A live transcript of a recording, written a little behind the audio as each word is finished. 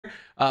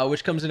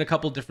which comes in a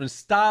couple different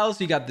styles.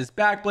 You got this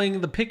back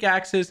bling, the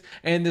pickaxes,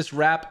 and this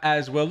wrap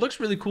as well. Looks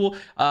really cool.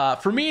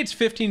 For me, it's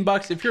 15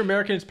 bucks. If you're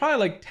American, it's probably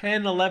like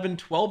 10, 11,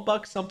 12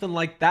 bucks, something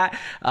like that.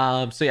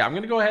 So yeah, I'm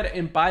going to go ahead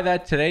and buy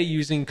that today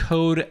using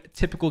code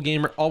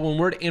typicalgamer, all one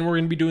word. And we're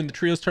going to be doing the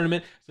trios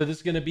tournament. So this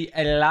is going to be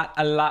a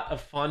lot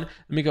of fun.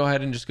 Let me go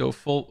ahead and just go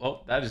full.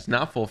 Oh, that is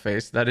not full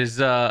face. That is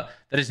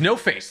no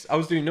face. I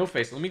was doing no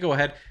face. Let me go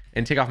ahead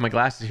and take off my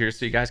glasses here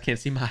so you guys can't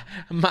see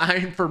my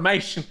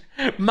information.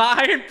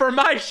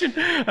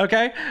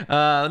 Okay,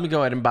 let me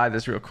go ahead and buy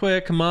this real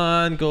quick. Come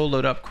on, go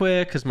load up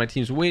quick because my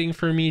team's waiting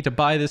for me to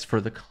buy this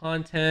for the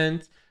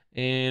content,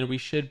 and we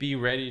should be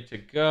ready to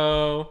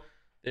go.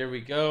 There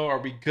we go. Are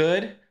we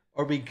good?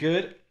 Oh,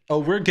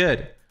 we're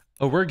good.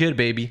 Oh, we're good,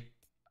 baby.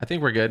 I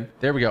think we're good.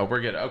 There we go.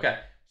 We're good. Okay,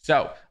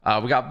 so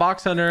we got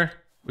box hunter,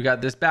 we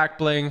got this back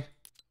bling,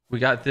 we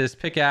got this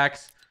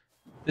pickaxe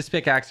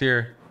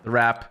here, the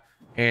wrap,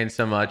 and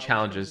some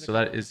challenges. So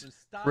that is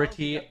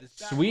pretty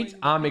sweet.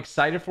 I'm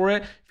excited for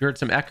it. If you heard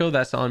some echo,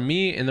 that's on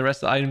me, and the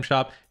rest of the item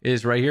shop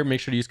is right here.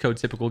 Make sure to use code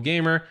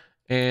typicalgamer,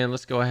 and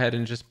let's go ahead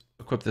and just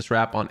equip this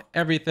wrap on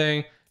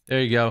everything. There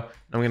you go.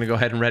 I'm gonna go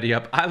ahead and ready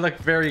up. I look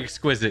very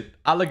exquisite.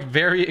 I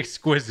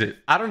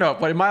don't know,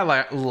 but am I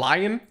like a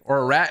lion or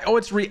a rat? Oh,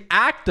 it's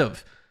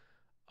reactive.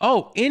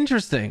 Oh,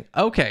 interesting.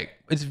 Okay,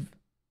 every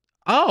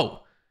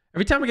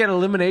time I get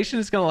elimination,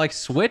 it's gonna like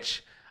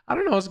switch. I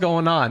don't know what's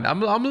going on.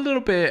 I'm a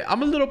little bit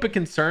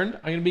concerned.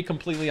 I'm gonna be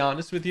completely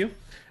honest with you.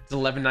 It's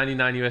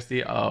 11.99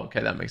 USD. Oh,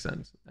 okay, that makes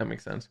sense.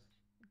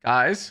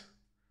 Guys,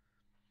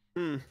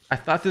 I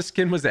thought this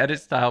skin was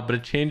edit style, but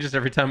it changes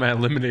every time I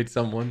eliminate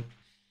someone.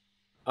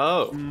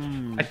 Oh,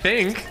 I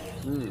think.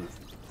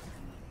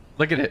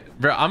 Look at it,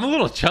 bro. I'm a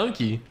little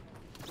chunky.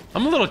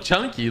 Look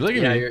at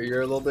me. Yeah, you're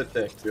a little bit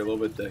thick.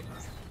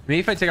 Maybe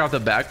if I take off the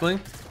back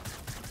bling,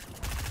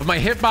 but my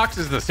hitbox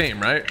is the same,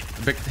 right?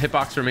 The big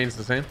hitbox remains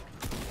the same.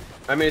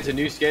 I mean, it's a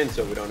new skin,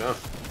 so we don't know.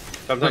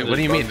 Wait, what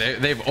do you mean?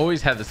 They've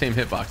always had the same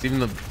hitbox,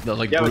 even the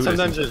like. Yeah, but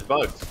sometimes there's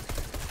bugs.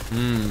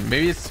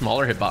 Maybe it's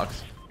smaller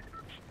hitbox.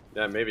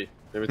 Yeah, maybe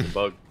it's a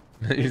bug.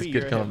 He's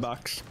good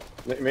hitbox.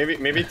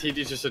 Maybe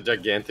TT's just a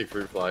gigantic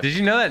fruit fly. Did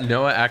you know that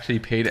Noah actually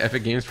paid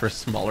Epic Games for a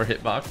smaller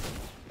hitbox?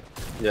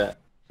 Yeah,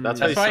 that's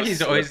why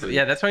he's always.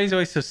 Yeah, that's why he's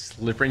always so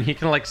slippery. And he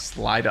can like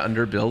slide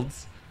under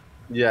builds.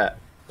 Yeah,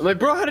 I'm like,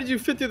 bro, how did you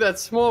fit through that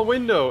small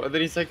window? And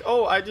then he's like,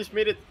 oh, I just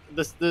made it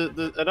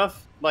the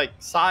enough like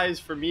size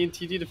for me and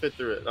TT to fit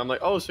through it. And I'm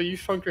like, oh, so you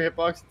shrunk your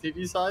hitbox to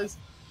TT size?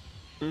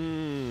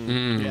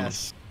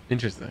 Yes.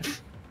 Interesting.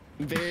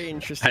 Very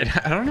interesting.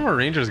 I don't know where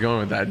Ranger's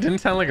going with that. It didn't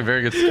sound like a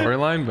very good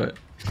storyline, but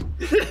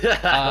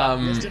I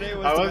was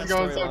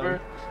going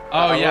somewhere.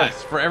 Oh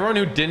yes, for everyone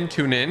who didn't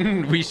tune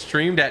in, we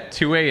streamed at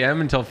 2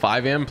 a.m. until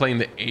 5 a.m. playing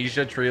the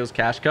Asia Trios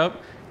Cash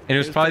Cup, and it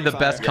was probably the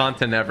best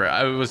content ever.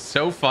 It was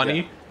so funny.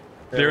 Yeah.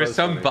 There was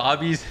some funny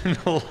bobbies in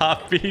the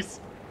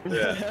lobbies.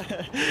 Yeah.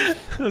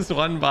 This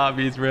one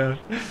bobbies, bro.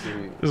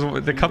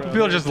 The couple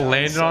people just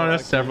landed on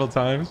us several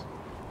times.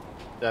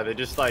 Yeah, they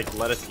just like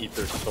let us eat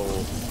their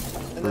soul.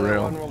 And then we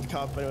won World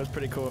Cup, and it was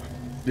pretty cool.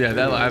 Yeah,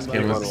 that last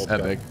game was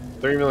epic.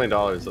 $3 million.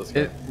 Let's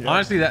go.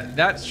 Honestly,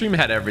 that stream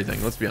had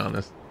everything. Let's be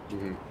honest.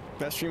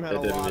 That stream had a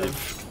lot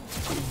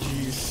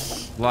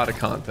of a lot of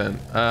content.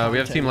 We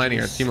have team landing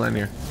here.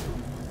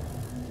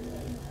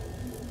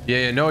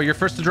 Yeah. No, you're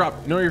first to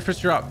drop. Okay.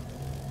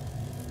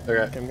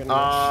 I'm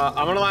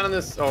gonna land on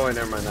this. Oh, wait,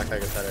 never mind. That guy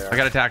gets that AR. I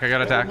got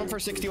attack. One for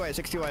 60 white.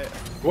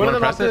 One of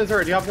them hopped in the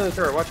turret. You hopped in the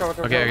turret. Watch out.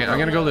 Okay. I'm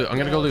gonna go loot.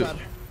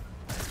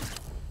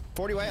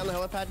 40 white on the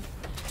helipad.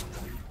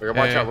 Okay,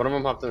 watch out. One of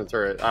them hopped in the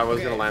turret. I was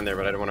gonna land there,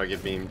 but I didn't want to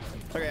get beamed.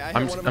 Okay,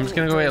 I'm just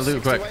gonna go away and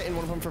loot quick. And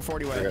one of them for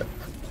 40 white. Okay.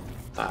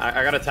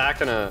 I got attack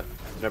in a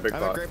big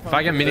pot. If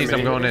I get minis,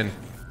 I'm going in.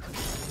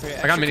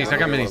 I got minis. Do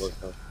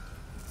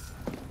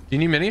you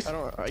need minis?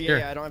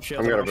 Yeah, I don't have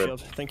shield. I'm gonna shield.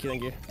 Thank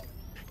you.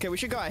 Okay, we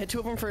should go. I hit 2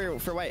 of them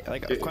for white,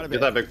 like quite a bit.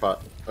 Get that big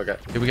pot. Okay.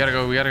 Yeah, we gotta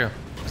go.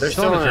 They're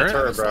still in the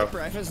turret, bro.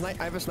 I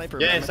have a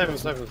sniper. Yeah, snipe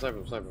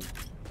him.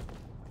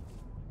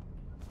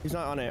 He's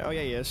not on it. Oh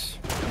yeah, he is.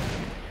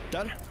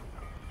 Dead.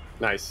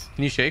 Nice.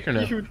 Can you shake or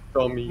no? You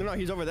dummy. No,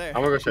 he's over there.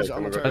 I'm gonna go shake.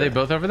 Are they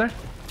both over there?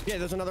 Yeah,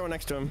 there's another one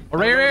next to him. Oh,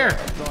 right here.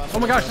 Oh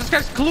my gosh, this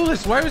guy's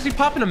clueless. Why was he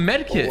popping a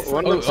med kit?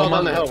 One of them fell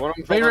on the hill.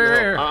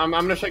 Right. I'm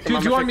gonna shake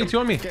him. Two on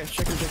me. Okay,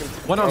 shake him.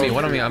 One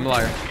on me. I'm a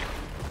liar.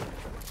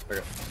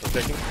 Okay, I'm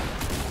shaking.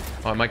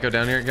 Oh, I might go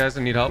down here, guys.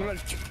 I need help.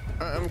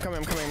 I'm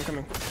coming.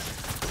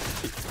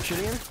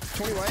 Shooting him.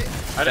 20 white.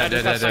 Dead.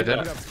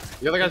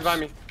 The other guy's behind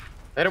me.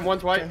 I hit him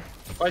once white.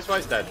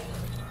 Twice dead.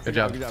 Good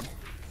job.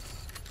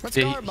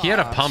 He had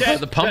a pump.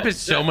 The pump is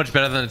so much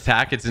better than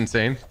attack. It's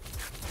insane.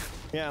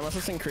 Yeah, unless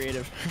it's in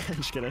creative.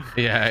 Just kidding.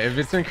 Yeah, if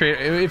it's in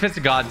creative, if it's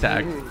a god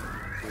tag,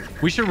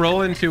 we should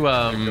roll into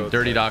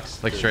dirty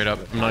docks like straight up.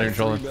 I'm not even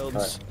trolling.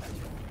 Right.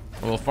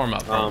 We'll farm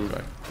up.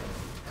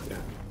 Yeah.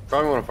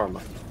 Probably want to farm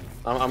up.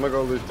 I'm gonna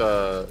go loot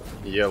the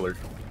Yeller.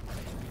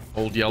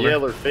 Old Yeller.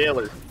 Yeller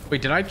failer.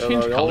 Wait, did I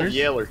change colors? Old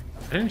Yeller.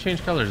 I didn't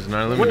change colors.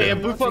 Not Wait,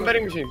 blue pump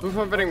vending machine. Blue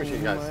pump vending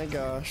machine, guys. Oh my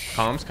gosh.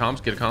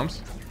 Comms. Get a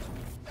comms.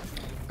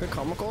 Good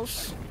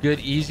comicals. Good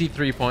easy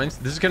 3 points.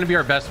 This is gonna be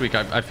our best week.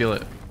 I feel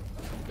it.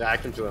 Yeah, I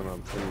can feel it in my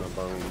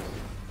bones.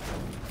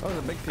 Oh,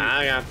 the big piece.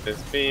 I got this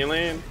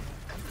feeling.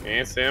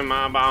 It's in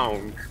my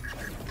bones.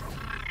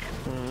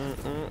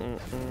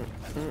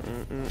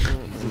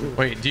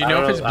 Wait, do you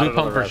know if it's blue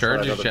pump for sure?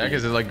 Did you check?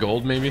 Is it like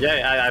gold maybe?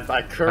 Yeah,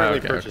 I currently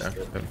purchased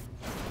it.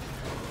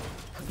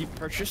 You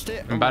purchased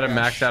it? I'm about to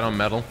max out on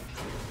metal.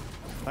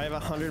 I have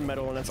 100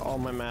 metal and that's all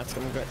my mats.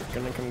 I'm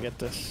gonna come get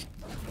this.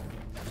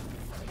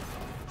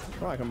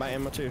 Oh, I can buy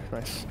ammo too.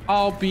 Nice.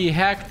 I'll be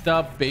hacked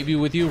up, baby,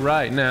 with you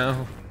right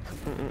now.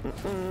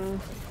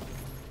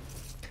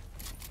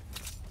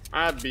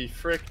 I'd be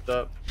fricked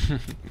up.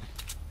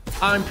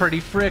 I'm pretty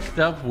fricked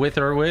up with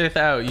or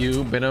without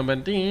you.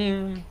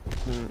 Ba-dum-ba-ding.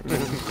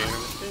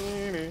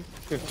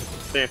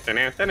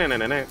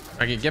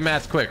 Okay, get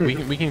mats quick. We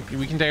can take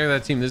over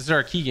that team. This is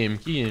our key game.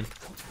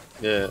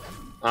 Yeah,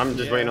 I'm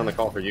just waiting on the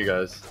call for you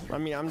guys. I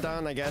mean, I'm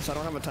done, I guess. I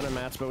don't have a ton of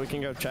mats, but we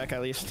can go check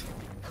at least.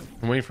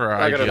 I'm waiting for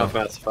our I got IGL. enough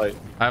mats to fight.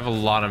 I have a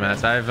lot of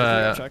mats. I have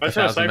I I shot a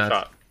 1,000 snipe mats.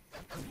 shot.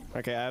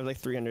 Okay, I have like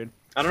 300.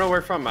 I don't know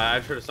where from. I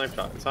heard a snipe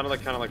shot. It sounded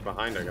like kind of like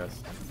behind, I guess.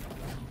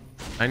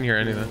 I didn't hear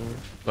anything.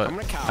 But I'm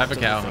gonna cow. I have a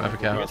cow. I have a You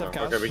cow. guys have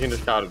cows? Okay, we can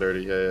just cow it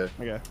dirty. Yeah.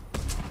 Okay.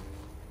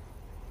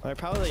 They're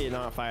probably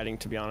not fighting,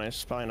 to be honest.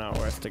 It's probably not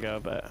worth to go,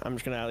 but I'm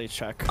just gonna at least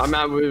check. I'm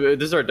at.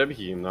 This is our W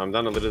game. I'm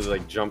down to literally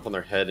like jump on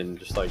their head and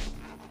just like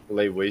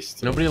lay waste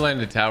to them. Nobody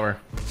landed tower.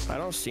 I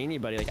don't see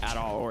anybody like at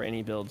all or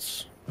any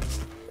builds.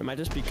 It might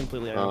just be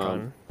completely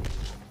uncon.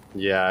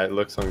 Yeah, it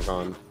looks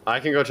uncon. I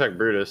can go check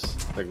Brutus,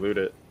 like loot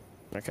it.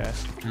 Okay.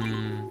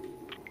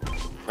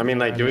 I mean,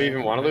 like, do we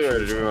even want to loot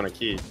or do we want to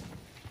key?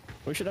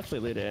 We should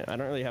definitely loot it. I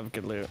don't really have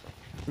good loot.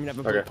 I mean, I have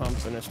a blue Okay. pump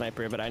and a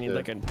sniper, but I need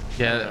like a.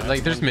 Yeah,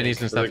 like there's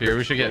minis and stuff like here.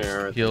 We should get right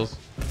there. heals.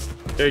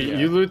 Here,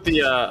 you loot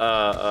the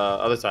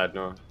other side,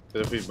 no?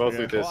 Because if we both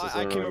loot this, Well, this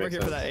I doesn't came really over make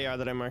here sense. for that AR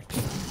that I marked.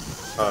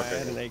 Oh, I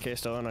had okay. an AK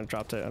still and I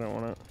dropped it. I don't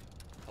want it.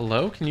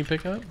 Hello, can you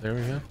pick up? There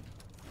we go.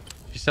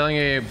 She's selling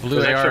a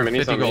blue There's AR, extra minis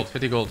 50 on me. gold,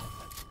 50 gold.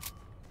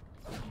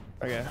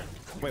 Okay.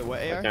 Wait,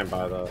 what I AR? can't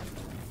buy that.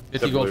 50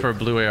 The gold blue. for a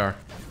blue AR.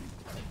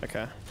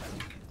 Okay.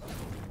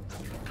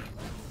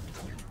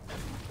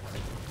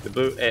 The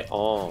blue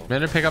on.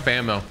 Better pick up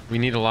ammo. We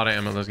need a lot of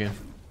ammo in this game.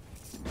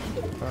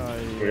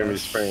 We're gonna be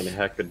spraying a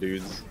heck of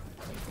dudes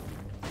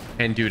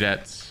And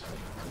dudettes.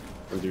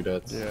 and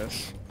dudettes.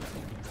 Yes.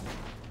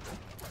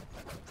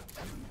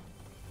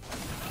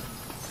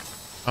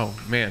 Oh,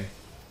 man.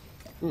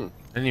 I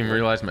didn't even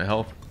realize my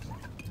health.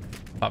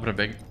 Popping a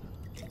big.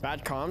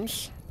 Bad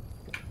comms.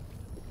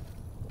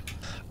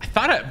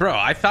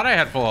 I thought I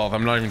had full health.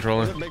 I'm not even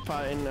There's a trolling. big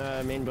pot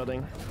in main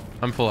building.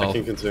 I'm full I health.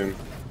 can consume.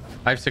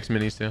 I have 6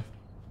 minis too.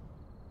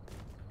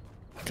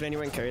 Can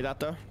anyone carry that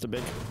though? It's a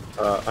big.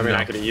 I mean, No.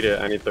 I can eat it.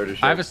 I need 30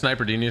 shots. I have a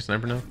sniper. Do you need a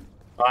sniper now?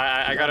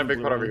 I got a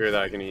big pot over here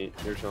that I can eat.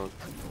 You're chilling.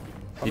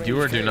 You do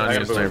or do not I need a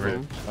got blue sniper?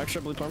 pump.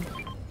 Extra blue pump.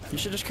 You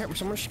should just carry.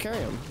 Someone should carry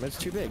him. It's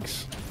too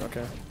bigs.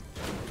 Okay.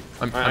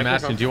 I'm I can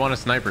asking, come. do you want a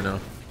sniper now?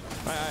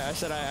 I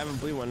said I have a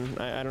blue one.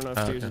 I don't know if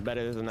Oh, yours okay. is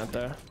better than that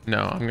though.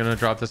 No, I'm gonna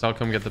drop this. I'll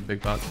come get the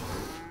big pot.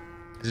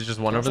 Is it just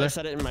one over I there?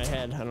 said it in my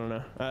head. I don't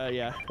know.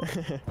 Yeah.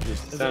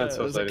 Sounded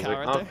so There's a excited. He's cow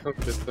like, right "Oh, there?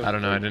 come get the I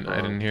don't know. I big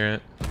didn't hear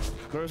it.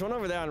 There was one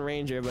over there on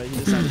Ranger, but he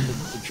decided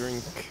to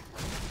drink.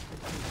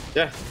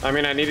 Yeah, I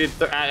mean, I needed.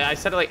 I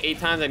said it like 8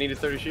 times. I needed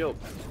 30 shield.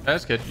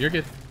 That's good. You're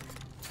good.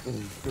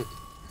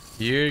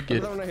 You're good.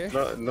 Another one right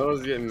here. No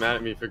one's getting mad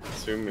at me for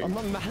consuming. I'm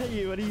not mad at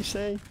you. What are you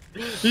saying?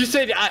 You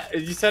said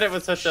it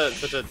with such a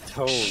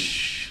tone.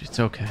 Shh, it's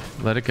okay.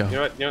 Let it go. You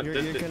know what? You're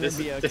gonna This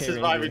be is okay,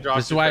 why we Ranger. dropped.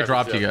 This is why I you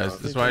dropped you forever, guys.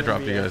 Jeff, This is why I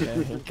dropped you guys.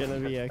 You're gonna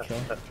be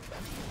okay.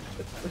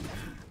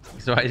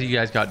 This is why you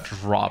guys got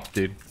dropped,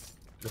 dude.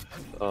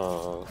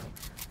 Oh.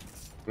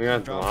 We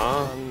got Drop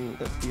dropped. on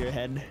your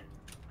head.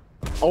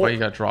 Oh, Why you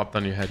got dropped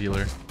on your head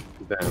healer?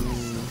 damn.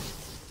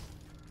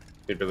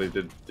 He really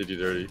did you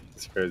dirty.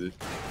 It's crazy.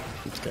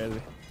 It's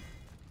crazy.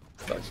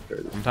 That's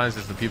crazy. Sometimes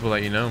it's the people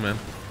that you know, man.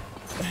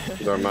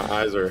 Sorry, my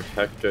eyes are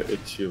hecka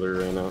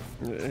itchier right now.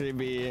 It'd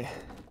be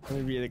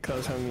the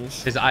close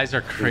homies. His eyes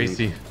are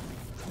crazy.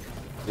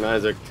 My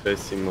eyes are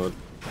crazy mode.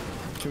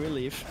 Can we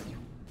leave?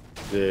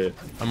 Yeah.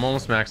 I'm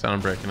almost maxed out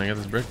on brick. Can I get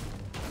this brick?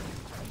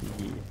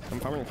 I'm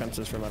farming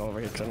fences for metal over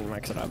here because I didn't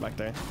max it out back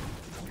there.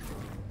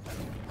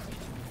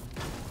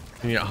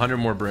 You need 100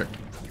 more brick.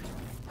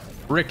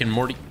 Brick and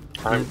Morty.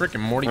 I'm- Brick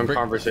and Morty. I'm brick,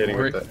 conversating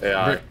brick, with the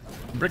AI.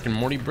 Brick and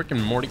Morty. Brick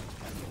and Morty.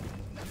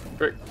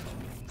 Frick.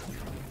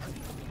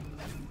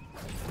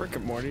 Rick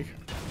and Morty.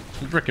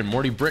 Brick and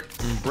Morty. Brick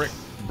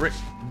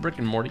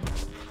and Morty.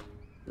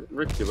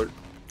 Rick Killer.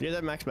 You have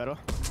that max metal?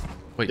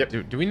 Wait,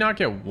 Yep. do we not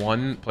get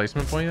one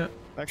placement point yet?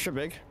 Extra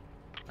big?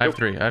 I have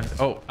 3.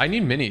 I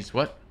need minis.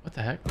 What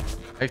the heck?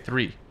 I have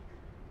 3. I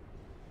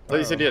thought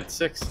you said you had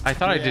 6. I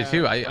thought I did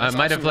too. I I saw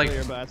might have some like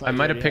earlier, but I thought I you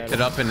might have already picked had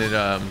it up and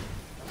it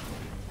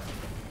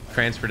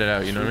transferred it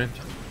out. You know what I mean?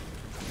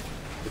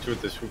 Hit you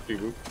with this whoopie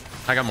whoop.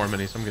 I got more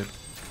minis. I'm good.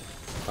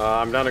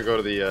 I'm down to go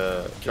to the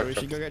Okay, truck we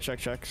should shop. go get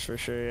checks for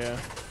sure, yeah.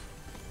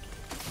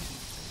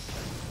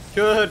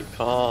 Good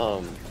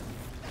calm.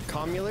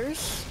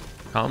 Commulars?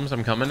 Comms,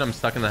 I'm coming. I'm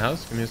stuck in the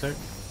house. Give me a sec.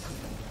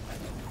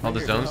 All the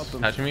Ranger, go zones help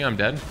them. catching me. I'm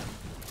dead.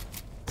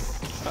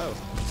 Oh.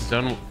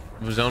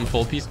 Zone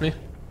full piece me.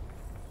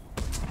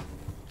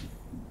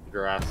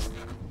 Grass.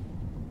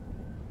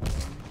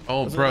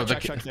 Oh, There's a bro, little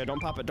truck there. Don't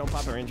pop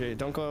it, Ranger.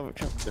 Don't go over.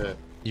 Yeah.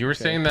 you were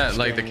saying that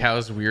like the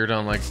cow's weird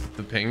on like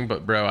the ping,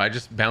 but bro, I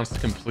just bounced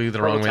completely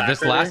the wrong way.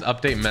 This last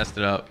update messed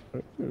it up.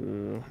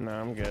 Ooh, no,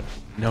 I'm good.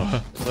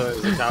 Noah. So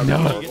is the cow No.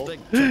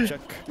 horrible?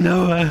 Chuck.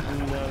 Noah.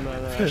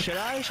 No. Should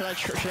I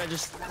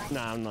just?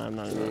 Nah, I'm not.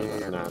 No. You're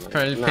gonna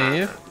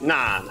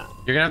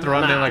have to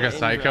run in like a Nah,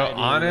 psycho. anxiety.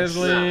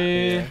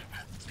 Honestly, Yeah.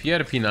 if you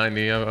had a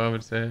P90, I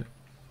would say.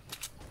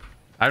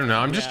 I don't know.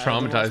 I'm just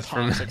traumatized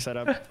from toxic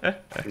setup.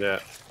 Yeah.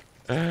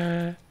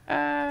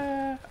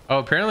 Oh,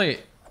 apparently,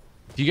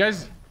 do you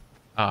guys?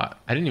 I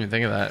didn't even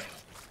think of that.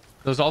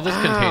 All those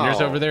containers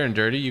over there and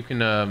dirty. You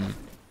can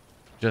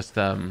just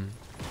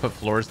put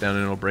floors down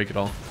and it'll break it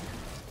all.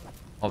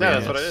 Yeah,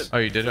 that's what I did. Oh,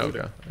 you did? Okay.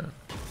 Yeah.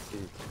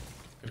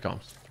 Good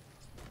comms.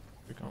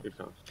 Good comms. Good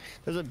comp.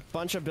 There's a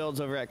bunch of builds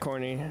over at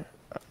Corny.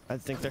 I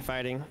think they're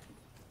fighting.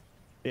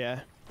 Yeah.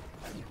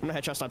 I'm gonna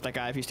headshot slap that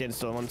guy if he stands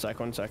still. One sec.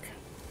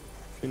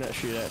 Do not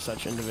shoot at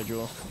such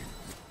individual.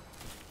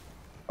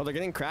 Oh, they're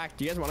getting cracked.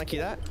 Do you guys want to key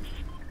that?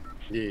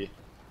 Yeah.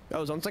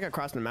 Oh, zone's like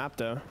across the map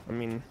though. I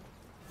mean,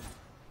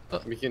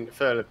 We can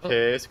fill a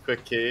pace,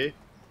 quick key.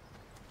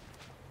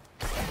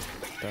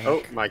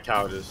 Oh, my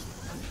cow just.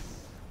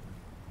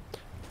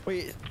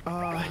 wait.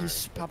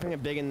 He's popping a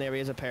big in there. He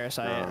has a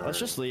parasite. Let's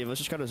just leave. Let's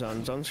just go to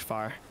zone. Zone's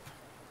far.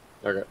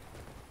 Okay.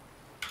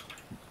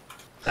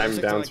 I'm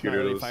They're, down like, to not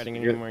really those. fighting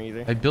anymore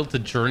either. I built a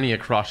journey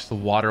across the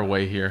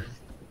waterway here.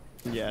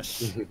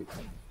 Yes.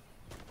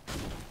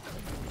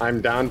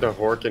 I'm down to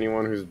hork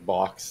anyone who's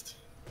boxed.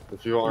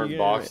 If you aren't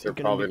boxed, they're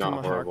probably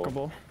not horrible.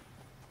 Harkable.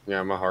 Yeah,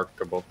 I'm a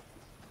harkable.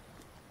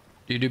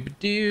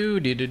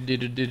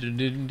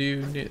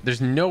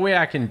 There's no way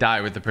I can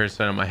die with the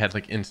parasite on my head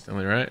like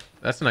instantly, right?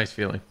 That's a nice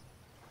feeling.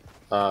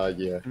 Yeah.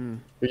 You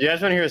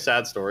guys want to hear a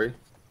sad story?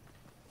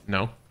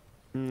 No.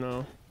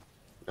 No.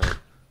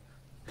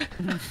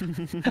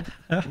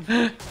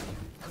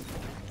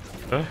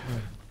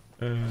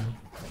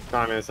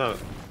 Nah, man, it's not.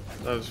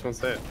 I just want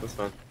to say it. That's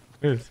fine.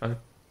 It's fine.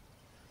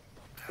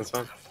 That's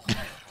fine.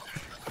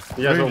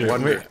 You guys will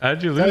wonder. Wait,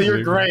 how'd you lose? Tell your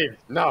Luke? grave.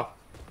 No.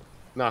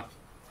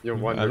 You'll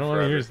wonder. I don't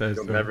want to hear forever. that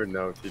You'll story. never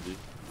know, TD.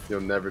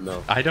 You'll never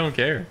know. I don't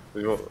care.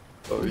 You'll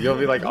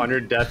be like on your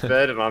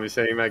deathbed, and I'll be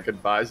saying my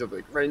goodbyes. You'll be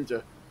like,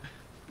 Ranger,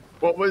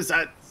 what was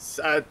that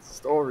sad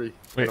story?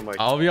 Wait, and I'm like,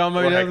 I'll be on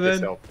my go heck deathbed?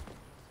 yourself.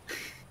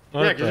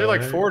 What Yeah, because the you're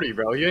like heck? 40,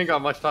 bro. You ain't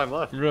got much time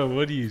left. Bro,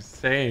 what are you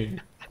saying?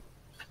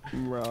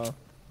 Bro.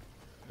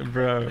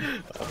 Bro.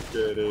 I'm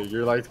kidding.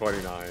 You're like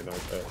 29.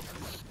 Okay.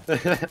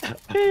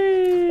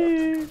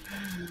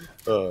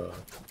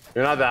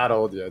 You're not that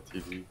old yet,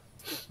 TV.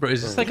 Bro,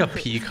 is this like a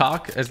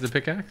peacock as the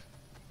pickaxe?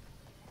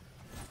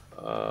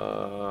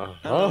 Oh,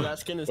 Huh? that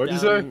skin is What'd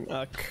you down.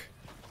 say?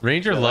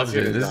 Ranger Yeah, loves that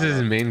it. skin is This is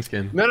down. his main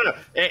skin. No.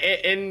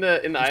 In the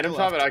item still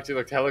shop, left. it actually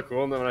looked hella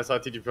cool. And then when I saw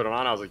TG put it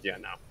on, I was like, yeah,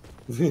 no.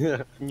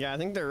 Yeah, I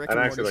think the Rick I'd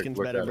and actually, Morty like, skin's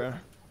look better, at bro. it.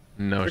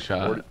 No Rick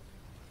shot. Morty.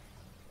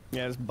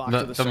 Yeah, it's box The,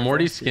 of the circle.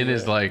 Morty skin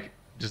is Yeah. like,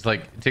 just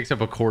like, it takes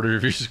up a quarter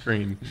of your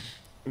screen.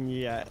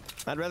 Yeah,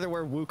 I'd rather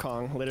wear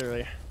Wukong,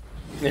 literally.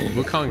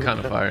 Wukong kind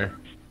of fire.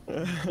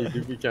 You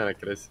do be kind of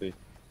crazy.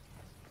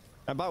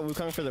 I bought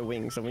Wukong for the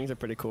wings. The wings are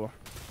pretty cool.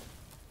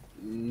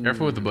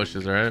 Careful with the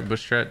bushes, alright?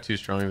 Bush strat too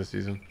strong this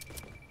season.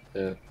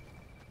 Yeah,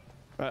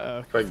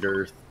 Uh-oh. quite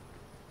girth.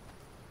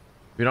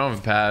 We don't have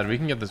a pad. We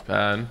can get this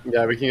pad.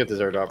 Yeah, we can get this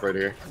airdrop right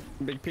here.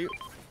 Big Pete.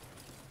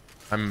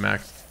 I'm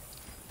maxed.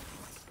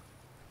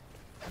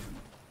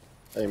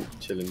 I'm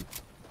chilling.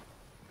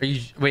 Are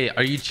you wait?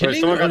 Are you Wait, chilling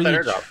someone or got are that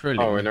you airdrop. trilling?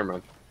 Oh, wait, never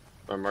mind.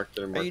 I marked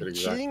it and Are marked you it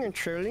exactly. chilling or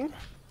trolling?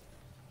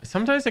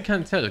 Sometimes I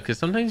can't tell because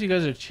sometimes you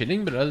guys are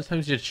chilling, but other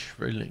times you're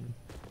trilling.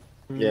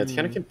 Yeah, it's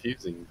kind of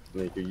confusing.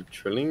 Like, are you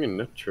trilling or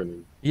not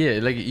trilling? Yeah,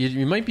 like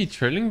you might be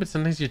trilling, but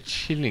sometimes you're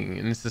chilling,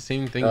 and it's the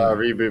same thing.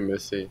 Reboot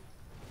Missy.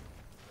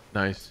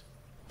 Nice.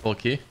 Full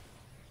key.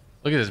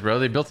 Look at this, bro.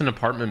 They built an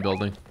apartment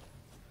building.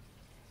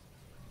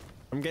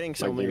 I'm getting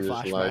so My many game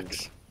just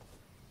lagged.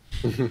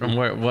 flashbacks. From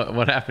where?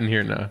 What happened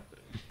here now?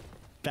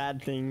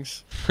 Bad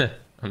things.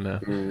 Oh no.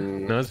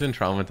 No, it's been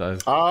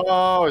traumatized.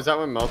 Oh, is that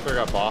when Melter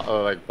got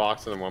like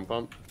boxed in the one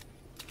pump?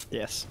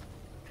 Yes.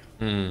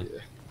 Hmm.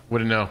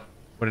 Wouldn't know.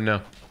 Wouldn't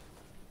know.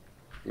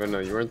 No, no,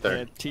 you weren't Yeah,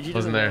 there. TG Wasn't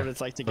doesn't know there. what it's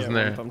like to get Wasn't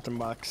one there. pumped and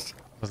boxed.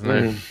 Wasn't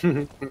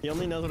there? He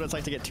only knows what it's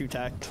like to get two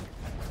tacked.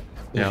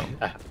 Yeah.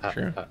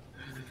 Sure.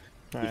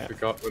 You Alright.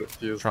 forgot what it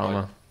feels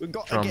Trauma. like. We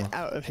got to Trauma. get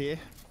out of here.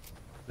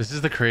 This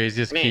is the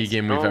craziest key Nice.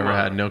 game we've ever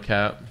had. No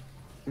cap.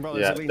 Bro,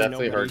 there's Yeah, literally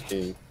definitely nobody. hard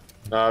key.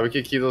 We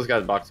could keep those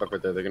guys boxed up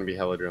right there. They're gonna be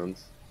hella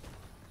drones.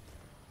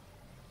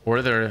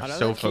 Or they're I'd rather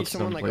so keep focused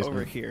someone on like placement.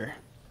 over here.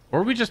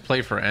 Or we just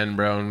play for end,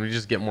 bro, and we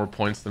just get more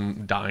points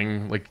than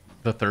dying like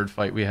the third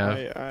fight we have.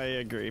 I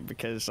agree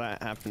because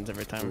that happens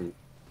every time.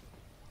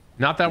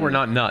 Not that we're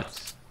not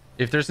nuts.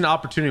 If there's an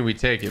opportunity, we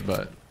take it,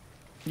 but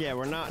Yeah,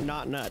 we're not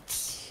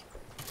nuts.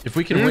 If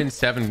we can win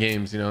 7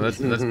 games, you know, that's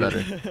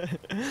better.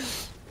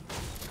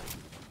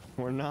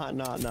 We're not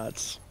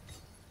nuts.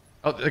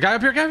 Oh, the guy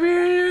up here,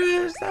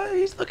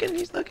 he's looking.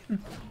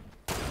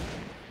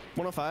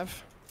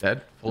 105.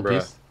 Dead, full Bruh.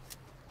 piece.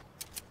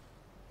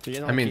 Do you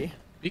get I mean, key?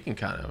 we can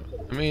kind of.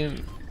 I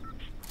mean,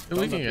 we Thumbs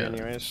can up here get.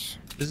 anyways.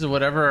 This is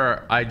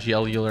whatever our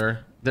IGLular.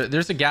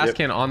 There's a gas Yep.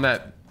 can on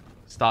that.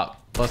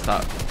 Stop. Bus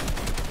stop. I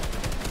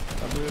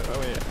blew it. Oh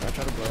wait, I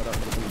tried to blow it up,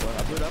 but it didn't blow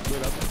it up. Blew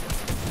it up.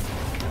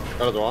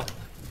 Out of the wall.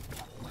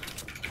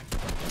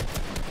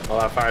 Oh,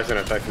 that fire's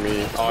gonna affect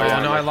me. Oh,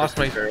 yeah, no, I lost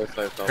my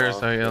parasite.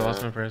 parasite. Yeah, I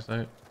lost my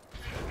parasite.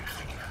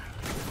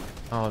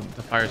 Oh,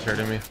 the fire's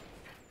hurting me.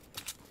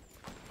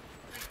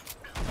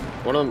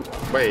 One of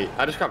them. Wait,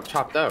 I just got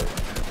chopped out.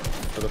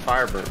 Or the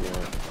fire burnt me out.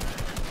 I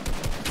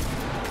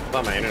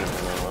thought my internet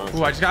went out.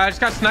 Ooh, I just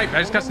got sniped.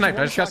 I just got sniped.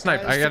 I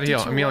gotta heal.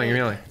 I'm healing.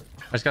 I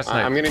just got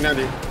sniped. I'm getting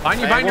 90.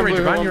 Behind you,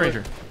 Ranger. I don't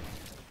know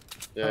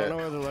Yeah.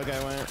 where the low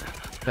guy went.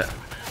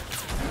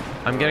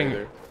 I'm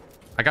getting.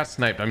 I got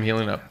sniped. I'm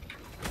healing up.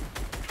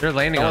 They're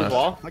landing on That us. one's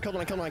wall. I killed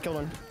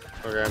one.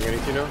 Okay, I'm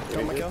getting two now.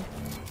 Got my kill.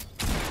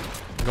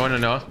 Going to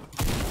Noah.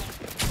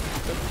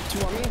 2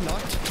 on me,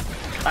 knocked.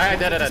 I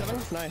dead.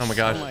 Nice. Oh my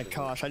gosh. Oh my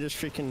gosh, I just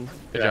freaking...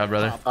 Good job,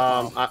 brother.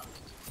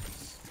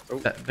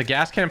 The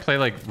gas can play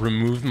like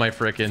remove my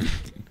frickin'.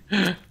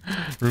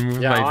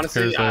 remove Yeah, my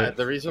honestly, parasite.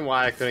 the reason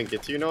why I couldn't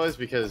get to you, Noah, is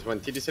because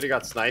when TG City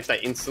got sniped, I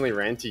instantly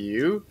ran to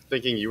you,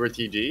 thinking you were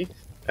TG,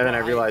 and then I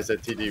realized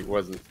that TG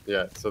wasn't.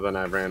 Yeah, so then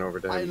I ran over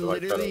to him. I to,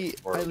 like,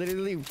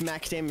 literally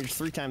max damage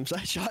 3 times.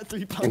 I shot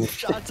 3 pump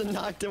shots and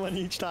knocked him one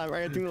each time.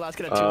 Right, I think the last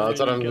guy had 2. That's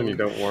what happens when you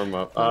don't warm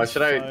up.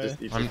 Should I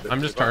just eat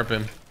I'm just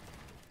tarping.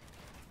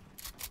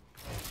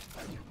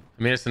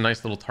 I made us a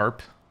nice little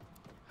tarp.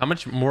 How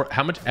much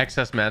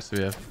excess mats do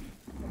we have?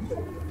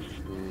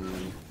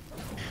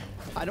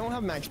 I don't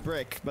have max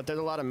brick, but there's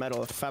a lot of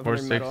metal.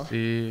 500 metal.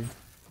 460. Is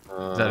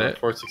that it?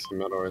 460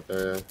 metal right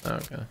there, yeah. Oh,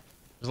 okay.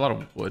 There's a lot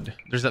of wood.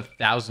 There's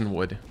 1,000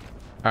 wood.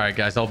 All right,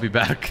 guys, I'll be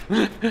back.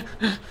 There's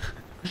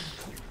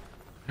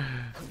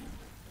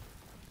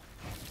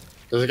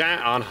a guy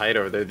on height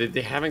over there.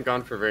 They haven't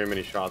gone for very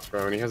many shots,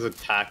 bro, and he has a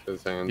tack in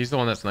his hand. He's the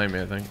one that sniped me,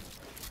 I think.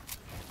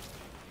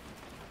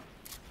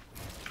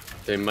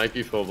 They might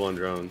be full-blown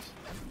drones.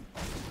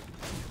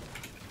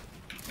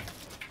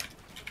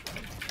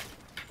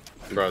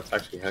 Bro, it's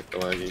actually hecka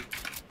laggy.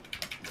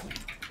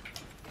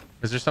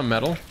 Is there some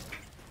metal?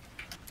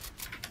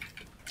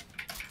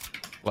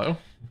 Hello?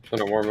 I'm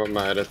gonna warm up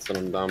my edits and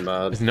I'm down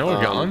bad. Is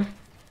Noah gone?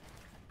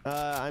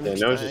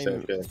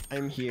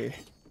 I'm here.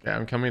 Yeah,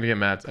 I'm coming to get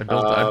mats. I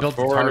built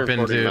the tarp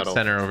into metal.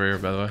 center over here,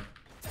 by the way.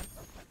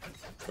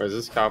 Wait, is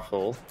this cap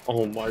full?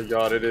 Oh my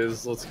god, it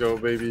is. Let's go,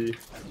 baby.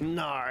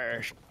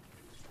 Narsh.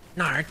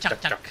 No, chuck.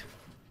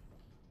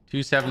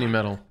 270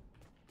 metal.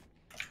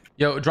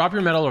 Yo, drop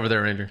your metal over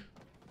there, Ranger.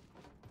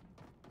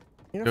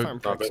 You Go- know, farm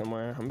Drop brick it.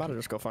 somewhere. I'm about to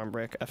just go farm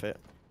brick. F it.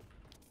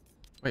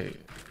 Wait.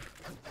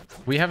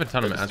 We have a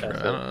ton of Just mats, bro.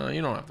 check it.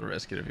 You don't have to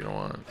risk it if you don't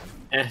want.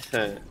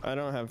 I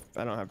don't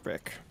have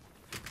brick.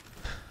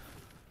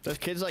 There's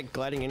kids like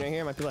gliding in right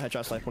here. Might be able to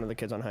headshot snipe one of the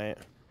kids on height.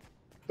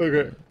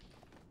 Okay.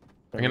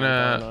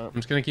 I'm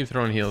just gonna keep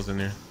throwing heals in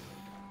here.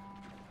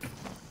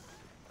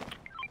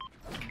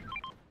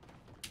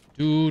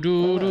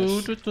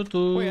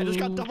 Wait, I just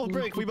got double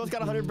brick. We both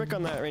got 100 brick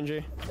on that,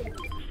 Ranger.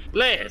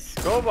 Let's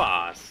go,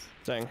 boss.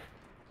 Dang.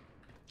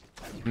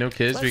 No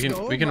kids. Let's we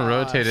go, can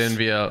rotate boss. in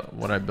via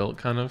what I built,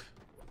 kind of.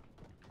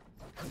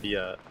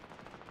 Yeah.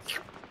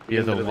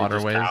 Via the Literally just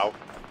waterways. cow.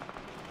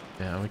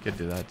 Yeah, we could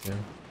do that too.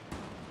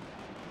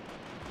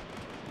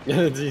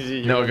 GG,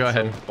 you No, went go so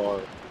ahead. far.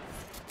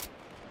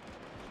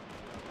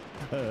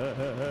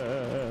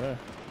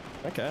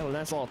 Okay, well,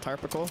 that's all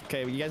tarpical.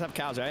 Okay, you guys have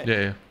cows, right?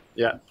 Yeah.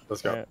 Yeah,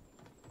 let's go. Alright.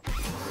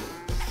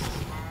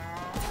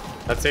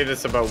 I'd say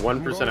this about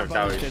 1% of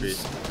cow Roll HP.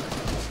 kids.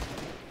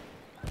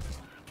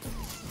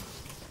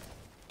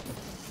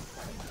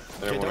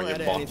 I Okay, don't don't want to edit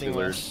get box anything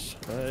healers.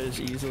 less. That is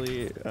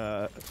easily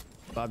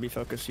Bobby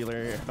focus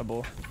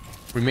healer-able.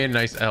 We made a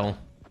nice L.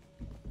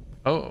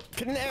 Oh,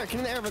 Get in the air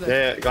over Yeah,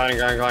 there. yeah,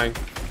 gliding.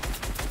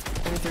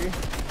 23.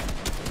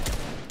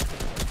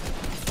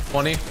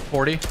 20,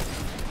 40.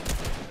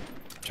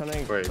 Trying to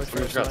Wait, look for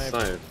someone a just got snipe.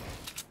 sniped.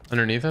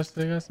 Underneath us,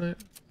 they got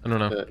sniped? I don't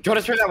know. Do you want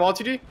to try that wall,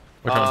 TG?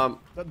 Which one?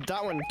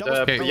 That one.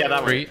 Okay, yeah,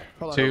 that one. 3,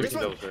 Hold on, 2, this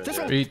one. This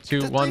one. 3,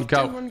 2, This 1, three,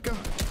 go. 2, 1, go.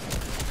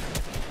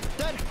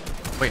 Dead.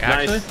 Wait,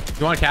 Nice. actually?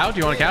 You want a cow? Do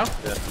you want a cow?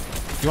 Yeah.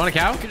 You want a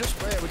cow? We could just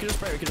spray it. We could just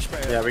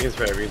spray it. Yeah, we can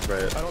spray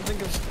it. I don't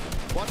think it's...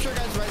 Watch your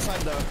guys' right side,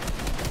 though.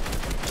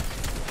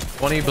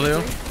 20 blue.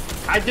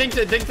 I dinked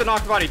it. Dinked the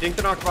knock body.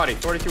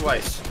 42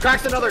 white.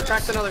 Cracked another.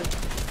 23.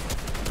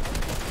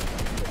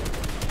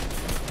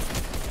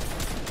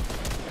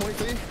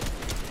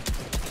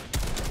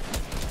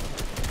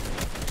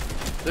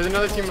 There's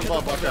another team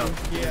above. Watch out.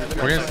 Yeah,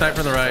 We're gonna snipe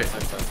from the right.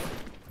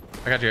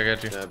 I got you. Yeah,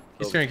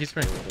 Keep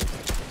spearing.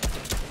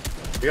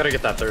 You gotta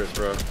get that thirst,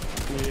 bro.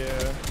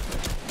 Yeah.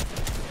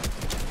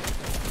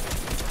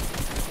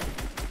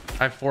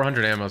 I have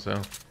 400 ammo, so.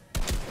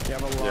 You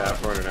have a lot. Yeah,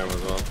 400 ammo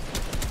as well.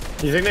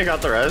 You think they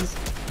got the res?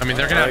 I mean,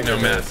 they're gonna have no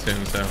mats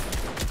soon, so.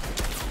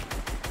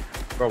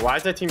 Bro, why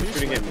is that team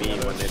shooting at me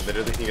when they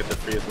literally can get the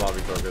freest lobby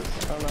focus?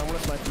 I don't know, I'm gonna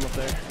snipe them up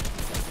there.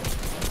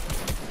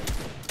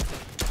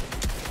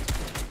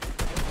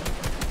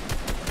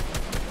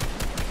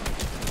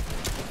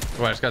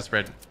 Oh, I just got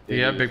spread. Do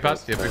you have big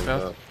pots? Do you have big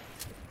pots?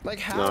 Like,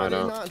 how No, I are they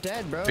don't. not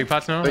dead, bro? Big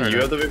pots now? Wait, or you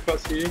no? have the big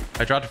pots, TD?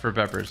 I dropped it for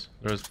peppers.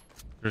 There's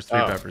 3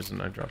 Oh. peppers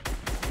and I dropped.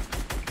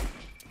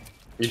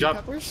 You Two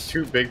dropped peppers?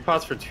 2 big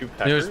pots for 2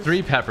 peppers? There's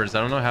 3 peppers.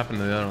 I don't know what happened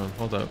to the other one.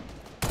 Hold up.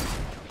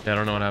 Yeah, I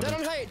don't know what Dead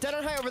happened.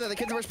 on high over there. The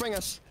kids were spraying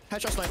us.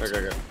 Headshot snipes. Okay,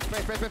 okay.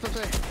 Spray.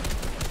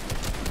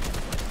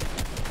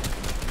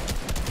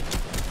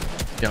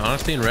 Yeah,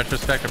 honestly, in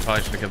retrospect, I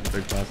probably should have kept the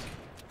big pots.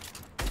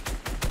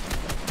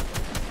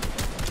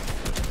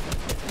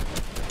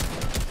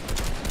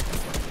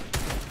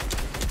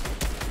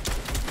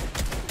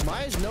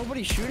 Why is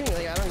nobody shooting?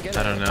 Like, I don't get it.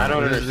 I don't know. I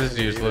don't This understand is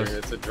useless. either.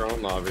 It's a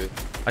drone lobby.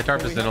 I tarped Well,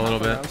 this we in a have little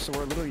half bit. round, so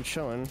we're literally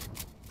chilling.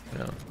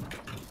 Yeah.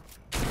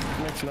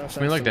 Makes no sense.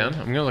 Can we look to down? me.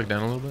 I'm gonna look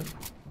down a little bit.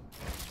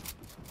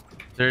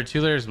 There are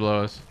 2 layers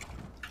below us.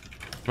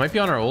 Might be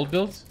on our old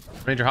builds.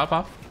 Ranger, hop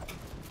off.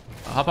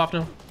 Hop off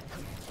now.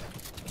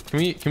 Can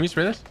we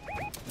spray this?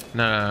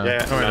 No.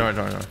 Yeah, Don't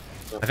worry.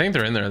 I think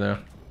they're in there though.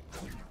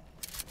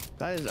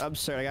 That is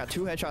absurd. I got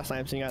 2 headshot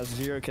snipes and got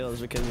 0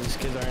 kills because these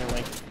kids aren't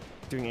like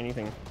doing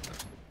anything.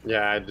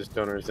 Yeah, I just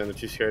don't understand. They're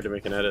too scared to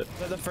make an edit.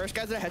 But the first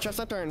guys that headshot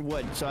sniped are in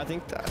wood, so I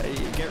think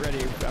get ready.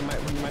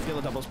 We might be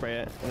able to double spray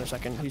it in a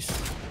second.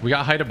 We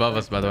got height above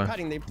us, by the way.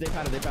 Padding. They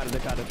padded.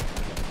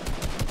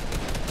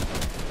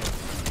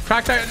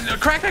 Crack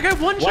that guy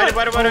one Why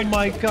shot. did- Oh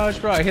my gosh,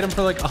 bro! I hit him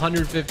for like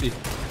 150.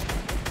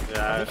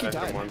 Yeah, I think he hit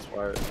died. him once.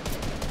 Why?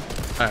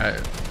 All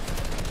right.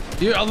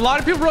 Dude, a lot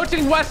of people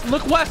rotating west.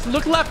 Look west.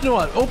 Look left,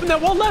 Noah. Open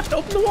that wall left.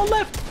 Open the wall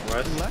left.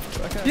 West? Left?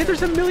 Okay. Yeah,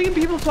 there's a million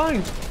people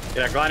flying.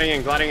 Yeah, gliding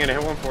in. I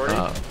hit 140.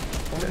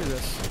 What is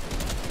this?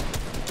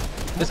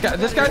 This guy.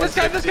 You're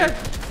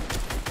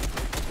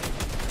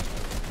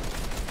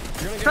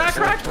gonna get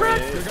Crack.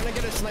 You're gonna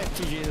get a snipe,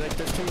 TG. Like,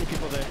 there's too many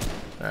people there.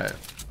 All right.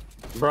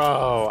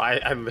 Bro,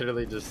 I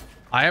literally just...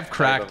 I have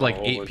cracked like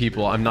 8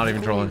 people. I'm not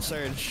even trolling.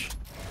 Surge.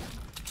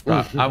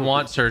 Bro, I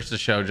want Surge to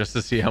show just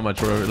to see how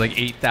much we're over. Like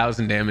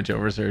 8,000 damage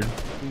over Surge.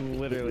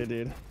 Literally,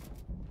 dude.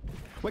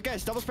 Wait,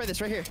 guys, double spray this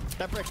right here.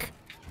 That brick.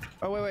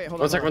 Oh, wait, hold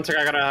on. One sec,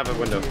 I gotta have a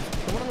window.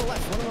 One on the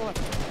left.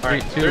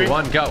 3, 2,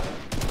 1, go.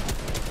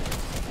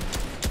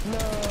 No.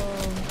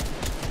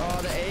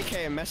 Oh, the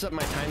AK messed up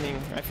my timing.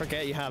 I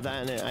forget you have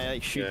that in it. I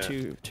like shoot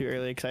too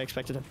early because I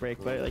expected to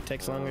break, but it like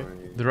takes longer.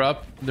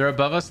 They're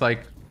above us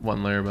like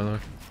 1 layer, by the way.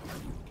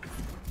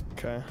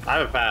 Okay. I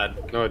have a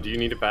pad. No, do you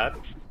need a pad?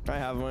 I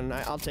have one.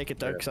 I'll take it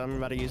though because I'm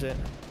about to use it.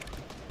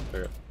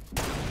 Okay.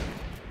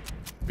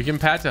 We can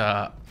pad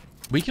to.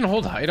 We can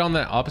hold height on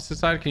the opposite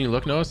side. Can you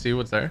look, Noah? See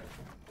what's there?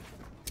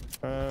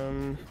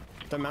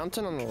 The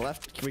mountain on the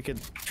left we could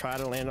try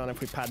to land on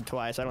if we pad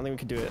twice. I don't think we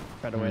could do it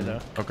right away though.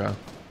 Okay.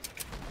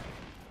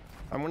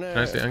 I'm gonna.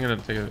 I'm gonna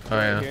take it. Oh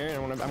right yeah. Here,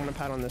 and I'm gonna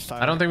pad on this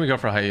tile. I don't think we go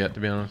for height yet, to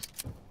be honest.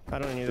 I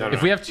don't either. No,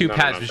 If we have 2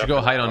 pads, we should go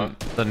height definitely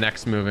on the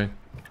next moving.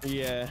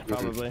 Yeah,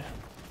 probably.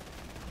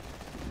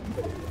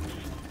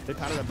 They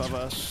padded above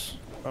us.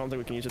 I don't think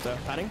we can use it though.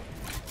 Padding?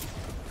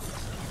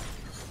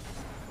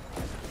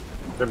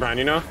 They're behind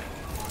you now?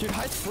 Dude,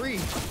 hide's free.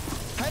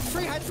 Hide's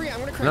free. I'm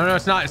gonna crack. No,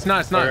 it's not. It's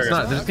not. Okay.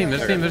 There's a team.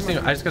 There's a team.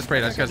 I just got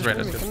sprayed. I'm just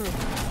talking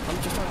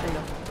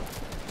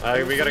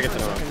now. We gotta get to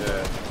know.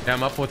 Yeah. Yeah,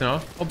 I'm up with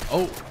Noah.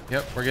 Oh,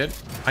 yep, we're good.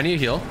 I need a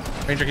heal.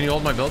 Ranger, can you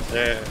hold my build?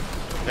 Yeah,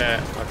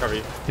 I'll cover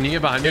you. Can you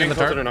get behind me in Getting the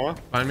closer tarp? to Noah?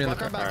 Behind me in the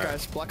Block our tarp. back,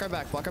 guys. Block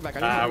our back.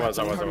 I was.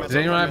 Does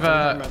anyone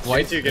have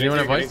whites? Getting to Anyone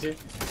have you, whites? getting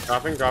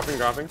to you.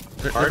 Dropping.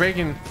 They're Hard.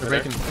 breaking. They're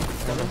Right breaking.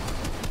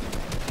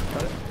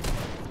 Got it?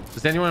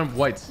 Does anyone have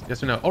whites?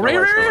 Yes or no? Oh, No, right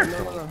no, here. no.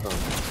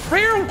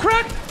 Right here,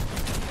 cracked.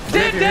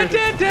 Dead.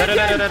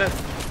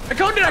 I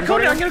coned it. I'm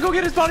gonna go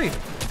get his body.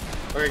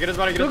 Okay, get his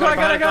body. Go, I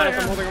got it.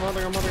 I'm holding.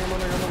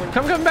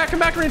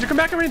 Come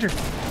back, Ranger.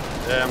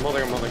 Yeah, I'm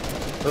holding.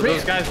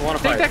 Those guys want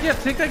to Take fight.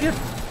 that gift.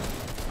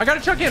 I gotta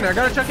chuck in.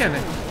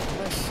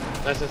 Nice.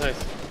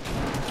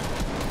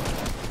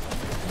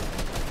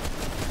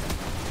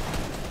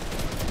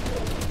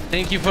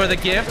 Thank you for the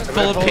gift.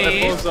 Full of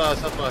pain.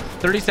 Southwest.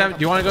 37.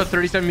 Do you want to go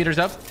 37 meters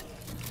up?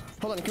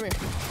 Hold on, come here.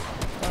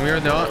 Come here.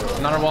 No,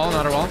 not our wall.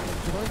 You're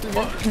going through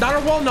here. Oh, not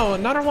our wall. No,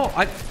 not our wall.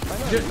 I know,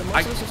 the most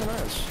of this isn't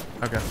ours.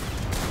 Okay.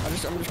 I'm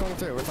just going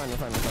through. We're fine.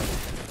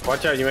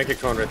 Watch out, you make a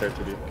cone right there,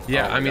 TD.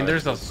 Yeah, Oh my I mean,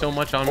 God. there's so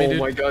much on me, dude. Oh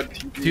my God,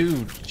 TD.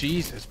 Dude,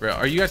 Jesus, bro.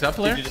 Are you guys up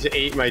there? You just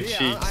ate my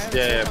cheeks.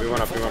 Yeah, we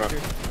went up. We're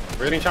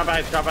getting chop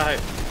height.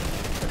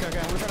 Okay, I'm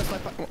gonna try to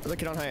snipe the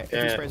kid on height.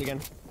 If he sprays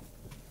again.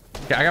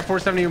 Okay, I got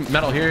 470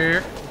 metal.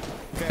 Here.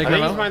 Okay, Take I the think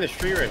metal. he's behind this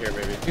tree right here,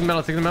 maybe. Take the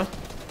metal.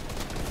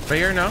 Right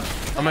here, no?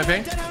 On my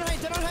thing? Dead on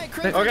height.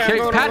 Crazy. Okay, Okay, I'm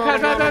going, pad.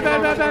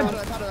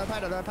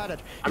 I padded.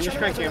 I'm just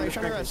cranking.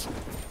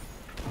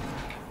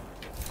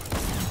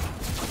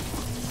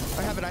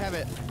 I have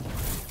it.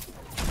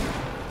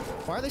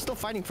 Why are they still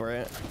fighting for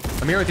it?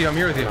 I'm here with you.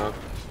 No.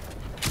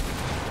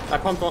 I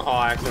pumped one. Oh,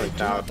 I accidentally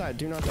Do not fouled. die.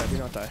 Do not die. Do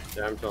not die.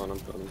 Yeah, I'm chilling.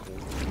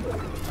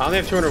 I only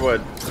have 200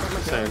 wood.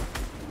 Same.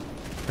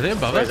 Are they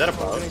above Wait, us? is that a I'm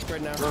bug? getting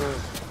spread now. No.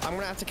 I'm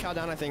gonna have to cow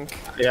down, I think.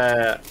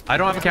 Yeah. I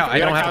don't have a cow. I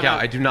don't have a cow.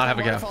 I do not have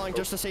a I'm cow. waterfalling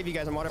just to save you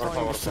guys. I'm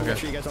waterfalling just to Okay. make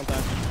sure you guys don't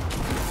die.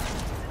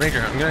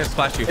 Ranger, I'm gonna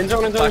splash you. In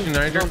zone. Splashing the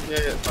Ranger.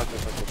 Yeah.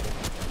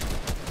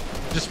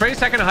 Just spray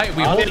second height.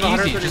 We I'll hold need easy.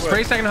 130 Just wood.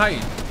 spray second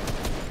height.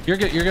 You're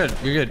good. You're good.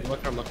 You're good.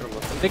 Look at him.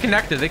 They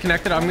connected.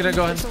 I'm gonna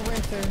go ahead. There's a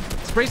ramp there.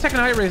 Spray second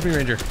height, raise me,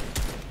 Ranger.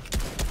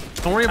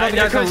 Don't worry about the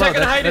guys on the low.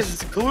 Second height That's-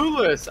 is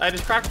clueless. I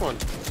just cracked one.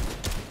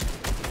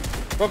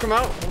 Broke him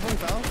out. One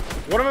fell.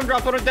 One of them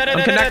dropped. One of dead.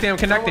 I'm connecting. I'm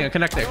connected. I don't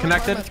have hard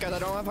Connected. mats, guys. I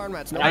don't have hard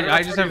mats. No,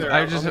 I just have.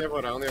 I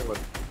only have wood.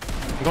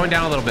 I'm going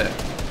down a little bit.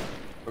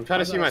 I'm trying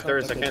to see my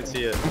thirst. I can't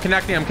see it. I'm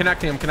connecting. I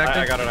got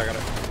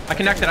it. I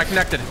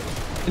connected.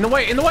 In the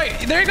way.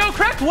 There you go.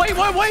 Cracked. Wait.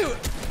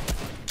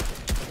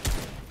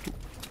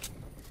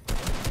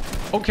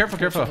 Oh, careful.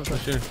 Oh,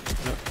 shoot.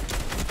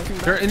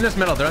 They're in this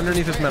metal. They're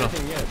underneath this metal.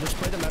 Yeah, just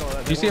play the metal.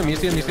 You see him.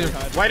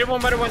 White one.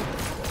 20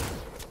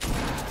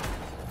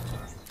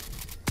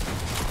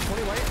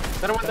 white.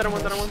 That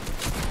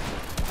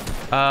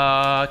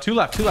one. Two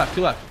left.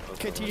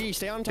 Okay, TD,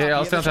 stay on top. Yeah, I'll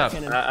You stay on have top. the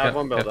shot cannon. I have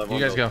one build. You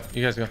guys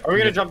go. Are we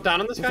gonna jump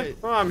down on this guy? Okay.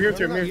 Oh, I'm here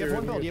too. No, I'm you here have too.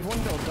 one build. You have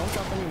one build. Don't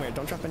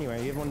drop anywhere.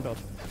 You have one build.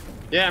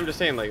 Yeah, I'm just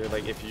saying, like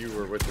if you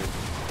were with me.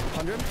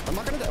 100? I'm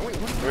not gonna die. Wait,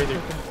 what? Right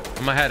here.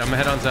 I'm ahead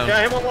on zone.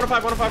 Yeah, hit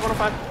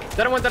 105.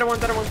 Dead on one. Dead on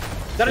the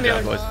Good job,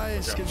 other. boys.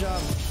 Nice, good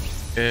job.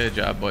 Good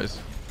job, boys.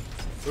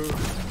 Bro,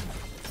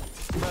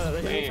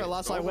 they hit me for Man, a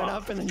lot, so I went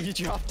up and then you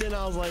dropped in.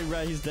 I was like,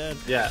 bro, he's dead.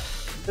 Yeah.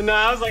 No,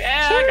 I was like,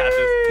 I got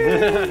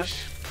this.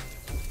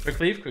 Quick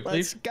leave.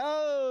 Let's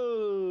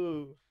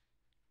go.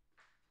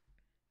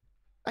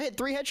 I hit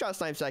 3 headshot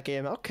snipes that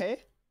game.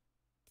 Okay.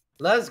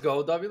 Let's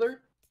go, Wler.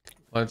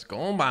 Let's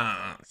go,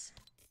 boss.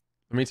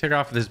 Let me take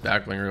off this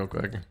backbling real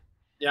quick.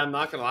 Yeah, I'm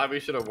not gonna lie, we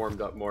should have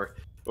warmed up more.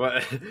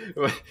 After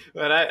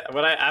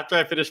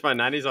I finished my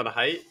 90s on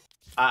height,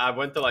 I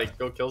went to like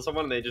go kill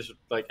someone and they just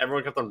like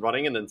everyone kept on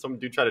running and then some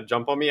dude tried to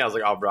jump on me. I was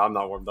like, oh bro, I'm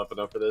not warmed up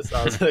enough for this.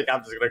 I was like,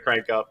 I'm just gonna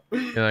crank up.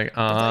 You're like,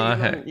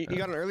 You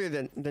got on earlier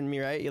than me,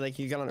 right?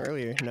 You got on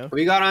earlier, no?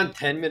 We got on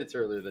 10 minutes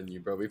earlier than you,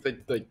 bro. We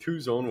played like 2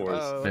 zone wars.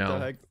 Oh, what Yeah. the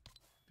heck?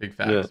 Big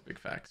facts, Yeah. big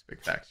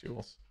facts,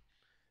 Jules.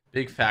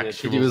 Big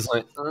facts, He Jules. was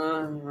like,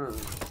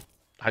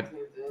 I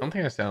don't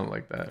think I sound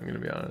like that. I'm gonna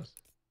be honest.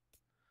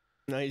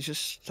 No, he's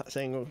just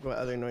saying what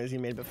other noise he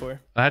made before.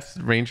 That's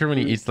Ranger when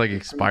he eats like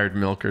expired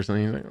milk or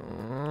something. He's like,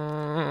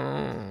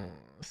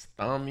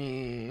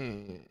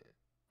 stomach.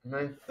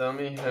 my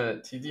tummy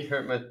hurt. TD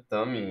hurt my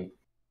tummy.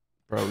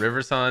 Bro,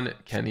 Riverson,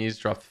 Kenny's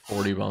dropped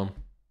 40 bomb.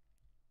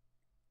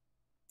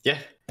 Yeah,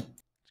 It's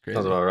crazy.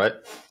 sounds about right.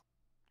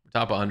 We're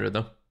top 100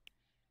 though.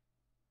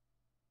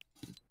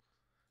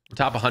 We're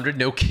top 100.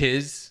 No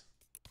Kiz.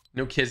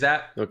 No Kiz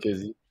app. Okay,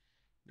 Z.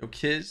 No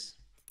Kiz.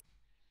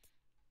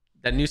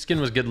 That new skin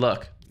was good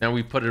luck. Now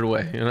we put it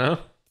away, you know?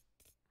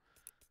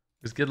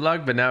 It was good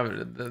luck, but now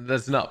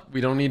that's enough.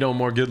 We don't need no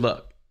more good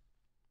luck.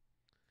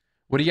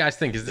 What do you guys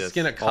think? Is this Yes.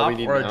 skin a All we cop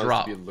need or now a is to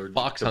drop? be allergic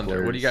Fox to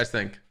Hunter. What do you blurs. guys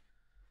think?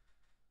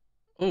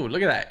 Oh,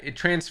 look at that. It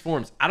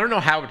transforms. I don't know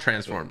how it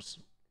transforms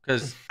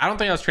because I don't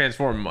think I was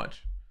transforming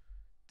much.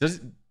 Does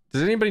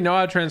anybody know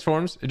how it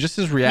transforms? It just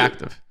is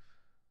reactive.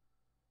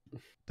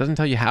 Doesn't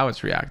tell you how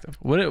it's reactive.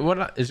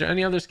 What is there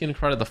any other skin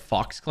part of the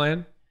Fox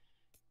clan?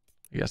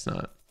 I guess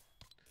not.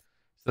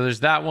 So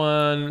there's that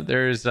one.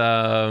 There's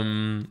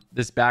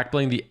this back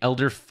bling, the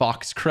Elder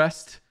Fox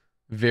Crest.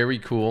 Very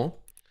cool.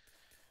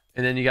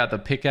 And then you got the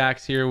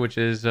pickaxe here, which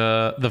is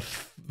the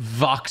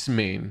Vox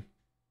main.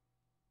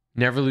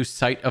 Never lose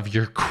sight of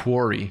your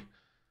quarry.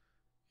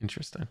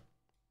 Interesting.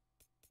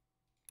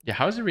 Yeah,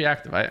 how is it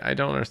reactive? I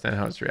don't understand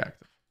how it's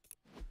reactive.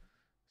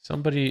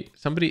 Somebody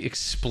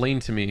explain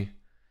to me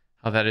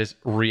how that is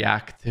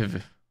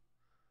reactive.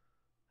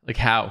 Like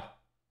how?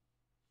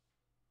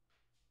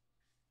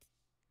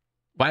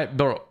 Why,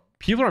 bro?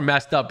 People are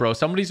messed up, bro.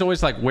 Somebody's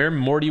always like, wear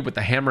Morty with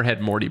the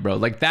hammerhead Morty, bro.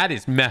 Like that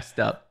is messed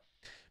up.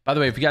 By the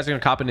way, if you guys are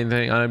gonna cop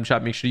anything on item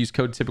shop, make sure to use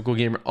code typical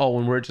gamer. All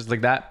one word, just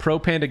like that. Pro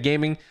Panda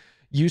Gaming,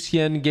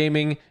 UCN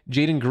Gaming,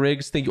 Jaden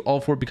Griggs. Thank you all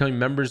for becoming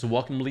members.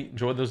 Welcome, elite.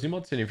 Enjoy those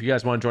emotes. And if you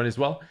guys want to join as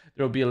well,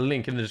 there will be a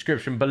link in the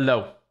description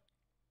below.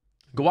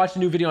 Go watch a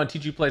new video on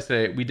TG Plays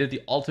today. We did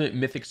the Ultimate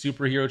Mythic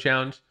Superhero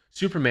Challenge,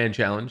 Superman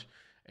Challenge,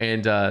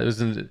 and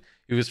it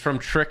was from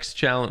Trick's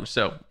Challenge.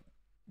 So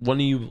one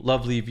of you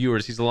lovely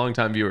viewers, he's a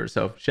longtime viewer.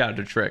 So shout out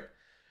to Trick.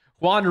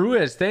 Juan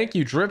Ruiz, thank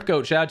you. Drip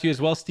Goat, shout out to you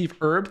as well. Steve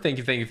Herb, thank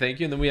you.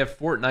 And then we have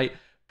Fortnite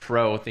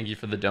Pro, thank you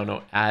for the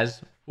dono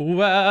as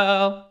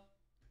well.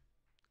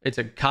 It's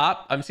a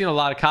cop. I'm seeing a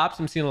lot of cops.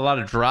 I'm seeing a lot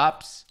of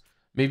drops.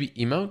 Maybe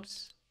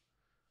emotes.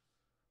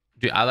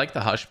 Dude, I like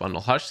the Hush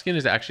bundle. Hush skin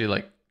is actually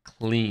like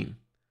clean.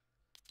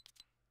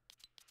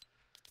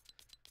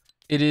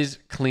 It is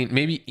clean.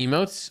 Maybe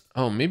emotes.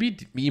 Oh, maybe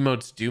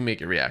emotes do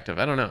make it reactive.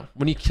 I don't know.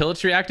 When you kill,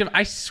 it's reactive.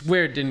 I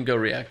swear it didn't go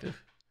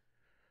reactive.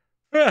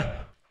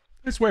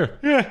 I swear.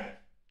 Yeah,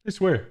 I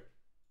swear.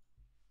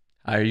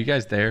 Hi, are you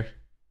guys there?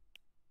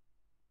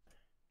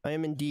 I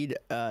am indeed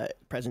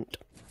present.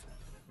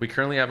 We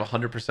currently have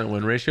 100%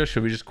 win ratio.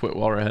 Should we just quit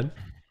while we're ahead?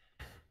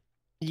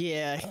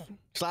 Yeah.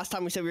 So last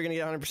time we said we were gonna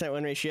get 100%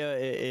 win ratio,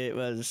 it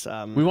was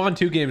We won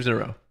 2 games in a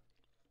row,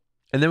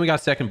 and then we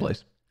got second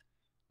place.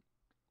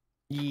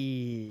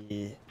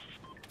 Yeah.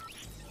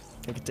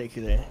 I can take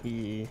you there.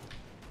 Yeah.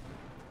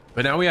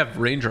 But now we have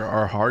Ranger,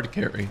 our hard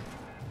carry.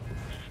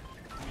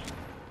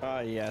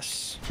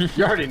 Yes.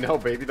 You already know,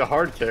 baby. The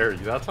hard carry.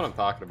 That's what I'm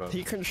talking about.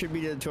 He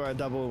contributed to our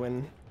double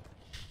win.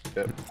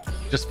 Yep.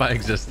 Just by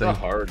existing. The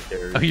hard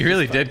carry. Oh, you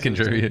really did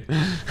contribute.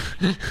 Nobody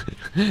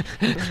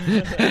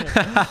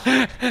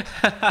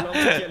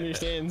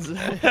understands.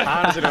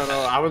 I honestly don't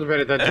know. I wasn't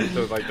paying attention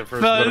to like the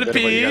first little bit of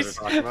what you guys were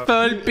talking about.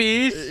 Fun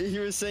piece. He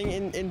was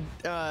saying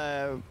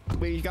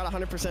we got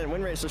 100%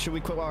 win rate, so should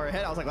we quit while we're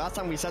ahead? I was like, last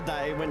time we said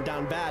that it went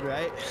down bad,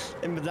 right?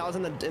 And that was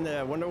in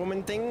the Wonder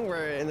Woman thing,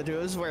 where in the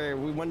duos where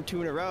we won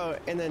 2 in a row,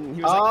 and then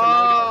he was like,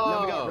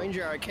 now we got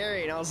Ranger our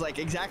carry, and I was like,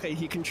 exactly,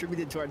 he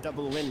contributed to our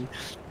double win.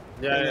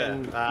 Yeah,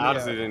 then, I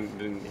honestly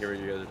didn't hear what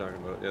you guys are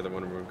talking about. Yeah, the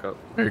Wonder Woman Cup.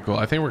 Very cool.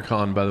 I think we're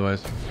con, by the way.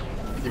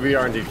 We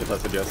are indeed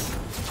contested,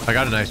 yes. I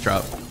got a nice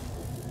drop.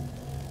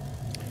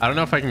 I don't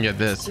know if I can get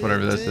this,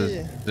 whatever this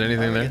is. Is there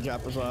anything there?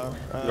 Drop as well.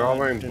 They're all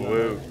wearing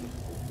blue.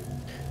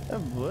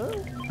 Blue?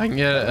 I can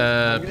get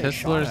a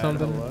pistol or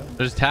something.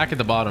 There's tack at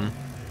the bottom.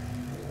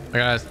 I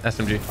got an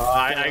SMG.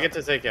 I get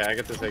to take it. I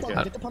get to take it.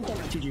 Get the pump on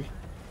TG.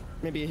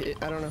 Maybe,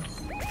 I don't know.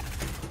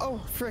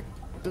 Oh, frick.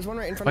 There's one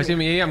right in front I of see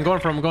me. Yeah, I'm going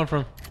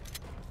from.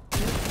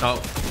 Oh.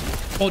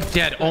 Oh,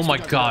 dead. Oh my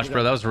gosh,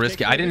 bro. That was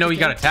risky. I didn't know he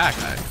got attacked.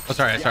 Oh,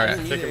 sorry.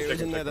 He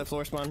was in there, the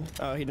floor spawn.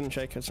 Oh, he didn't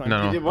shake. It's fine.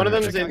 No. One of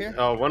them's in.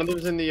 Oh, one of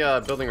them's in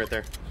the building right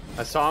there.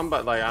 I saw him,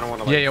 but like I don't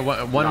want to. Like, yeah.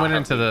 One went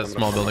into the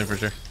small building for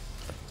sure.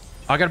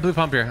 Oh, I got a blue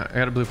pump here.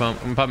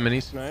 I'm popping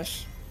minis.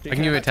 Nice. I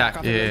can give you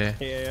attack.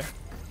 Yeah.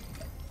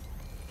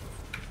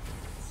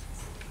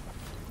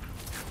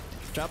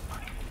 Drop.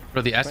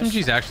 Bro, the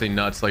SMG's actually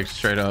nuts, like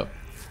straight up.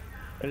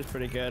 It is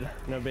pretty good.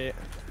 No bait.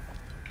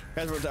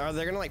 Guys, are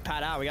they gonna like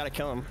pad out? We gotta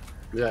kill them.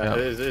 Yeah.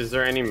 Is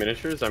there any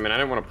miniatures? I mean, I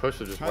didn't want to push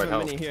it. Just white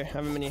health. I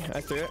have a mini.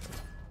 I threw it.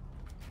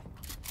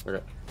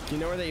 Okay. Do you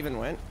know where they even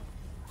went?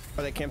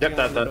 Are they camping in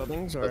the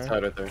buildings? Or? That's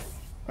right there.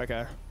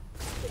 Okay.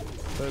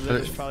 So they're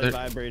just probably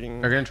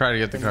vibrating. They're gonna try to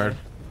get the card.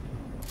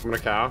 I'm gonna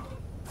cow.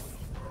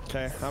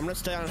 Okay, I'm gonna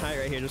stay on height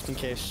right here just in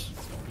case.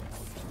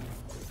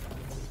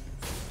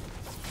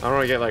 I don't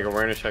want to get like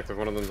awareness check if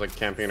one of them's like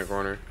camping in a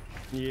corner.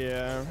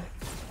 Yeah.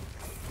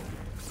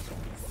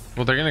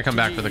 Well, they're gonna come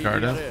back for the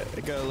card.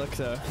 You gotta look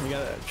though.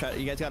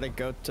 You guys gotta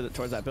go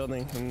towards that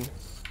building.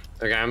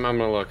 Okay, I'm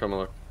gonna look.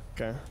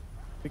 Okay.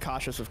 Be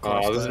cautious, of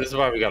course. Oh, this is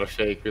why we gotta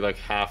shake. We like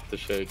have to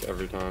shake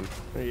every time.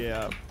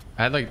 Yeah.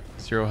 I had like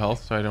 0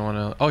 health, so I don't want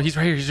to. Oh, he's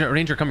right here. He's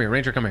Ranger. Come here.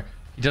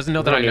 He doesn't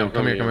know that I know.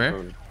 Come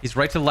here. He's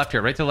right to the left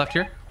here.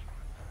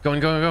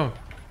 Go.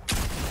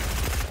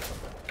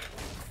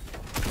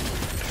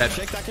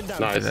 Shake that kid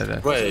down.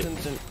 Nice. Wait.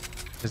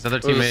 His other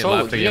teammate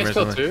left again or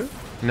something. Two?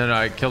 No,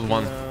 I killed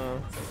one.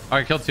 No. Oh,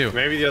 I killed 2.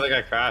 Maybe the other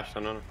guy crashed. I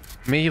don't know.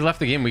 Maybe he left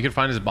the game. We could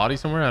find his body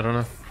somewhere. I don't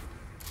know.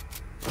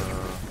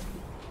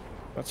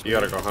 You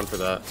gotta go hunt for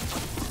that.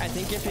 I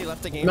think if he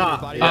left the game, nah.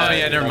 his body. Oh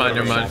yeah, never mind.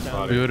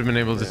 We would have been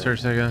able to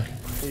search that guy.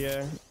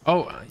 Yeah.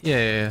 Oh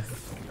yeah.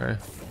 Sorry.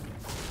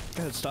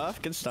 Good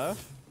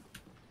stuff.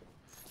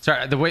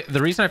 Sorry.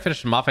 The reason I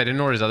finished him off, I didn't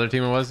know where his other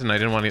teammate was, and I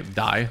didn't want to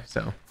die.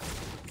 So.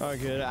 Oh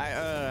good.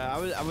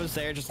 I was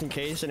there just in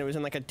case, and it was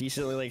in like a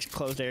decently like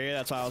closed area.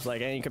 That's why I was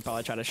like, you could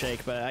probably try to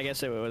shake, but I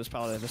guess it was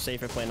probably the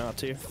safer play not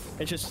to.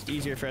 It's just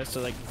easier for us to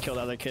like kill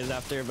the other kids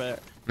after,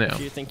 but if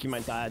you think you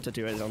might die to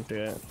do it, don't do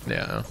it.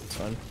 Yeah. It's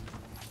fun.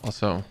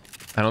 Also,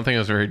 I don't think it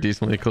was very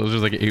decently closed.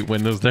 There's like 8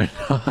 windows there.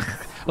 Oh,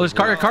 there's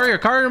car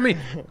on me.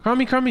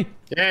 Car me.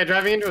 Yeah,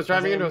 driving into us.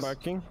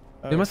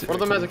 They must. One of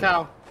them has a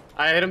cow.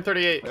 I hit him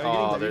 38.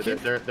 Oh,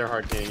 they're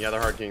hard keying. Yeah, they're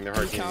hard keying.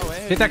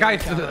 Hit that guy.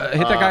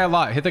 Hit that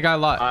guy a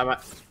lot.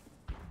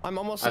 I'm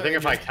almost. I think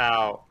if I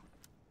cow.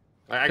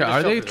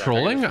 Are they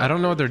trolling? I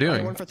don't know what they're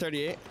doing. 1 for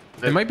 38.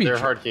 They might be. They're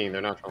hard keying.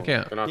 They're not trolling.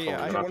 Yeah. They're not trolling.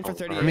 I hit 1 for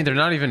 38. I mean, they're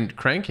not even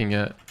cranking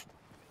yet.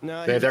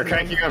 No, they're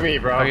cranking on me,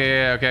 bro.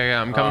 Okay.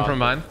 I'm coming from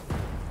mine.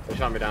 They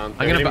shot me down.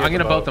 I'm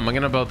gonna boat them.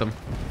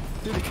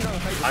 Dude, they on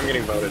height. I'm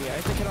getting voted.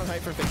 I think on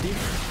height for 50.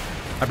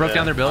 I broke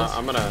down their builds.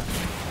 I'm gonna.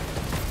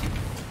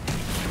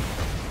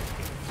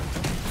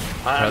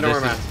 I know where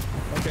I'm at.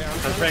 Okay,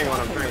 I'm spraying one.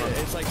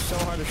 It's like so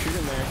hard to shoot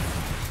in there.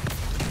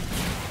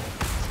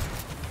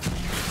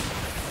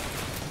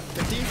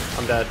 50?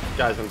 I'm dead.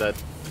 Guys, I'm dead.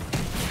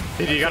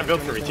 TD, you gotta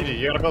build for me.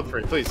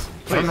 Please.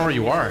 I don't know where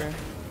you are.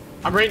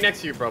 I'm right next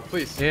to you, bro.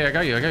 Please. Yeah, I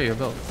got you.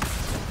 Build.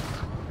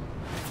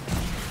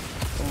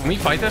 Can we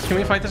fight this? Can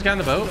we fight this guy in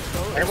the boat?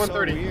 I have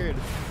 130. So weird.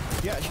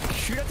 Yeah,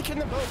 shoot at the kid in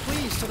the boat,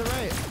 please, to the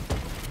right.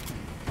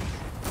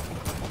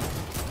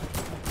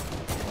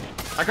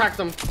 I cracked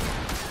him.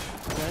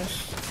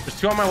 Nice. There's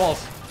 2 on my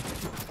walls.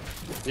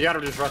 You gotta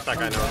just rush that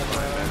guy now.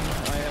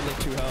 I have like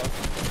 2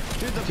 health.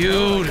 Dude,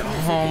 Dude,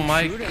 oh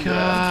my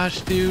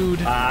gosh,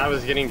 dude. I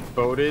was getting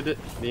boated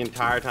the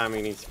entire time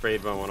and getting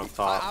sprayed by one up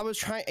top. I was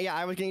trying, yeah,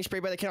 I was getting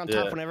sprayed by the kid on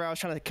top whenever I was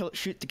trying to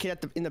shoot the kid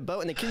in the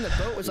boat, and the kid in the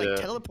boat was like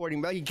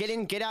teleporting, bro. You get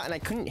in, get out, and I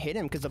couldn't hit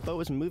him because the boat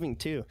was moving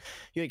too.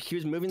 He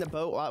was moving the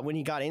boat when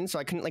he got in, so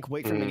I couldn't like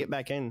wait for him to get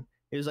back in.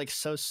 It was like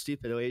so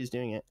stupid the way he was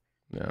doing it.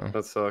 Yeah.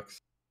 That sucks.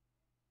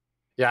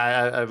 Yeah,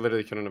 I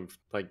literally couldn't have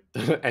like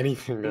done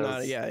anything.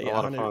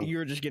 You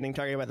were just getting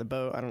targeted by the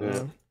boat. I don't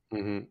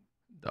know.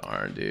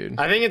 Darn, dude.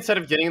 I think instead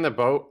of getting in the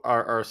boat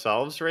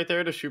ourselves right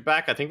there to shoot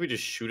back, I think we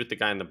just shoot at the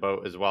guy in the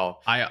boat as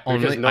well. I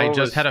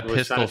just had a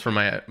pistol for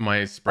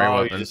my spray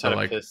weapon. You just so had a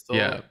like, pistol?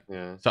 Yeah.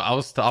 Yeah. So I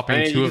was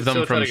stopping two of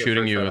them from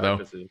shooting you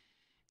though.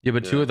 Yeah,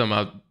 but two of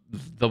them,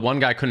 the one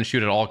guy couldn't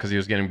shoot at all because he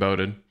was getting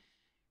boated.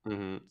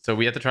 So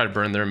we had to try to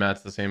burn their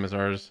mats the same as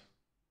ours.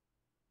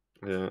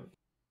 Yeah.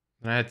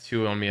 And I had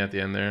two on me at the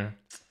end there.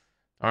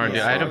 Darn, dude,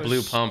 I had a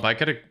blue pump. I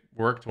could have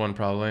worked one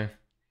probably.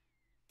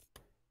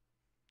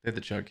 They had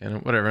the chug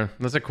cannon. Whatever.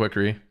 That's a quick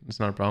re. It's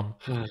not a problem.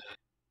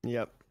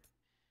 Yep.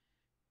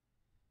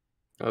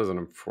 That was an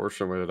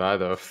unfortunate way to die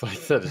though. Like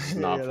that is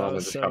not fun. I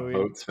just got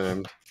boat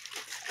spammed.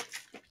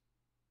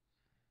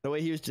 The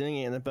way he was doing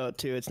it in the boat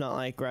too, it's not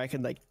like where I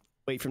could like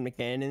wait for him to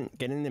get in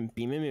and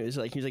beam him. It was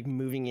like he was like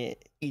moving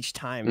it each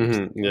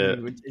time. Yeah.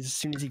 As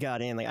soon as he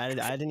got in, like I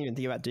didn't even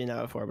think about doing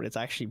that before, but it's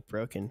actually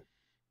broken.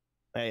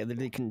 I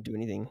literally couldn't do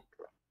anything.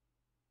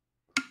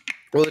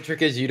 Well, the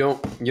trick is you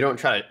don't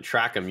try to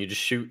track him. You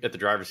just shoot at the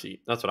driver's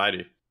seat. That's what I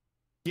do.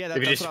 Yeah, that's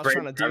what I was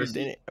trying to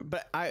do.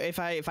 But if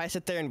I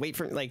sit there and wait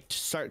for like to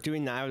start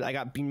doing that, I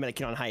got beamed by a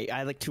kid on height. I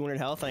had like 200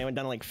 health, and I went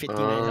down to like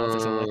 59 health or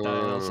something like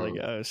that. And I was like,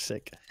 oh,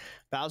 sick.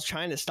 But I was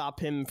trying to stop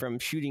him from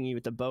shooting you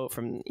with the boat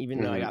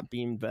even though I got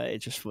beamed, but it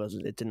just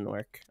wasn't. It didn't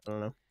work. I don't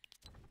know.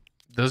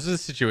 Those are the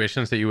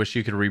situations that you wish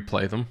you could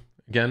replay them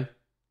again.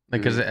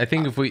 Like, because I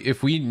think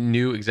if we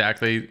knew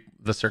exactly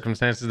the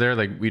circumstances there,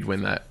 like we'd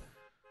win that.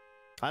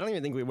 I don't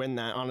even think we win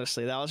that,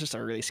 honestly. That was just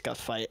a really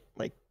scuffed fight.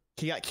 Like,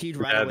 he got keyed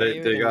right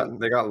away. They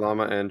got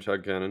llama and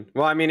chug cannon.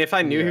 Well, I mean, if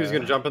I knew he was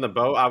gonna jump in the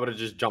boat, I would have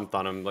just jumped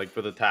on him like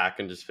with attack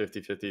and just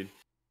 50-50'd.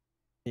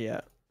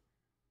 Yeah.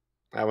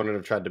 I wouldn't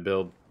have tried to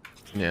build.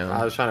 Yeah.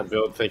 I was trying to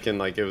build thinking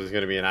like it was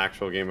gonna be an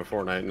actual game of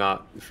Fortnite,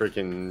 not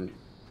freaking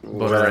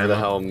whatever the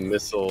hell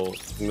missile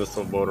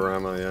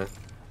boatorama. Yeah.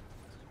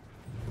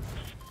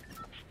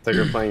 It's like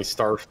you're playing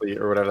Starfleet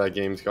or whatever that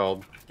game's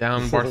called.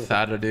 Down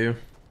Barthadadu.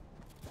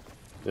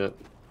 Yep.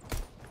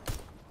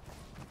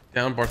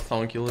 Down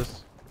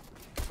Barthonculus.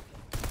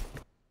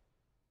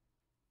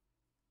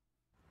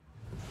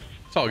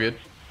 It's all good.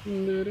 I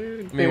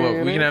mean,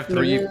 what, we can have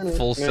 3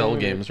 full cell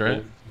games,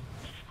 right?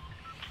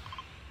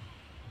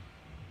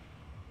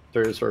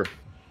 Sure.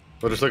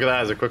 We'll just look at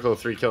that as a quick little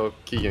 3-kill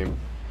key game.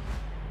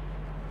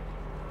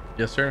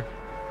 Yes, sir.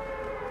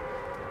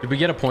 Did we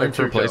get a point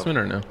for replacement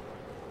or no?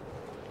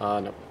 No.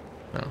 No.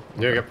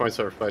 You don't get points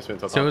for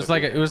replacement. So it was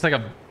like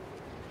a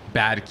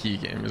bad key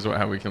game, is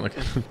how we can look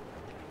at it.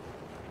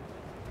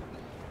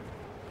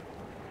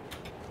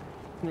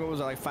 What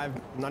was it, like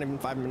not even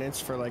 5 minutes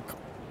for like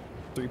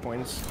 3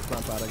 points?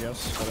 Not bad, I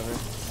guess. Whatever.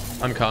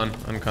 I'm con.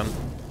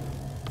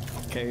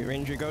 Okay,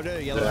 Ranger, go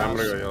to yellow. Yeah, I'm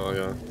gonna go yellow,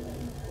 yeah.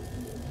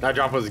 That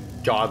drop was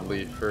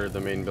godly for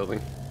the main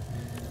building.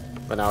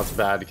 But now it's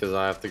bad because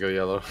I have to go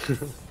yellow.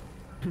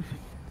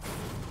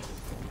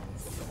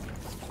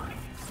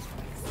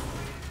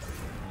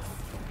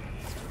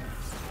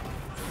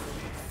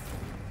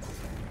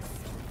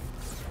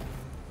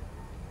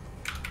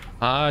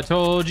 I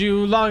told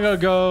you long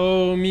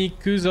ago,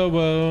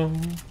 Mikuzo.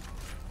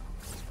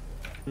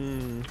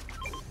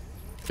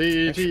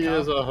 TG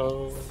is a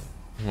hoe.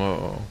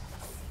 Whoa.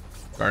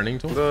 Gardening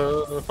tool?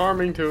 The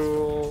farming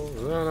tool.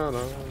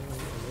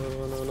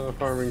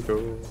 Farming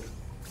tool.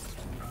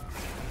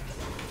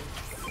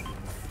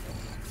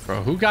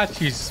 Bro, who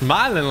got you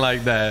smiling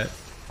like that?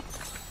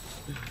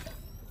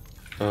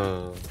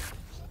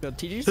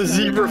 The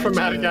zebra from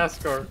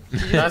Madagascar.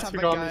 That's who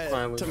got me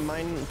smiling. To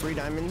mine 3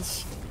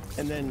 diamonds.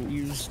 And then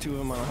use 2 of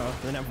them on a hoe,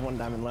 and then have 1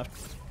 diamond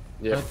left.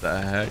 Yeah. What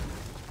the heck?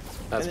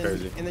 That's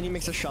crazy. And then he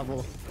makes a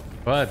shovel.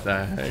 What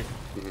the heck?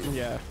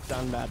 Yeah,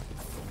 down bad.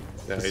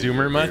 Yeah,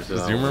 Zoomer much?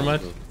 Zoomer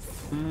much?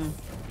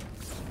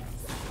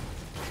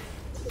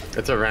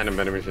 It's a random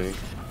vending machine.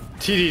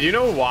 TD, do you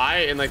know why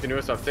in like the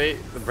newest update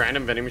the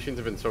random vending machines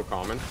have been so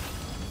common?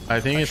 I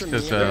think it's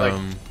because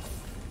the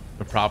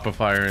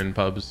propifier in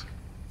pubs.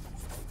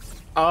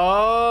 Oh.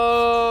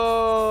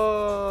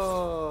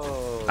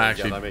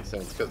 Actually, yeah, that makes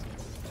sense because.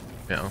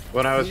 Yeah.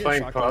 When I was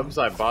playing pubs,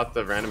 I bought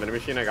the random vending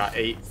machine. I got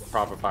 8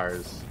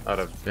 propifiers out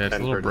of 10. Yeah, it's a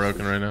little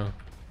broken right now.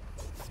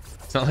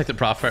 It's not like the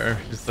propifier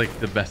is like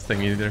the best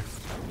thing either.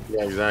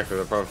 Yeah, exactly.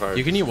 The propifier.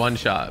 You can eat 1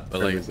 shot,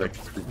 but like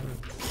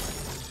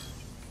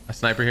a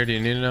sniper here. Do you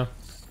need to know?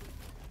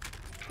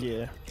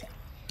 Yeah.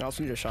 I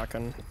also need a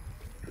shotgun.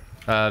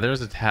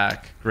 There's a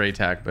tack, gray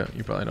tack, but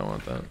you probably don't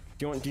want that.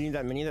 Do you need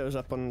that mini that was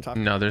up on the top?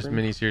 No, there's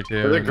minis here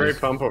too. There's a gray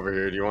pump over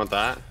here. Do you want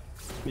that?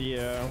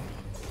 Yeah.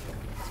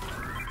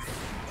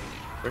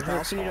 I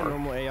also need a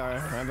normal AR. I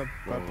have a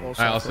pulse.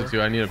 I also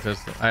do. I need a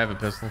pistol. I have a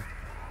pistol.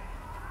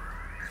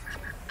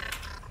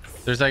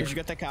 There's like Did you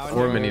get the cow?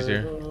 4 minis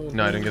here.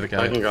 No, I didn't get the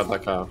cow. I can got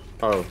that cow.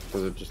 Oh,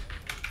 was it just?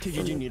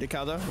 Did you need a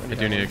cow though? I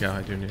do need a cow.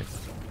 I do need it.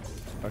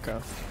 Okay.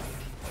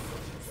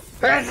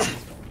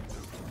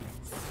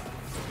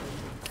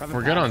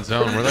 We're good on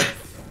zone. We're like,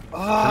 we're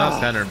not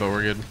center, but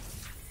we're good.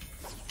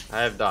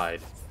 I have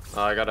died.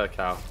 Oh, I got a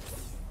cow.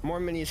 More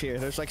minis here.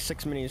 There's like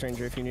 6 minis,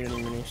 Ranger, if you need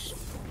any minis.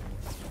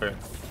 Okay,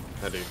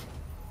 I do.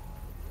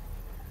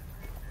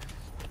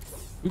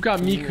 Who got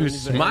Miku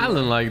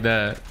smiling like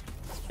that?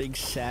 Big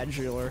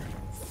sadular.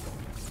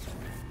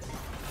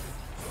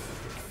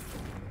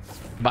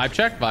 Vibe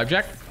check, vibe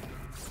check.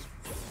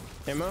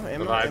 Ammo, The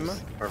ammo, vibes ammo.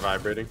 are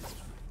vibrating.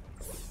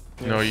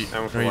 No, you,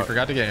 Ammo for no, you what?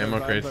 forgot to get ammo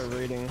Vibes crates. are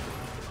raiding.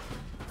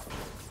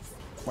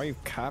 Why are you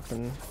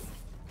capping?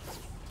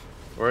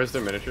 Where is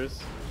the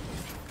miniatures?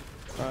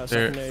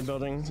 Secondary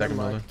building. Second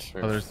building. unmarked.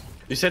 Oh, there's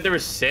You said there were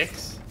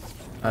 6?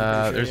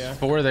 sure, there's yeah.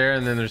 4 there,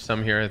 and then there's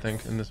some here, I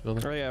think, in this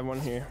building. Oh yeah, one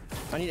here.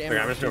 I need ammo.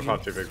 Okay, I'm just gonna GG.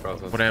 pop 2 big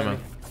bottles. What ammo?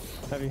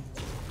 Heavy.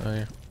 Oh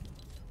yeah.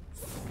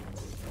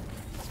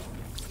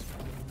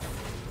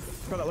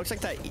 Bro, that looks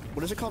like that.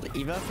 What is it called?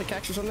 Eva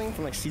pickaxe or something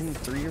from like season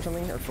 3 or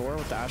something or 4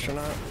 with the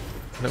astronaut.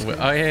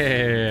 Oh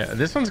yeah.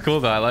 This one's cool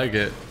though. I like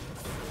it.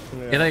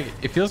 Yeah.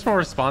 It feels more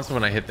responsive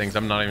when I hit things.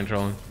 I'm not even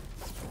trolling.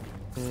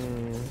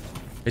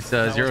 It's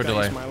That zero one's got you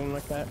delay. Smiling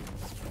like that.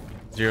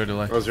 0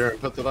 delay. Oh, 0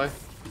 input delay?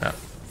 Yeah.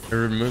 It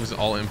removes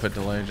all input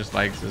delay just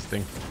by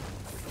existing.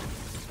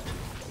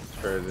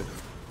 It's crazy.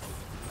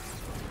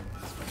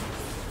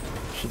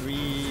 Should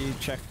we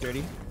check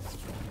dirty?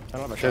 I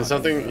don't have a Can shotgun,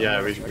 something? but-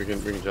 Yeah, we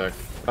can check.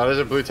 Oh, there's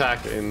a blue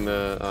tack in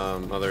the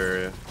other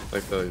area,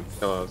 like the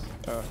yellows.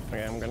 Oh,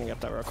 okay, I'm gonna get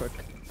that real quick.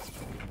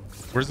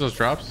 Where's those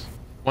drops?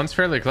 One's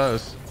fairly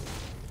close.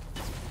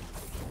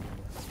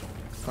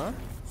 Huh?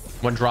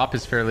 One drop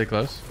is fairly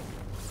close.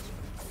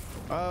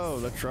 Oh,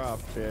 the drop.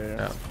 Yeah.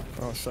 Yeah.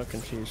 Oh, I'm so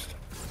confused.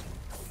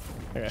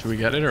 Okay, Should we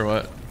get it or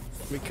what?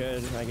 we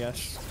could, I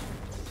guess.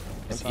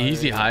 It's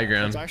easy high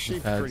ground. It's actually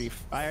pads. pretty.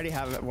 I already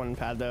have one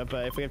pad though,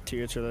 but if we have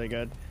 2, it's really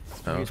good.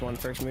 Oh. Use one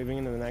first moving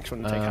and then the next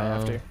one to take high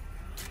after.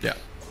 Yeah.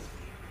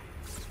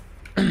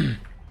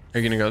 Are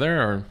you gonna go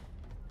there or?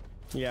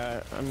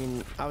 Yeah, I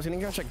mean, I was gonna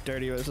go check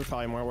dirty, but this is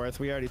probably more worth.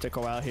 We already took a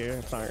while here.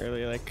 It's not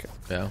really like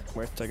Yeah.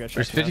 worth to go check.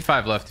 There's now.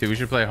 55 left too. We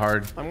should play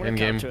hard I'm gonna in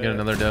game. come to Get it.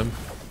 another dub.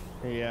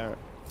 Yeah.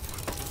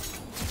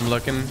 I'm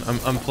looking.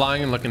 I'm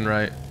flying and looking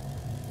right.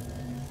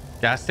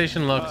 Gas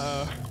station looks.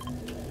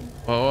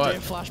 Oh, what?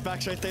 Damn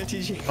flashbacks right there,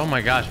 TG. Oh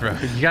my gosh, bro!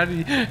 You got.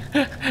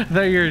 I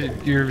thought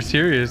you're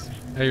serious.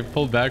 I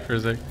pulled back for a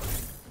sec.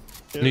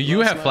 No, you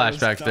have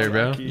flashbacks there,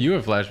 bro. You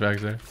have flashbacks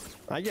there.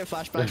 I get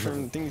flashbacks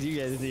from things you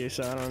guys do,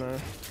 so I don't know.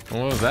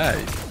 What was that?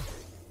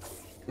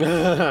 So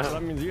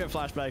that means you have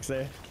flashbacks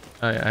there.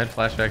 I had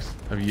flashbacks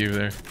of you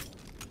there.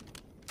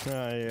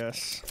 Ah,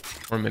 yes.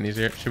 More minis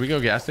here. Should we go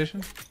gas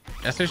station?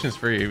 Gas station's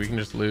free. We can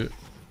just loot.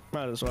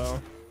 Might as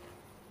well.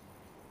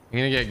 I'm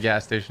gonna get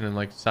gas station in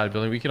like side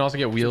building. We can also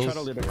get Try wheels.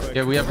 to loot it quick.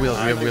 Yeah, we have wheels.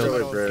 We have I think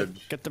wheels. so.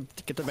 Bridge. Get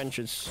the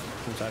benches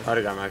inside. I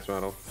already got max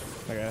metal.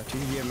 Okay,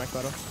 TG, you have mech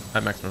battle.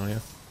 At maximum, yeah.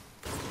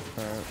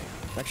 Alright.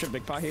 Extra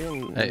big pot here.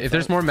 And If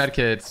there's more med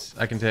kits,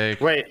 I can take.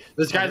 Wait,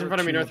 this guy's in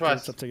front of me Two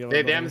northwest. up together, They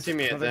building. haven't seen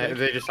me yet. Oh, they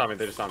They just saw me.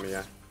 They just saw me.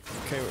 Yeah.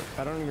 Okay,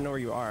 I don't even know where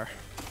you are.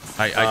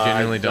 I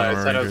genuinely don't I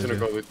know said I where was Rangers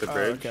gonna are. go loot the Oh,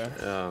 bridge. okay.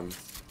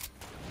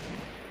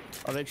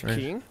 Are they Right.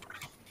 keying?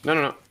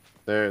 No.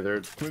 They're.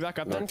 Can we back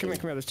up then? Come here.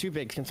 There's 2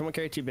 bigs. Can someone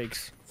carry 2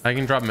 bigs? I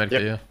can drop med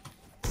kit, Yep.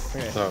 yeah.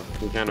 Okay. Oh,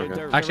 you can. Okay.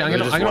 They're- Actually, I'm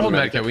There's gonna just hold one med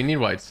med kit. kit. We need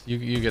whites.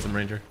 You get them,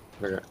 Ranger.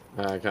 Okay.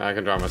 I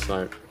can draw my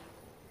snipe.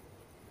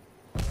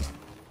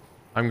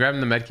 I'm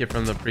grabbing the med kit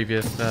from the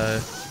previous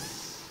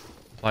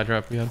supply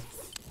drop we had.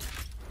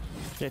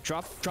 Yeah,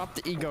 drop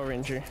the ego,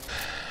 Ranger.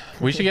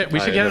 We should get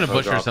yeah, in a that's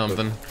bush or what dropped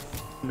something.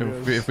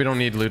 If we don't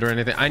need loot or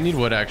anything. I need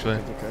wood actually.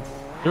 Okay.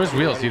 There was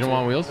wheels. You don't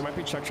want wheels? There might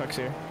be chucks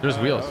here. There's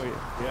wheels. Oh,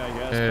 yeah, I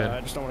guess. Yeah. But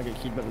I just don't want to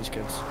get keyed by these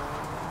kids.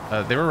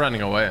 They were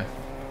running away.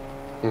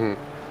 Mhm.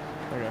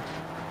 Okay.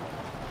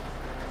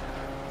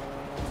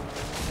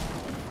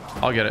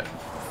 I'll get it.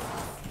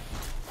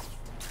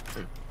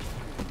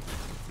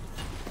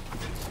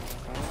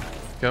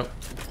 Go.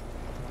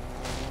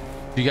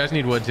 Do you guys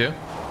need wood too?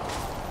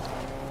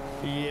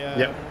 Yeah.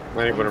 Yep.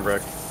 I need wooden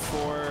brick.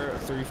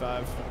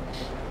 435.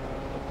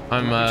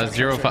 I'm Chuck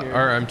 0 right here.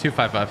 or I'm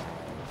 255.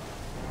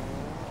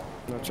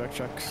 No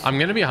chucks. I'm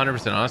gonna be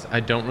 100% honest. I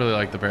don't really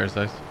like the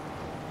parasites.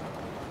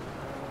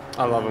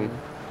 I love them.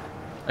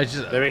 I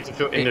just They make you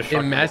feel it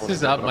indestructible.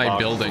 messes up my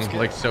building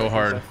like so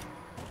hard.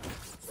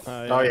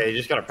 Oh yeah, you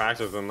just gotta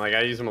practice with them. Like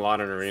I use them a lot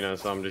in arena,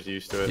 so I'm just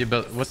used to it. Yeah,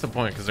 but what's the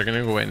point? Because they're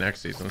gonna go away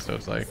next season, so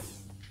it's like.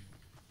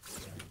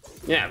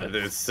 Yeah, but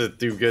it's to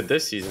do good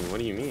this season. What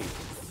do you mean?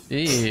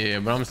 Yeah,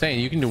 but I'm saying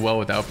you can do well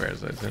without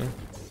parasites, you know?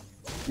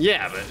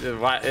 Yeah,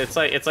 but it's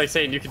like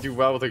saying you could do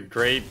well with a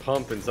grade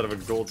pump instead of a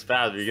gold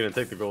spaz. You're gonna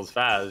take the gold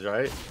spaz,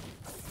 right?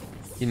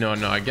 You know,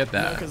 no, I get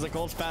that. Because the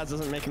gold spaz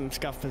doesn't make him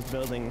scuff his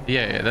building.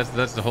 Yeah,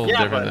 that's the whole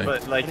Yeah, different thing.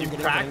 but like you Get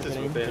it, practice get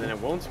it, with get it it. and it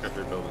won't script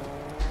your building.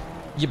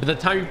 Yeah, but the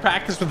time you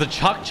practice with the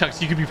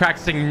chucks, you could be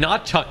practicing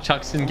not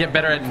chucks and get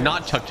better at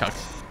not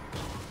chucks.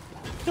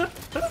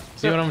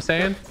 See what I'm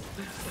saying?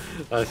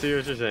 I see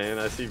what you're saying.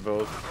 I see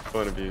both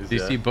point of views. Do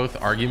you see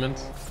both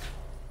arguments?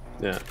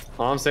 Yeah.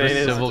 All I'm saying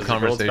is, civil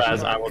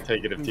conversation. I will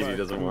take it if TD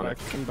doesn't want it.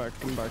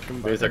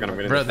 Wait a second, I'm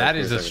gonna Bro, that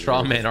is a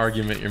straw man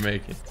argument you're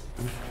making.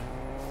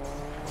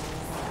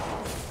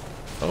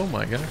 Oh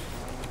my god.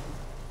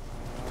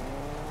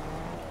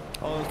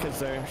 All those kids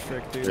there,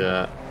 strict, dude.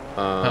 Yeah.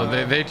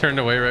 Oh, they turned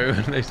away right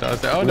when they saw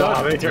us. Oh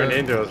no, they turned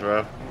into us,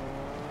 bro.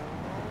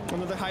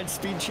 Another high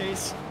speed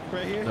chase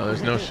right here. No,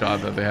 there's no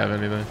shot that they have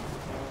anything.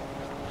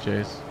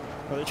 Chase.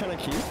 Are they trying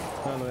to keep?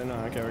 Oh, no, they're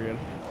not. Okay, we're good.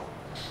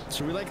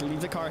 Should we like leave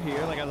the car here,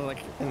 like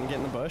and get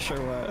in the bush, or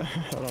what?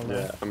 I don't know.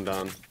 Yeah, I'm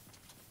done.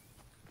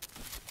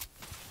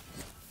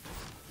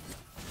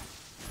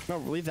 No,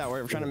 leave that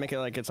where we're trying to make it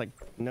like it's like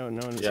no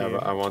one's Yeah, here.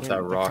 but I want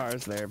that rock. The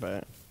car's there,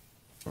 but.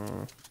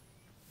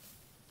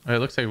 It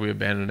looks like we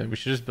abandoned it. We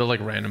should just build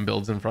like random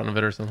builds in front of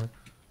it or something.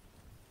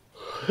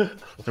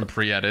 Some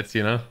pre-edits,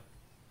 you know?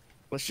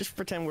 Let's just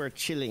pretend we're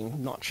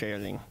chilling, not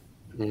chailing.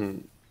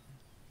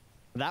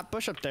 That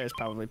bush up there is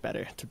probably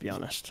better, to be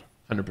honest.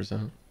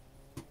 100%.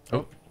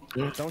 Oh.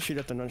 Don't shoot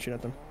at them. Don't shoot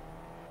at them.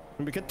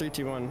 We could 3,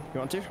 2, 1. You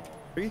want to?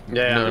 3?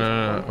 Yeah.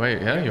 No. Wait,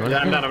 yeah, you want to?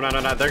 Yeah, I'm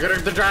not. They're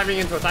driving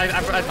into us.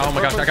 Oh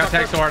my gosh, I got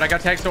tag sword. I'm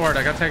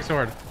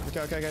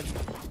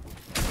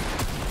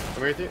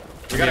with you.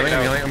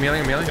 I'm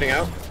yelling. Getting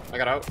out. I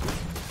got out.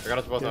 I got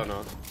us both out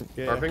now.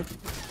 Yeah. Harping.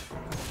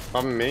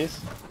 Problem minis.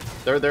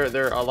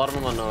 There a lot of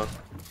them on Noah.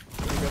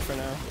 Good for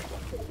now.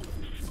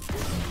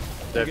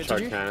 They have Good,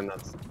 chug TG? cannon,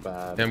 that's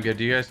bad. Damn good.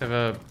 Do you guys have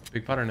a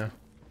big putter now?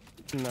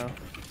 No.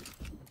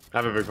 I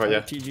have a big fight,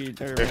 yeah. TG,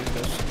 Here. right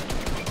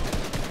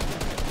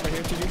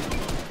here,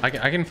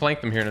 TG. I can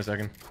flank them here in a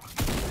second.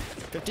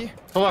 50.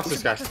 Pull off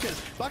this guy.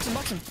 Box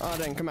him. Oh,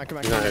 dang. Come back.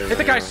 Hit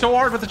the guy so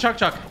hard with the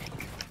chuck.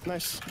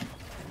 Nice.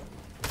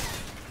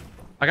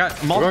 I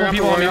got multiple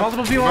people on me. I'm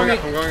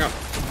going up.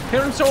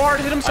 Hit him so hard.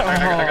 I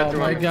got Oh through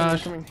my one.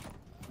 gosh.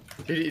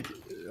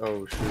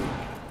 Oh, shoot.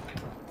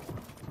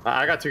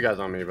 I got 2 guys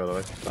on me, by the way.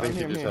 I think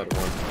you just had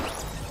 1.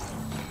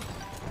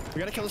 We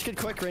gotta kill this kid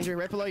quick, Ranger.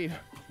 Right below you.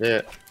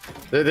 Yeah.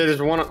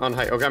 There's one on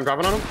height. Okay, I'm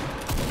dropping on him.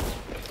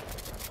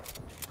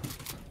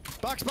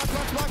 Box.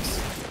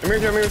 I'm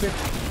here with you.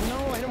 No,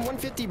 I hit him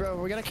 150, bro.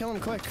 We gotta kill him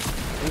quick.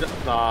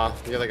 Nah,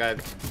 the other guy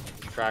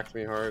tracked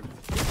me hard.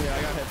 Yeah,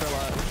 I got hit for a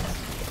lot.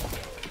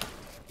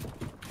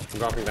 I'm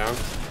dropping down.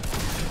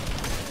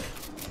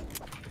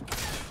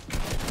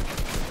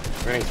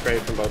 I'm getting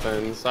sprayed from both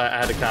ends. I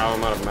had to cow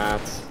him out of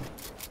mats.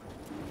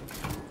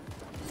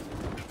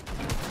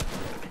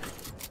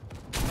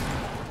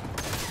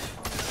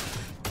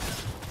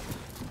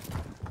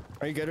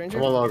 Are you good, Ranger?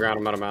 I'm on low ground.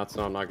 I'm out of mats,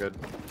 so I'm not good.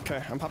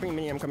 Okay, I'm popping a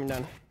mini. I'm coming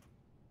down.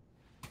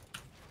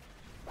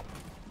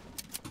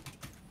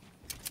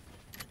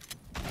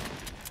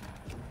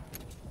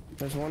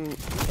 There's one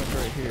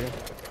right here.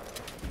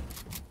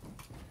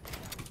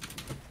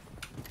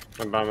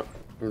 I'm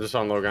just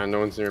on low ground. No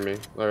one's near me.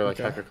 They're like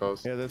hecka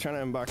close. Yeah, they're trying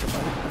to embark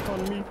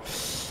upon me.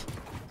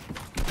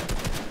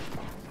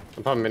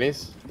 I'm popping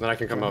minis, then I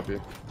can come help you.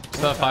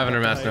 Still have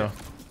 500 mats now.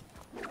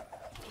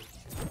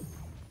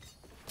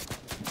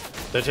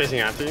 They're chasing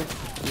after you.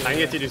 I can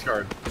get TD's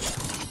card.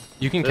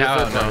 You can cow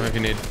out now if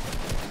you need.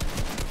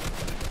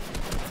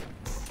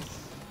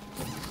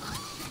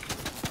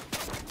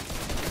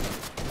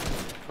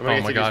 I'm gonna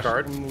Oh my get TD's gosh.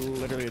 card.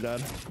 I'm literally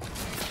dead.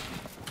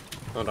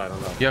 Don't die.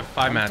 You have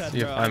 5 I'm mats. dead,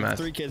 You bro. have I 5 had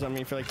mats. 3 kids on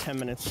me for like 10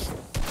 minutes.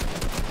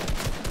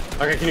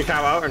 Okay, can you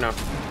cow out or no?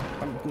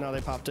 No, they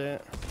popped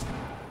it.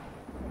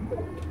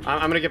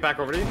 I'm gonna get back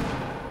over to you.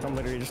 I'm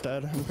literally just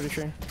dead, I'm pretty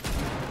sure.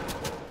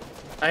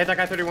 I hit that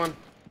guy 31.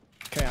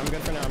 Okay, I'm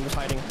good for now. I'm just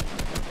hiding.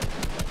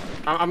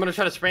 I'm gonna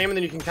try to spray him and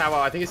then you can cow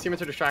out. I think his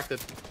teammates are distracted.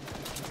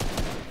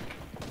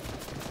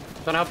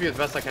 Trying to help you as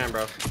best I can,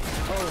 bro.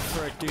 Oh,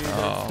 frick, dude.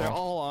 Oh. They're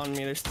all on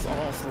me. There's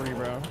all 3,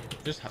 bro.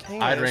 Just Dang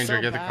hide it, Ranger,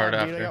 so get the bad, card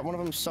dude. after. I got one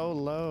of them so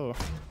low.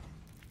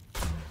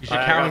 You should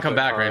I cow got and come the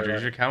back, card, Ranger. yeah.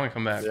 You should cow and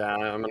come back. Yeah,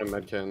 I'm gonna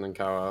medkit and then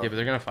cow out. Yeah, but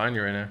they're gonna find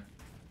you right now.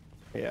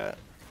 Yeah.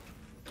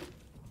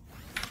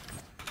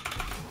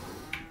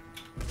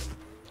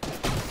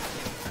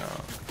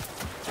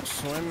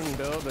 Swim and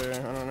build, or I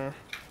don't know.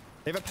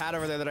 They have a pad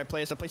over there that I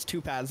placed. I placed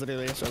 2 pads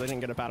literally, so they didn't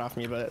get a pad off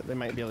me, but they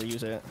might be able to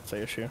use it. It's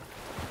the issue.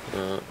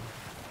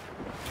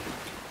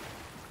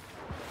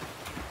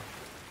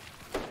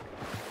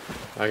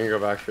 I can go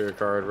back for your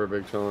card. We're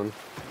big chillin'.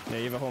 Yeah,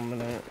 you have a whole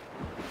minute.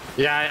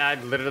 Yeah, I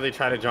literally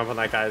tried to jump on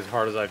that guy as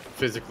hard as I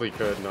physically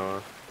could,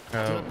 Noah.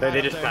 Oh. They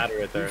just pad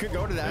right there. You could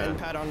go to that and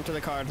pad onto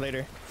the card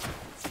later.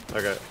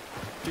 Okay.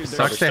 Dude,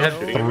 Sucks they had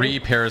shooting. 3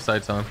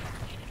 parasites on.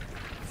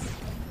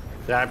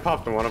 Yeah, I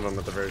popped one of them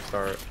at the very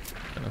start.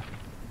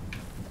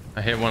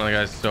 I hit one of the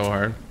guys so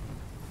hard.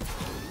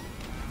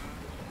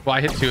 Well,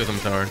 I hit 2 of them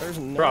so hard. There's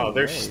no Bro,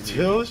 they're way,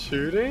 still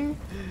shooting?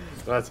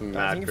 That's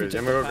mad crazy.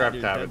 I'm gonna go grab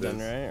cabbages.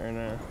 Right? Or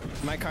no?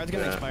 My card's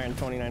gonna expire in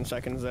 29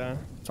 seconds though.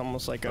 It's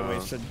almost like a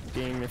wasted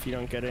game if you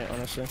don't get it,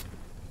 honestly.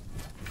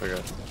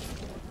 Okay.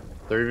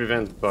 The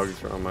event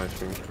bugs are on my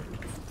screen.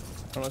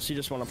 Unless you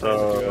just want to play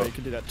as a duo, you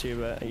could do that too,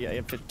 but yeah, you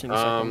have 15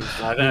 seconds.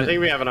 I think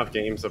we have enough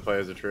games to play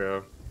as a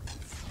trio.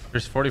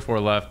 There's 44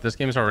 left. This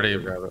game's already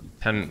Grab it.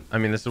 10. I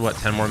mean, this is what,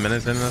 10 more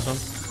minutes in this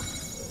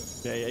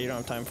one? Yeah, you don't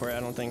have time for it, I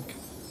don't think.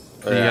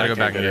 You gotta go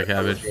back and get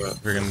cabbage.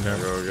 If you're gonna do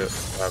it. Go get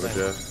cabbage,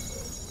 yeah.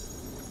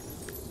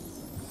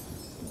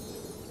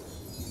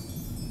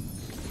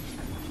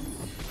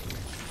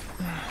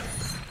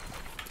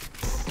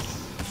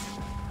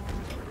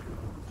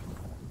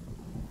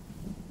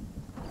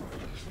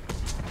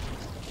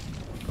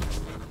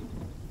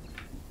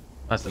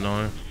 That's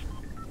annoying.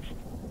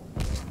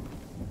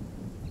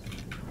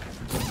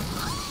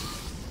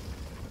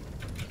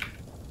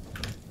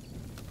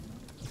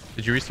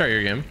 Did you restart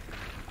your game?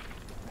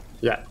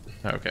 Yeah.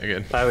 Okay,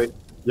 good.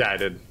 Yeah, I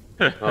did.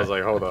 I was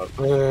like, hold up.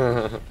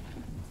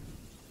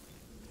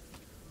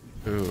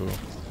 Ooh.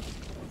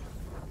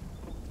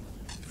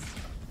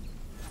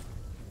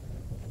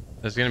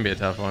 This is gonna be a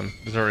tough one.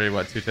 There's already,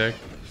 what, 2 tick?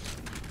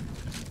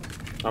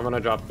 I'm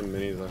gonna drop the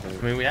minis, I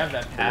think. I mean, we have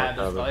that pad.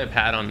 There's probably a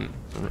pad on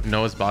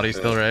Noah's body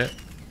still, right?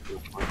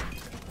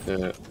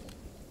 Yeah.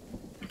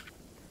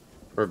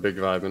 We're big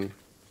vibing.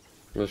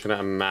 I'm just gonna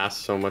amass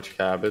so much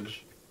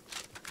cabbage.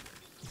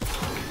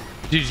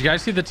 Did you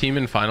guys see the team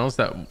in finals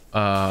that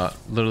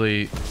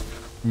literally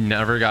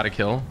never got a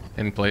kill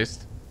and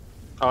placed?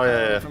 Oh,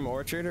 yeah. From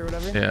Orchard or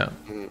whatever? Yeah.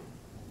 Mm.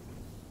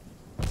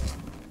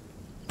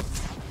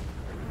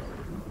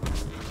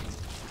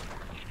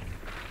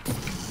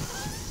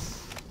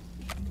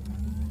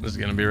 This is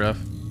gonna be rough.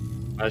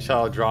 I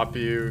shall drop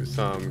you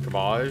some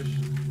cabbage,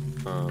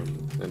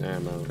 and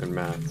ammo and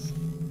mats.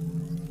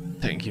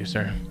 Thank you,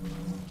 sir.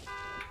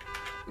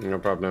 No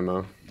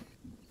problemo.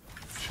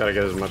 Just gotta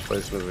get as much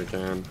placement as we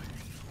can.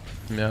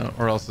 Yeah,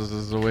 or else this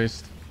is a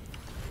waste.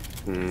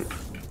 Mm.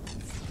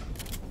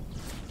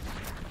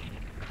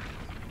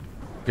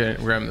 Okay,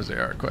 grab this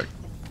AR quick.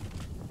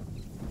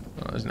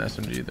 Oh, there's an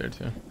SMG there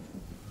too.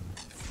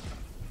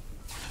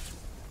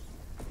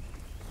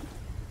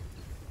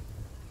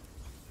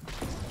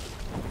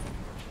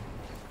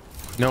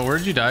 No, where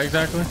did you die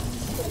exactly?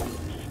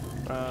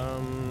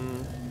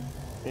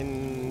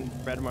 In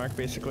red mark,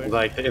 basically.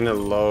 Like in the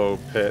low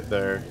pit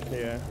there.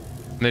 Yeah.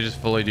 And they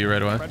just fully do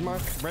right away. Red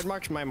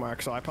mark's my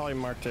mark, so I probably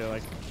marked it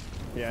like,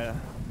 yeah.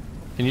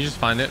 Can you just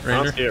find it, I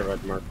don't Ranger? see a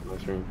red mark on my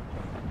screen.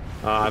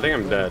 I think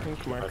I'm dead.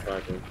 Pink mark.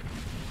 Okay.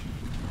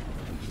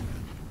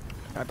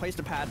 I placed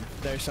a pad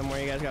there somewhere.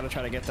 You guys gotta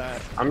try to get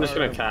that. I'm just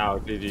gonna cow,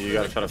 DG. You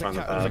gotta try to find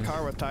the There's a pad.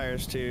 car with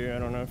tires too. I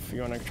don't know if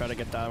you wanna try to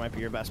get that. It might be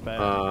your best bet.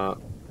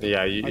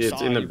 Yeah,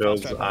 it's in the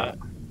builds. Yeah,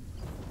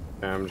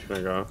 Yeah, I'm just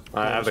gonna go.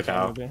 I have the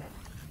cow.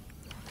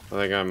 I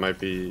think I might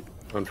be,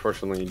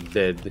 unfortunately,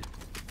 dead.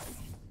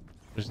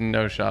 There's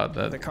no shot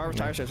that. The car with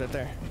tires is right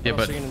there. Yeah,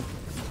 but do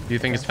you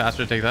think it's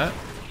faster to take that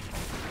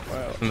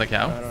than the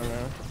cow? I don't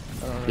know.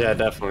 Yeah,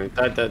 definitely.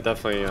 That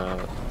definitely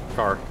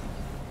car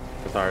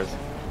with tires.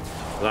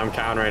 'Cause I'm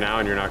cowing right now,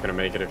 and you're not gonna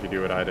make it if you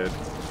do what I did.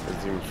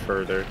 It's even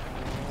further.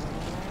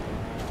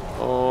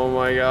 Oh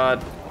my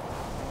god.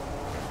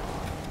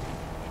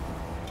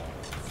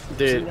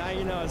 Dude. So now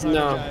you know it's not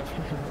No. a drive.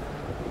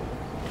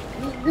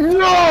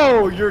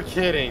 No! You're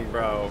kidding,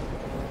 bro.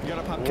 You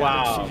gotta pop cabbage,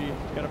 Wow. CG. You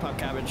gotta pop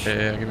cabbage.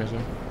 Yeah, give me a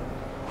second.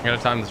 I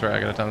gotta time this right. I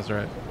gotta time this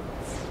right.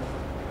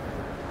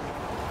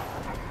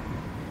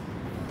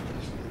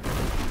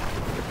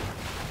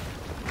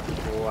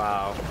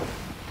 Wow.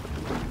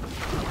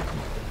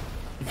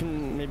 You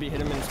can maybe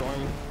hit him in storm,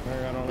 or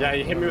I don't know. Yeah,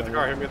 you hit me with the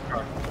car. Hit me with the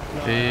car.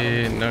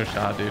 No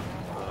shot, dude.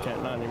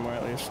 Can't, not anymore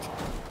at least.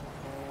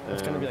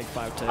 It's gonna be like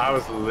 5 to. I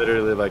was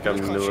literally like a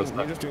You're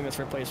millisecond. just doing this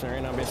for placement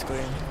right now, basically.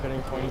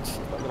 Getting points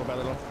little by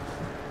little.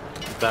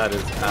 That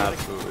is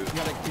absolutely. You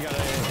gotta get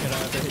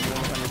out. They hit you one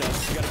more time, you're dead.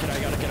 You gotta get out.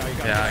 You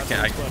gotta Yeah, I get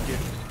out.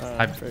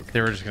 can't. Frick.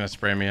 They were just gonna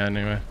spray me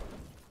anyway.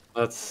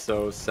 That's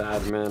so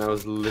sad, man. I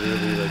was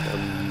literally like a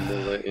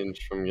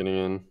milli-inch from getting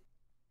in.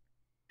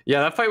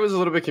 Yeah, that fight was a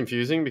little bit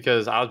confusing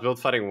because I was build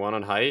fighting one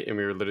on height and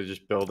we were literally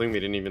just building. We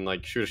didn't even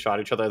like shoot a shot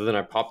at each other. Other than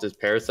I popped his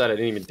parasite. I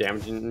didn't even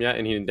damage him yet,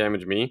 and he didn't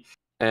damage me.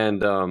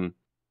 And I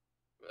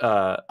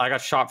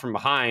got shot from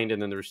behind,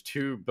 and then there was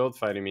 2 build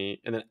fighting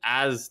me. And then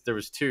as there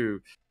was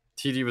 2,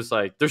 TD was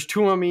like, "There's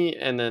 2 on me,"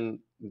 and then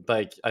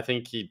like I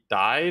think he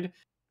died.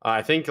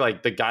 I think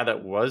like the guy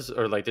that was,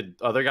 or like the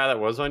other guy that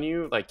was on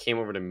you, like came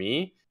over to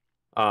me.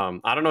 I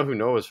don't know who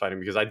Noah was fighting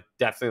because I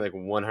definitely like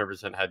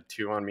 100% had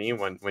 2 on me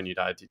when you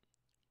died.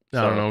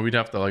 I don't know. We'd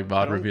have to like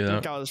VOD review I that.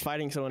 think I was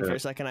fighting someone for a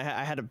second.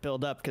 I had to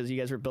build up because you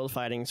guys were build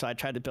fighting, so I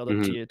tried to build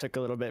up to you. It took a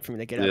little bit for me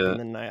to get up, and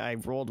then I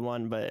rolled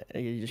one, but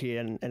he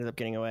ended up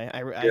getting away.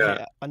 I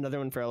hit another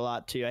one for a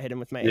lot too. I hit him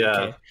with my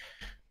AK.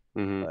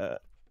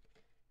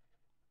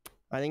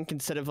 I think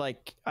instead of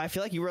like, I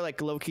feel like you were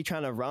like low key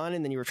trying to run,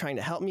 and then you were trying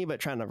to help me,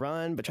 but trying to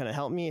run, but trying to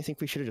help me. I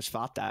think we should have just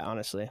fought that.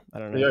 Honestly, I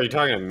don't know. Yeah, are you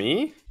talking to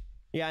me?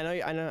 Yeah,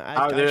 I know.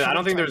 I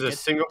don't think there was a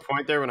single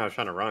point there when I was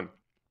trying to run.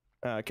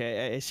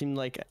 Okay, it seemed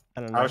like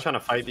I don't know. I was trying to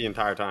fight the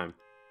entire time.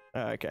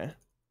 Okay.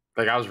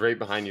 Like I was right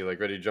behind you,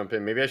 like ready to jump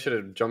in. Maybe I should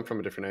have jumped from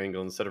a different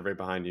angle instead of right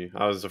behind you.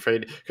 I was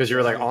afraid because you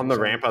were like on the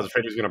ramp. I was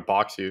afraid he was gonna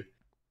box you,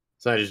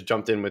 so I just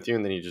jumped in with you,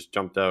 and then you just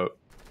jumped out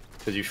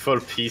because you full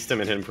pieced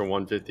him and hit him for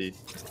 150.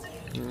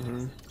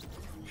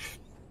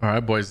 All right,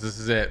 boys, this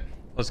is it.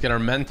 Let's get our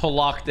mental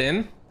locked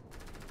in.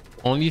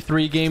 Only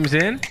 3 games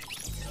in.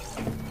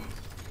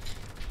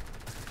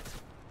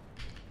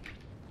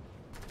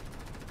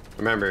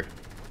 Remember,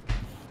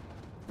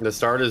 the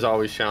start is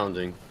always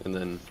challenging, and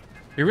then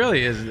It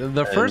really is.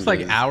 The first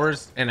like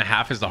hours and a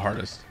half is the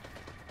hardest.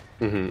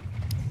 mm-hmm.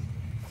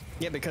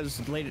 Yeah, because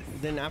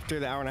then after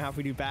the hour and a half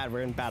we do bad,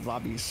 we're in bad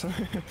lobbies.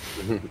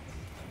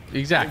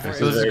 Exactly.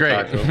 So this is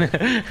great.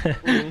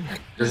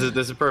 This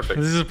is perfect.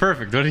 This is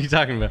perfect. What are you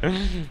talking about?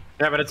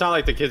 Yeah, but it's not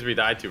like the kids we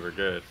died to were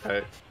good,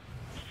 right?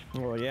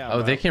 Well, yeah.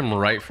 Oh, they came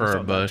right for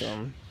our bush.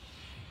 I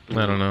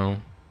don't know.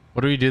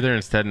 What do we do there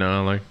instead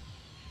now? Like,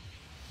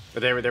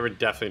 But they were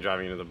definitely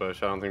driving into the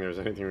bush. I don't think there was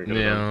anything we could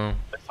have yeah. done.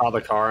 I saw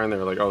the car and they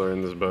were like, oh, they're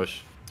in this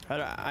bush.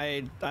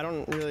 I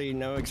don't really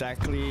know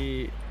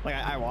exactly. Like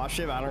I watched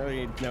it, but I don't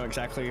really know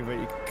exactly what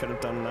you could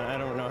have done. I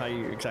don't know how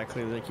you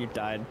exactly like you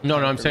died. No,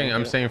 I'm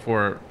saying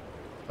for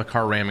a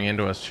car ramming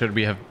into us. Should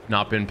we have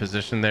not been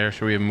positioned there?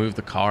 Should we have moved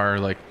the car?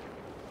 Like,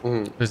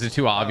 is it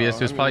too obvious?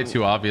 It was probably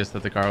too obvious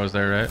that the car was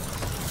there, right?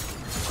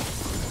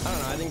 I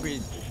don't know. I think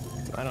we.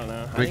 I don't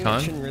know.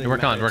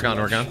 Work on.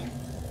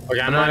 Okay,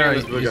 I'm No, not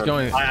this blue he's gun.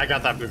 going. I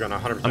got that blue gun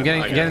 100%. I'm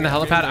getting the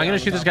helipad. I'm gonna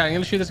shoot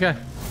this guy.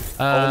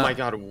 Oh my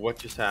god, what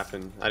just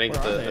happened? I didn't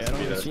get the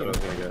SMG, that's what I was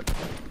gonna get.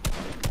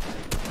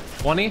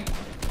 20,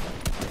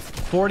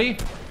 40.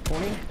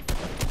 20.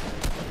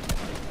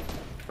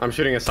 I'm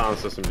shooting a sound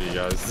system to you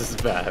guys. This is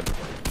bad.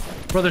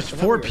 Bro, there's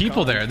 4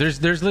 people there.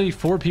 There's literally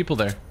 4 people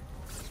there.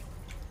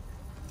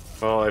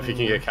 Well, if you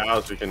can get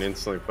cows, we can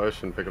instantly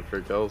push and pick up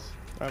 3 kills.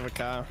 I have a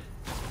cow.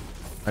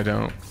 I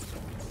don't.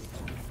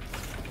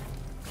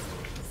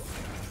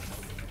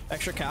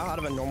 Extra cow out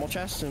of a normal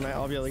chest, and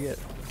I'll be able to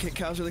get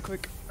cows really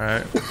quick. All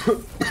right.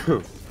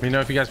 Let me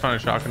know if you guys find a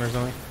shotgun or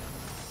something.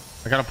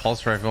 I got a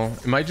pulse rifle.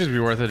 It might just be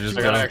worth it to just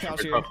I go. got an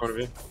extra quick point of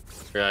view.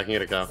 Yeah, I can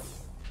get a cow.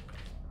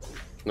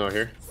 No,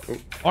 here.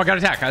 Ooh. Oh, I got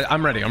attack.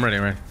 I'm ready. I don't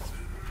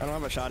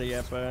have a shotty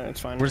yet, but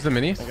it's fine. Where's the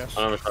minis? I guess.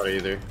 I don't have a shot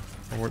either.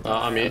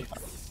 On me.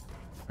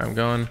 I'm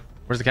going.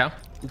 Where's the cow?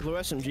 Blue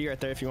SMG right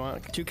there if you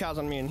want. 2 cows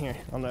on me in here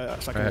on the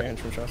secondary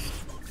entrance chest.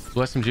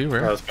 Blue SMG,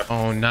 where?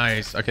 Oh,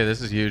 nice. Okay,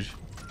 this is huge.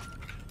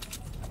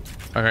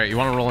 Okay, you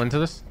want to roll into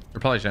this? They're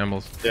probably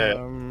shambles.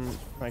 Yeah.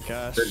 I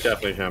guess. They're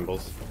definitely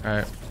shambles. All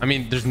right. I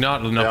mean, there's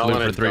not enough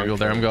loot for 3 people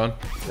there. I'm going.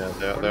 Yeah,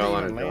 they all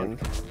landed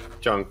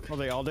junk. Oh,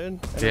 they all did?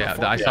 Yeah,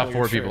 I saw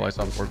 4 people. I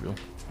saw 4 people.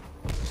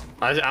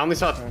 I only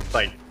saw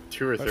like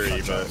 2 or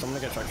 3, but I'm gonna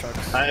get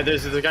trucks.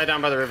 there's a guy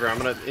down by the river. I'm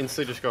gonna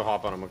instantly just go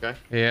hop on him, okay?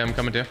 Yeah, I'm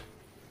coming too.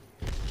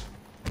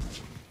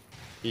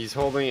 He's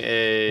holding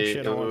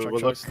a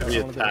what looks to be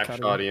a tack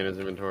shotty in his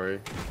inventory.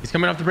 He's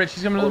coming up the bridge.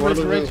 He's coming up the bridge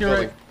right to your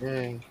right.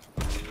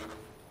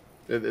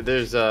 Yeah.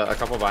 There's a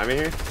couple by me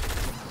here.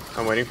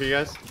 I'm waiting for you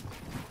guys.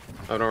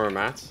 I don't know where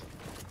Matt's.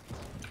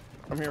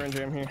 I'm here,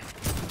 NJ. I'm here.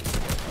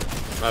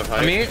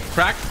 On me,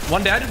 crack.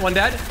 One dead.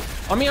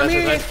 On me.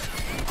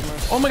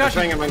 Oh my gosh.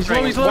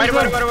 He's low. They're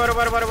trying to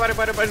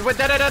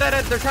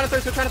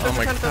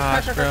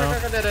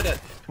thirst.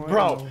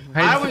 Bro,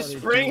 I was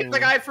spraying at the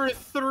guy for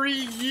 3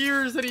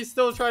 years and he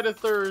still tried to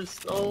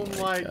thirst. Oh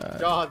my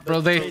god.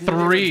 Bro,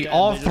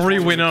 all three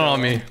went out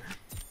on me.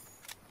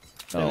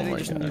 Oh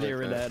my god. They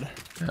were dead.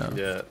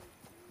 Yeah.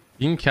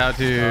 You can cow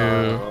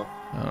to...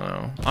 I don't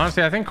know.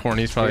 Honestly, I think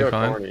Corny's probably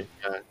fine.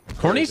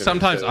 Corny's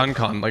sometimes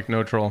uncon, like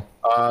no troll.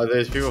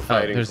 There's people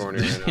fighting Corny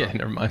right now. Yeah,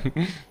 never mind.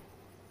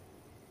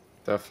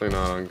 Definitely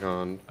not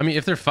uncon. I mean,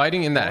 if they're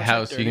fighting in that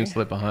house, you can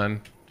slip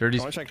behind.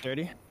 Dirty's... Want to check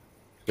dirty?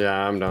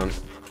 Yeah, I'm done.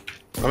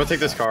 I'm gonna take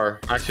this car.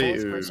 Actually,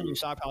 the person you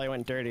saw probably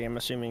went dirty, I'm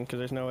assuming, because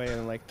there's no way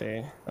like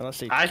unless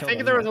they I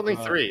think there was only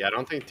 3. I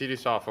don't think TD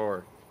saw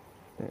 4.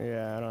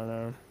 Yeah, I don't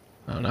know.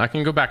 I don't know. I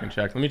can go back and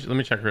check. Let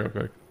me check real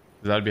quick.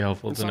 That'd be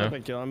helpful to know. Not a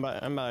big deal. I'm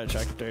about to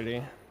check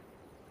dirty.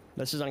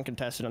 This is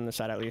uncontested on this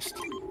side at least.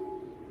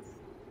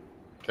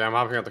 Okay, I'm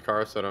hopping out the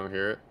car so I don't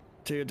hear it.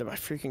 Dude, my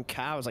freaking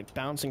cow is like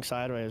bouncing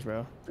sideways,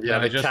 bro. Yeah,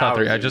 I just saw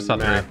 3. I just saw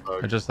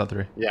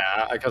 3.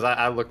 Yeah, because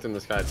I looked in the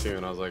sky too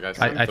and I was like,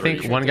 I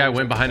think one guy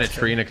went behind a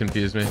tree and it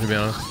confused me, to be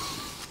honest.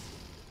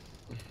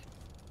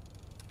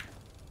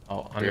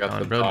 Oh,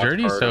 uncon, bro.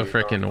 Dirty's so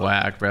freaking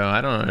whack, bro. I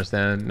don't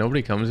understand.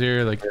 Nobody comes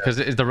here, like, because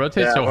the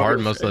rotate's so hard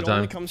most of the time. It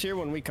only comes here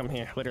when we come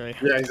here, literally.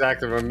 Yeah,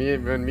 exactly. When me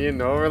and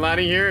Noah were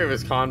landing here, it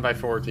was conned by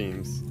 4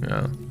 teams.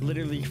 Yeah.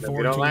 Literally 4 teams.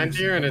 We don't land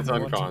here and it's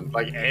unconned.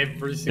 Like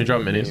every single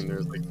drop minis. game,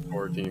 there's like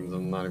 4 teams.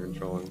 I'm not even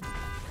trolling.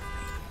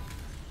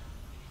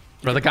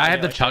 Bro, the guy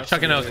had the chuck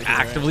and I was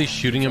actively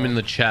shooting him in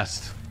the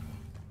chest.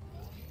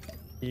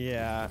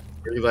 Yeah.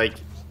 Are you like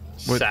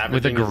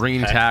with a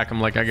green tack?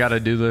 I'm like, I gotta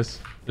do this.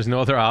 There's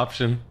no other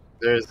option.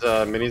 There's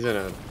minis in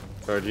it.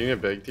 Or do you need a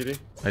big, TD?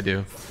 I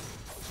do.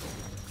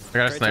 I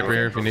got a sniper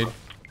here if you need.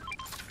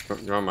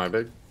 You want my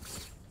big?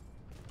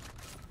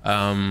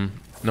 No,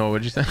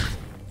 what'd you say?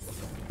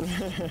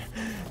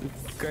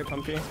 Great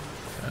pumpy.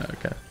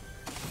 Okay.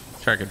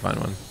 Sure, I can find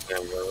one.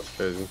 Damn, bro, that's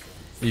crazy.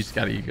 You just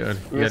gotta eat good.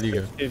 You gotta eat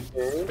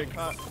good. Big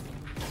pot.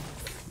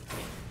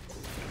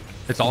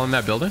 It's all in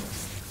that building?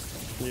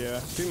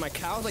 Yeah. Dude, my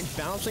cow's like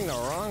bouncing the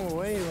wrong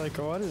way. Like,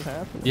 what is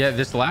happening? Yeah,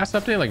 this last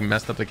update like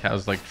messed up the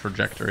cow's like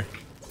trajectory.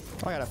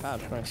 Oh, I got a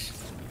pad. Nice.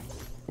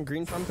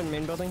 Green pump in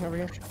main building over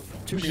here.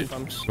 Two green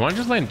pumps. You want to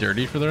just land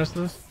dirty for the rest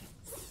of this?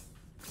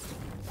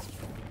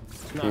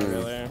 Not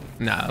really.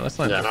 Nah, let's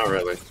land. Yeah, not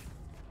really.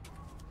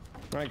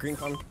 All right, green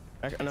pump.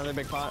 Another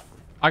big pot.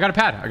 I got a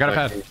pad. I got a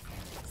pad.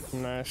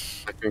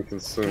 Nice. I can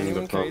consume Can the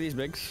anyone carry pump. these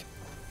bigs?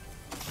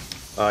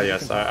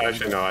 Yes, I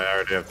actually no, I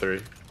already have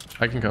 3.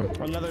 I can come.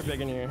 Another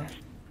big in here.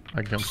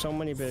 I can come. So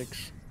many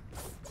bigs.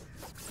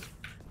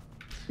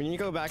 We need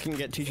to go back and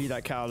get TG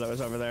that cow that was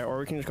over there, or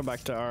we can just go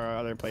back to our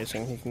other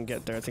placing. He can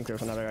get there. I think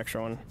there's another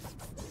extra one.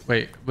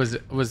 Wait, was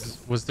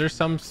there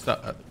some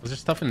stuff? Was there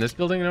stuff in this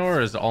building now,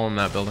 or is it all in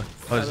that building?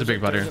 Oh, there's a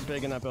big butt here. There's a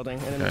big in that building,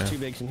 and then there's 2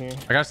 bigs in here.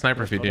 I got a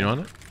sniper feed. Do you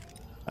want it?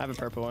 I have a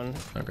purple one.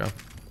 Okay.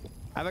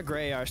 I have a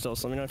gray AR still,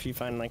 so let me know if you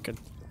find like a.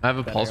 I have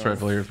a better pulse one.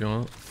 rifle here if you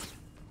want.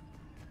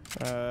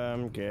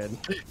 I'm good.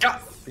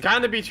 Guy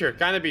on the beach here.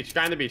 Guy on the beach.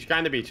 Guy on the beach. Guy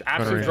on the beach.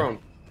 Absolute Okay. drone.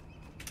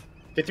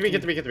 Get to me.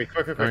 Get to me. Get to me.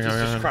 Quick, quick, quick.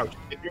 Just crouch.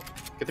 Get to me.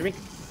 Get to me.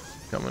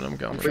 Coming, I'm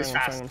coming. Please, I'm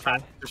fast, trying.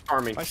 fast. Just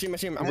farming. I see him. I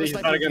see him. I'm He's gonna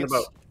about snipe to get in the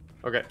him. boat.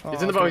 Okay. Oh,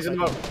 He's in the I boat. was He's in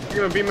the gonna boat.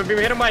 Beam him. Beam him. Beam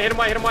him. Hit him white. Hit him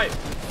white. Hit him white.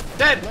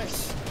 Dead.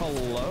 Nice.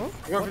 Hello?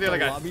 I'm going for the other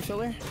guy. Lobby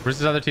filler? Where's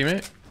his other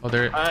teammate? Oh,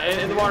 there.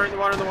 In the water. In the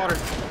water. In the water.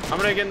 I'm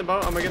gonna get in the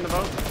boat. I'm gonna get in the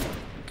boat.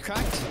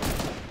 Cracked.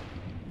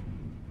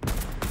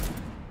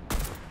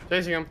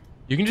 Chasing him.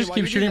 You can just why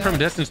keep you do shooting from that?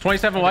 distance.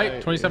 27 white.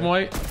 Okay, 27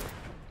 white.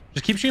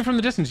 Just keep shooting from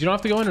the distance. You don't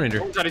have to go in, Ranger.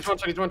 One shot. He's one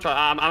shot. He's one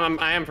shot.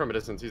 I am from a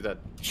distance. He's dead.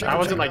 Shake I him,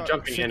 wasn't shake like him.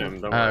 jumping Shake in him.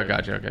 him. Don't Oh, worry.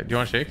 gotcha. Okay. Do you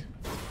want to shake?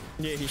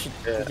 Yeah, he should.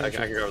 Yeah, I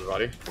can grab his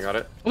body. I got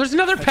it. Oh, there's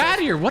another pad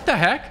here. What the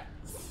heck?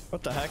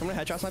 What the heck? I'm gonna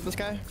headshot snipe this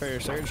guy for your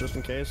surge just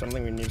in case. I don't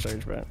think we need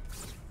surge, but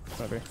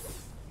whatever.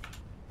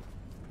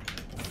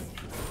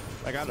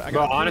 I got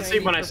Bro, honestly,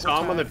 P90 when I purple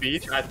saw him on the tag.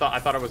 beach, I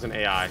thought it was an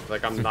AI.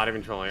 Like, I'm not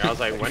even trolling. I was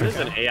like, when is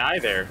an AI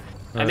there?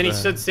 And then he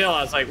stood still.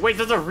 I was like, wait,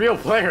 that's a real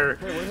player.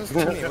 Wait, where's his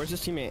teammate? Where's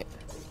his teammate?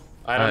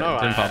 I don't know.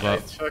 Didn't pop I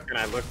up. took and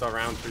I looked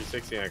around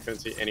 360 and I couldn't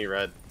see any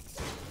red.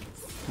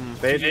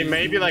 They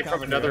may be like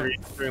from another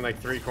region doing like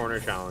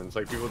 3-corner challenge.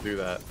 Like, people do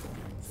that.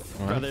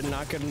 Bro, they're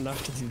not good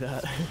enough to do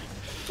that.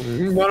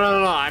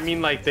 No. I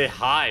mean, like, they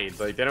hide.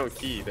 Like, they don't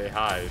key. They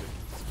hide.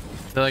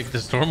 They're like, the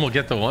storm will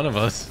get to one of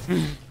us.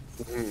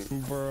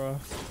 Bro.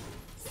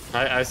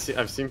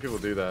 I've seen people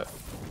do that.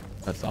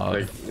 That's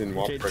odd. Like, in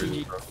walk Okay,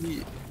 parties.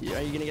 TG,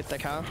 are you gonna get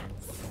that cow?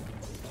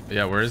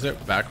 Yeah, where is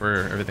it? Back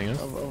where everything is?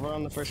 Over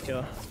on the first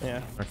kill.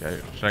 Yeah,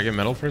 Okay. Should I get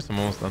metal first? I'm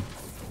almost done.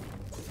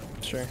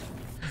 sure.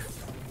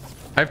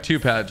 I have 2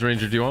 pads.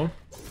 Ranger, do you want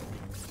them?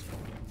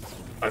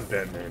 I'm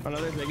dead, man.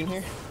 Another big in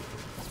here.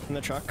 In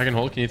the truck. I can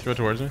hold. Can you throw it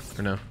towards me?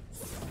 Or no?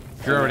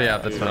 If you're already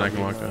out, that's fine. I can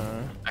walk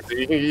down.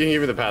 Actually, you can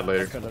give me the pad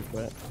later. Could have,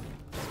 but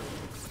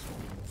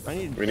I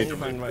need We need to to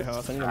find my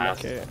health. I need to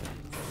fast. make it.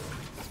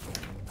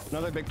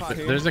 Another big pot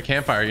here. There's a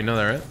campfire. You know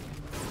that, right?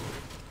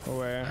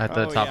 Where? At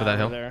the top of that over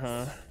hill. There,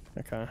 huh?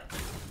 Okay.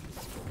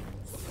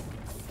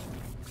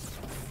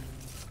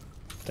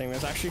 Dang,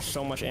 there's actually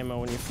so much ammo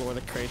when you floor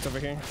the crates over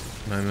here.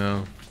 I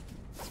know.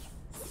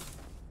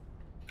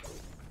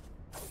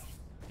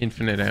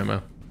 Infinite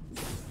ammo.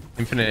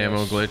 Infinite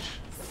ammo glitch.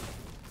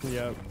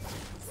 Yep.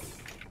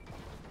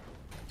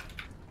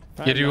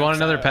 Yeah, do you want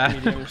another pad?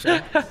 Medium,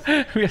 so.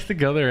 We have to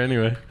go there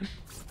anyway.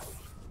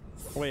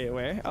 Wait,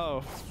 where?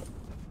 Oh.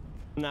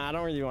 Nah, I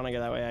don't really want to go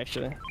that way,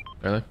 actually.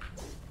 Really?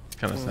 It's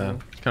kind of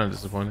sad. It's kind of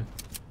disappointing.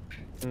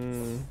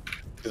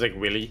 It's like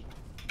Willy.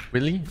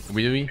 Willy?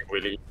 Willy?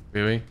 Willy.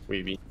 Willy?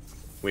 Weeby.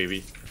 Weeby.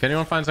 If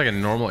anyone finds like a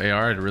normal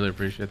AR, I'd really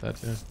appreciate that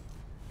too.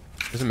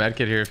 There's a med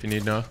kit here if you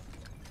need, Noah.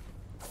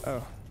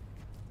 Oh.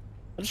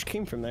 I just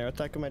came from there. What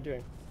the heck am I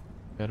doing?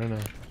 I don't know.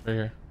 It's right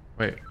here.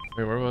 Wait,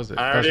 where was it?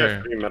 I Oh, already it's have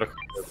right 3 here. medical.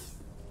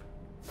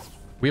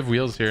 We have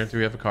wheels here. Do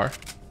we have a car?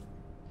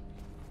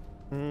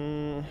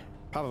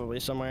 Probably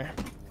somewhere.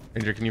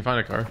 Ranger, can you find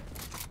a car?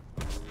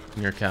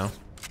 In your cow.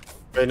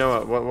 Wait,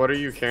 Noah, what are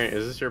you carrying?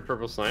 Is this your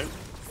purple snipe?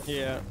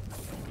 Yeah.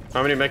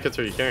 How many medkits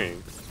are you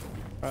carrying?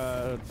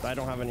 I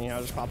don't have any. I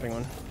was just popping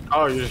one.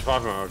 Oh, you're just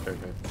popping one. Okay.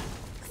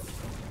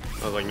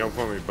 I was like, no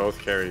point we both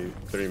carry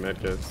 3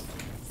 medkits.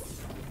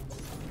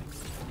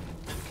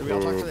 Did we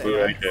all talk to the Blue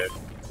AI? AK.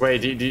 Wait,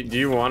 do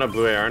you want a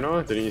blue AR,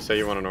 Noah? Didn't you say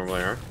you want a normal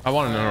AR? I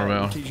want to know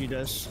normal. TG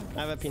does.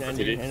 I have a P90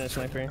 TG? and a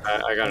sniper.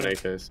 I got an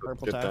AK, so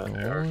Purple get tag.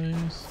 that AR.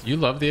 Nice. You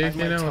love the I AK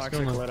have my now? What's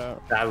toxic going on? lit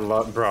out. I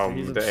love, bro.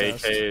 He's The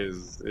obsessed.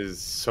 AK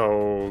is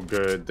so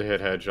good to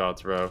hit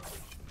headshots, bro.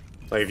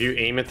 Like if you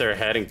aim at their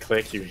head and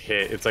click, you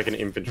hit. It's like an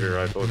infantry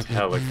rifle. It's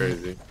hella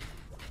crazy.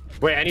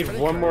 Wait, I need Pretty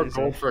one more crazy.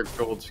 gold for a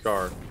gold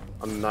scar.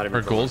 I'm not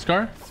even. For gold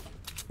scar?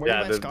 Where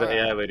Yeah, did my scar the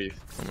at? AI lady.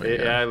 Oh my The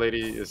God. AI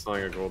lady is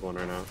selling a gold one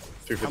right now.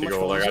 How 250 much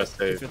gold. gold I is gotta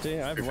it? save.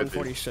 250? I have 250.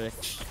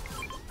 146.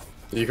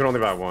 You can only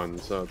buy one,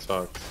 so it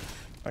sucks.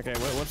 Okay,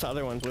 what's the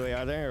other ones? Really,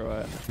 are there or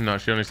what? No,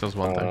 she only sells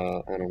one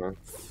thing. I don't know.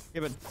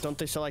 Yeah, but don't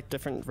they sell like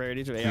different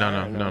varieties of AI?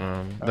 No.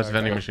 or That's Oh,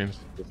 vending okay. machines.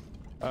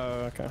 Oh,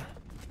 okay.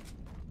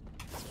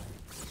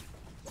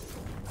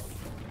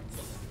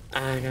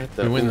 I got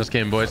the. We win this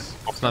game, boys.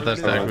 It's not that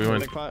Are we gonna stack. go We to the win.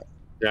 big pot?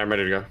 Yeah, I'm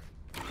ready to go.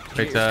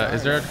 Wait,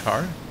 is there a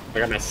car? I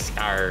got my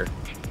scar.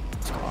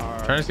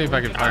 I'm trying to see if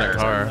I can find a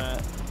car.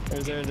 Or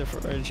is there a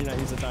different? Or did you not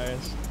use the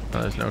tires?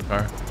 No, there's no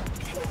car.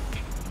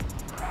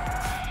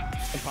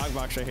 The pog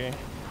box right here.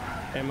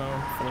 Ammo.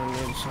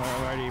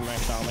 I'm already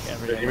maxed out like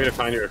every. You need me to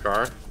find you a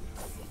car?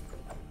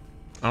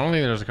 I don't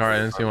think there's a car. I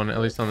didn't see one, at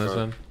least on this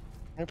one.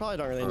 I probably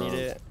don't really need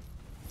it.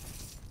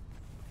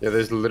 Yeah,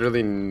 there's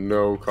literally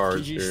no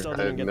cars GG here. still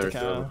didn't get the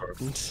cow.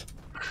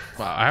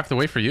 Wow, I have to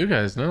wait for you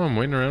guys. No, I'm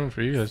waiting around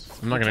for you guys.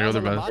 I'm not gonna go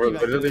there by We're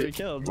literally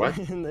killed. what?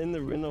 in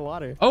the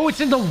water. Oh,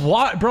 it's in the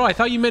water, bro. I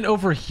thought you meant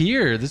over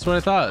here. This is what I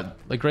thought,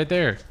 like right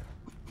there.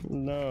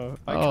 No.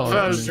 Oh,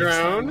 I was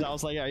drowned. I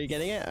was like, are you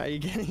getting it? Are you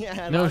getting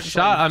it? No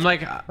shot. I'm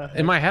like,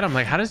 in my head, I'm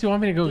like, how does he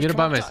want me to go get it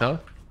by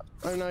myself?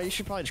 Oh no, you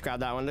should probably just grab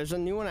that one. There's a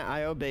new one at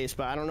IO base,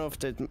 but I don't know if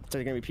there's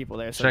gonna be people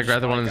there. So Should I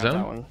grab the one in the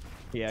zone? One.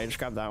 Yeah, just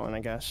grab that one, I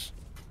guess.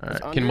 All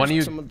right. Can one of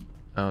you?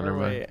 Oh, never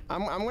mind. Wait,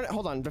 I'm gonna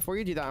hold on. Before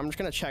you do that, I'm just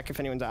gonna check if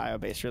anyone's at IO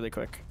base really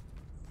quick.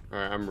 All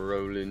right, I'm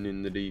rolling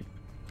in the deep.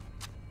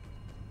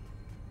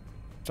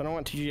 So I don't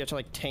want TG to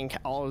like tank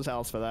all his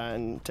health for that,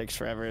 and it takes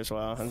forever as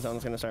well. And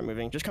zone's gonna start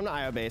moving. Just come to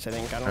IO base, I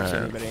think. I don't see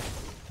anybody.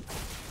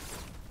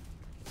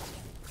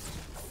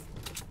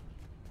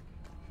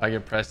 I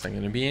get pressed, I'm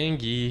gonna be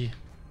angry.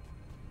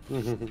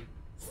 Okay,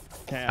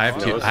 I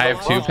have two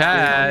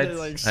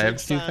pads. I have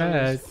two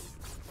pads.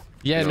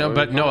 Yeah, no,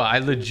 but no, I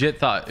legit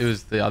thought it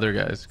was the other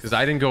guys because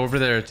I didn't go over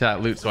there to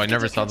that loot, so I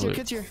never saw the loot.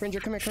 Kids here,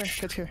 Ranger, come here,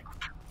 kids here.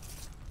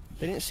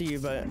 They didn't see you,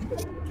 but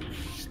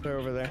they're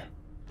over there.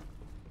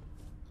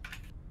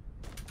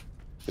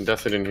 I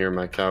definitely didn't hear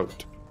my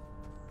couch.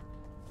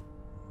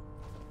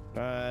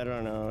 I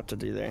don't know what to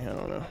do there. I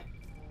don't know.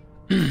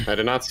 I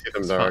did not see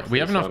them there. We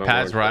have enough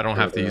pads where I don't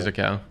have to use a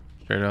cow.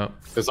 Straight up.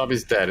 This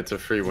lobby's dead. It's a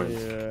free win.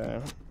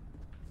 Yeah.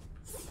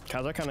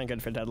 Cows are kind of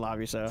good for dead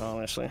lobbies, though,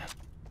 honestly.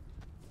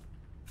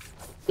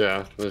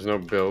 Yeah, there's no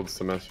builds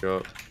to mess you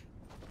up.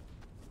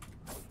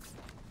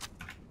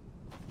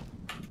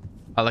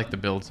 I like the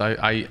builds.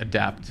 I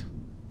adapt.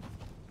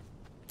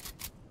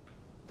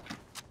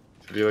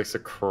 He likes to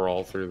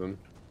crawl through them.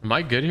 Am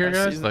I good here,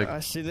 guys? I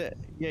see that.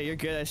 Yeah, you're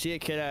good. I see a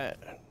kid at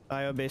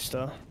IO base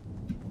still.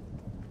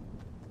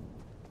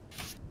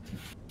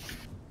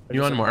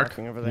 You on Mark?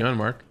 You on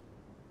Mark?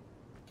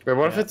 Wait,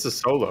 what if it's a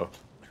solo?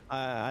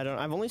 I don't.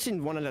 I've only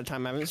seen one at a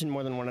time. I haven't seen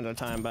more than one at a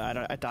time,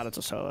 but I thought it's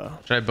a solo.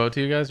 Should I boat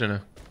to you guys or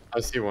no? I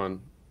see one.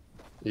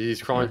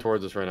 He's crawling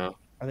towards us right now.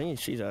 I think he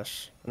sees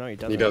us. No, he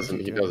doesn't. He doesn't.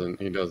 He doesn't.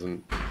 He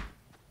doesn't.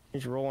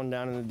 He's rolling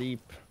down in the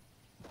deep.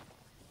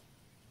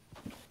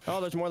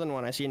 Oh, there's more than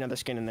one. I see another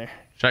skin in there.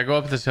 Should I go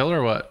up this hill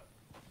or what?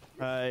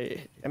 I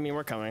mean,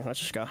 we're coming. Let's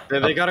just go.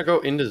 They gotta go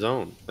into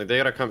zone. Like they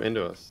gotta come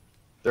into us.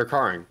 They're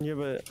carring. Yeah,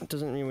 but it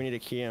doesn't mean we need to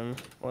key him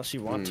unless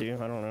you want to.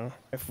 I don't know.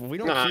 If we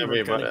don't key,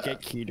 we're gonna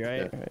get keyed,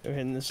 right? Yeah.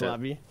 In this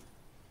lobby.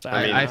 So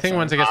I think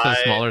once it gets to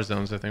the smaller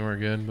zones, I think we're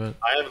good. But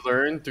I have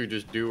learned to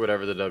just do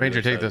whatever the W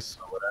Ranger, take says. this.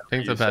 So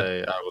Take the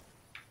pad.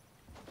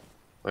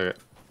 Okay.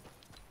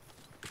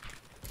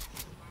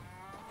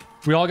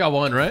 We all got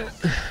one, right?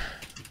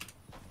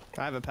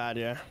 I have a pad,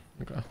 yeah.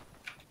 Okay.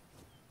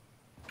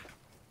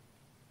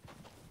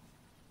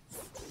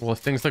 Well, if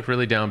things look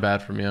really down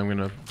bad for me, I'm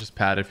gonna just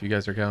pad if you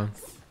guys are going.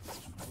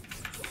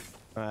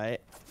 All right.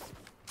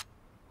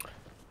 You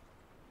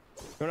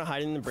wanna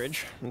hide in the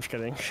bridge? I'm just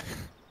kidding.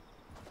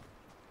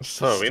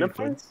 So arena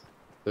points?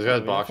 This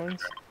guy's box.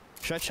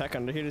 Should I check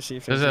under here to see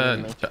if there's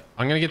a?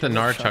 I'm gonna get the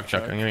NAR chuck.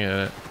 I'm gonna get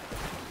it.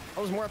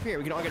 Oh, there's more up here.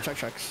 We can all get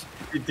chucks.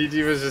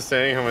 DG was just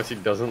saying how much he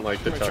doesn't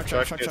like the chuck.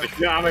 Like,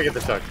 yeah, I'm gonna get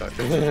the chuck.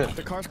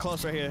 The car's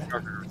close right here.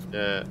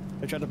 Yeah.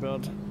 They tried to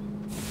build.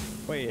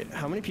 Wait,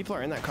 how many people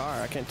are in that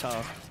car? I can't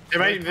tell. They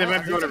might be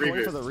going to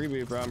reboot. For the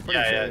reboot, bro. I'm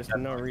pretty sure there's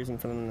no reason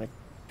for them to.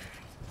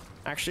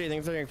 Actually, I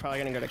think they're probably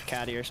gonna go to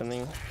Caddy or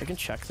something. We can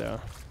check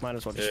though. Might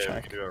as well just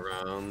check. We can do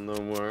around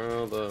the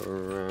world,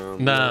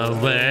 around the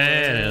world.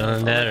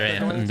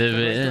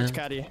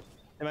 Caddy.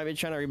 They might be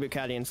trying to reboot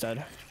Caddy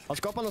instead. Let's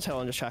go up on this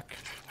hill and just check.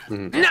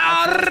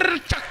 Nar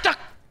chuck.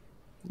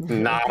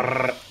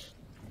 Nar.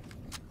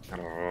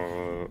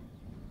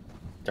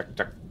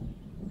 Chuck.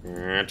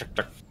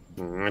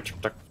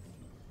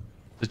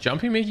 Does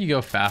jumping make you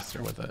go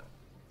faster with it?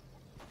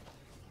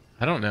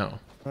 I don't know.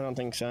 I don't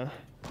think so.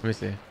 Let me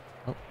see.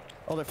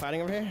 Oh, they're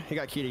fighting over here? He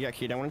got keyed. I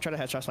want to try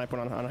to headshot snipe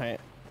one on height.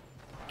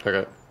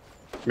 Okay.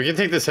 We can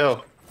take this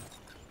hill.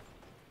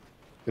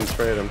 And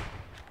spray at him.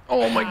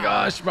 Oh my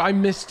gosh, bro, I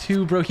missed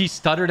two, bro. He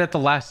stuttered at the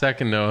last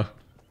second, though.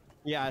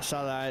 Yeah, I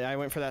saw that. I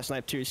went for that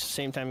snipe too,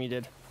 same time you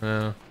did.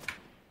 Yeah.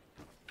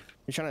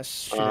 You're trying to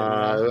shoot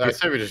I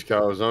say we just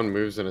go. Zone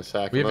moves in a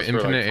sec. We have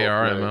infinite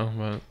AR ammo,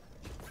 but...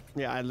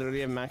 Yeah, I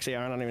literally have max AR.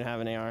 I don't even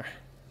have an AR.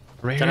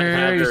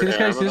 Rare, you see this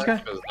guy? You see this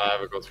guy? I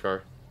have a gold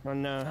scar. Oh,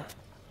 no.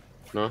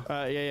 No?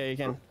 Yeah, you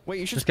can. Wait,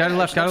 you should... This guy to the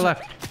left, guy to the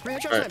left. Bring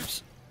headshot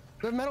snipes.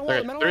 The metal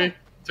wall, metal wall. 3,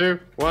 2,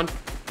 1.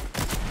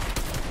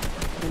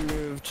 He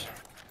moved.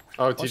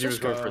 Oh, TG was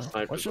going for a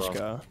sniper as well. Let's just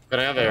go. But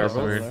I have AR. That's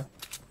weird.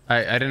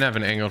 I didn't have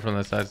an angle from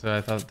that side, so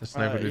I thought the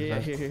sniper would be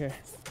fast. Here.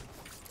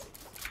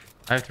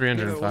 I have Yeah, but when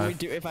 305. we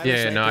do- if I have Yeah, a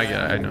yeah, sniper, no, I get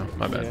it. I I'm- know.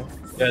 My bad. yeah.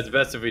 Yeah, it's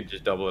best if we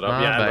just double it up.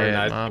 My Yeah, bad, very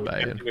nice. my I'm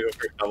bad. gonna go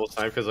for double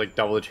snipe because like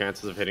double the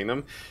chances of hitting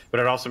them, but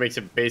it also makes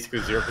it basically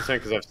 0%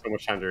 because I have so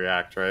much time to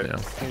react, right?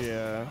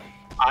 Yeah.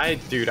 Yeah.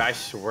 Dude, I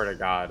swear to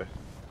God,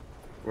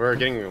 we're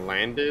getting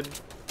landed.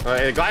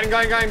 Gliding.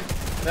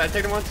 Did I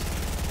take him once?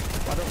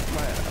 Why don't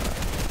my,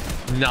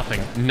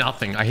 Nothing.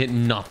 I hit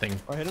nothing.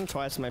 I hit him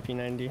twice in my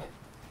P90.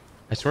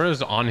 I swear it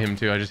was on him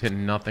too. I just hit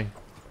nothing.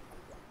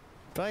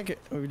 I feel like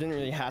we didn't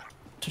really have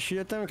to shoot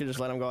at them. We could just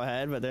let them go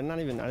ahead, but they're not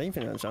even. Are they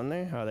even in the zone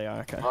there? Oh, they are.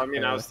 Okay. Well, I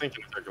mean, I was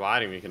thinking if they're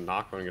gliding, we can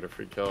knock one and get a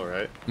free kill,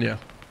 right? Yeah,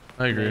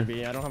 I agree.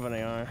 Maybe. I don't have an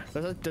AR.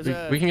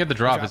 We can get the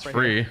drop. It's right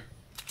free. here.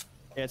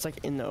 Yeah, it's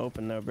like in the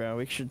open though, bro.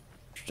 We should.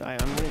 I'm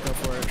gonna go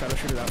for it. Try to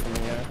shoot it out for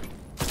me. Yeah.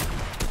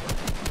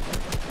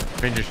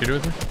 Ranger, shoot it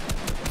with me.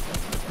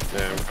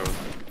 Yeah, I'm coming.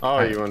 Oh,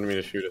 you wanted me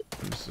to shoot it?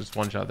 Just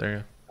one shot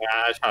there. Yeah,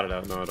 I shot it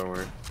out. No, don't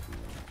worry.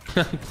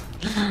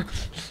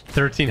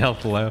 13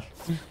 health left.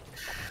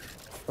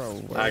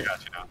 Bro, I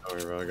got you now. Don't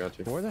worry, bro. I got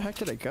you. where the heck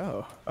did it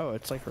go? Oh,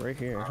 it's like right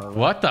here. Hold on.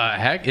 What the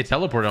heck? It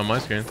teleported on my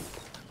screen.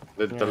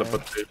 The Yeah.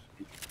 teleportation.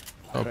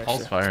 Oh, Right,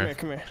 pulse so- fire.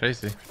 Come here.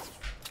 Tracy.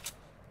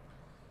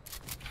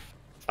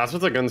 That's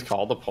what the gun's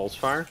called, the pulse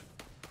fire.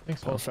 I think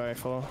so. Pulse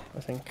rifle, I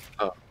think.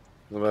 Oh,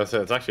 well, that's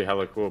it. It's actually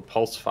hella cool.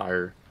 Pulse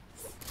fire.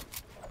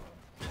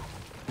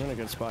 I'm in a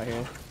good spot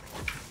here.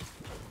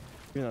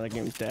 Even though the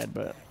game's dead,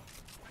 but.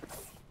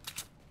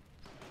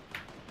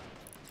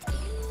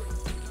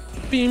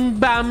 Bim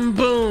bam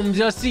boom,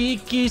 just see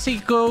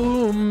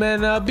go and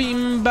a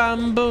bim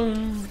bam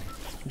boom.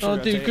 Oh,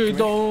 Bad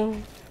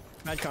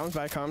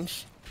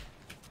comms.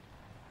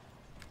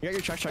 You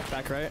got your chuck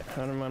back, right? I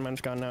don't mind,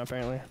 mine's gone now,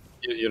 apparently.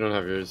 You don't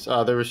have yours.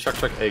 There was chuck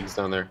eggs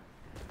down there.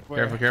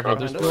 Where? Careful. Oh,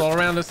 There's behind us? people all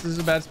around us. This is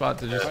a bad spot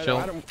to just I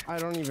chill.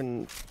 don't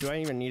even. Do I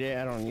even need it?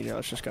 I don't need it.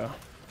 Let's just go.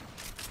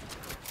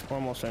 We're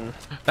almost in.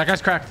 That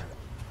guy's cracked.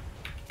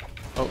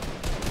 Oh,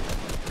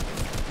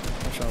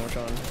 Which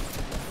one?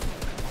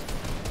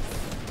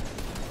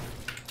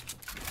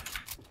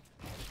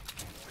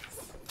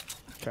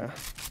 Okay.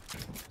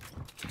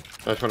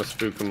 I just want to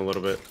spook them a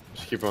little bit.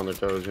 Just keep them on their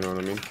toes, you know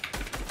what I mean?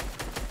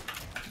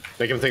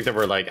 Make them think that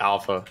we're like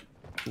alpha,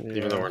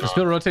 even though we're there's not.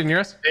 people rotating near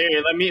us.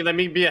 Hey, let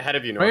me be ahead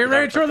of you.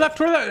 Right, toward left.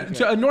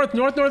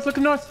 North,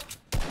 looking north.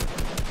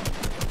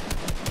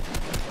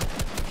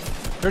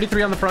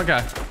 33 on the front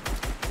guy.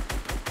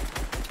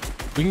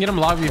 We can get him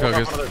lobby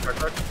focused.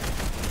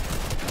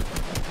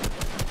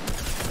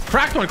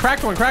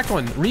 Cracked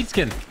one. Reed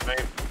skin.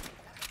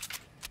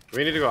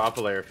 We need to go up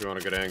a layer if you want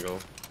a good angle.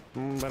 I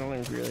don't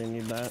even really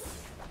need that.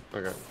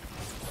 Okay.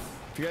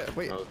 If you get,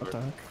 wait, That was what the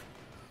weird.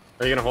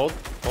 heck? Are you gonna hold?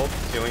 Hold.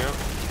 Sealing out.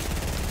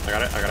 I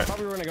got I it. thought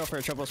we were gonna go for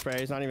a triple spray.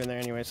 He's not even there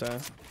anyway, so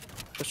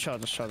just chill.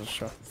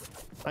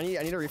 I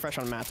need a refresh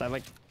on mats. I have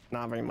like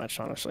not very much,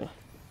 honestly.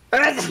 Do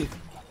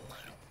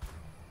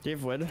you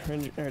have wood,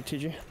 or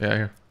TG? Yeah,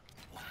 here.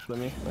 Let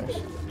me. Nice.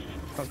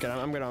 That's good.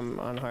 I'm good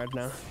on hard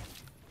now.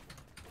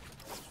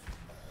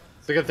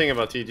 It's a good thing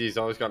about TG. He's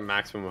always got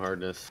maximum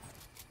hardness.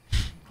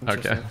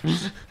 Okay.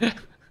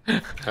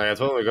 I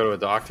told him to go to a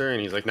doctor,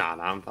 and he's like, nah,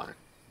 I'm fine.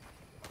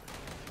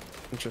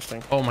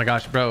 Interesting. Oh my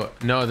gosh, bro.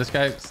 No, this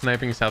guy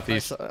sniping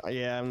southeast.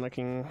 Yeah, I'm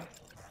looking.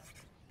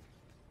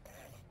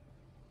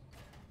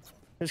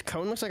 His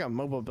cone looks like a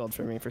mobile build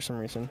for me for some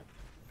reason.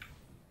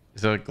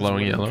 Is it like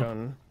glowing His wooden yellow?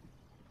 cone.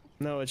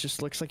 No, it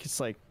just looks like it's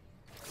like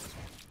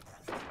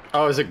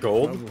Oh, is it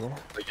gold? mobile.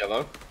 Like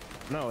yellow?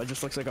 No, it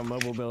just looks like a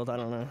mobile build. I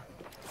don't know.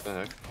 What the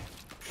heck?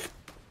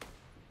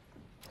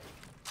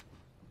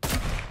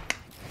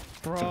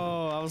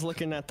 Bro, I was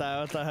looking at that.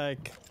 What the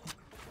heck?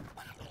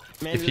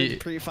 If Maybe he-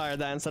 pre-fired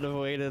that instead of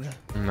waited.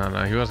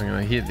 No, he wasn't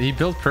gonna. He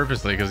built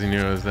purposely because he knew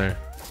it was there.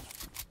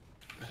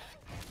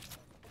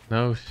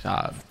 No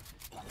shot.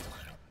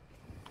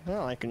 I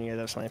don't like when you guys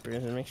have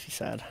snipers. It makes you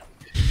sad.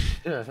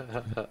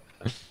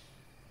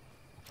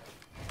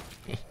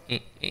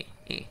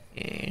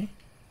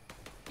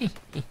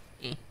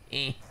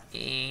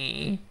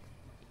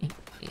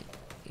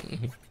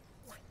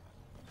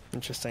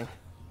 Interesting.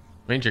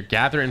 Ranger,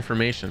 gather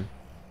information.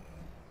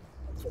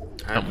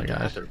 Oh my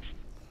gosh.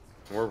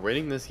 We're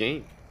winning this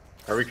game.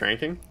 Are we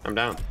cranking? I'm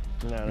down.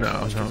 No.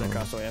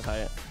 Across the way of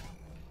height.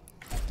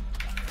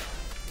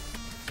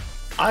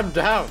 I'm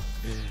down.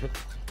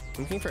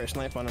 I'm looking for a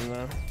snipe on him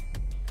though.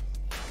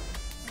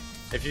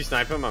 If you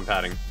snipe him, I'm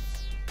padding.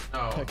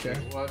 Oh, Okay.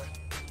 What?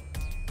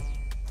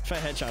 Try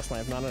headshot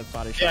snipe, not a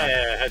body shot.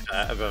 Yeah.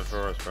 Headshot for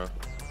us, bro.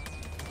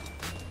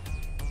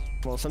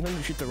 Well, sometimes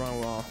you shoot the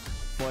wrong wall.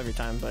 Well, every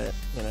time, but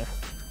you know.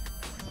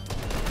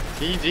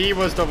 TG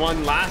was the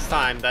one last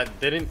time that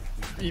didn't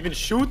even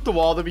shoot the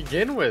wall to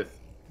begin with.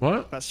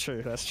 What? That's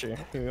true. That's true.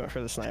 We went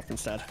for the snipe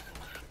instead.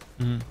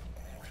 Mhm.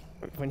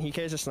 When he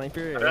carries a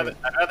sniper, I'd rather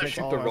makes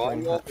shoot all the our wrong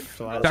brain wall.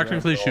 fly as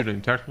Technically well.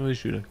 shooting. Technically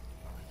shooting.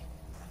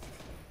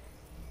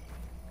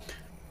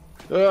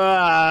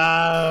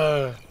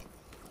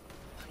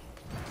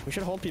 We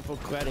should hold people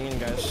gliding in,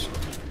 guys.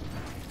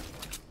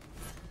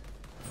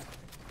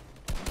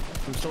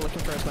 I'm still looking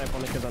for a snipe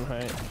on the kids on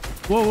height.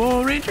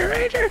 Whoa,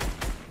 Ranger!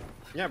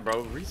 Yeah,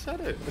 bro, reset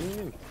it. What do you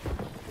mean?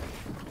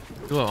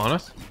 You low on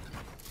us?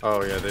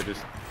 Oh yeah, they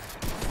just.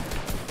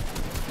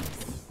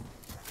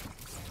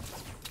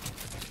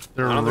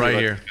 They're I don't think right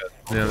we here.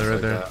 let Yeah, they're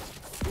right there. that.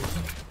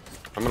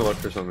 I'm gonna look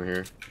for something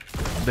here.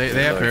 They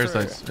have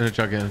parasites in a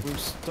chuck in. I'm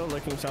still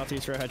looking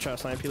southeast for a headshot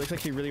snipe. He looks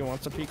like he really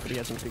wants to peek, but he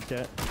hasn't peeked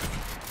yet.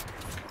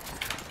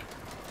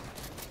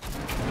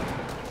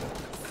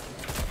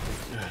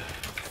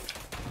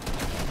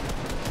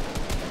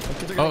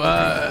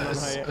 Oh,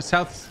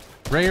 south.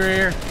 Right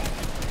here.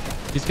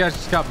 These guys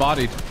just got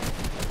bodied.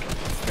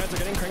 Guys are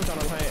getting cranked on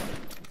height.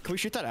 Can we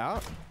shoot that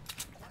out?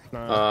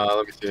 No.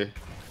 Let me see.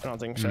 I don't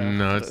think so.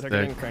 No, it's They're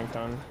there. getting cranked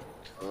on.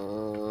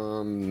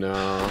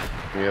 No.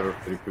 We have a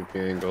pretty poopy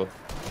angle.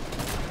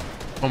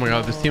 Oh my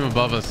god, this team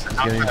above us is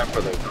getting...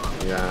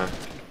 Yeah.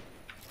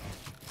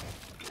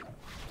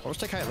 We'll just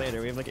take height later.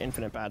 We have like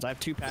infinite pads. I have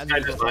 2 pads. This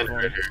guy just landed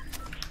right here.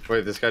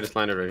 Wait, this guy just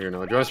landed right here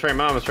now. Do you want to spray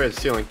him out? I'm gonna spray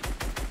the ceiling.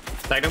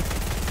 Tag him.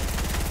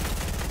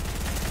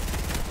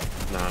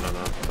 No.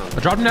 Oh,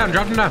 drop him down,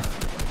 drop him down.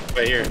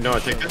 Wait here. No,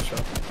 take this.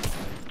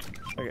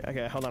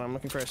 Okay, hold on. I'm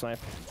looking for a snipe.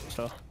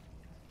 Still.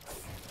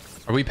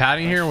 Are we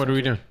padding here? What are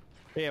we doing?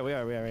 Yeah, we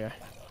are.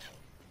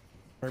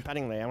 We're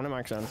padding late. I want to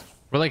mark zone.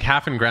 We're like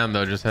half in ground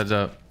though, just heads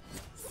up.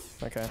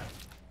 Okay.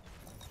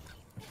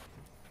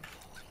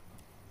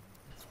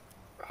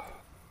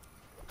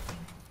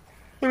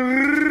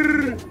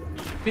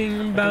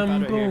 Bing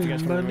bam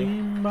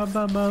boom, ba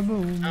ba ba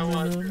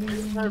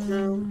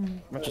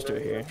boom. Let's just do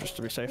it here, just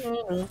to be safe.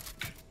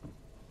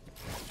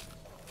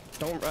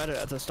 Don't ride it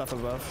at the stuff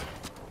above.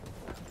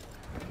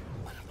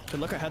 So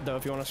look ahead though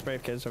if you want to spray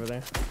kids over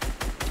there.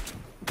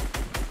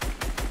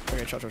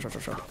 Okay, chill.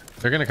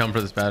 They're gonna come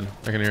for this pad.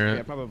 I can hear it.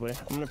 Yeah, probably.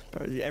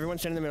 Everyone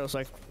stand in the middle so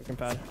we can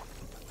pad.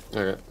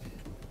 Okay.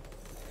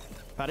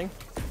 Padding?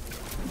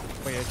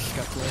 Oh yeah, just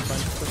got fine.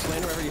 Just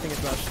land wherever you think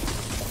it's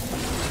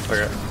best.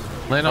 Okay.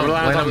 Land on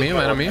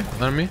me.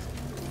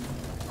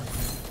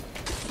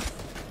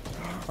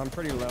 I'm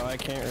pretty low, I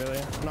can't really.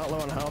 I'm not low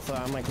on health,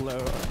 I'm like low.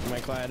 My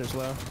glide is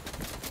low.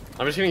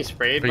 I'm just getting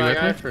sprayed Are you by a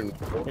with guy me?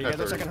 for. Hey, you guys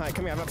are second height.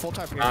 Come here, I have a full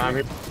type here. I'm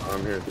here.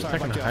 Sorry, Second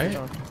fuck you, height?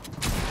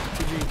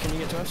 TG, can you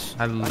get to us?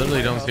 I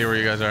literally don't see where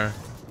you guys are.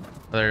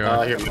 Oh, there you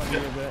are. Here. Fuck you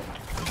a bit.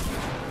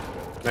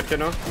 Medkit,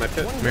 no?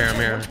 Medkit?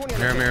 Mirror.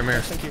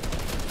 Thank you.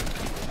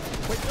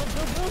 Wait, build.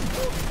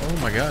 Oh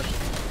my gosh.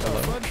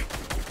 Hello. Fudge.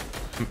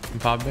 I'm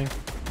popping.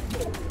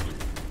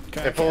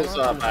 Okay, It pulls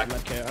back. I don't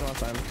have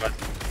time.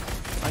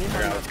 I need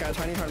hard mats, guys.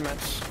 I need hard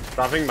mats.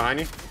 Dropping behind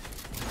you.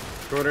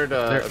 200,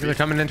 They're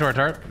coming into our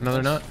tarp. No,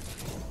 they're not.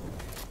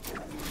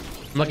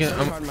 I'm looking at...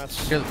 hard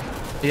mats.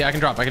 Yeah, I can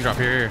drop.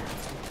 Here.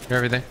 Hear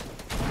everything.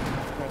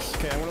 Nice.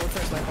 Okay, I'm gonna look for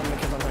a snipe on the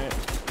kids on height.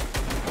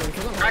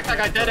 Crack that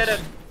guy, dead.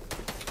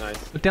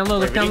 Nice. Look down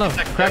low,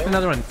 Cracked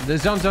another one. The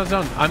zone.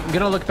 I'm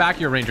gonna look back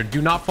here, Ranger.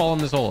 Do not fall in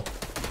this hole.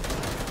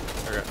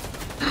 Okay.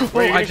 Oh,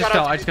 I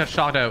just got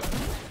shot out.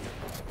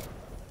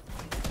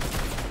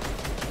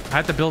 I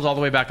have to build all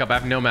the way back up. I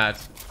have no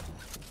mats.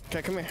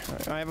 Okay, come here.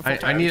 I have a full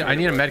I need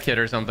a med kit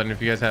or something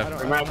if you guys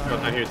have. We might have to go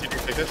down here.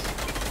 Take this.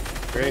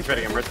 We're getting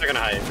spreading him. We're second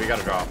height. We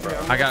gotta drop, bro.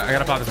 I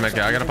gotta pop this med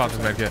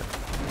kit.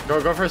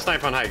 Go for a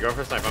snipe on height. Go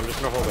for a snipe. I'm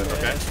just gonna hold it,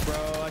 okay? Yes, bro.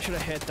 I should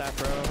have hit that,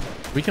 bro.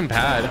 We can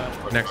pad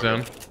next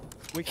zone.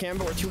 We can,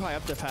 but we're too high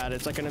up to pad.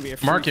 It's like gonna be a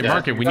Mark it.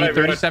 We need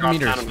 37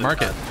 meters.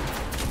 Mark it.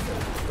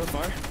 Go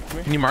far.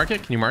 Can you mark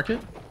it?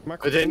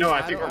 Mark No,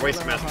 I think we're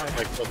wasting mess.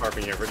 Like full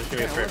harping here. We're just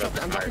gonna get straight up.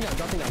 I'm dropping down.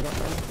 Don't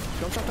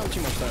drop down too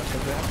much though,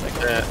 because we have to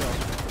go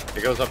uphill.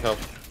 It goes uphill.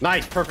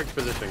 Nice, perfect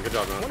position. Good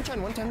job, man.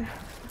 110.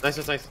 Nice.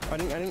 I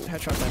didn't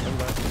headshot snipe him,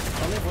 but I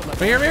only have wood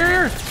left.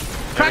 Here.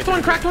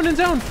 Cracked one in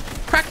zone.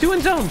 Cracked 2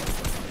 in zone.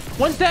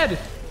 One's dead.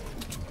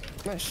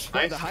 Nice.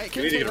 Nice. The height.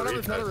 We need to get a Another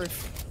reset.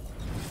 roof.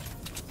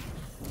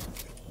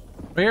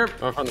 Right here.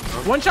 Oh, from the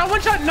front. One shot.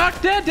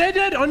 Knocked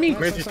dead. On me.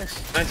 Nice. He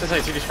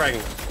just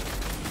fragging.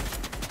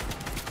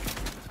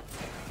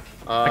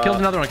 I killed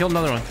another one.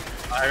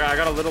 I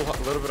got a little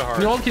bit of heart.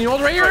 Can you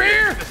hold right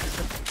here?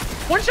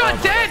 One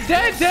shot.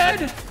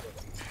 Dead.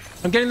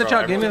 I'm getting the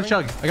chug. I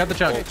got the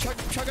chug. Okay,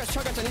 chug us.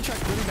 I need chug.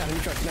 Really bad. I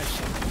need chug.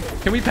 Nice.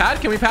 Can we pad?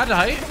 to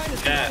height?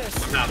 Yeah.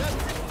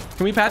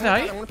 Can we pad to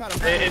height?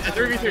 It's a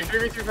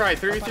 3v3 for height.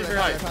 3v3 for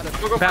height. I'm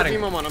gonna go for a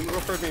beam on one. I'm gonna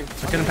go for a beam.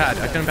 I couldn't pad.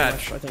 I think.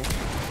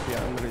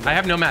 Yeah, I'm literally. I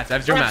have no mats. I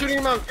have 0 I'm mats. shooting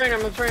him. I'm training. I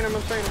have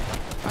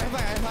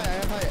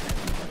height.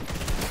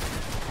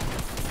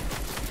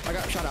 I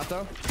got shot out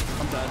though.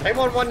 I'm dead. Hey,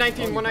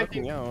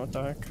 119. Yo, what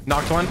the heck?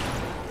 Knocked one.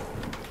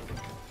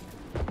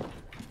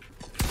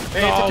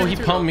 Hey, it's a Oh,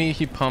 2v2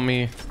 he pumped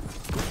me.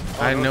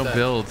 I had no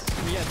builds.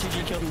 Yeah,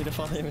 TG killed me to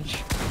fall damage.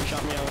 He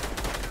shot me out.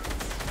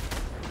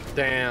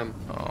 Damn.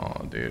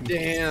 Oh, dude.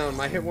 Damn,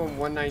 I hit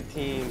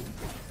 119.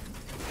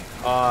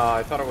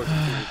 I thought it was a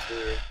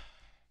 2v2.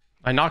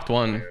 I knocked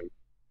one.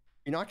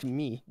 You knocked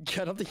me.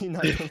 I don't think you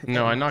knocked me.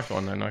 No, I knocked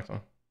one.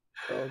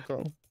 Oh,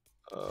 cool.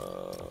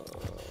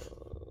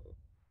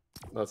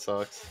 That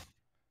sucks.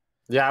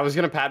 Yeah, I was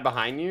gonna pad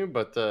behind you,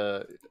 but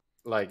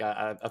like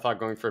I thought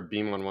going for a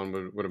beam on one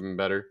would have been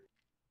better.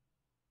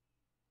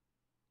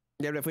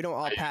 Yeah, but if we don't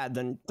all pad,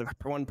 then the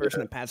one person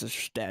that pads is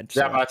just dead.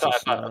 Yeah, So but I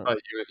it's thought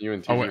you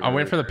and TG I were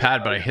went for the really pad,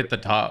 good. but I hit the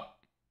top.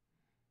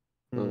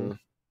 Mm.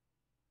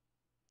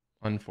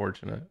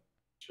 Unfortunate.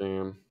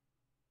 Jam.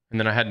 And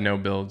then I had no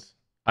builds.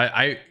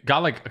 I got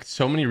like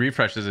so many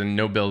refreshes and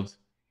no builds.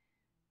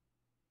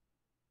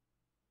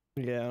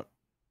 Yeah.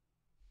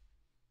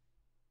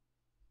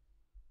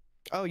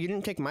 Oh, you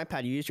didn't take my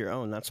pad. You used your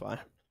own. That's why.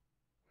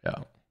 Yeah.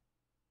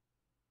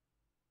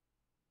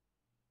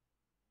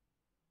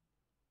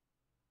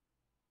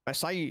 I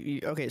saw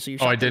you. Okay, so you.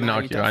 Oh, I shot the did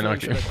knife, knock you. I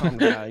knocked you.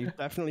 You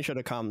definitely should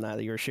have calmed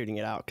that you were shooting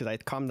it out because I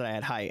calmed that I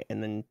had height,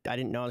 and then I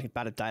didn't know I was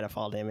about to die to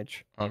fall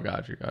damage. Oh,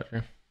 got you.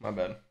 My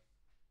bad.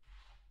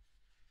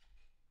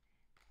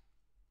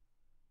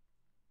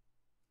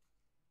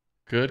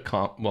 Good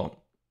comp. Well.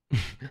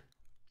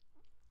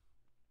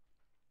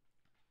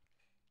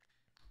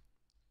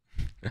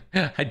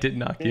 I did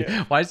knock you.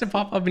 Yeah. Why does it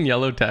pop up in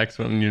yellow text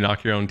when you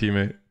knock your own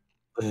teammate?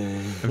 I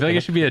feel like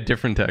it should be a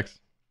different text.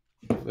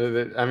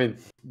 I mean,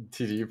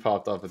 TD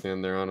popped off at the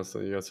end there.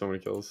 Honestly, you got so many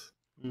kills.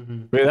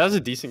 Mm-hmm. Wait, that was a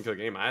decent kill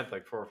game. I had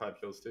like 4 or 5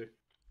 kills too.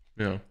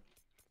 Yeah.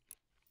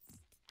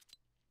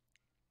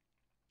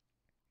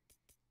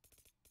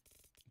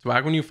 It's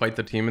whack when you fight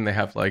the team and they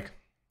have like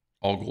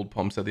all gold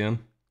pumps at the end.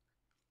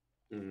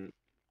 Mm.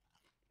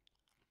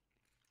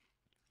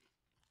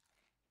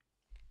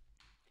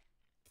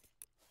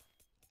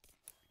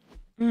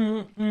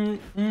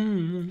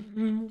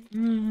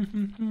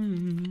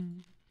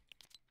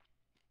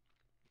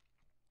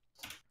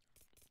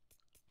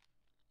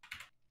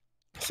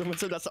 Someone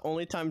said that's the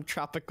only time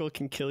tropical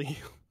can kill you.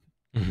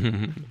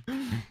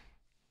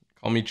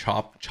 Call me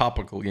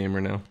Chopical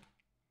Gamer now.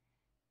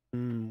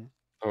 Mm.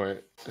 Oh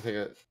wait, I think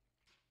it.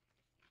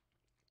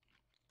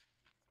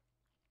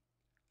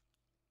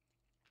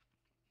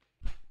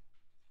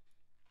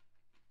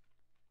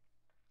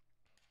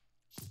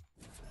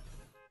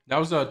 That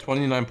was a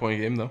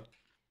 29-point game though.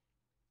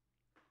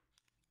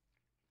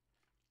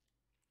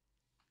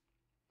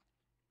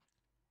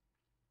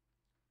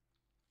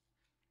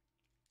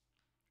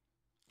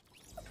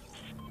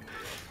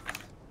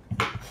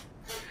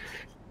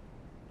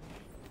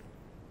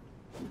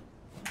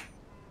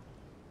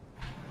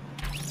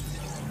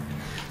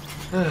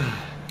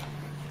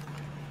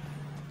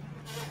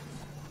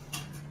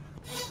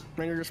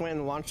 Ranger just went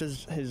and launched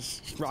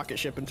his rocket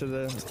ship into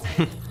the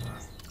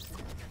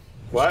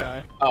What?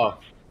 sky. Oh,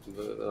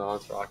 the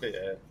launch rocket.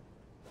 Yeah.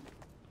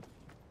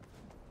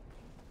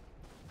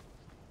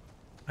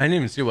 I didn't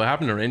even see what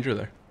happened to Ranger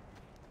there.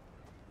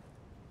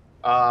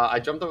 I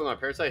jumped up with my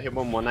parasite, hit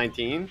one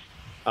 119,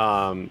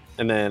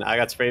 and then I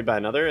got sprayed by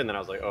another, and then I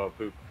was like, oh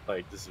poop,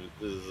 like this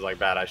is like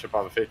bad. I should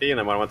pop a 50, and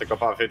then when I went to go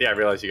pop a 50, I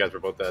realized you guys were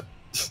both dead.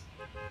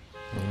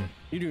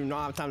 You do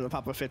not have time to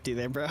pop a 50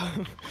 there, bro.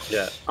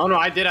 Yeah. Oh no,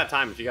 I did have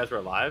time. If you guys were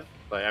alive,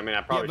 like I mean, I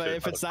Yeah, probably. but should've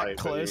if tried it's to that fight,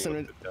 but close you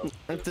and would've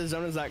if the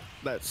zone is that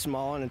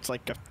small and it's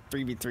like a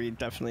 3v3,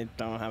 definitely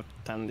don't have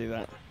time to do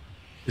that.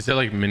 Is it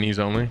like minis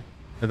only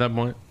at that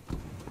point?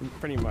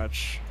 Pretty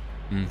much.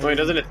 I mean,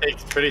 doesn't it take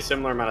a pretty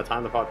similar amount of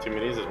time to pop 2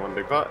 minis as one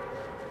big pot?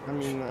 I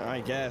mean,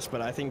 I guess,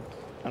 but I think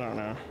I don't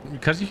know.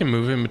 Because you can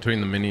move in between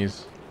the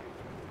minis.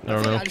 I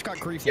don't know. I just got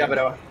grief. Yeah, but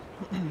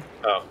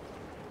oh.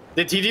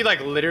 Did TD like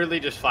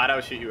literally just flat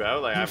out shoot you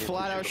out? Like He I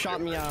flat out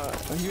shot me out.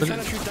 He was But trying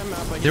to shoot them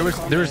out, but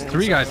There was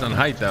 3 guys on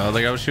height though.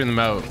 Like I was shooting them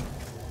out.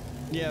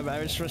 Yeah, but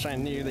I just wish I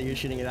knew that you were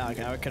shooting it out.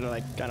 I could have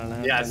like I don't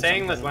know. Yeah, done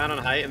saying let's something. land on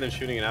height and then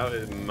shooting it out,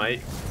 it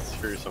might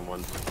screw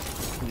someone.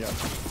 Yeah.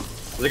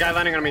 There's a guy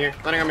landing on me here.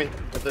 Landing on me.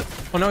 That's it.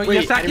 Oh no, Wait,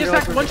 yes, Zach, I didn't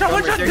yes, Zach. realize One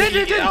there was shot, a gun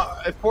right Did.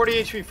 there.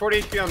 40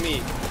 HP on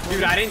me.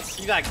 Dude, I didn't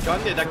see that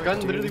gun there. That gun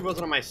literally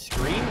wasn't on my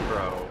screen,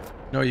 bro.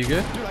 No, you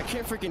good? Dude, I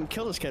can't freaking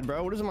kill this kid,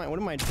 bro. What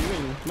am I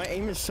doing? My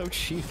aim is so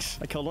cheeks.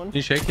 I killed one. Can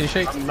you shake? Can you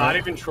shake? I'm not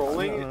even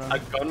trolling. No. A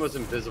gun was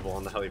invisible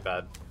on the helipad.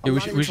 Yeah, I'm we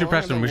not should even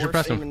press trolling, him. We I'm should the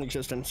press worst aim him. in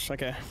existence.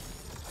 Okay.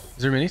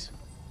 Is there minis?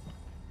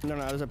 No,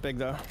 there's a big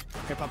though.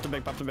 Okay, pop the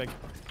big.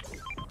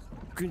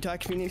 Green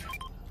tack if you need.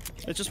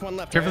 It's just one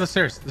left. Careful right? the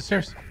stairs. The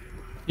stairs.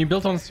 You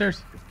built on the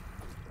stairs.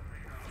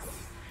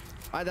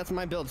 That's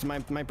my build. It's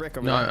my brick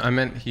over No, there. I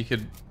meant he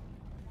could.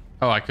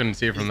 Oh, I couldn't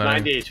see it from He's that.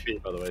 90 end.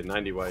 HP, by the way.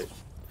 90 white.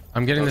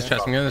 I'm getting this Okay.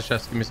 chest. I'm getting this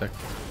chest. Give me a sec.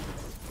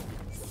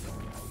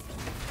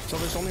 So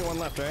there's only one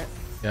left, right?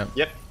 Yeah.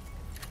 Yep.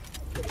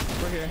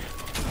 We're here.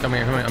 Come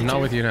here. I'm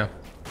not with you now.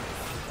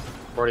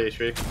 40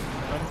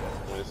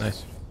 HP.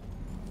 Nice.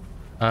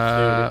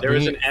 Dude, there we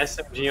was need- an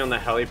SMG on the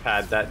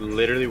helipad that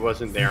literally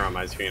wasn't there on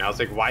my screen. I was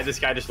like, why this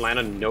guy just land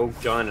on no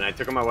gun? And I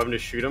took out my weapon to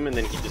shoot him, and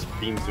then he just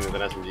beams me with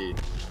an SMG.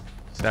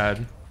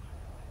 Sad.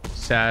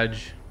 Sag.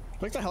 I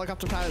think the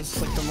helicopter pad is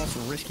like the most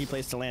risky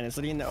place to land. It's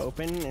literally in the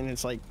open, and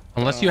it's like.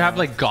 Unless you have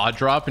like God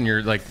drop and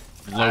you're like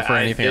low for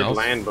anything I did else.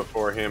 land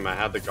before him. I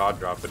had the God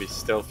drop, but he's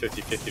still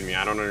 50-50 me.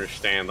 I don't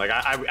understand. Like,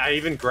 I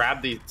even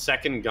grabbed the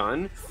second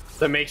gun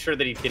to make sure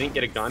that he didn't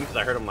get a gun because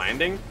I heard him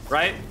landing,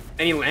 right?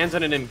 And he lands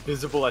on an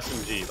invisible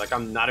SMG. Like,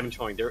 I'm not even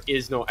showing. There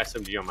is no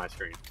SMG on my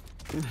screen.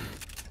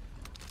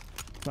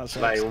 That sucks.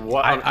 Like,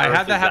 what? I on had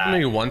earth that is happen to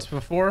me once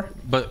before,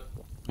 but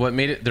What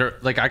made it there?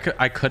 Like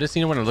I could have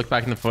seen it when I looked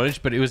back in the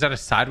footage, but it was at a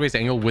sideways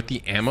angle with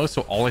the ammo,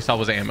 so all I saw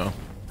was ammo.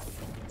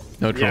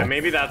 No troll. Yeah,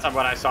 maybe that's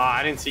what I saw.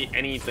 I didn't see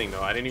anything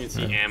though. I didn't even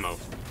see ammo. Do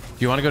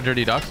you want to go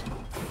dirty docks?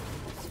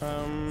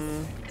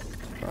 I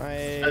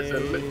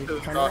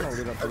kind of want to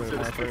lead up to the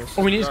car first.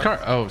 Oh, we need his car.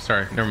 Oh,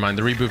 sorry. Never mind.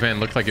 The reboot van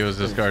looked like it was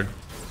his card.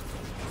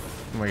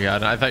 Oh my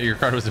god. I thought your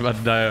card was about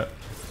to die out.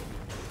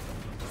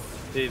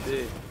 It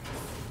did.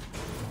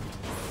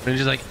 And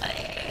just like.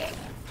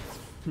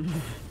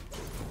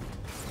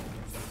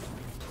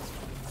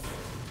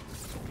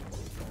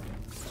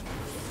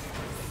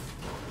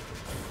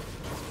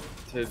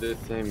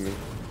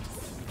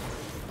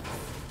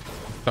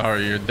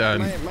 Sorry, you're done.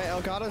 My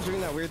Elgato's doing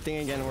that weird thing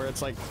again where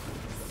it's like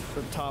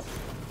the top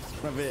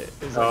of it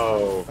is like,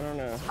 Oh, I don't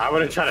know. I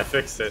wouldn't try to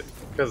fix it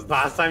because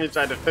last time you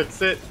tried to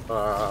fix it.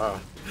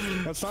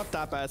 It's not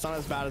that bad. It's not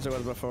as bad as it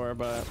was before,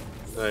 but.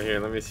 Here,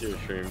 let me see your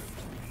stream.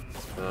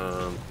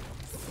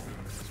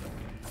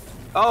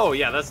 Oh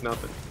yeah, that's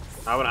nothing.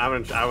 I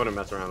wouldn't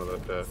mess around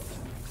with it.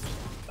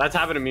 That's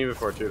happened to me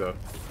before too, though.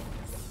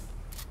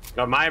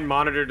 But my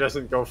monitor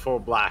doesn't go full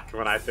black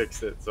when I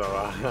fix it, so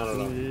I don't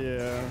know.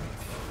 Yeah.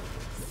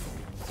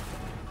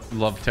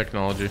 Love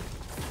technology.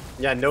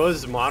 Yeah,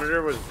 Noah's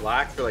monitor was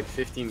black for like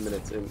 15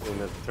 minutes in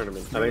the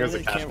tournament. I think it was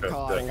a cash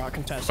code. And got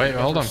contested. Wait,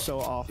 hold on. So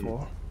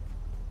awful.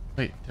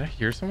 Wait, did I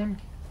hear someone?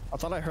 I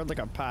thought I heard like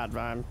a pad,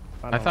 but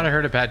I thought I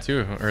heard a pad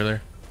too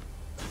earlier.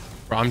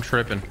 Bro, I'm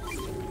tripping.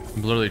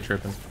 I'm literally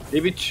tripping.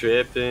 Maybe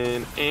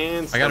tripping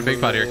and. I got a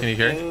big pot here. Can you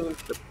hear it?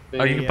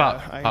 Oh, you can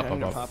pop. I'm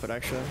gonna pop it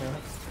actually.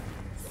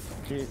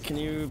 Yeah. Can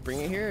you bring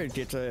it here, or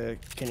do you have to?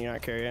 Can you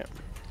not carry it?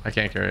 I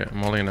can't carry it.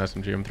 I'm holding an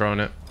SMG. I'm throwing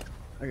it.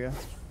 Okay.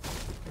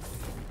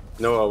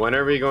 Noah, when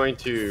are we going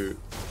to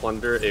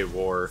plunder a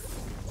war?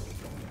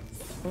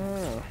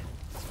 Oh.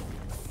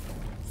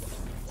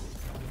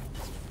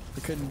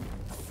 We could,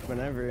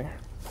 whenever.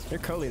 You're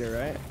co-leader,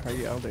 right? Or are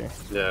you elder?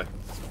 Yeah.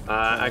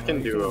 I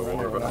can do a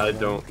war, but I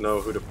don't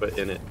know who to put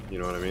in it. You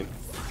know what I mean?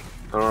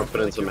 I don't want to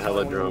put in some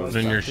hella drones.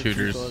 Put in your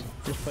shooters.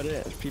 Just put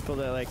it. People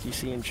that like you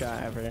see in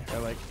chat ever, or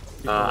like.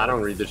 I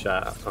don't read the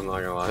chat. I'm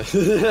not gonna lie.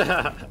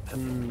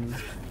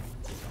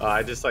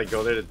 I just like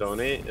go there to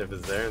donate if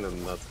it's there, and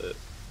then that's it.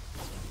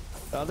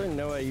 The other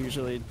Noah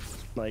usually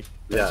like.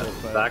 Yeah,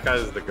 that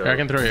guy's the goat. I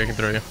can throw you. I can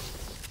throw you.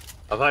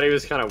 I thought he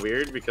was kind of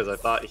weird because I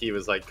thought he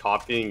was like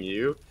copying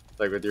you,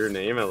 like with your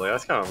name. I was like,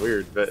 that's kind of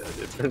weird, but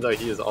it turns out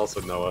he is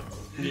also Noah.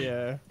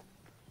 Yeah.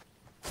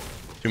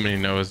 Too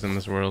many Noahs in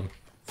this world.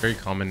 Very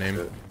common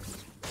name.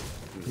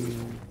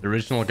 The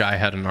original guy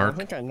had an I arc. don't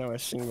think I know a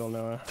single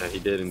Noah. Yeah, he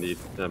did indeed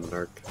have an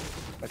arc.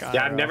 Like,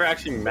 Yeah, I've never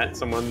actually met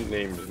someone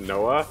named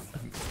Noah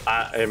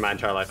in my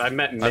entire life. I've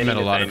met many I've met a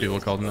lot of Nathaniels. people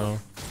called Noah.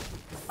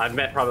 I've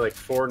met probably like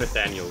 4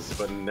 Nathaniels,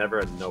 but never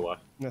a Noah.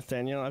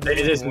 Nathaniel.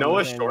 Is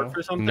Noah short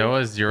for something?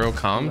 Noah zero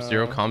comms, No.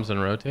 zero comms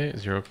and rotate,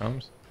 zero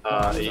comms.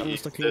 I'm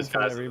just looking There's for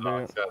guys the to the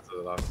reboot. docks, guys to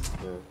the docks.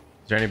 Yeah. Is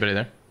there anybody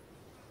there?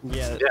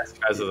 Yeah. Yes,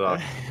 guys to the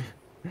docks.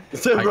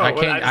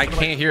 I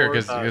can't hear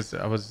because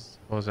I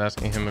was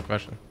asking him a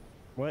question.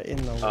 What in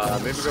the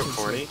world? Maybe go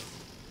corny.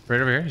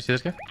 Right over here. You see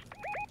this guy?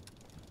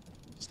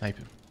 Snipe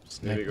him.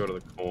 Snipe Maybe him. go to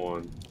the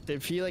corn.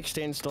 If he like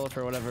staying still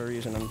for whatever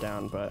reason, I'm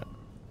down. But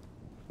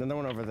then the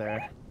one over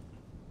there.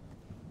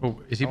 Oh,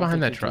 is he I don't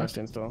behind that think he's gonna truck?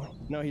 stand still.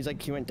 No, he's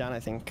like he went down. I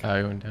think. Oh,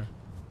 he went down.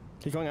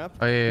 He's going up.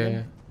 Oh yeah,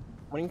 yeah.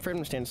 Waiting for him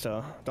to stand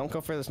still. Don't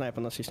go for the snipe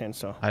unless he stands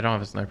still. I don't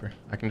have a sniper.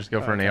 I can just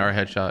go for an Okay. AR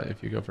headshot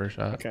if you go for a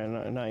shot. Okay,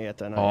 not yet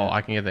then. Oh,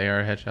 I can get the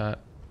AR headshot.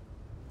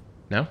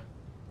 No?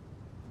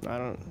 I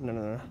don't.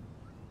 No.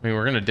 I mean,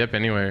 we're gonna dip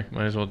anyway.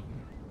 Might as well.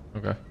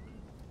 Okay.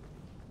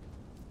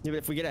 Yeah, but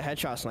if we get a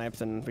headshot snipe,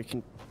 then we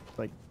can,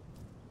 like,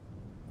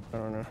 I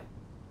don't know.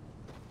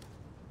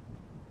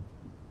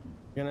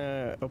 You're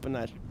gonna open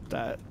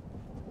that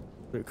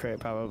loot crate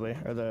probably,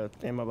 or the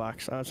ammo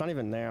box. Oh, it's not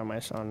even there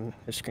on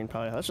his screen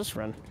probably. Let's just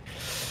run.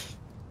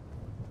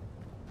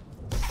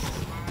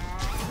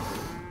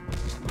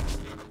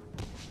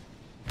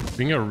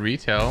 Being a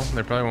retail,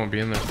 they probably won't be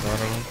in this. So I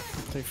don't know.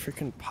 They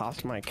freaking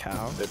popped my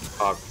cow. They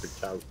popped the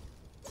cow.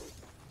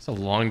 It's a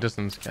long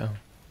distance cow.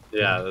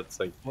 Yeah, that's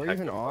like. Where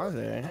even are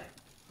they?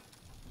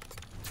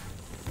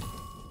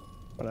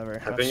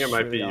 Whatever. I think it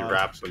might be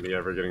Raps when we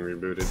ever getting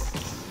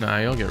rebooted. Nah,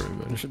 you'll get We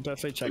rebooted. should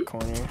definitely check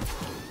corner.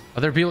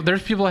 Other people.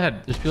 There's people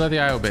ahead. There's people at the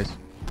IO base.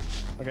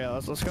 Okay,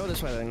 let's go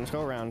this way then. Let's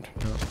go around.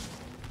 No.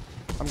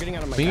 I'm getting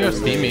out of my. We can go car.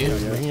 steamy.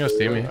 We can go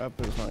steamy. Up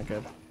is not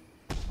good.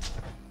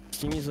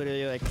 Steamy's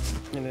literally like,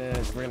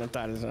 we're gonna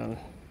die to zone.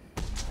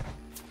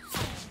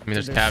 I mean,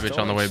 there's Dude, cabbage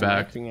still, on the way like,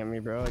 back. sniping at me,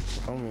 bro. Like,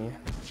 homie.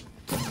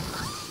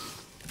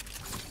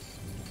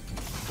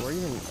 Where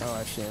even? Oh,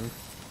 I see him.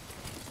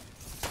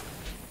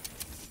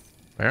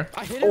 Where?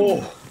 I hit him.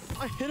 Oh,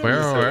 I hit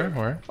him.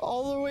 Where?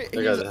 All the way.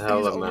 That guy's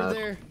hella over mad.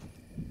 there.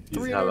 he's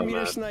 300 hella meter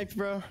mad. snipe,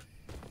 bro.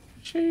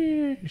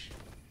 Sheesh.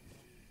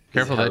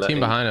 Careful, that hella team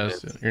behind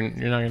us. intense.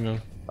 You're not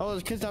gonna. Oh,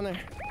 there's kids down there.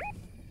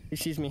 He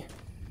sees me.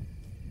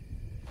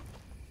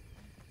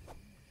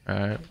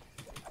 Alright.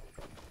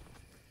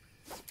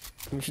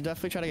 We should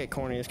definitely try to get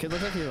corny. This kid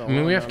looks like he's alone. I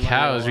mean, we have I'm not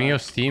gonna cows. We can lie. go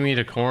Steamy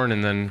to corn,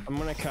 and then I'm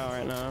gonna cow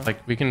right now.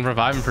 like we can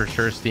revive him for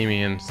sure,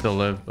 Steamy, and still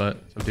live. But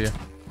it's up to you.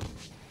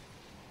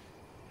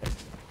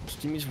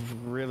 Steamy's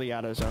really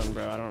out of zone,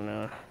 bro. I don't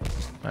know.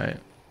 All right.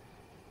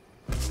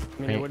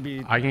 I mean, it would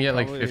be. I can get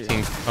like probably 15.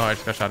 Oh, I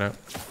just got shot out.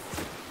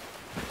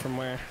 From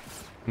where?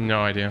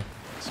 No idea.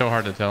 So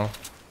hard to tell.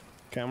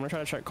 Okay, I'm gonna try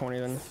to check corny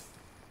then.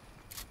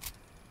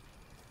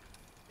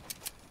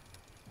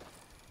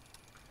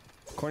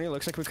 Corny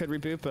looks like we could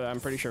reboot, but I'm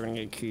pretty sure we're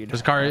gonna get keyed.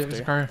 There's a car. after. There's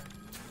a car.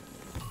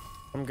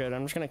 I'm good.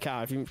 I'm just gonna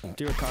cow. If you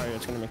do a car,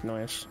 it's gonna make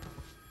noise.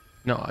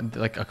 No,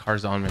 like a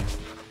car's on me.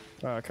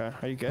 Oh, okay.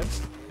 Are you good?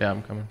 Yeah,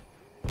 I'm coming.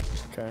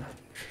 Okay.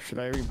 Should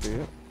I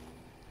reboot?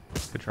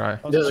 Good try.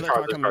 Oh, There's a another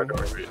car. There's a car.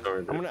 coming. Don't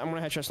worry. I'm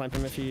gonna headshot snipe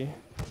him if he.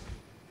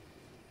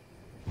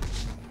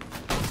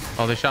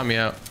 Oh, they shot me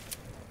out.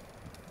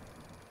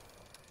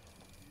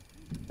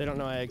 They don't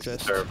know I It's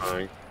exist.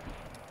 terrifying.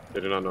 They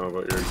do not know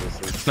about your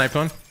existence. Snipe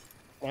one.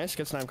 Nice.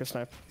 Good snipe. Good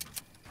snipe.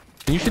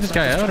 Can you shoot this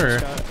guy out, or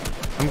Scott.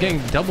 I'm getting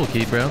double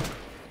keyed, bro?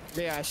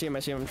 Yeah, I see him. I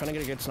see him. I'm trying to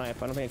get a good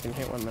snipe. I don't think I can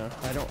hit one though.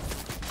 I don't.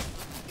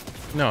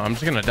 No, I'm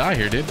just gonna die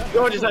here, dude.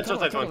 No, just Kill headshot him,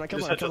 that kill him, one. kill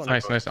Just him, kill headshot him.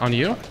 Nice, nice. On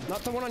you?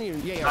 Not the one on you.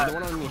 Yeah, the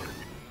one on me.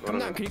 Come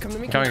down. Can you come to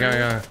me? Coming, Come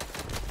coming, to me. coming.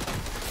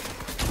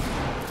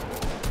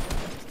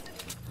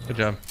 Good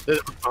job. There's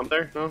a pump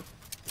there? No?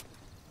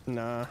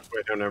 Nah.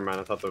 Wait, no, never mind.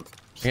 I thought the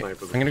snipe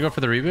was. I'm gonna go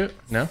for the reboot.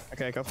 No?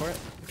 Okay, go for it.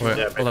 Wait,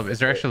 Yeah, hold up. Is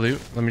there extra loot?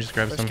 Let me just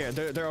grab They're some. scared.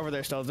 They're over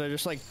there still. They're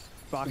just like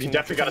boxing. You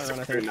definitely gotta run,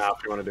 I secure think. now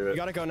if you want to do You it.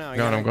 gotta go now. You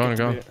Going, gotta I'm going, get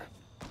to I'm boot.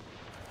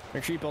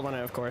 Make sure you build on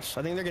it, of course.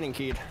 I think they're getting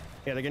keyed.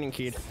 Yeah, they're getting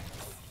keyed.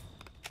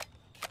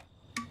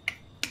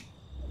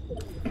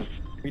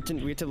 We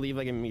have to leave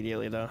like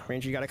immediately though.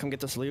 Ranger, you gotta come get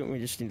this loot. And we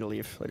just need to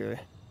leave, literally.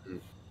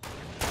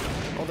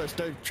 Oh,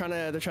 they're trying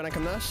to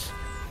come to us.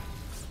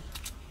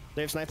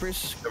 They have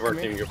snipers. Good work,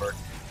 Come team. here. Good work.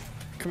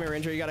 Come here,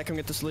 Ranger. You gotta come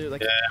get this loot.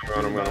 Like, Yeah,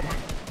 I'm going.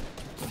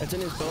 it's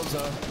in his builds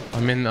though.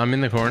 I'm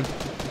in the corn.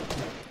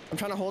 I'm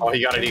trying to hold. Oh,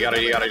 he got it. He got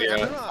it. He got it. He got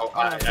it. No, no, Oh,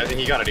 I think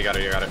he got it. He got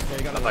it. He got it. Yeah,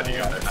 he got I it. thought you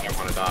got it. I didn't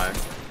want to die.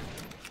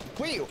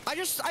 Wait, I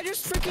just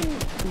freaking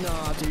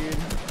nah, dude.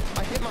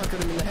 I hit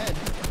markered him in the head.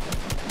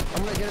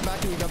 I'm gonna get it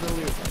back and you got the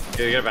loot.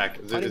 Get it back.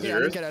 Is I it didn't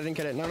yours? get it. I didn't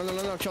get it.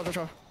 No.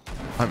 Chill.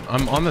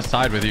 I'm on the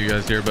side with you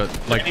guys here, but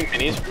like Any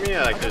minis for me?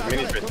 Like, there's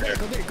minis right there.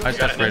 I just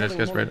got sprayed. I just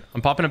got sprayed.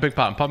 I'm popping a big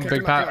pot. I'm popping a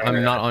big pot.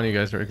 I'm not on you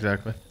guys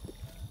exactly.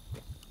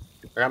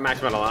 I got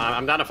max metal.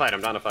 I'm down to fight.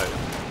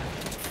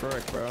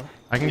 Frick, bro.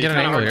 I can get an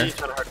angle here.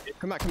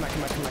 Come back.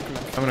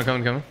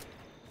 Coming.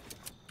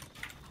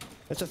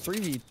 It's a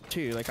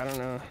 3v2. Like, I don't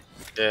know.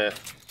 Yeah.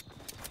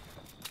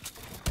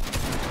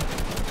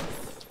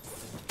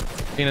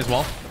 In his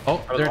wall. Oh,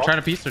 the they're wall? trying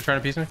to piece. They're trying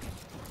to piece me.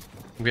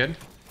 I'm good.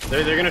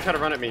 They're gonna try to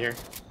run at me here.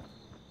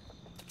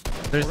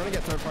 There's. We're gonna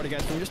get third party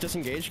guys. Can we just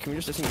disengage?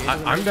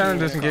 I'm down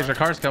to disengage. The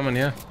car's coming.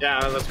 Yeah. Yeah,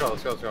 let's go.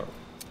 No,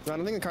 I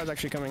don't think the car's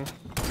actually coming.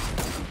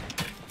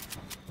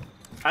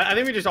 I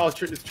think we just all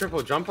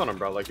triple jump on him,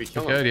 bro. Like, we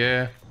kill him. Good.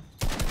 Yeah.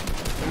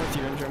 I'm with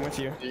you, Ranger. I'm with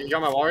you. You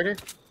got my wall right here?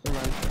 Never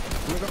mind.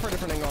 I'm gonna go for a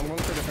different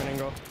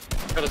angle.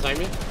 Try to snipe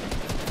me?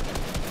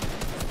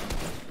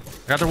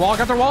 I got their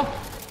wall.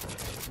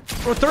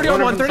 Oh, 30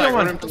 on one. 30 on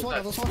one.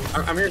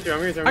 I'm here too.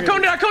 I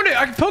coned it.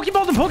 I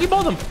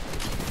pokeballed him.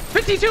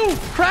 52.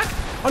 Crack.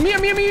 On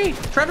me.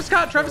 Travis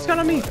Scott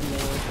on me.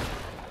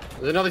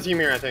 There's another team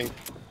here, I think.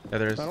 Yeah,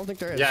 there is. I don't think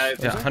there is. Yeah,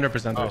 Yeah,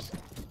 100% there is.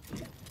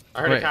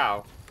 I heard Wait. a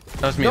cow.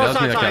 That was me. No, That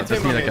was me it's that not, got.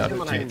 That's me that got.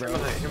 Him on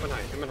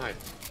height.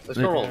 Let's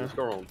go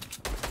roll.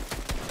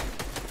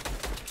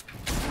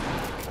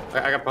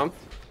 I got pumped.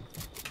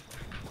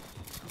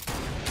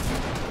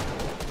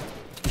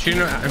 I'm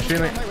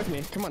shooting. Fight with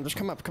me. Come on, just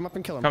come up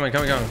and kill him. Coming. I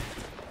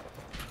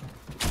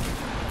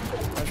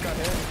just got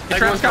hit.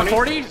 Travis got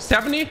 40,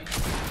 70.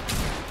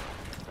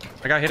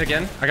 I got hit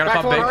again. I got to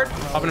pop big. Hard.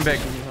 Popping a big.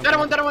 That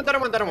one.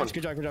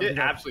 Good job. Get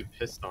absolutely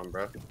pissed on,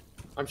 bro.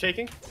 I'm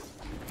shaking.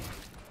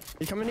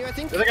 You coming to you, I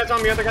think? The other guy's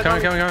on me.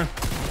 Coming.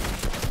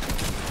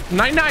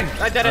 99.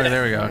 I did it.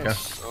 There we go. Okay.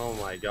 Oh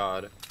my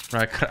god.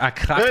 Right, I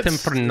cracked him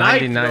for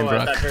 99, bro.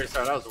 At very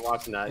start. I was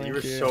watching that. You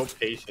were Thank you. so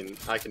patient.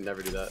 I can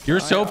never do that. You were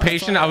so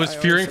patient. I was I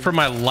fearing always- for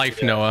my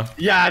life, Noah.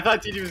 Yeah, I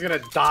thought TG was gonna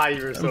die.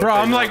 You were so Bro,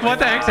 I'm patient. like, what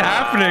the heck's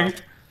happening?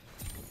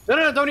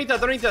 No, don't eat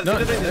that. No,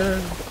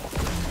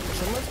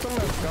 Someone's from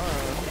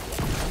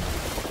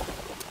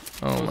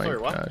oh Oh, my sorry,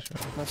 what? gosh.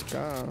 Let's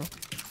go.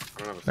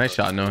 Nice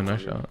shot, Noah.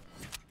 Nice shot.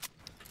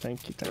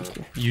 Thank you.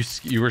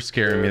 You were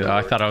scaring me though.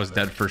 I thought I was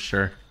dead for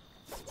sure.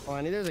 Well,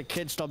 I knew there's a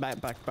kid still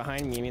back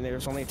behind me. I mean, there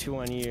was only 2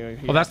 on you.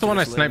 Well, that's the one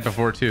I sniped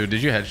before too.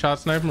 Did you headshot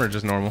snipe him or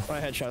just normal? I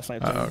headshot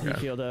sniped Oh, him. okay.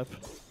 He healed up. You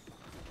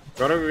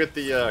wanna go get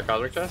the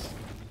cosmic chest?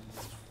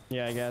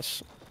 Yeah, I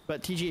guess.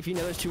 But TG, if you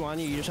know there's 2 on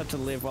you, you just have to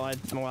live while I'm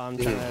trying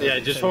to. Yeah,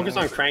 just focus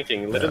on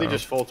cranking. Literally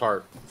just full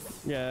tarp.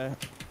 Yeah.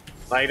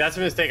 Like, that's a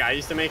mistake I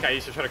used to make. I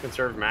used to try to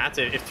conserve mats.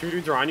 If 2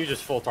 dudes are on you,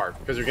 just full tarp,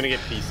 because you're gonna get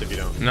pieced if you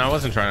don't. No, I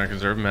wasn't trying to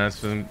conserve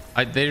mats. They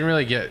didn't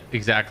really get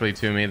exactly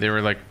to me. They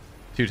were like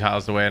 2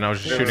 tiles away, and I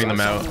was just shooting them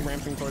out.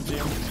 Ramping towards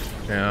you.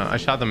 Yeah, I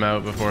shot them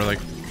out before like.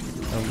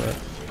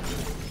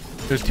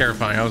 It was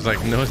terrifying. I was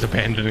like, Noah's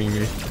abandoning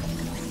me.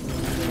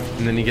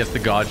 And then he gets the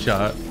god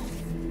shot.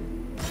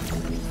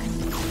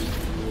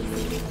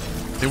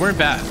 They weren't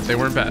bad. They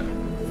weren't bad.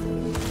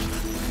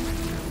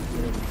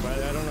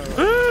 But I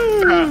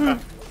don't know.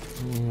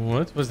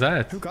 What was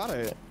that? Who got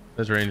it?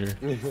 That's Ranger.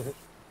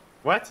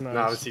 What? Nice. No,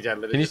 I was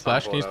CJ. Can you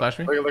splash? Can you splash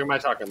me? Look at my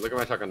shotgun. Look at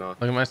my shotgun, Noah.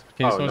 Look at my.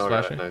 Can you Oh, no,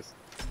 splash got me? it. Nice.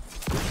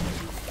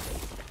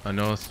 I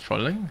know it's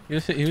trolling. He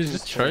was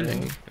just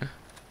trolling.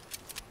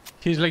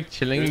 He was like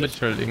chilling but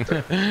trolling.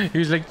 He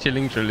was like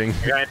chilling trolling.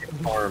 Yeah, I need to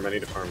farm. I need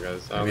to farm,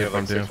 guys. I only have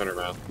like 600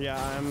 rounds.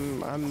 Yeah,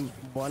 I'm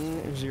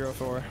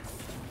 104.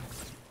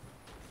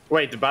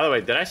 Wait, by the way,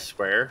 did I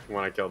swear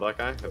when I killed that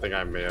guy? I think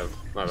I may have.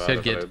 My He bad. said if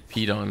I get did.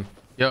 peed on.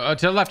 Yo,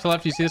 to the left, to the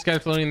left. You see this guy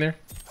floating in there?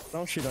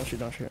 Don't shoot, don't shoot,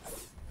 don't shoot.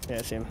 Yeah,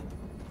 I see him.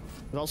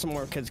 There's also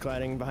more kids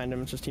gliding behind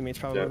him. It's his teammates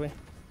probably.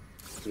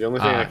 The only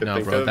thing I could no,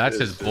 think bro, of that's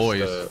is his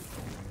boys.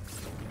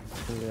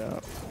 Yeah.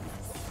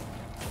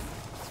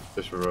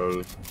 This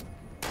road.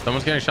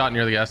 Someone's getting shot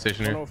near the gas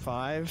station here.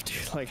 105?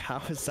 Dude, like,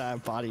 how is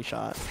that body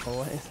shot?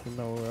 What in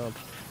the world?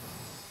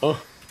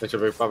 Oh, there's a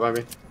big pop by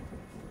me.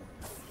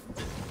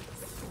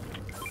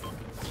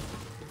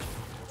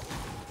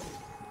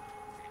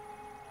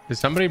 Did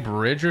somebody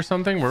bridge or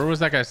something? Where was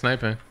that guy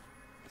sniping?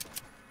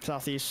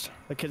 Southeast.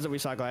 The kids that we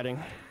saw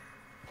gliding.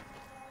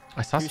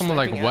 I saw He was someone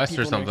like sniping at west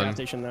or people near the gas something.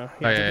 Station, though.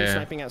 Oh, yeah, he was yeah.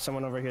 sniping at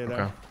someone over here, though.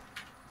 Okay.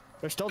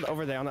 They're still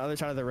over there on the other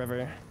side of the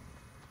river.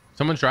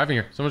 Someone's driving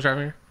here. Someone's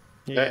driving here.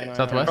 Yeah, Hey, no,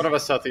 Southwest? In front of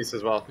us, southeast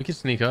as well. We can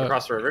sneak up.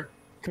 Across the river.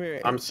 Come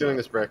here. I'm stealing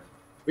this brick.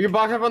 We can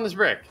box up on this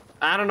brick.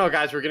 I don't know,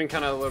 guys. We're getting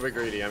kind of a little bit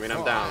greedy. I mean,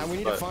 I'm down. We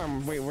need but... to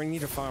farm. Wait, we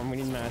need to farm. We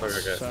need mats.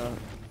 Okay.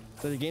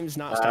 So the game's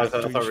not I stopped.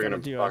 thought we were gonna gonna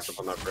do box up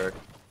on that brick.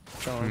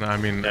 No, I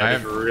mean, Yeah, I I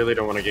have. just really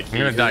don't want to get killed.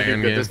 gonna die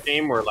in game. This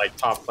game, we're like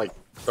top like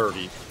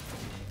 30.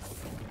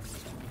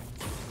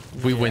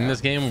 If we win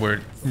this game, we're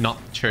not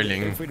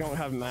trailing. If we don't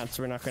have mats,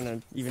 we're not gonna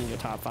even get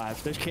top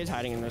 5. There's kids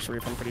hiding in this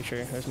roof. I'm pretty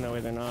sure. There's no way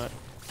they're not.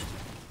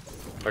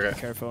 Okay. Be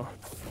careful.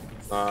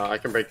 I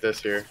can break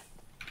this here.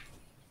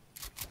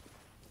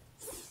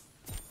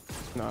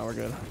 No, we're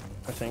good.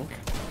 I think.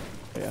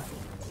 But yeah.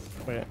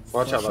 Wait.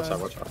 Watch out! what's Watch out! that?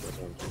 Watch out!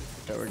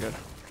 Yeah, we're good.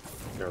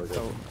 Yeah, we're good.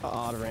 So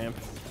odd ramp.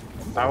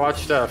 I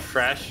watched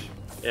Fresh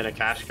in a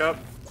cash cup.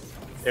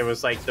 It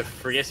was like the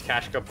freest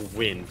cash cup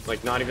win.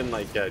 Like not even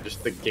like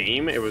just the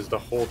game. It was the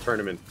whole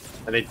tournament,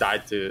 and they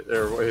died to,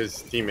 or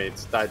his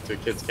teammates died to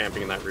kids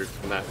camping in that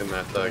roof in that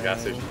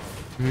gas station.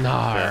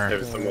 Nar. Yeah, it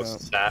was the most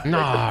sad,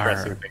 Nar. like,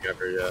 depressing thing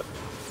ever. Yeah.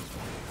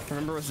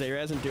 Remember with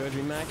Zayraz and Duo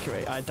Dream Mac?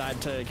 I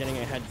died to getting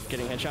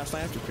headshot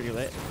slammed, which was pretty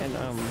lit. And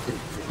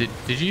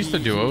Did you used to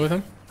duo with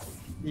him?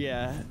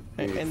 yeah,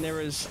 and there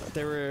was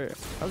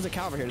I was a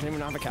cow over here. Does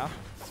anyone have a cow?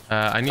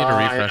 I need to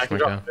refresh I my can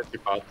cow. drop 50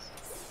 pots.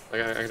 I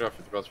can drop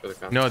 50 pots for the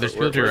cow. No, there's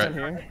Where- field you're where's at.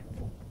 Here.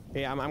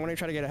 Yeah, I'm gonna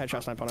try to get a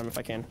headshot snipe on him if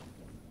I can.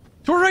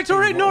 To our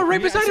right, no, right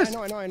Yeah, beside us.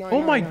 I know,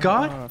 Oh my I know.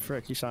 god. Oh,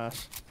 frick, you saw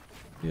us.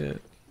 Yeah,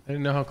 I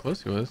didn't know how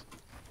close he was.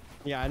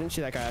 Yeah, I didn't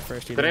see that guy at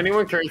first either. Did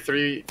anyone carry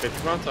 3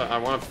 50 pots? I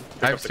want to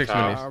pick I have up the 6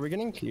 cow. minis. Are we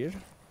getting queued?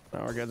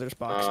 No, we're good. They're just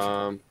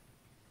boxed.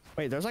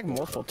 Wait, there's like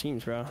multiple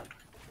teams, bro.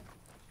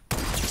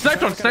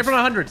 Sniped on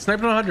 100.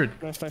 Sniped on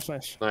 100. Nice.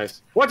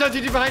 Nice. Watch out,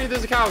 GG, behind you.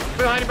 There's a cow.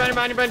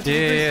 Behind you.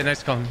 Yeah,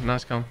 nice call.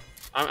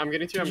 I'm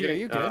getting to you. I'm You- getting.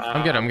 you good?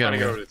 I'm good. trying to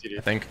get over to TD.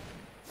 I think.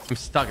 I'm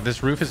stuck.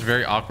 This roof is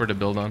very awkward to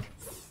build on.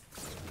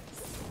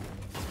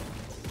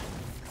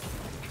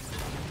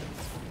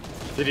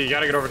 TD, you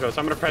gotta get over to us.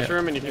 I'm gonna pressure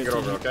him and you can get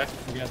over, okay?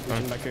 You guys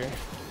can back here.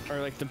 Or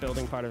like the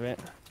building part of it.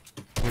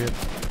 Weird.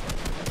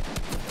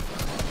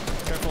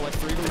 Careful, like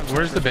 3 of them. have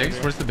Where's the snipers base?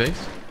 over Where's the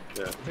base?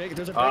 Yeah. here. Big,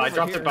 there's a big I over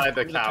dropped it here. by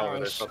the Over cow over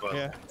towers. there, so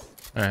Yeah.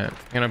 All right, I'm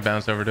gonna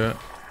bounce over to it.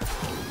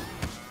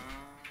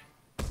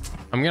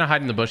 I'm gonna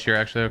hide in the bush here,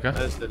 actually. Okay.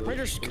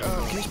 Raiders, can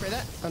you spray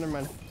that? Oh, never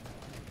mind.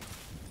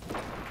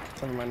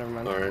 Never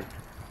mind. Alright.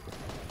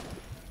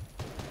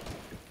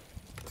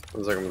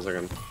 One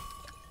second.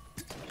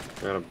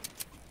 I gotta...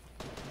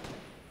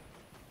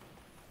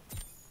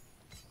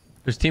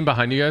 There's team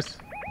behind you guys.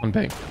 On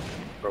bank.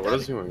 Bro, what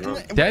is going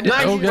on? Dead.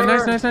 Nice, Oh, good.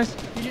 bro. Nice.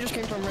 You just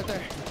came from right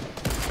there.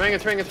 Spraying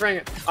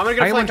it. I'm gonna I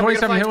get a hit flank.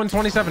 127. Hit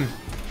 127.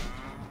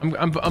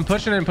 I'm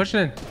pushing in.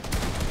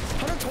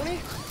 120?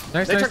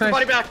 Nice. They took the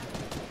body back.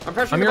 I'm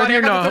pressuring I'm the here. body.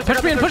 Here, I got no. the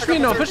Push me in. first, Push me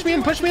in. I No. got the Push me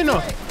in. Push me in. No.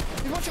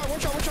 Watch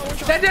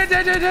out.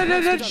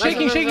 Dead.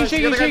 Shaking.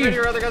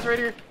 other guy's right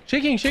here.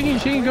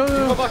 Shaking. Go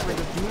Go. box me.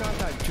 Do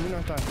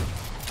not die.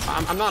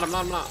 I'm not.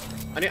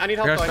 I need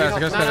help. I got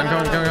though. space, No,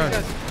 I'm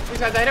going. These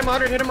guys, I hit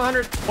him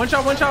 100. One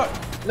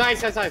shot.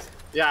 Nice.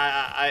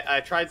 Yeah, I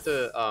tried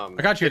to.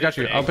 I got you.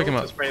 I'll pick him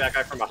up. To spray that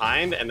guy from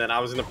behind, and then I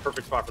was in the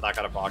perfect spot for that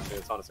guy to box me.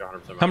 It's honestly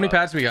 100%. How many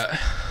pads we got?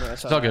 Yeah,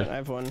 It's all good. I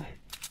have one.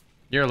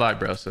 You're alive,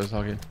 bro, so it's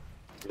all good.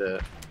 Yeah.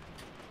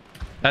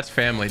 That's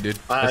family, dude.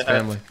 That's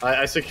family.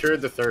 I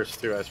secured the thirst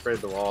too. I sprayed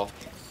the wall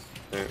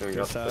and got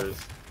the stuff.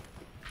 thirst.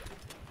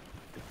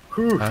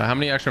 Whew. How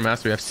many extra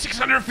mats do we have?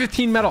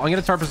 615 metal. I'm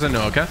gonna tarp us in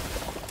no, okay?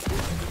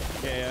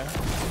 Yeah.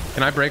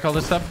 Can I break all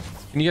this stuff?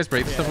 Can you guys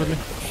break this stuff with me?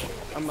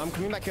 I'm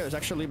coming back here. There's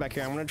actually back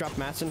here. I'm gonna drop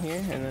mats in here,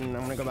 and then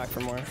I'm gonna go back for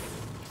more.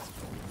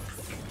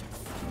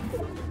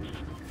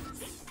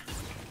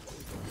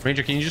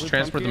 Ranger, can you just Blue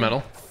transport the pump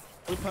metal?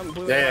 Blue pump,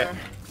 blue Yeah,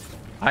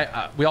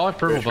 AR. We all have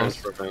purple Very pumps,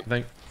 transfer I thing.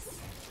 think.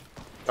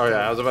 Oh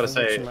yeah, I was about to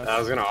I'll get say, some I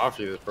was gonna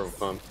offer you this purple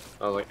pump.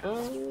 I was like,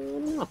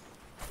 no.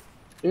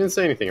 You didn't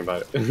say anything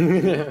about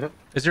it.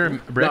 Is there a No,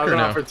 brick I was or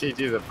gonna no? offer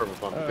TG the purple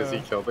pump because he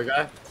killed the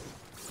guy.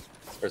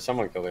 Or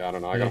someone killed the guy, I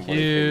don't know. I got Thank one.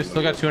 you.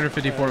 Still got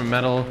 254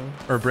 metal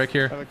or brick I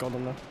here. have a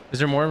golden though. Is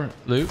there more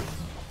loot?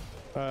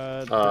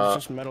 There's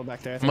just metal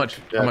back there. I How much?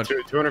 think. Yeah, How much?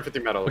 250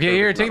 metal. Okay,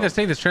 here, 250 take metal. this,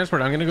 take this.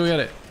 Transport. I'm gonna go get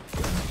it.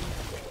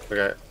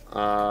 Okay.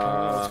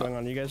 What's going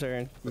on? You guys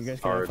can have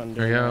hard. fun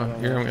There you doing go. that.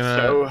 Here, I'm gonna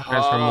So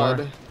transfer more.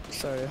 hard.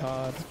 So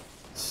hard.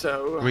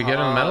 So Are we getting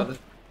metal?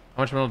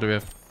 How much metal do we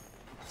have?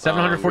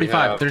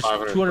 745. have There's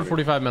 540.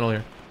 245 metal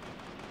here.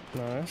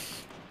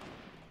 Nice.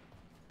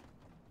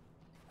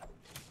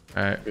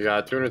 All right, We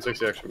got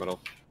 260 extra metal.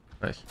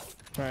 nice.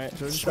 Alright,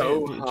 so just So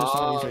wait, just don't use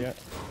hard. it yet.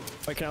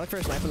 Wait, can I look for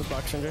a snipe in this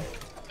box, Ginger?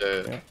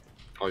 Yeah.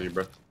 All you,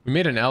 bro. We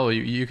made an L.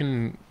 We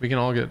can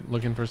all get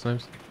looking for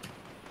snipes.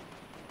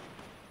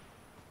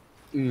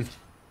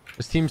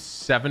 This team's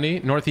 70.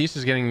 Northeast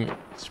is getting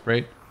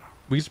sprayed.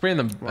 We can spray in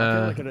the. Well, I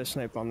can look at a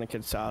snipe on the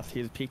kid south.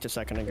 He peeked a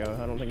second ago.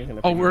 I don't think he's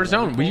gonna. Oh, peek we're again.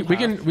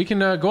 zone. We can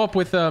go up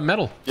with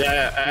metal.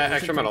 Yeah, we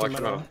extra should metal, take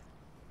extra the metal.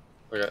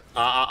 Okay.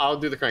 I'll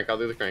do the crank. I'll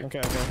do the crank. Okay,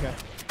 okay, okay.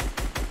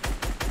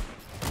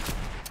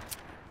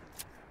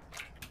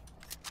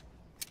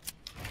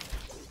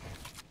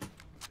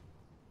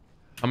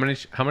 How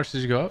much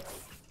did you go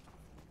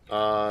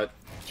up?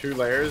 2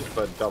 layers,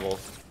 but double.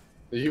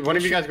 One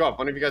of you guys go up.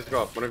 One of you guys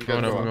go up. One of you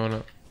guys Going up. go I'm up. going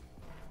up.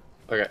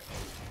 Okay.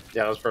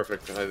 Yeah, that was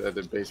perfect. I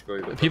did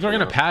basically. People are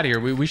gonna pad here.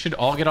 We should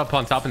all get up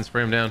on top and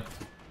spray them down.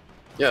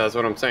 Yeah, that's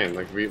what I'm saying.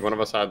 Like one of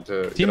us had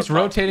to. get Team's up top.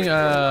 rotating.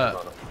 Yeah,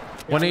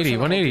 180. I'm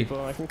 180.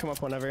 people. I can come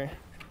up whenever.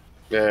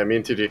 Yeah, me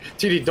and TD.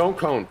 TD, don't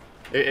cone.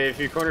 If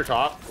you cone your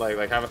top, like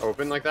have it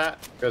open like that,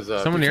 because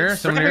Someone near.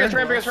 Someone near. Ramp.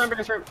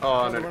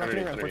 Oh, no, We're not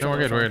underneath, gonna underneath. No, we're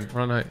good. We're good.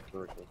 We're on height.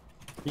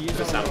 You use This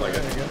all sounds the- like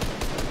it. there you go.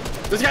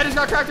 This guy just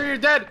got cracked. You're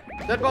dead.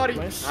 Dead body.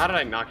 Nice. How did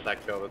I knock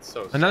that kill? That's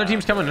so. Another sad.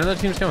 team's coming. Another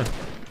team's coming.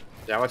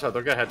 Yeah, watch out.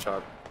 Don't get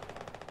headshot.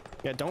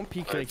 Yeah, don't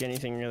peek like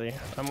anything really.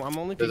 I'm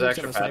only There's peeking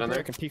extra because pad on I'm a sniper. there?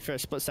 I can peek for a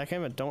split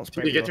second, but don't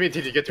spray. TD, get to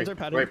people. me. TD, get to Is me. there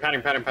padding? Wait,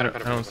 padding. I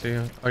don't see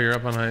you. Oh, you're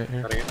up on height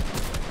here. Padding it.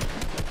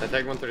 I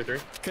tagged 133.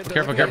 Okay, they're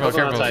Careful, looking careful, at- Hold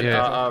on careful. outside.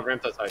 Yeah.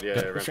 Ramp that side. Yeah,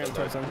 We're ramp straight that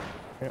towards side. them.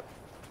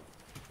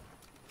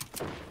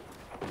 Yep.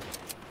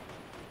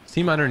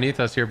 Team underneath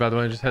us here, by the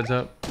way. Just heads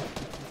up.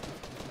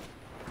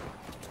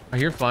 I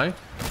hear flying.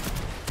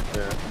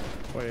 Yeah.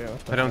 Oh yeah.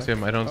 what the I don't heck? see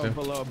him. I don't see Oh, him.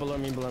 below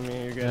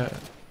me. You're good. Yeah.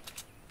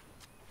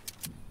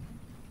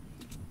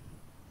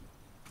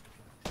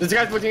 This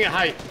guy's looking at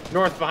height.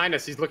 North behind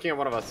us. He's looking at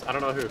one of us. I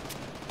don't know who.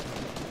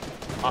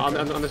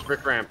 On this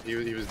brick ramp. He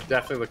was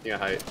definitely looking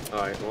at height.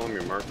 Alright, well, let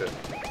me mark it.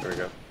 There we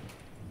go.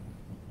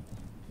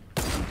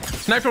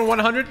 Sniper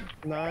 100.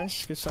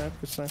 Nice. Good snipe.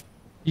 Good snipe.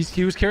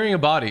 He was carrying a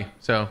body.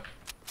 So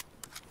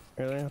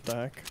Really? What the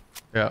heck?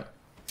 yeah.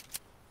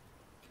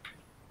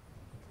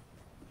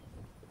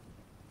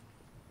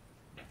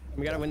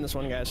 We gotta win this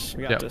one, guys.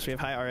 We got Yep. this. We have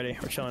height already.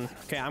 We're chilling.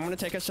 Okay, I'm gonna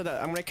take us to the.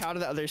 I'm gonna cow to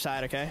the other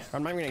side. Okay.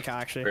 I'm not even gonna cow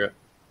actually. Okay.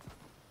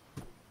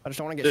 I just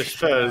don't want to get Just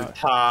straight to out.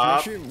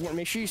 top.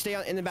 Make sure you stay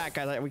out in the back,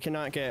 guys. Like, we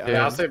cannot get.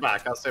 Yeah, I'll stay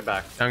back. I'll stay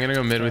back. I'm gonna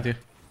go mid with you.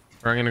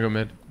 Or I'm gonna go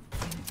mid.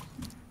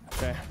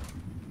 Okay.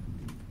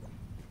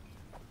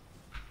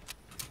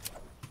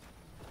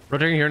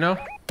 Rotating here now.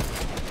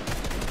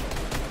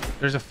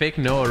 There's a fake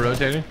Noah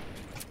rotating.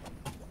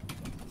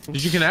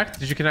 Did you connect?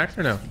 Did you connect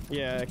or no?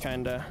 Yeah,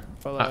 kinda.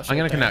 Well, I'm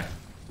gonna connect.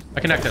 I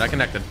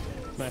connected.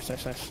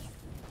 Nice.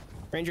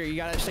 Ranger, you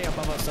gotta stay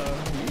above us. So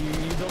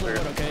you build a wood,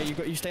 okay?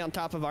 You stay on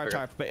top of our Okay.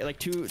 tarp, but like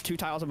two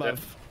tiles above.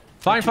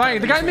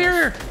 Flying. The guy in the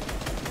mirror.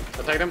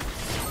 I'll take him.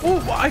 Oh,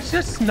 I just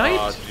Oh,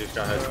 sniped. she just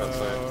got headshot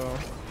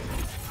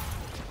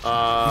sniped.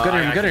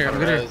 I'm good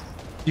here.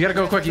 You gotta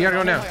go quick. You gotta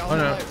go now. Oh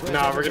no.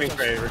 No, we're getting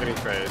trade.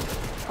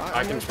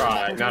 I can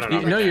try. No.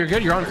 No, you're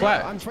good. You're on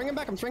flat. I'm swinging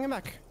back.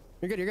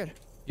 You're good.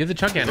 You have the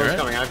chunk hand, He's right?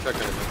 coming. I'm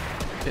checking him.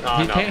 He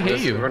No, can't hit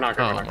this- you. We're not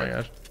Oh going. my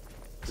gosh.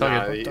 It's all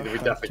Nah, good. we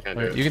definitely can't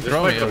do it. You can Just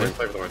throw play me for the over. win,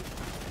 play for the win.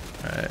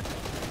 Alright.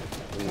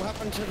 What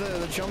happened to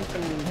the jump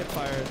and hip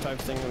fire type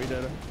thing that we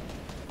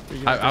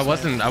did? I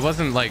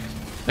wasn't like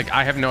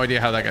I have no idea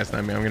how that guy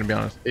sniped me. I'm gonna be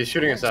honest. He's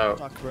shooting us out.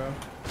 Fuck, bro.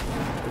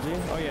 Is he?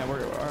 Oh yeah,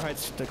 our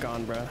height's stick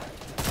on, bro.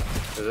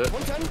 Is it?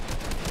 110.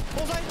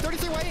 Bullseye.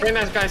 33 white. Spraying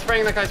that guy.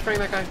 Spraying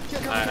that guy.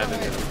 I didn't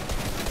hit him.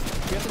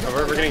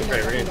 Oh, we're getting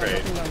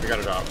trade. We got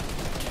it off.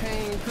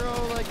 Dang, bro,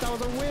 like that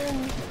was a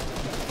win.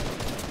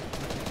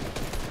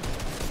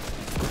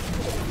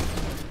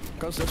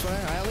 Goes this way.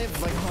 I only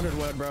have like 100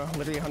 wood, bro.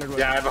 Literally 100 wood.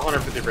 Yeah, I have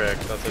 150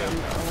 bricks. That's I'm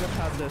it. gonna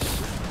pad this.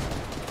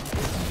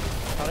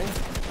 Padding?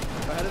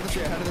 Ahead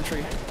of the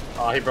tree.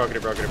 Oh, he broke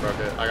it.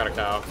 I got a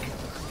cow.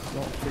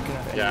 No, freaking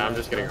out. Yeah, I'm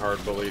just getting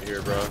hard bullied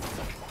here, bro.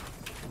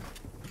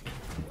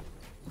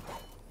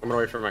 I'm gonna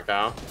wait for my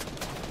cow. Is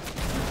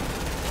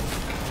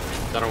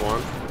that on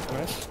one?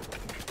 Nice.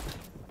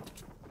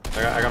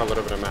 I got a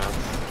little bit of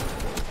math.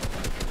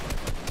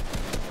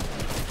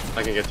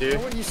 I can get to you.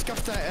 Why would you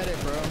scuff that edit,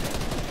 bro?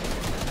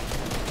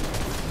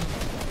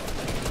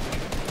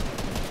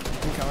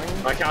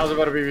 coming. My cow's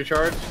about to be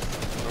recharged.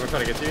 I'm gonna try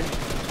to get to you.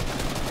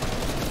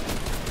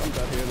 I'm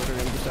dead here.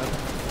 Literally, I'm just dead.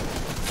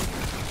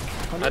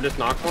 I just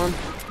knocked one.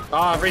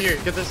 Ah, right here.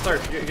 Get this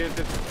start. Get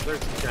this start.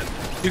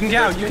 You can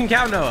count. You can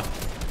count, Noah.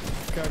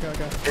 Go.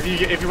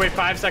 If you wait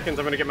 5 seconds,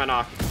 I'm gonna get my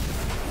knock.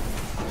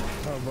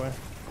 Oh boy.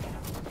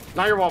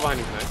 Not your wall behind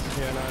you. Nice.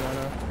 Yeah,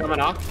 no. Got my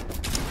knock.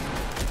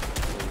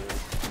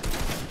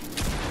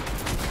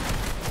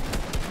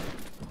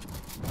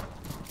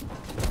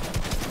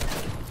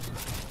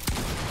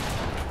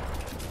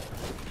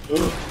 I'm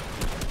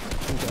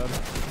dead.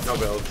 No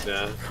builds,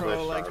 yeah. Bro,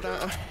 Nice like shot,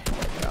 that. bro.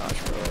 Oh my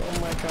gosh, bro. Oh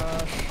my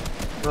gosh.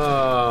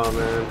 Oh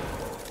man.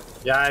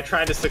 Yeah, I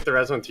tried to stick the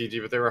res on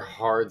TG, but they were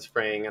hard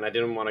spraying, and I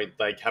didn't want to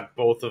like have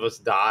both of us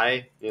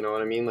die. You know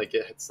what I mean? Like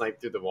it had sniped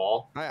through the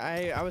wall.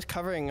 I was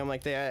covering them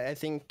like I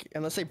think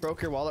unless they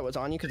broke your wall that was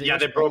on you because Yeah,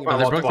 they broke my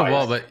They wall broke the twice.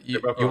 wall, but you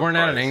weren't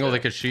at an angle yeah. they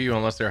could shoot you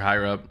unless they're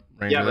higher up.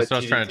 Ranger. Yeah, That's but what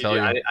I was trying to tell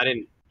you. I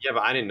didn't. Yeah,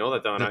 but I didn't know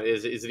that though. And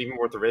is it even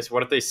worth the risk?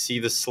 What if they see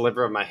the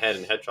sliver of my head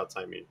and headshots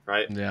on me?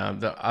 Right? Yeah,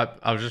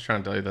 I was just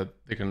trying to tell you that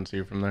they couldn't see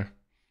you from there.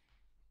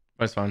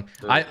 That's fine.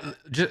 Yeah.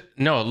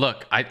 No.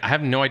 Look, I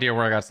have no idea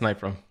where I got sniped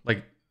from.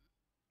 Like,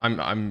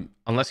 I'm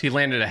unless he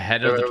landed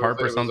ahead of the tarp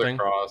or something.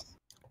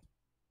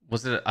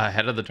 Was it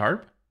ahead of the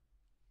tarp?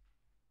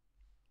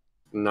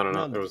 No.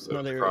 It was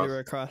they were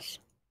across.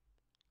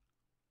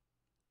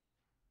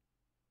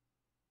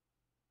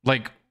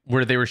 Like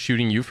where they were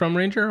shooting you from,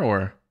 Ranger,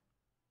 or?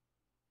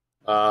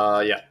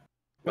 Yeah.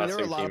 Well, there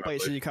were a lot of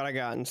places you could have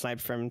gotten sniped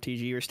from TG.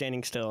 You were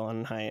standing still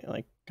on height,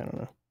 like I don't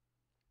know.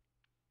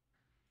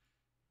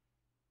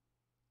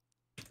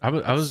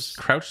 I was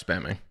crouch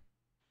spamming.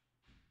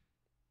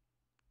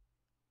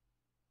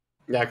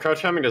 Yeah,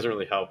 crouch spamming doesn't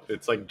really help.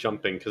 It's like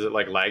jumping because it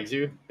like lags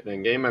you in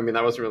end game. I mean,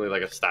 that wasn't really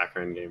like a stacker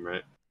end game,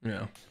 right?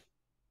 Yeah.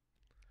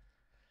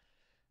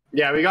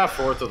 Yeah, we got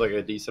fourth with like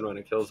a decent amount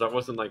of kills. That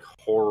wasn't like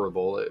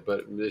horrible,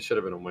 but it should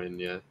have been a win.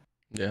 Yeah.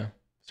 Yeah.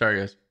 Sorry,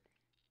 guys.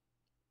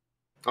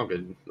 Oh,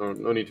 good. No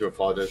need to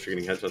apologize for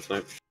getting headshot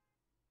sniped.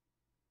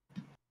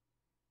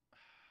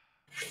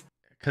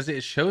 Because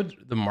it showed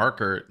the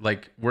marker,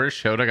 like where it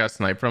showed I got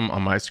sniped from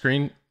on my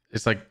screen.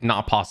 It's like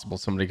not possible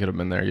somebody could have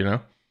been there, you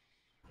know.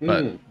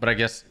 But I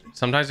guess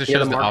sometimes it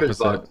shows the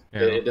opposite.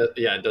 Yeah.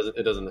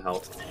 It doesn't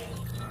help.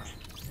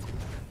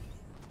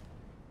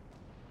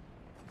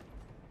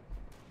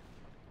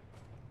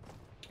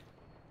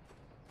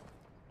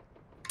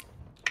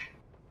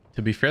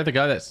 To be fair, the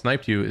guy that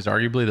sniped you is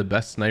arguably the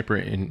best sniper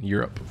in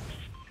Europe,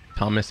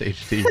 Thomas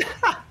HD.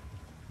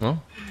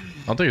 Well,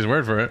 I'll take his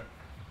word for it.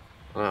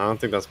 I don't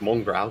think that's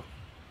mongrel.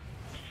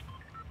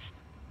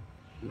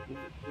 Let's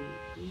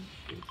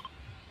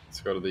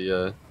go to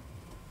the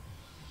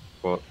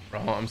what?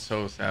 Bro, I'm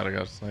so sad I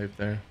got sniped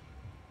there.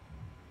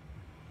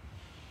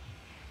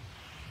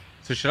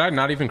 So should I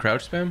not even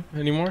crouch spam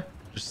anymor?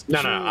 Just No,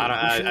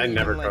 I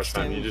never crouch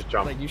spam. You just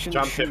jump. Like, you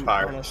jump shoot, hip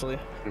fire. Honestly.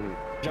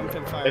 Jump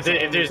hip fire. If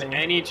there's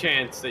any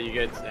chance that you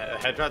get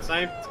headshot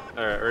sniped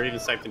or even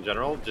sniped in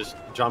general, just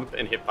jump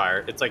and hip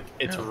fire. It's like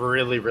it's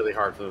really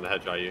hard for them to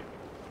headshot you.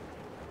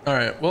 All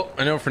right. Well,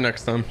 I know for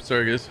next time.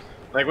 Sorry, guys.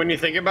 Like when you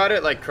think about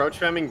it, like crouch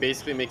spamming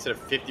basically makes it a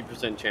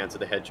 50% chance of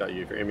the headshot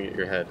you if you're aiming at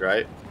your head,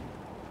 right?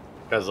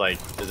 Because like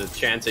there's a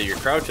chance that you're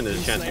crouching,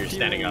 there's a chance that you're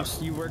standing up.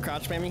 You were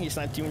crouch spamming. He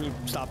sniped you when you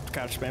stopped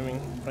crouch spamming.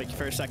 Like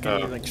for a second,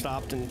 you like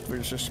stopped and we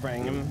were just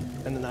spraying him,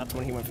 and then that's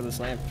when he went for the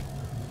snipe.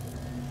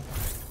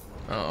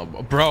 Oh,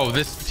 bro,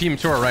 this team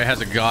to our right has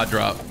a god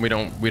drop. We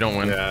don't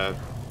win. Yeah.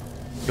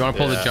 You want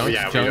to pull the junk?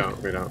 Yeah,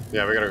 junk? we don't.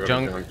 Yeah, we gotta go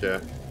junk. to junk. Yeah.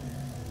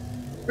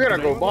 We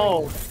gotta go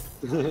ball.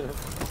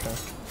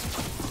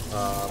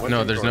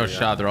 No, there's no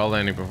shot. They're all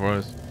landing before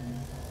us.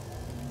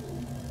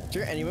 Is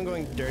there anyone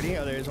going dirty?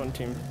 Oh, there is one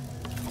team.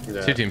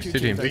 Yeah. Two teams. We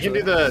can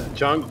do the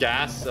junk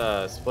gas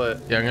split.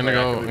 Yeah, I'm gonna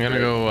go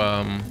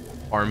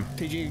farm.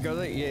 TG, go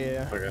there?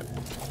 Yeah. Okay.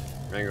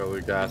 I'm gonna go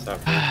loot gas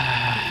after.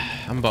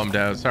 I'm bummed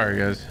out. Sorry,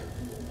 guys.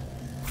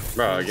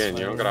 Bro, again,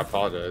 you don't gotta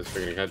apologize for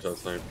getting headshot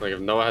sniped. Like if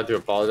Noah had to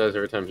apologize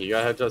every time he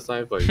got headshot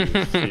sniped, like you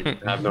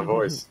have no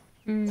voice.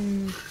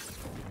 Oh.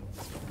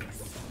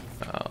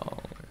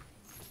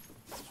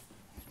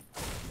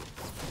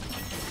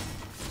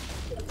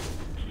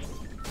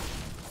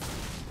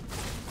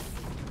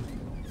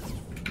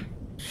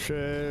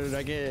 Should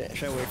I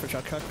wait for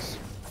shot cucks?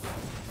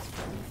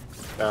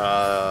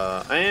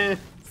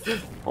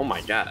 Oh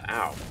my god,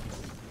 ow.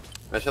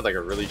 I just had like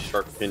a really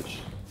sharp pinch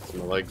in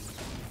the leg.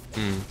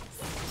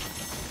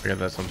 I get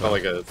that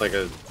sometimes. Felt like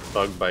a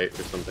bug bite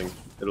or something.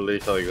 It literally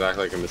felt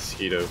exactly like a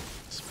mosquito.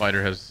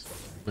 Spider has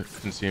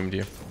consumed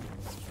you.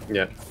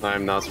 Yeah,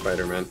 I'm not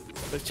Spider-Man.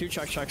 There's two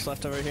chucks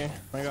left over here.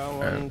 I got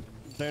one.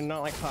 They're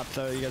not like popped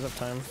though. You guys have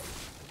time.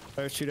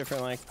 There's two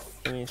different like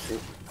thingies.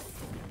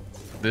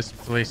 This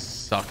place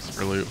sucks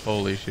for loot.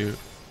 Holy shoot.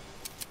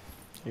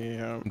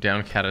 Yeah. I'm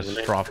down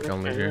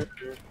catastrophically here.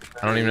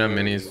 I don't even have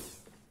minis.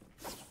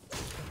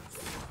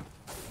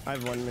 I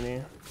have one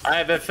mini. I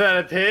have a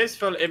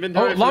peaceful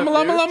inventory. Oh,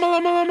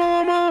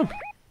 llama.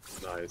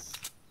 Nice.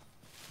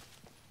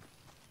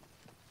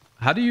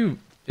 How do you...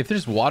 If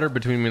there's water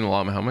between me and the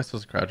llama, how am I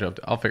supposed to crouch up?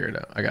 I'll figure it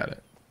out. I got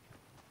it.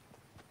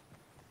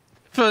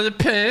 For the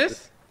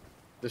piss.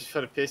 Just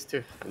for the piss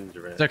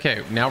 200. It's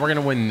okay. Now we're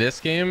gonna win this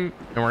game,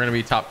 and we're gonna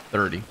be top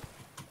 30. And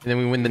then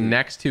we win the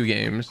next 2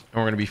 games,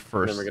 and we're gonna be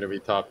first. And then we're gonna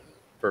be top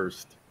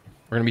first.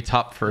 We're gonna be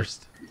top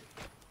first.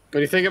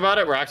 When you think about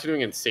it, we're actually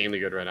doing insanely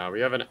good right now. We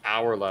have an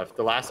hour left.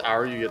 The last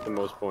hour, you get the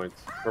most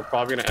points. We're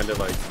probably gonna end it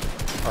like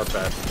our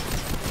best.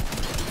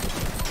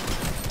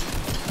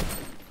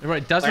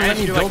 It doesn't let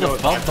me build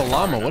above the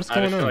llama. What's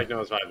going on? I feel like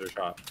Noah's vibes are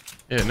shot.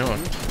 Yeah, no.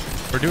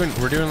 We're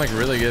doing like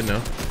really good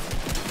now.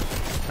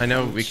 I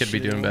know we could be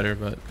doing better,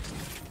 but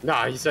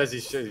Nah, he says he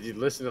should. You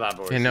listen to that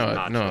voice. yeah, no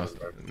Vibes.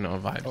 vibes. Noah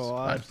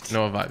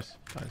vibes.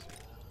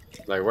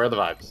 Like, where are the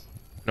vibes?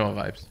 Noah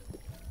vibes.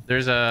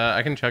 There's a.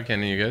 I can chug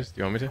cannon you guys. Do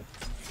you want me to?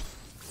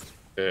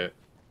 Yeah.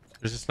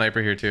 There's a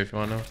sniper here too if you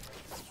want to know.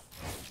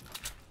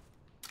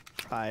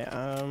 Hi,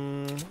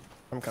 I'm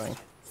coming.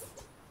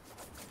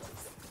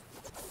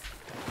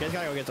 You guys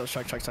gotta go get those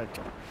trucks like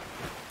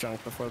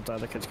junk before the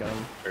other kids get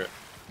them. Okay.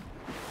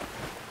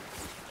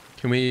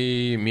 Can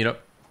we meet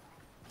up?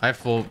 I have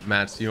full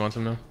mats. Do you want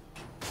some now?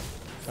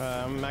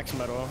 Max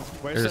metal.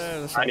 Where's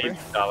the I sniper? need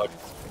Dalek.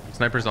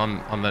 Sniper's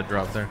on that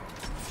drop there.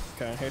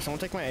 Okay, here, someone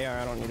take my AR.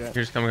 I don't need it.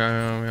 Here's come.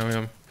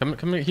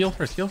 Come heal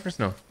first. Heal first.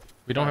 No,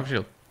 we don't have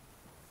shield.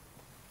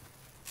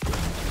 I'm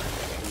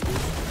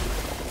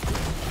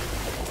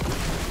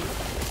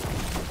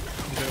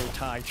getting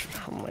tagged.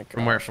 Oh my god.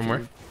 From where? From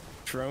where?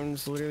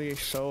 Drones literally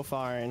so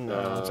far in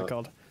what's it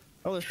called?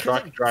 Oh, there's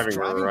Truck kids, driving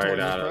driving right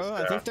towards at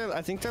us, bro. us.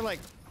 I think they're like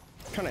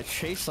trying to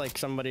chase like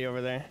somebody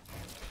over there.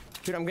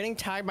 Dude, I'm getting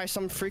tagged by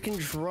some freaking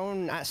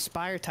drone at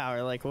Spire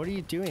Tower. Like, what are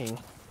you doing?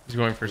 He's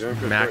going for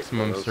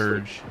maximum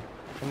surge.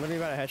 I'm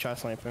literally about to headshot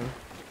snipe him. I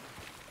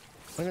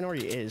don't even know where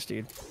he is,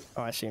 dude.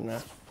 Oh, I see him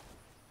now.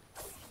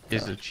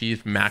 He's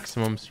achieved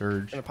maximum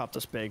surge. I'm gonna pop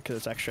this big because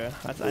it's extra.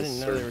 I didn't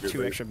know there were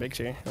 2 extra bigs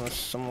here. Unless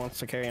someone wants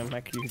to carry him,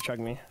 like you can chug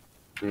me.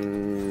 I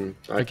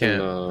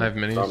can't. I have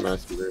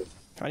minis.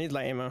 I need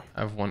light ammo.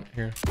 I have 1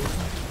 here.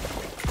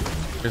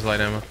 Here's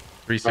light ammo.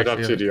 I got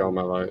 2D on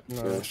my light.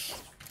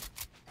 Nice.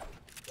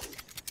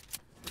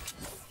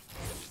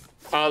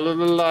 All of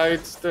the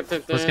lights. Let's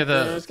get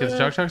the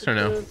chug chugs or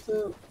no?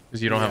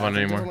 Because you don't have one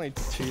anymore. There's only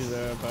 2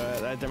 though,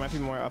 but there might be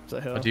more up the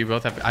hill. Do you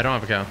both have? I don't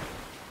have a cow.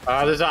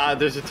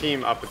 There's a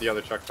team up with the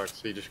other trucks,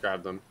 so you just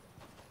grab them.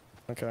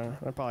 Okay,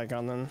 they're probably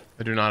gone then.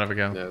 I do not have a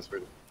cow. Yeah, so we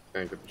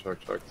can't get the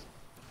trucks.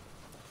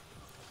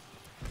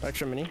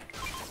 Extra mini.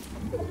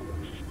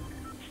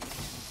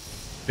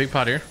 Big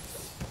pot here.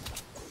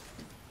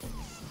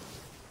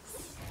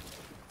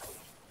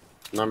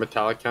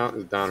 Non-metallic count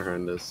is down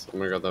horrendous. I'm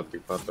gonna grab that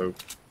big pot though.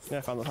 Yeah,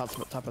 I found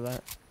the top of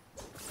that.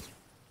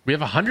 We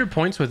have 100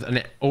 points with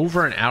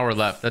over an hour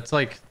left. That's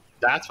like.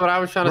 That's what I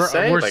was trying to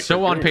say. We're like,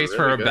 so on pace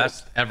for our good.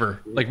 best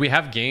ever. Like we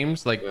have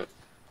games like.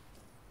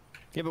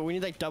 Yeah, but we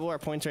need like double our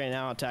points right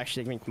now to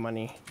actually make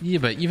money. Yeah,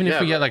 but even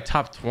if we get like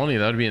top 20,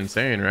 that would be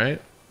insane,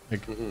 right?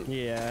 Like.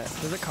 Yeah,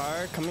 there's a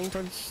car coming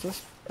towards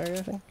this area,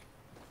 I think.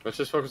 Let's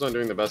just focus on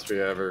doing the best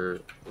we ever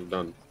have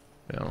done.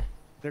 Yeah.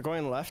 They're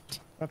going left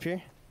up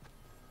here.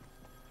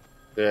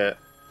 Yeah.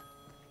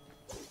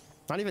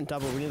 Not even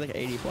double. We need like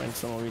 80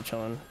 points, and we'll be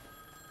chilling.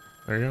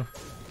 There you go.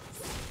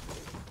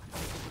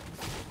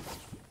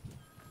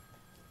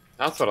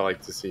 That's what I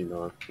like to see,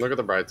 Noah. Look at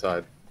the bright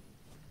side.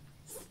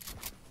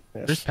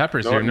 Yes. There's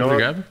peppers here. No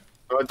grab.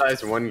 Noah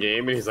dies 1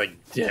 game and he's like,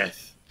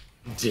 death.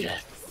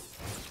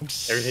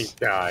 Everything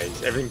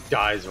dies. Everything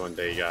dies one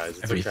day, guys.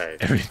 It's okay.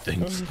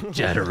 Everything's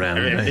dead around.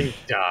 Everything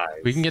dies.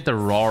 We can get the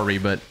Rory,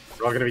 but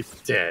we're all gonna be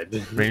dead.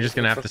 You're just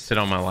gonna have to sit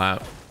on my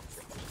lap.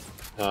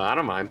 I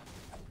don't mind.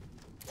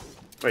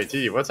 Wait,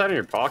 T, what's that in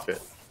your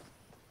pocket?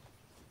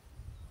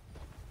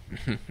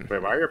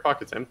 Wait, why are your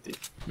pockets empty?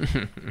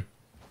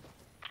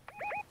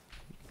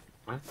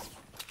 What?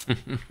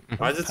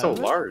 Why is it so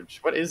large?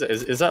 What is it?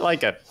 Is that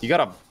like you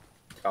got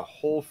a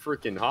whole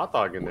freaking hot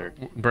dog in there?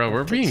 Bro,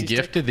 we're being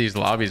gifted these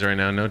lobbies right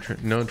now. No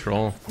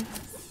troll.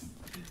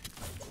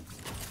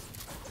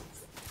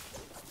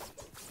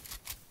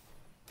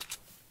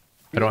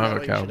 I don't have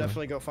a cow. You should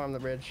definitely go farm the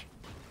bridge.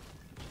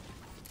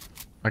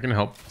 I can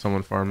help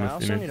someone farm I if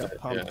also you need need. a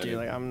pump, dude.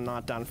 Like, I'm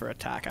not down for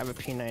attack. I have a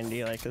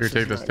P90. Like, Here, this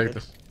take is this. not Take good.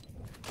 this.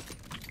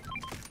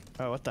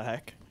 Oh, what the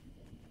heck?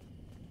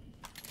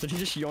 Did he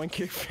just yoink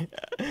you?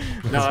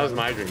 No, that was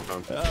my drink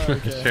pump. Oh,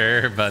 okay.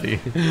 Sure, buddy.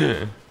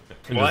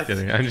 I'm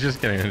just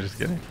kidding. I'm just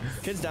kidding.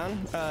 Kids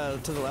down,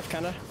 to the left,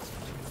 kinda.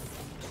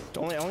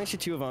 I only see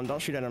 2 of them. Don't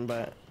shoot at them,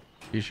 but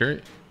You sure?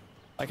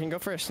 I can go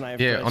for a snipe.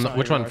 Yeah, but on the it's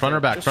which not one? even Front or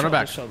worth back? it. Front or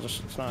back?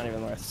 It's not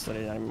even worth. It's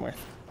literally not even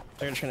worth.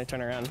 They're just gonna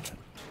turn around.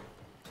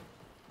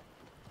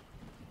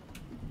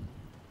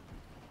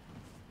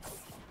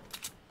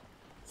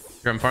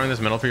 Here, I'm farming this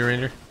metal for you,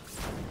 Ranger.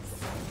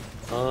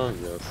 Oh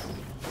yes,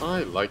 I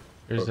like.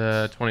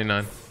 There's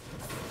 29.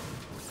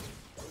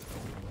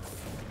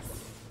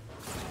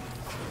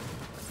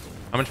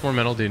 How much more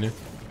metal do you need?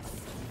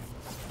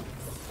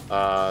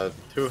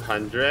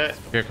 200.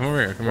 Here, come over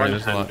here. Come over here.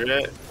 There's a lot.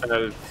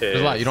 100. There's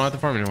a lot. You don't have to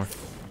farm anymore.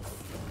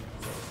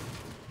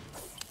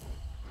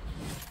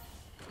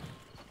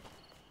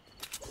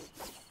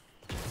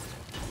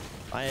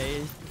 I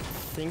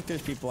think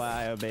there's people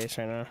at IO base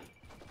right now.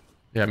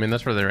 Yeah, I mean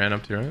that's where they ran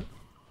up to, right?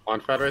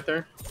 Launch pad right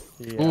there.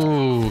 Yeah.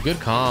 Ooh, good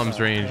comms,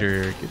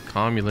 Ranger. Good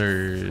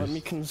commulars. Let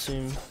me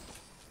consume.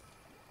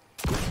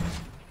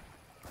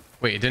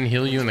 Wait, it didn't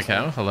heal you in the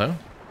cow? Hello?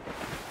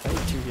 I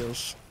need 2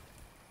 heals.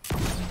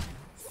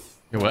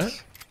 You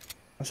what?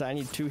 I said I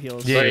need 2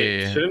 heals. Yeah.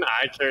 Wait, shouldn't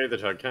I carry the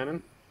chug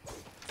cannon?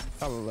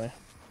 Probably.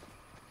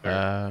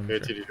 Okay, Sure.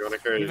 do you want to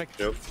carry the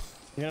shield?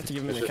 You have to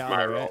give me It's the just cow,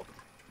 my right? roll.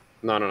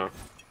 No.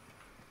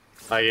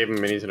 I gave him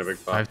minis and a big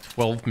I pop. have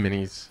 12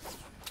 minis.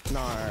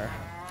 Nar.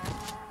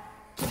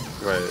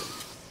 Wait,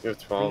 you have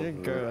 12? We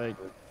did go, like,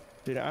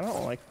 dude, I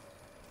don't like.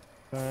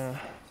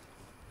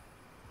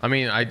 I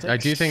mean, I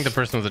do think the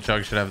person with the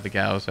chug should have the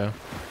cow, so.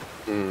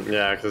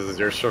 Yeah, because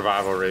your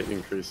survival rate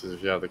increases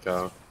if you have the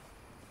cow.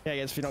 Yeah, I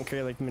guess if you don't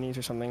carry like minis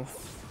or something.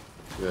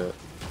 Yeah.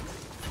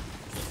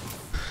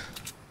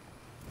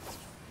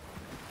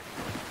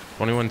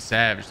 21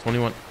 savage,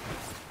 21.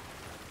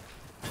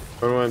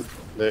 What do we want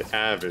the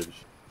average?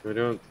 We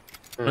don't.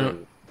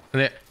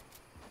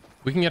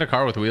 We can get a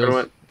car with wheels.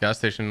 want- Gas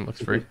station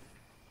looks free.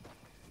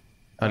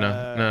 Oh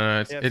no,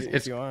 no, Yeah,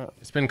 if you want.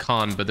 it's been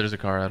conned, but there's a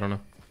car. I don't know.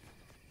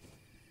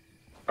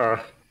 You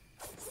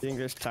think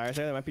there's tires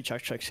there? There might be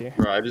chucks here.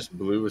 Bro, I just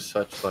blew with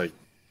such like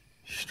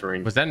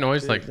strength. Was that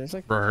noise Dude, like there's,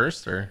 like-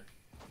 rehearsed or?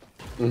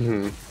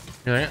 Mm-hmm.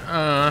 You're like,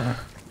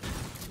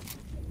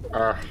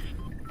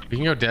 We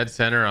can go dead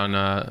center on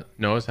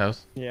Noah's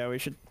house. Yeah, we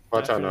should.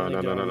 Watch out! No.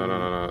 definitely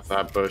go-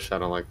 That bush, I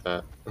don't like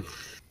that.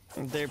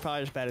 They're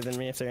probably just better than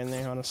me if they're in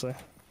there, honestly.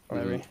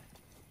 Whatever.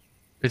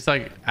 It's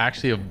like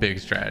actually a big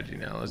strategy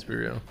now. Let's be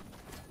real.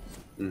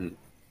 Mhm.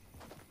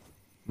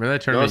 Remember that I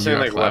tournament was you saying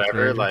got like clapped,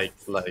 whatever, Ranger?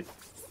 like.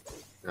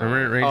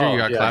 Remember Ranger? You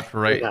got yeah. clapped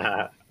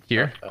right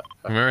here.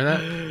 Remember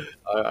that?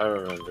 I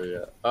remember,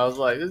 yeah. I was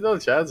like, there's no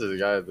chance there's a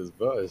guy at this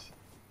bush.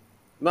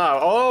 No,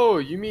 oh,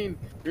 you mean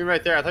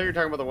right there? I thought you were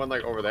talking about the one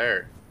like over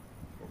there.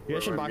 You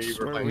guys should When box. we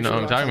were playing- No,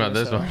 I'm talking about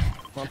this one.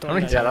 How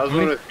many Yeah, that was How many-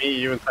 one with me,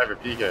 you, and Cypher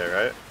PK,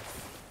 right?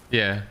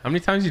 Yeah. How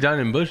many times you died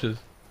in bushes?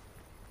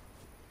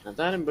 Not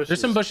that in bushes.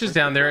 There's some bushes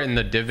down there in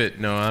the divot.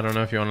 No, I don't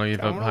know if you want to leave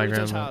I'm up gonna high leave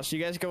this ground. house.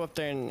 You guys go up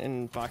there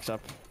and box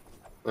up.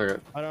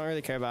 Okay. I don't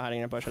really care about hiding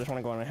in a bush. I just want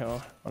to go on a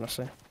hill,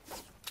 honestly.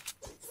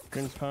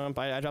 Green pump.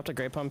 I dropped a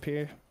gray pump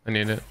here. I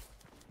need it.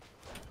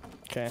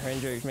 Okay,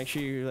 Ranger, make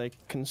sure you like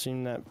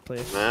consume that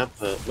place. Map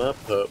up.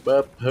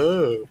 I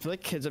feel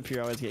like kids up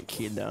here always get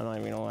keyed down. I'm not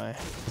even gonna lie.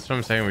 That's what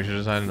I'm saying. We should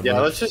just hide in the Yeah,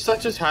 bush.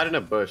 let's just hide in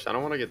a bush. I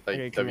don't want to get like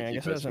Okay, come here. I WT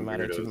guess it doesn't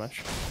matter too weirdos.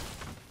 much.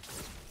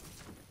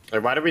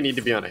 Like, why do we need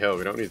to be on a hill?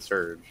 We don't need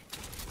surge.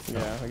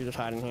 Yeah, we can just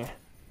hide in here.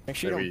 Make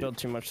sure you Maybe- don't build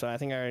too much. So I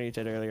think I already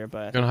did earlier,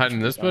 but. You want to hide in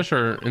this bush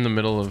or in the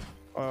middle of?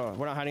 Oh,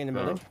 we're not hiding in the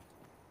building.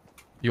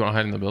 You want to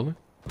hide in the building?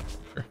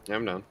 Yeah,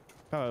 I'm down.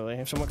 Probably.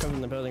 If someone comes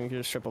in the building, we can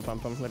just triple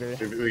pump them, literally.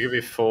 We could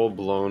be full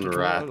blown Come on,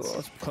 rats.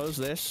 let's close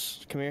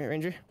this. Come here,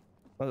 Ranger.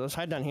 Let's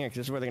hide down here because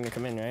this is where they're gonna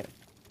come in, right?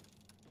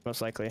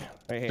 Most likely.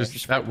 Right here.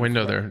 Just that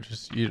window there.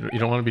 Just you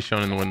don't want to be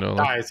shown in the window.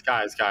 Like,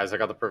 Guys! I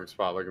got the perfect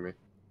spot. Look at me.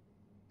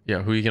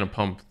 yeah, who are you gonna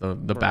pump?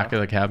 The back of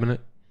the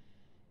cabinet?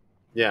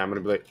 Yeah, I'm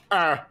gonna be like,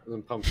 and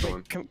then pump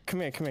someone. Come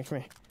here.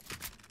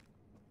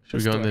 Should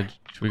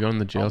we go in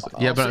the jail?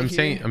 I'll Yeah, but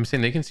sit I'm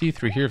saying they can see you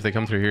through here if they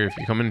come through here. If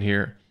you come in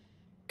here,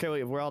 Okay,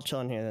 wait, we're all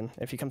chilling here then.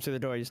 If he comes through the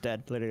door, he's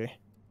dead, literally.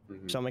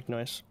 So I'll make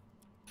noise.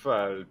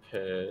 Fire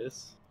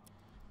piss.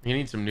 you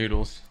need some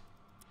noodles.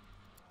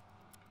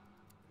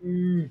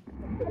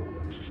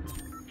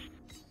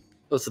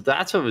 Oh, so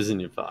that's what was in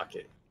your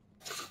pocket.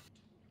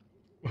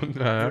 What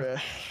the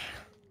heck?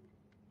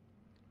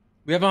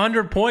 We have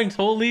 100 points.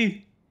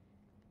 Holy!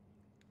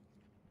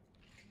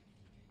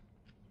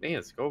 Man,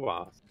 let's go,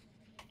 boss.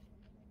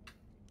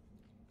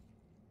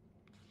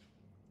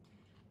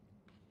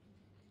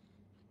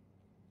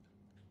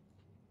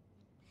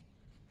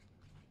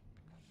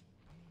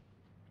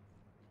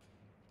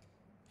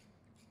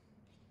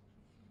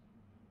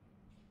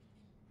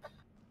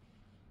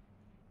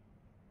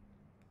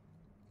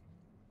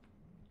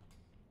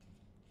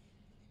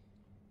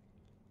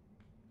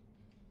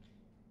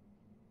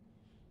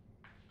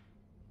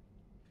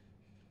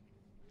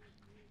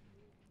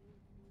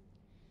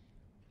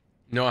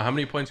 Noah, how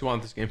many points you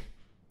want this game?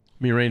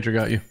 Me and Ranger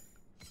got you.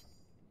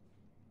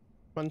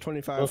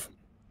 125.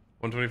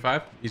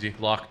 125? Easy.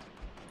 Locked.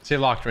 Say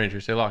locked,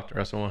 Ranger. Say locked, or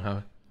else I won't have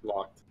it.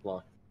 Locked.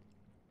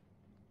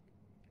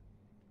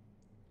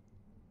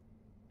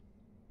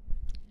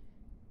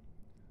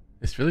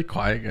 It's really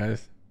quiet,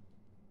 guys.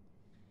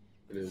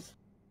 It is.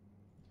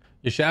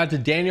 Yeah, shout out to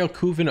Daniel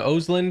Kuvan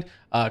Osland,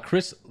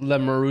 Chris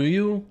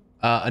Lemaruyu,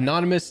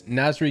 Anonymous,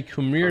 Nazri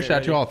Kumir. Okay, Shout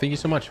out to you all. Thank you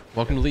so much.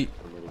 Welcome to Elite.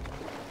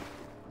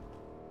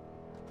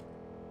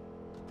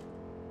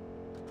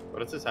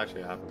 What if this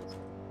actually happens?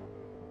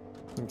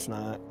 It's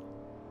not.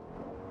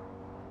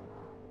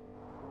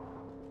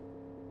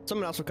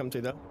 Someone else will come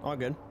through though. All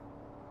good.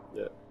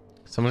 Yeah.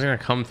 Someone's gonna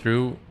come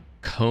through,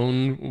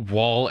 cone,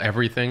 wall,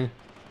 everything.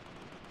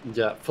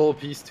 Yeah, full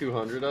piece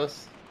 200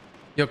 us.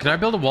 Yo, can I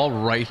build a wall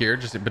right here,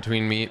 just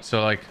between me?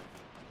 So like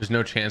There's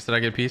no chance that I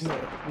get pieced? No.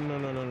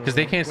 Because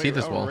they can't see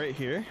this wall. Right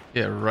here?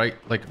 Yeah, right,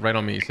 like right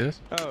on me. You see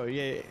this? Oh,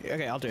 yeah.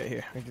 Okay, I'll do it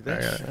here. I do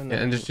this, Yeah,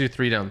 and just do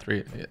 3 down 3.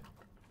 Yeah,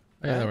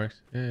 yeah, that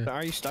works. Yeah.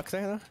 Are you stuck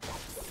there, though?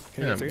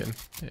 Can Yeah, you I'm get good.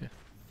 through? Yeah.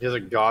 He has a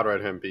god right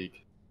hand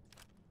peek.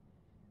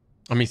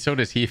 I mean, so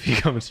does he if he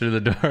comes through the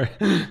door.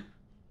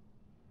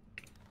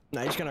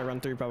 Nah, he's gonna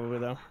run through probably,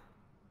 though.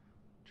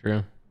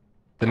 True.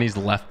 Then he's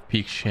left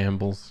peak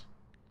shambles.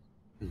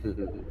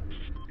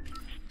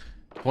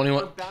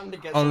 21 We're bound to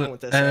get someone with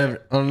this.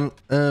 21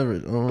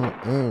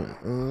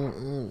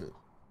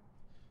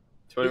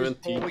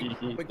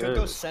 We could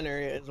go center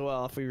as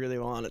well if we really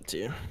wanted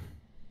to.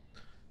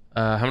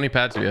 How many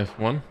pads do we have?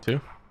 1,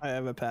 2? I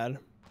have a pad.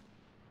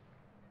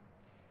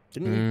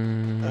 Didn't we?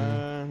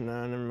 No,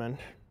 never mind.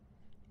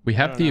 We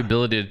have the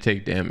ability to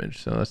take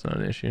damage, so that's not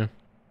an issue.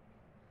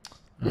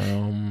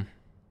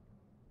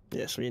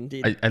 Yes, we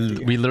indeed.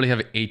 We literally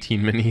have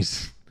 18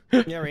 minis.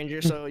 Yeah,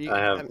 Ranger. So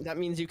that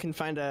means you can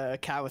find a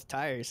cow with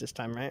tires this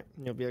time, right?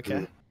 You'll be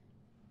okay.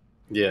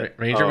 Yeah.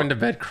 Ranger went to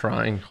bed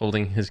crying,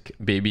 holding his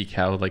baby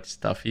cow like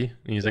Stuffy.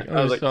 And he's like,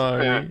 "I'm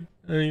sorry. I'm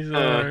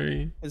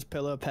sorry." His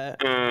pillow pet.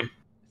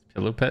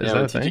 Pillow pet? Is Yeah, that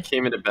when a thing? TJ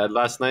came into bed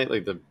last night,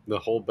 like the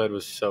whole bed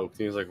was soaked.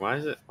 He was like, "Why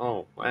is it?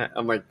 Oh, why?"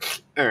 I'm like,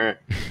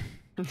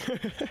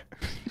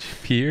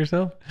 Pee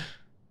yourself?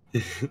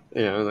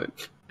 yeah, I was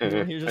like,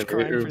 He was just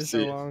crying for so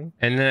long.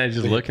 And then I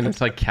just look and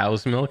it's like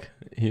cow's milk.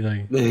 He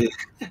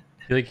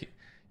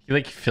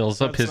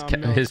fills up his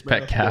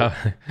pet cow.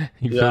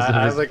 He fills up I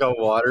have his... like a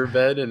water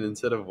bed, and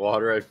instead of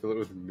water, I fill it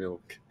with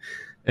milk.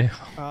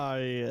 Oh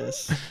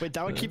yes. Wait,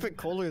 that would keep it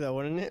colder though,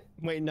 wouldn't it?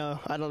 Wait, no,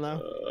 I don't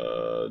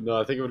know. No,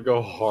 I think it would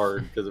go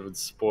hard because it would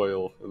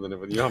spoil, and then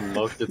when you have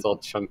milk, it's all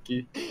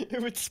chunky.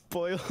 It would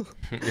spoil.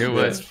 It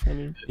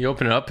would. You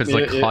open it up, it's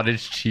like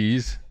cottage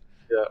cheese.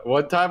 Yeah,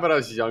 one time when I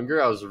was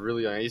younger, I was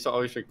really young. I used to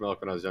always drink milk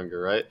when I was younger,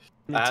 right?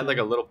 I had like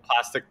a little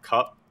plastic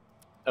cup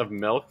of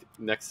milk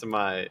next to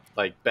my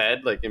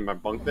bed, like in my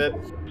bunk bed,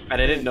 and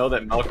I didn't know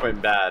that milk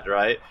went bad,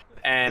 right?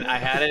 And I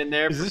had it in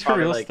there. Is this for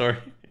real story?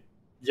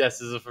 Yes,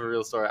 this is a for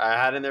real story.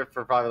 I had it in there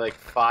for probably like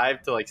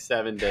 5 to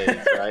 7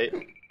 days, right?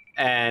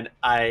 And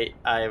I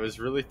was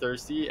really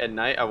thirsty at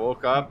night. I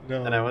woke up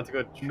and I went to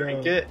go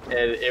drink it, and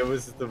it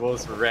was the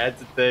most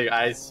rancid thing.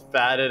 I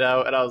spat it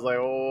out, and I was like,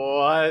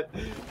 "What?"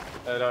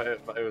 And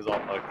it was all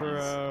fucking.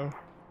 Bro.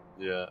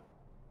 Yeah.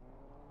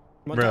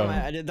 One time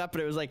I did that,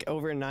 but it was like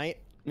overnight,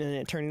 and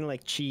it turned into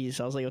like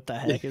cheese. I was like, "What the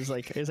heck?" It was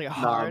like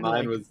hard. Nah,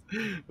 mine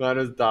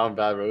was down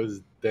bad, bro. It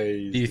was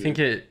days. Do you think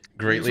it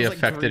greatly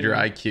affected your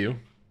IQ?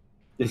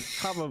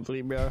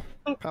 Probably, bro.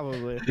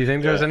 Probably. Do you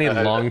think there's any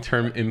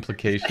long-term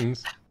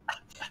implications?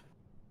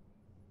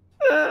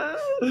 I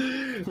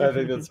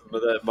think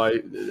that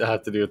might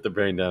have to do with the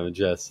brain damage.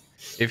 Yes.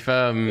 If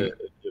we're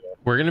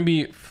gonna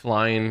be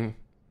flying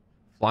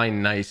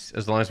nice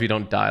as long as we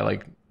don't die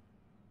like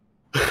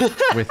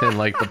within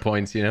like the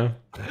points, you know.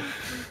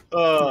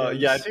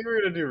 Yeah, I think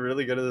we're gonna do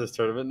really good at this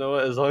tournament,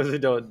 Noah, as long as we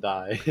don't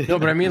die. No,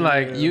 but I mean,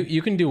 like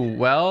you can do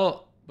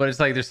well, but it's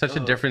like there's such a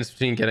difference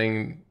between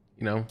getting,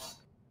 you know,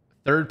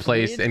 3rd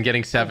place and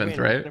getting 7th,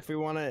 right? If we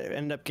want to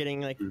end up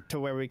getting like to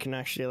where we can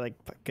actually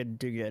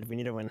do good, we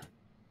need to win.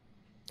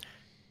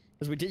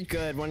 Because we did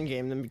good one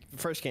game, then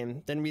first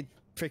game, then we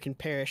freaking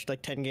perished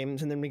like 10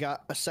 games, and then we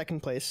got a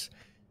 2nd place,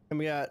 and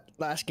we got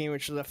last game,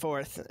 which was a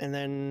 4th, and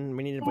then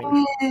we needed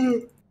to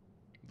win.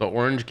 The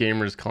orange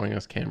gamer is calling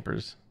us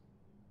campers.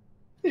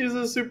 He's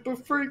a super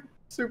freak,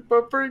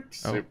 super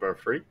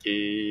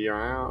freaky.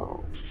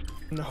 Wow.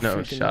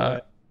 No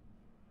shot.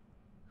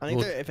 I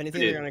think if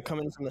anything, they're gonna come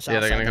in from the south. Yeah,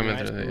 they're gonna side, come in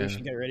right? through. We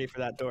should get ready for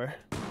that door.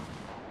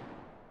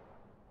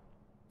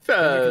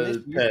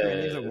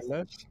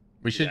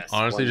 We should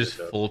honestly just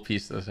full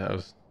piece this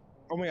house.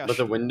 Oh my gosh. But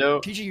the window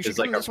TG, you should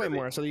come this way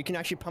more so you can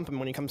actually pump him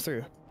when he comes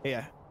through.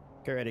 Yeah.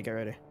 Get ready, get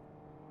ready.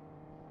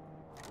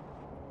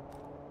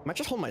 I might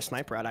just hold my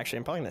sniper out, actually.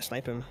 I'm probably gonna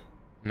snipe him.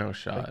 No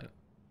shot.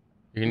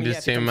 You can do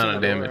the same amount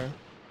of damage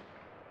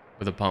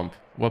with a pump.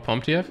 What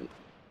pump do you have?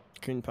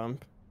 Green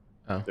pump.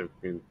 Oh.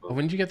 Oh,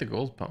 when did you get the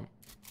gold pump?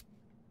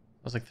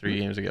 That was like 3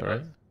 games ago,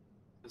 right?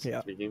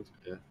 Yeah. 3 games,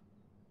 yeah.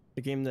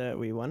 The game that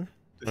we won?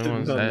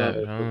 When was that?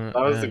 That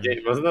was the game.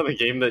 Wasn't that the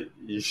game that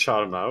you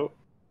shot him out?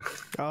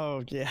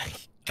 Oh, yeah.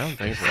 I don't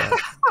think so.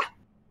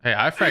 Hey,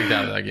 I fragged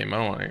out of that game. I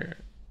don't want to hear it.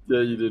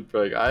 Yeah, you did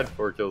frag. I had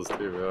 4 kills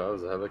too, bro. I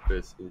was hella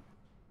crazy.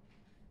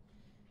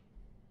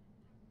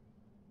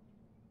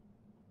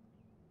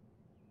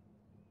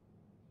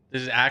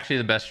 This is actually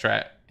the best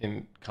strat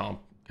in comp,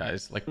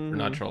 guys. Like, we're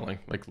not trolling.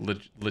 Like,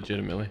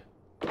 legitimately.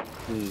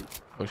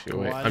 Oh shit!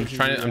 Wait, I'm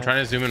trying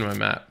to zoom in my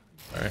map.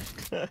 Sorry.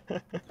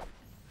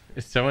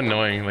 It's so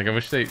annoying. Like, I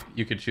wish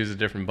you could choose a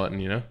different button.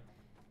 You know?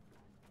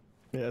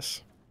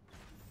 Yes.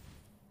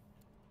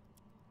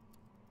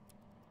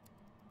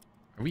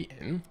 Are we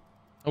in?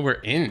 Oh, we're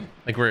in.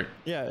 Like we're.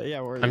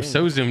 Yeah, we're. I'm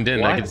so zoomed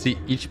in. I can see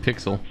each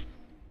pixel.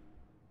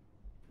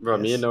 Bro,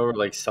 me and Noah were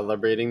like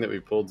celebrating that we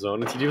pulled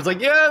zone, and TD was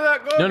like, "Yeah,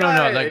 that go No,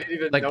 guy." like, I didn't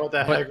even know what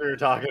the but- heck we were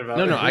talking about.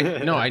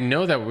 I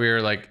know that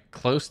we're like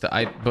close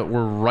to but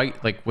we're right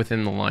like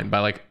within the line by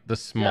like the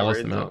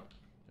smallest amount.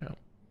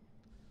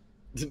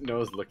 Yeah.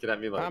 Noah's looking at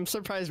me like, I'm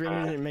surprised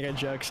Ranger didn't make a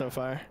joke so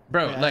far.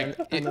 Bro, Yeah, like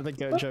another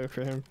goat joke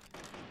for him.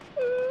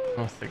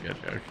 That's a good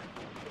joke.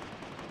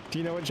 Do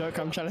you know what joke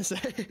I'm trying to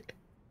say?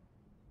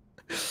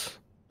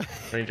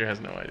 Ranger has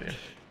no idea.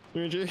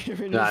 Ranger,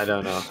 No, I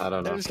don't know.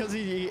 That was because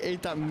he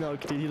ate that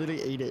milk, dude. He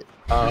literally ate it.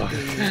 Oh.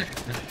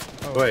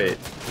 Wait.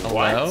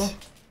 Hello?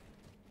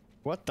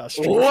 What the?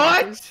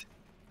 What?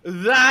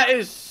 That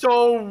is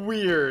so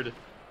weird.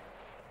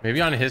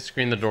 Maybe on his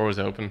screen the door was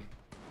open.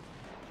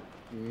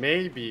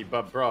 Maybe,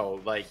 but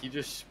bro, like he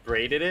just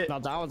sprayed it. No,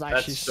 that was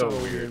actually so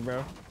weird,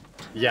 bro.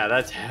 Yeah,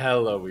 that's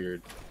hella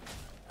weird.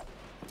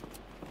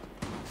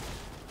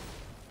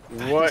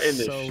 What in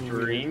the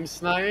stream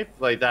snipe?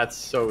 Like that's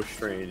so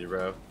strange,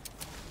 bro.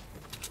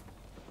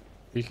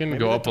 You can Maybe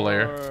go the up a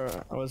layer.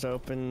 door was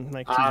open.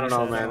 Like I don't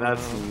know, said, man.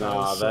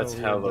 That's that's so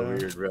hella weird,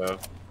 weird, bro.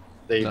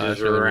 They Nah, just that's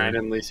really weird.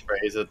 randomly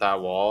sprays at that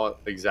wall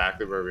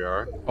exactly where we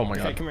are. Oh my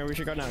Okay, god. come here. We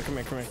should go now. Come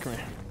here. Come here. Come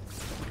here.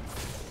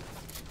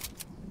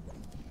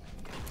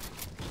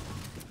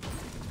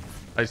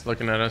 Ice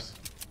looking at us.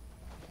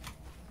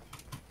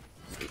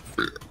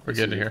 We're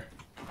good here.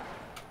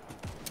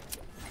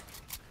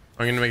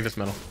 I'm gonna make this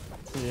metal.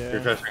 Yeah.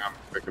 You're touching on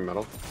freaking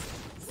metal.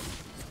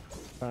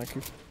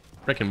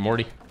 Rick and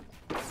Morty.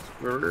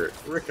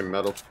 Rick and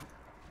metal.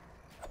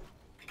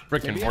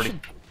 Rick and Maybe I Morty. should-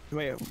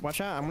 Wait,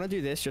 watch out. I'm gonna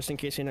do this just in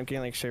case you end up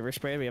getting like server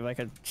spray. We have like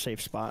a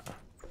safe spot.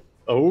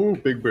 Oh,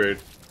 big braid.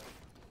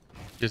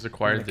 Just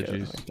acquired the Okay,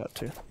 juice. like that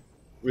too.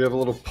 We have a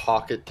little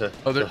pocket to.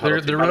 Oh, to huddle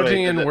they're to. By the way,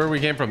 rotating in where we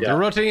came from. yeah. They're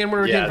rotating in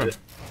where we Yeah, came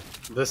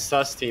from. the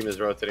sus team is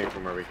rotating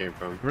from where we came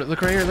from.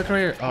 Look right here. Look right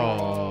here.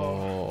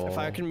 Oh. If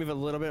I can move a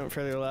little bit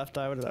further left,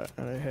 I would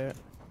have hit.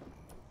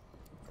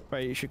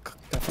 Right, you should.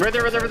 Right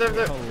there, right there, right there, right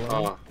there.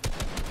 Hello. Oh.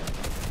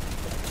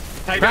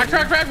 Tag Crack,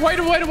 down. crack, crack.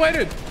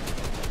 Waited.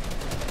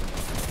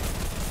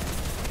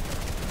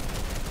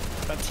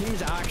 That team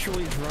is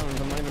actually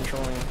drones. I'm not even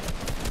trolling.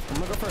 I'm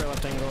gonna go for a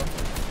left angle.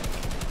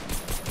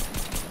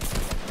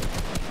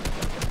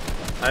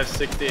 I have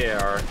 60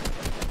 AR.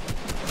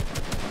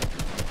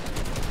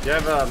 You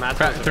have a match.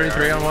 Crack,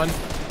 33 on one.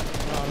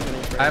 Oh, I'm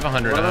getting sprayed. I have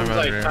 100. One I of have them's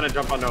like 100. trying to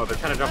jump on Noah. They're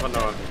trying to jump on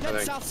Noah. I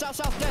think.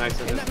 South, dead.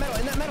 Nice, in that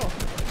metal.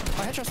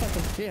 I headshot sniped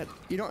him. Yeah,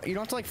 you don't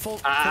have to like full.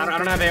 I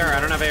don't have AR. I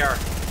don't have AR.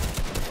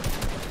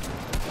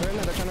 They're in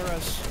there. They're trying to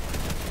res.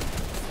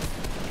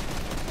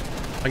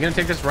 I'm gonna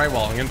take this right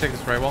wall.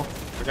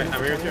 Okay,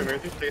 I'm here too.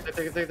 Take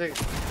it.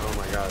 Oh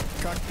my god.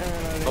 Crack.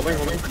 Holding.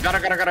 Got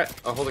it.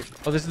 Oh, holding.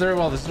 Oh, this is their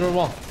wall.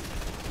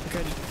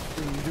 Okay.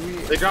 Do we?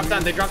 They dropped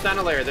down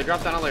a layer.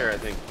 I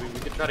think. We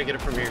could try to get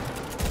it from here.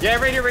 Yeah,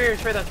 right here.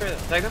 Spray that.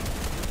 Tag them.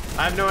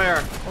 I have no AR.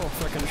 Oh,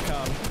 frickin'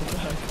 cow. What the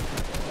heck?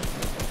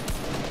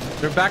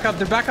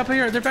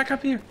 They're back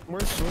up here.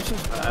 Where's his?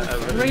 I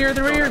Right here,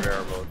 they're right don't here.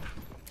 have AR mode.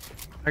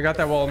 I got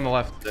that wall on the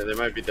left. They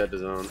might be dead to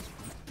zone.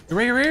 They're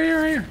right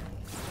here.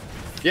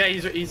 Yeah,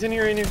 he's in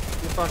here. You're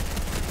fine.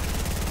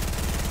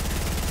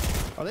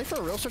 Are they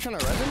for real still trying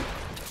to res him?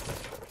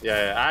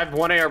 Yeah, I have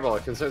one AR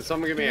bullet. Can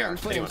someone give me Yeah, AR? I'm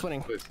splitting, Anyone,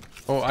 I'm splitting.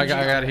 please. Oh, I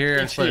got here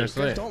and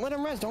slid. Don't let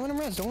him res. Don't let him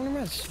res.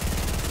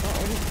 Oh,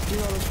 I didn't do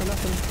all this for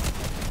nothing.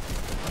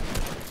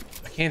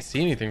 I can't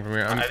see anything from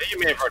here. I think you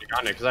may have already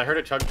gotten it because I heard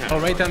a chug cannon. Oh,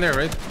 right down there,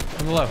 right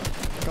on the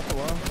left. Got the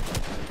wall.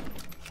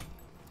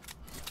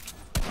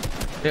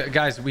 Yeah,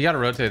 guys, we gotta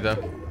rotate though.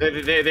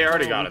 They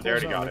already got it. They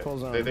already Full got zone, full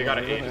zone. it. They got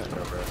it ages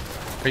ago, bro.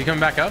 Are you coming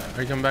back up?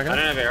 I didn't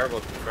have AR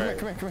bullets.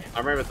 Come here.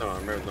 I'm right with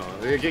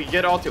Noah.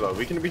 Get ulti low.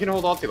 We can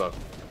hold ulti low.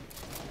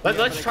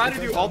 Let's try to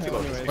do ulti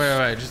low.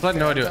 Wait. Just let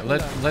Noah do it.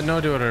 Let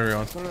Noah do whatever he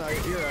wants. No,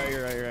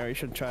 you're right. We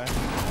should try.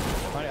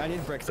 I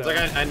need brick though.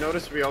 It's like I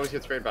noticed we always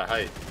get sprayed by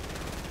height.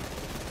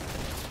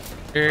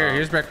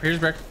 Here's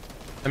brick.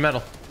 The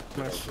metal.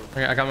 Nice.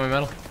 Okay, I got my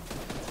metal.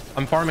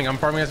 I'm farming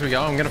as we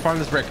go. I'm gonna farm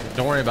this brick.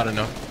 Don't worry about it,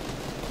 no.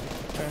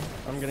 Okay,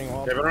 I'm getting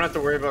wall. Yeah, we don't have to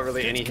worry about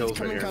really any hills right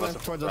coming here. kind Unless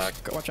of it towards falls us.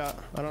 back. Watch out.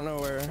 I don't know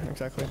where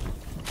exactly.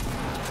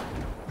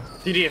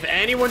 DD, if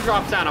anyone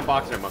drops down, I'm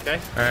boxing him, okay?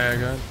 Alright,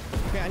 good.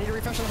 Okay, I need to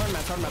refresh on hard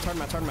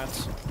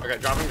mats. Okay,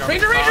 drop him.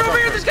 Ranger over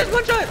here! This guy's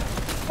one shot!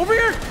 Over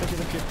here!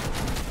 Thank you.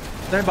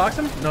 Did I box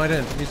him? No, I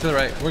didn't. He's to the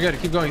right. We're good.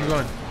 Keep going. Go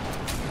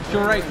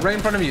right in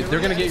front of you. They're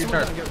gonna get your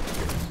turret.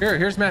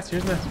 Here's Mats. I'm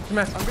good.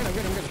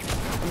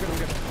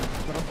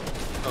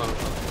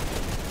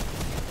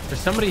 There's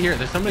somebody here.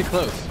 There's somebody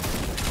close.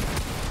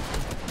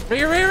 Right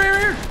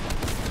here.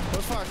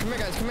 Close far. Come here,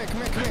 guys. Come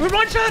here. We're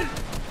one shot!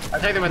 I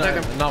take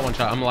them. Not one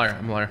shot. I'm a liar.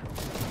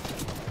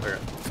 Okay.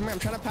 Come here. I'm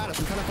trying to pat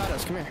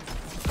us. Come here.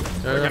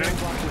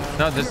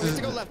 No, this We is... have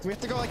to go left. We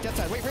have to go like that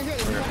side. Wait, right here.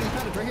 He's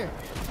padded right here.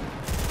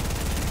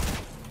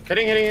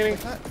 Hitting. Yep.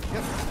 Go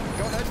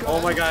ahead.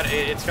 Oh my god,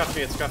 it scuffed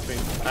me.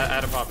 I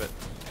had to pop it.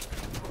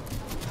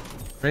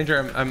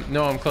 Ranger,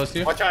 I'm close to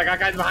you. Watch out, I got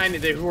guys behind me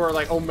who are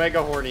like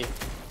omega horny.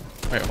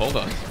 Wait, hold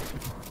on.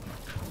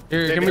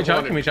 Here, can we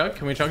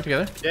chug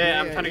together?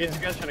 Yeah, I'm trying to get you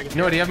guys.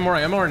 No, do you have more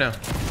ammo or no?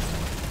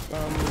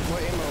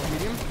 What ammo?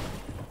 Medium?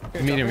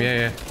 Here, Medium, drop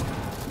yeah.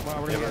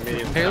 Wow, we're Yeah, gonna my get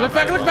medium's Hey, down. look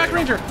back,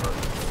 Ranger.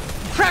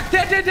 Crack,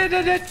 dead.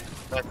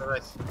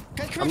 Nice.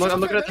 Guys, I'm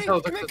looking at the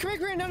toes. Come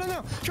here.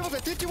 No. Triple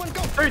fit. 3, 2, 1,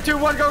 go. 3, 2,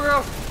 1,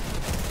 go.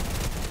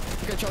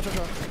 Okay, chill.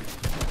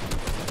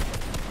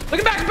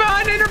 Looking back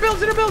behind, inner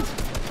builds.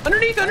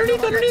 Underneath. I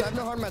have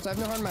no hard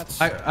mats.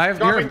 I have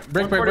here.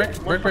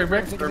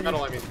 Break. Or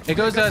metal, I mean. It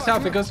goes south.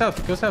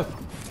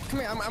 Come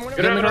here, I'm gonna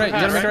You gotta make it right. You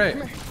gotta make it Right.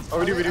 right. Oh,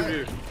 we do.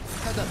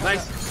 Heads up.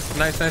 Nice.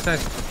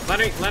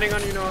 Landing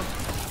on you, Noah.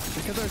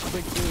 Because our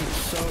quick dude is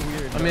so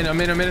weird. I'm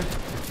in.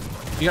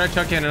 You gotta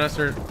chuck in and us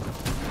or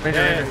Ranger.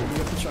 Yeah. You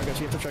have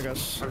to chug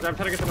us. I'm trying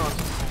to get the Noah.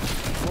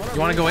 You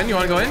wanna go in?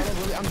 I'm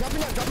dropping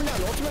down.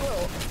 Ultimate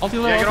low. Ulti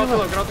Yeah, get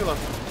low. all too low.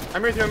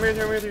 I'm with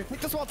you.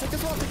 Take this wall.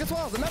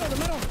 The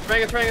metal.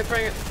 Spraying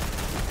it.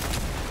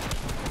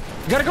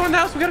 We gotta go in the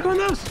house.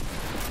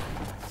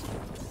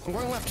 I'm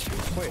going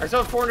left. Wait. I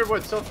still have 400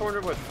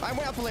 wood. I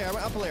went up a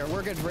layer.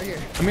 We're good right here.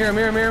 I'm here.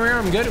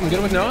 I'm good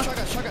with Noah.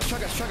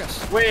 Chug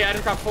us. Wait, I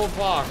just got full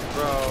block,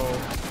 bro.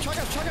 Chug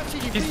us,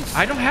 TG, please.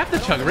 I don't have the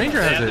chug.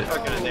 Ranger has it.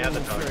 They have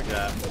the chug,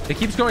 yeah. It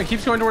keeps going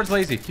towards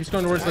lazy.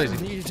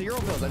 Zero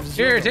builds.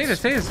 Here, take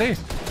this. Okay,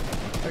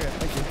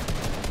 thank you.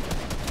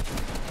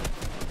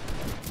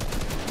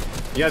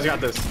 You guys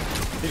got this.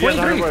 You guys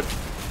 23. 100 wood.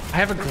 I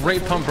have a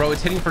great pump, bro.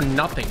 It's hitting for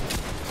nothing.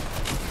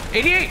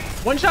 88.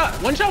 One shot.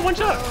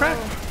 Crack.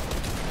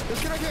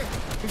 This kid right here.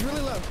 He's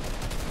really low.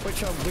 Wait,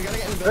 Chubb, we gotta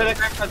get in the Spray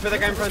building. that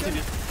guy in front of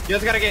you. You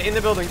guys gotta get in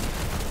the building.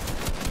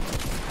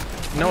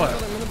 Noah.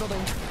 I'm in the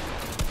building.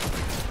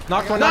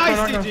 Knock one.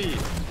 Nice,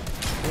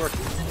 DG. Work.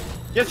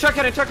 Yeah, chuck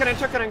it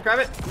in. Grab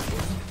it.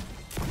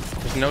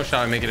 There's no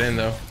shot to make it in,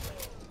 though.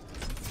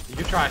 You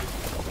can try.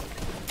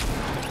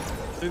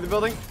 Through the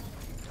building.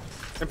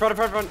 In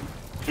front.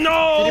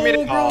 No, You made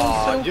it. bro.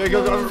 Oh, So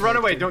go, close. run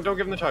away. Don't give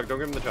him the chug.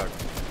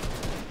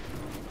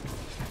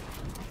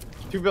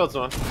 2 builds,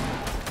 Noah.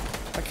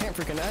 I can't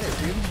freaking edit,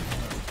 dude.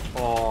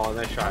 Oh,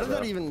 nice shot, How did bro.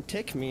 that even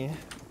tick me?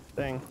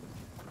 Dang.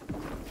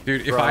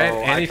 Dude, if Bro, I had I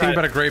anything tried-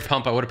 but a great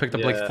pump, I would have picked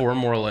up like Yeah. 4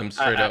 more limbs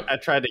straight up. I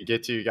tried to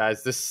get to you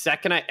guys. The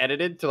second I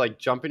edited to like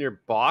jump in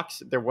your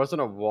box, there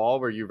wasn't a wall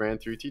where you ran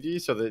through TD,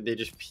 so they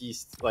just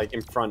pieced like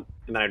in front,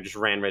 and then I just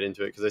ran right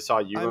into it because I saw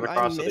you run I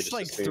across. So they missed just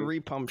like assumed. 3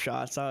 pump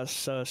shots. That was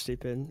so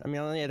stupid. I mean,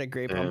 I only had a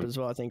gray pump Damn. as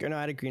well, I think. Or no,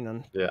 I had a green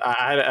one. Yeah,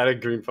 I had a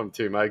green pump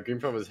too. My green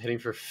pump was hitting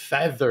for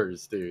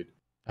feathers, dude.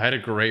 I had a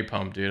great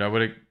pump, dude.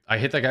 I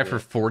hit that guy for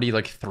 40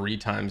 like 3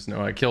 times. No,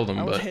 I killed him,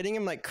 I was but hitting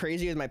him like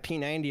crazy with my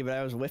P90, but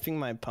I was whiffing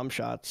my pump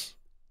shots.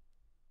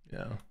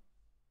 yeah. And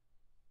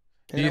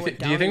Do I you went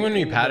think when down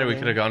we in the padded we building.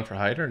 could have gone for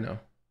height or no?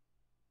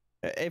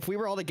 If we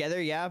were all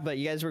together, yeah, but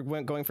you guys were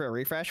going for a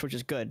refresh, which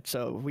is good.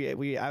 So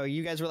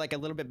you guys were like a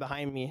little bit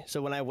behind me.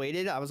 So when I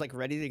waited, I was like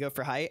ready to go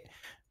for height.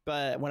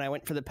 But when I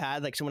went for the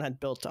pad, like someone had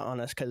built on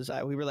us because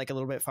we were like a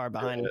little bit far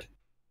behind.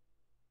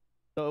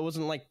 So it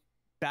wasn't like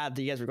bad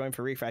that you guys were going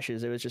for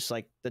refreshes. It was just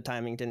like the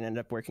timing didn't end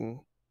up working.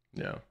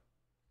 Yeah.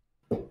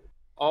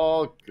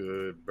 All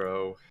good,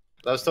 bro.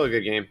 That was still a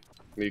good game.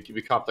 We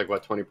copped like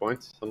what, 20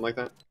 points, something like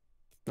that.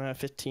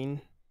 15,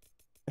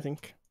 I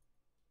think.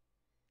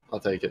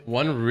 I'll take it.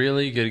 One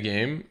really good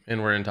game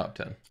and we're in top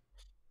 10.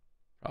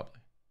 Probably.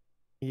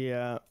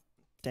 Yeah.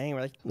 Dang,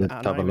 we're like Let's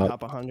not top even them up.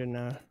 top 100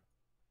 now.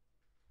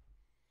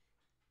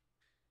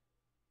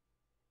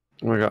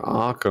 Oh my god,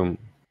 Arkham.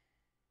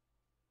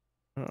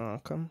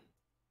 Come.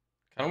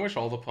 Kind of wish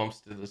all the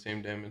pumps did the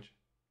same damage.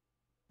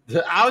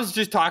 I was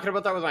just talking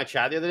about that with my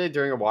chat the other day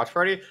during a watch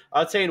party.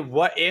 I was saying,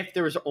 what if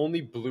there was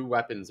only blue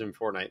weapons in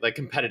Fortnite, like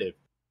competitive,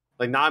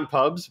 like not in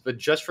pubs, but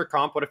just for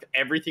comp? What if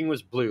everything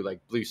was blue, like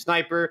blue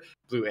sniper,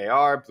 blue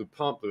AR, blue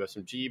pump, blue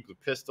SMG, blue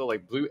pistol,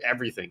 like blue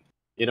everything?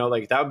 You know,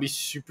 like that would be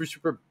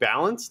super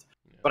balanced.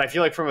 Yeah. But I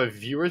feel like from a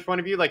viewer's point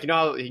of view, like you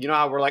know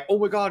how we're like, oh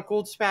my god,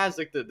 gold spaz,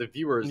 like the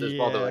viewers as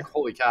well. They're Yeah. like,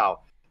 holy cow,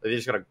 they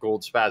just got a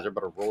gold spaz. They're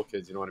about to roll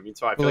kids. You know what I mean?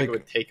 So I feel like it Like-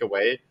 would take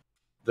away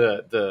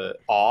the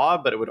awe,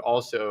 but it would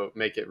also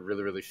make it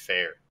really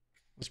fair.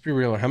 Let's be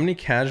real. How many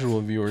casual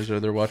viewers are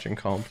there watching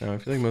comp now? I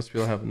feel like most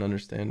people have an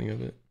understanding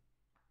of it.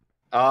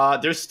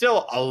 There's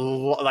still a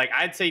lot, like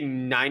I'd say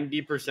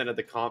 90% of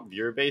the comp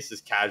viewer base is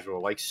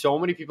casual. Like so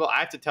many people, I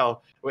have to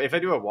tell, if I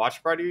do a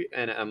watch party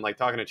and I'm like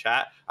talking to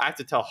chat, I have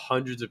to tell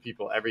hundreds of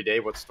people every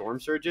day what Storm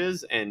Surge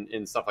is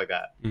and stuff like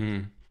that.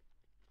 Mm-hmm.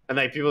 And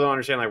like people don't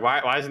understand, like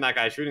why isn't that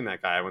guy shooting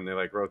that guy when they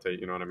like rotate?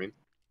 You know what I mean?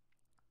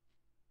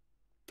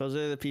 Those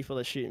are the people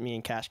that shoot me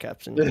in cash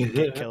caps and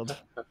get killed.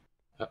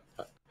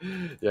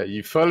 Yeah,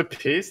 you full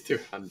piss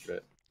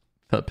 200.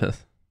 Felt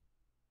pissed.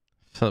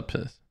 Felt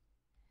pissed.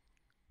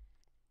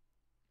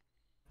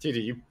 Dude,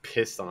 you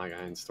pissed on that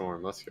guy in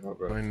Storm. Let's go,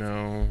 bro. I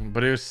know,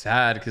 but it was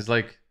sad because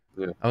like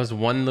Yeah. I was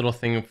one little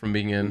thing from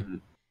being in.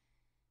 Mhm.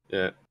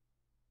 Yeah.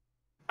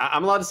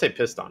 I'm allowed to say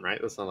pissed on, right?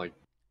 That's not like.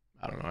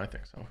 I don't know. I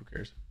think so. Who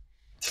cares?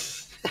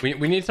 We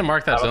need to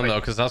mark that I don't zone though,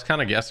 because I was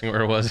kind of guessing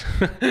where it was.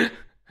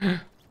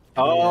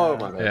 Oh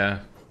my god. Yeah.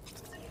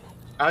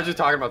 I was just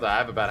talking about that. I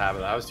have a bad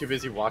habit. I was too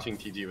busy watching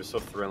TG. It was so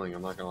thrilling.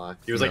 I'm not gonna lie.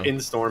 He was like No. in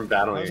Storm I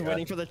battling. was a guy.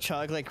 waiting for the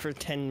chug like for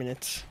 10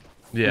 minutes.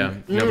 Yeah.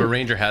 No, but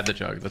Ranger had the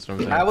jug. That's what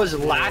I'm saying. I was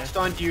latched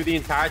onto you the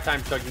entire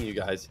time, chugging you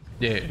guys.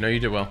 Yeah. No, you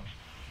did well.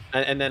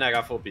 And then I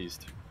got full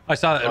beast. I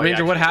saw that. Oh,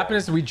 Ranger, what actually happened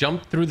is we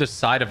jumped through the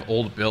side of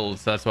old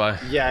builds. That's why.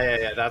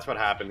 Yeah. That's what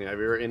happened. Yeah,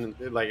 we were in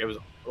like it was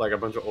like a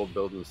bunch of old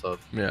builds and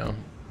stuff. Yeah.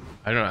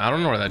 I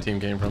don't know where that team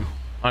came from.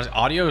 Honestly,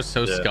 audio is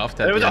so scuffed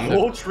at it was the a end.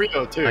 whole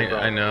trio too. Bro.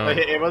 I know. Like,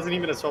 it wasn't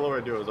even a solo or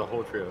a duo. It was a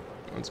whole trio.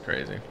 That's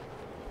crazy. All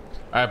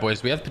right,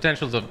 boys. We have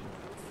potential to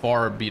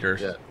far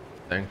beaters. Yeah.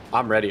 Thing.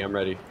 I'm ready. I'm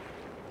ready.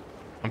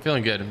 I'm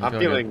feeling good. I'm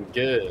feeling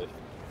good.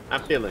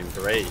 I'm feeling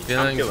great.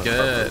 Feeling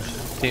good.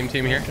 Team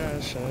here.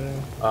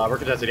 We're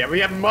contested. Yeah, we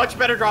have much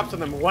better drops than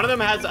them. One of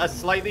them has a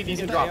slightly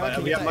decent drop,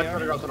 but we have much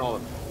better drops than all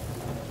of them.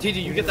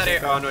 TG, you get that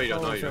air. Oh, no, you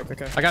don't. No, you don't.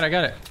 Okay. I got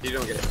it. You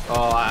don't get it.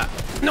 Oh,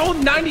 no,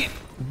 90.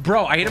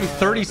 Bro, I hit him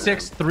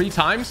 36 3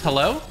 times.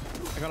 Hello?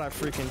 I got a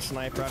freaking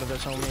sniper out of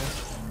this,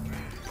 homie.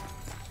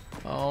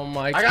 Oh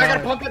my god. I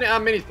gotta pump it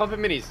minis. Pump it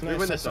minis. We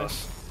win this though.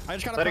 I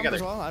just got a pump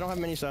as well. I don't have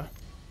minis though.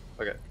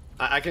 Okay.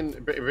 I can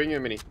bring you a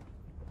mini.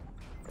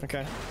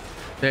 Okay.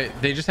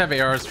 They just have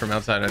ARs from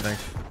outside, I think.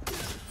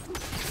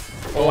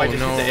 Oh, I no,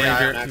 just hit the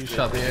Ranger. AR, You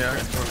shot the AR.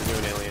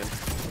 An alien.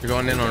 You're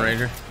going in on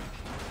Ranger.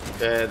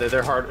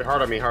 They're hard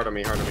on me. Hard on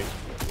me.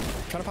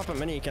 Try to pop a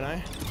mini, can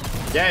I?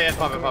 Yeah,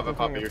 pop it.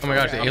 Oh my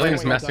gosh, the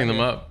alien's messing them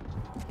up.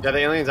 Yeah, the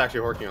alien's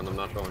actually working on them,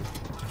 not trolling.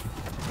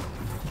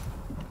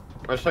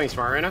 I'm just playing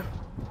smart right now.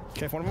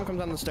 Okay, if one of them comes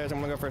down the stairs, I'm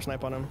gonna go for a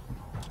snipe on him.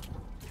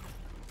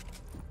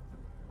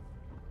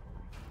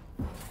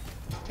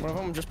 One of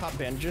them just popped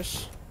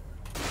bandages.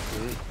 Oh,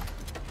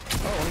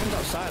 one of them's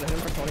outside. I hit him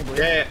for 20 bleed.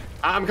 Yeah.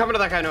 I'm coming to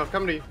that guy now. I'm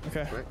coming to you.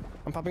 Okay. Right.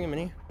 I'm popping a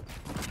mini.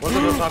 One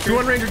of them top Two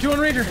on Ranger.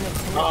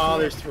 Oh,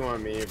 there's two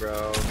on me,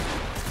 bro.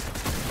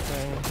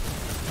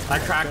 I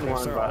cracked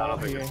one, but I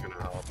don't think it's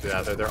gonna help.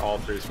 Yeah, they're all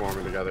three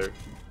swarming together.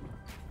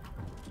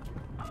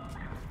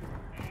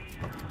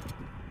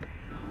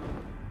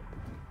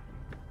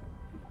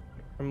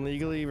 I'm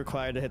legally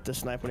required to hit this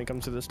snipe when he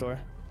comes to the store.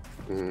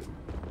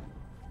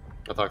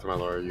 I'll talk to my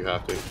lawyer. You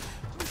have to.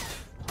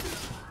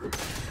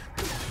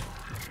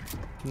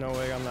 No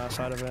way I'm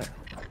outside of it.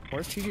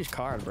 Where's TG's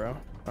card, bro?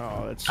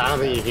 Oh, it's. I don't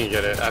think you can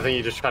get it. I think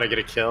you just try to get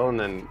a kill and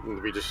then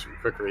we just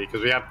quickly,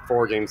 because we have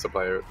 4 games to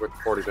play with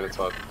 40 minutes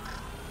left.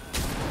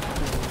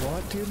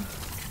 What, dude?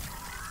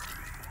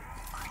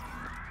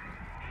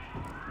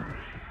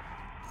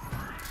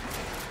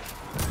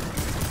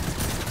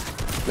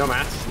 No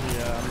mats.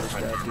 Yeah, I'm just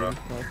dead, dude.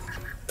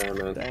 Damn,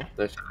 man. Dang.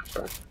 Nice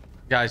try.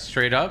 Guys,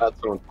 straight up. That's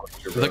the one for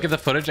you, Look at the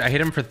footage. I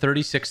hit him for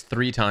 36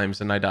 3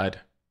 times and I died.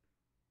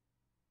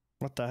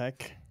 What the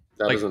heck?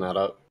 That doesn't add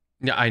up.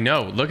 Yeah, I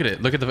know. Look at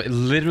it. Look at the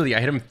literally. I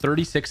hit him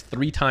 36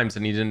 3 times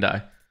and he didn't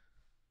die.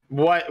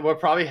 What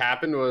probably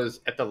happened was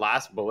at the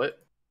last bullet.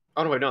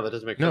 Oh no, wait, no, that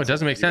doesn't make sense. No, it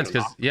doesn't make sense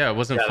because it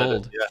wasn't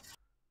fold. Yeah.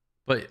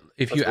 But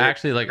if you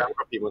actually like,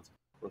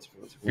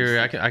 here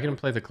I can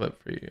play the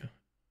clip for you.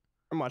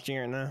 I'm watching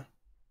it right now.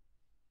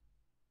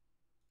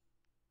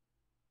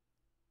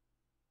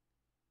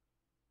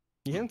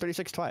 You hit him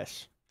 36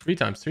 twice. 3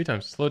 times.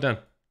 Slow down.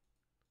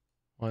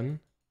 1,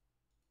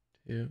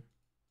 2.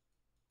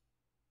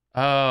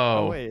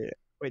 Oh.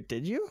 Wait,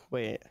 did you?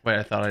 Wait,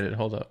 I thought I did.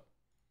 Hold up.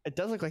 it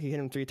does look like you hit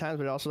him 3 times,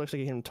 but it also looks like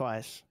you hit him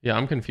twice. Yeah,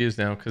 I'm confused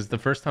now because the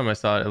first time I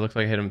saw it, it looked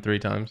like I hit him 3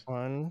 times.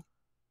 1.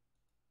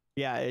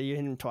 Yeah, you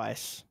hit him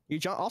twice. You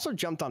also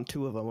jumped on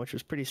 2 of them, which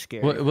was pretty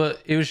scary. Well,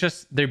 it was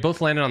just they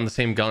both landed on the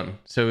same gun,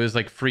 so it was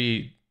like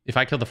free. If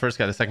I kill the first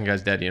guy, the second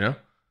guy's dead. You know.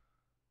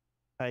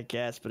 I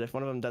guess, but if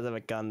one of them does have a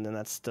gun, then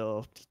that's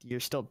still you're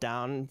still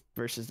down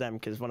versus them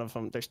because one of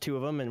them there's 2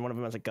 of them and one of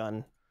them has a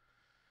gun.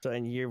 So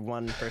and you're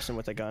one person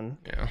with a gun.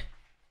 Yeah.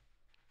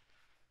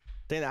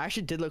 Then it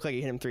actually did look like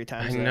you hit him 3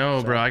 times. I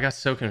know, bro. I got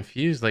so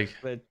confused. Like,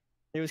 but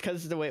it was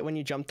because the way when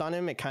you jumped on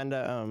him, it kind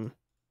of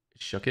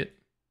shook the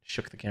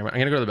camera. I'm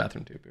gonna go to the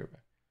bathroom too. Be right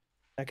back.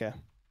 Okay.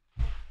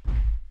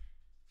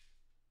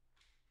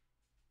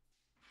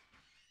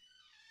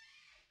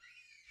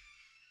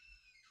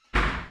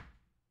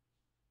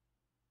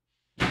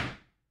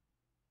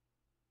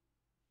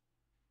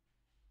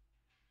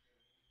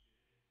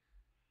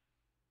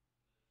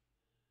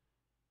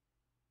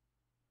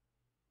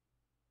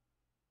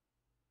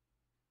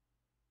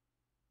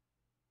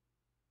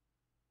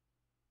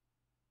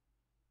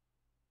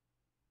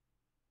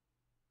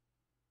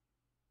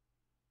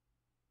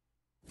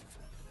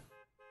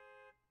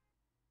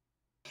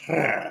 Can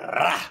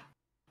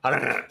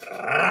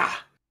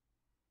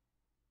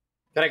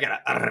I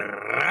get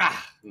a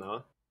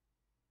no?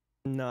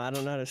 No, I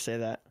don't know how to say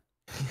that.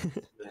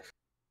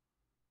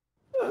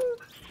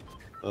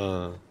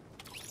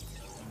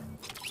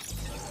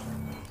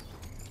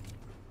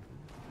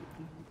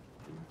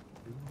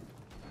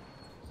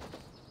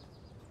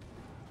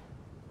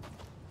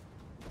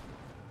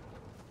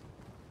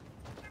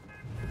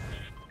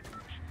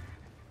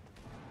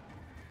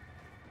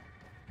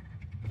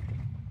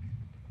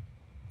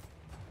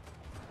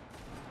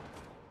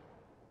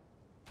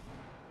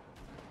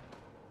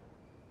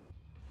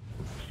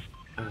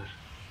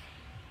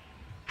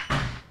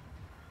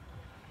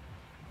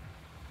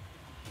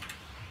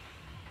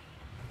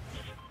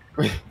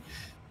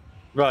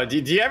 Bro, do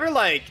you ever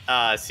like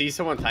see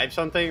someone type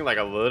something like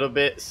a little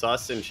bit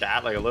sus in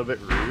chat, like a little bit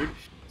rude?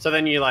 So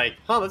then you like,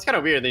 huh, that's kind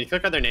of weird. Then you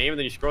click on their name and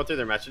then you scroll through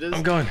their messages.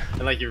 I'm going.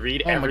 And like you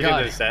read Oh my everything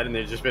God. they said, and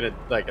they've just been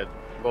like a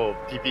little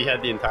PP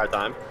head the entire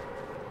time.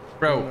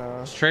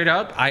 Bro, straight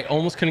up, I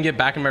almost couldn't get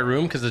back in my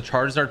room because the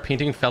Charizard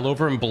painting fell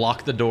over and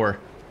blocked the door.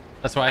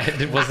 That's why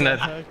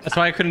that's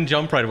why I couldn't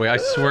jump right away. I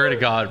swear to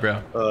God,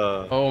 bro.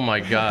 Oh my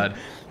God.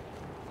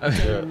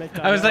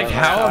 I was like,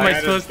 how am I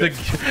supposed to?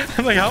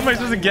 I'm like, how am I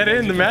supposed to get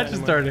in? The match is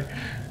starting.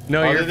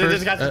 No, you're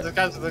This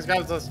first.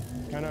 guy's.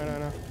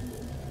 No.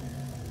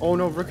 Oh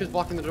no, Rook is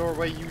blocking the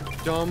doorway. You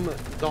dumb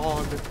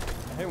dog.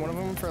 Hey, one of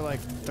them for like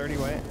 30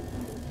 white.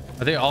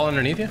 Are they all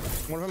underneath you?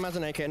 One of them has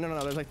an AK. No.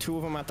 There's like 2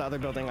 of them at the other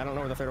building. I don't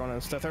know where the third one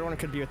is. The third one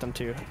could be with them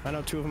too. I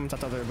know 2 of them at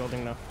the other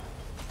building though.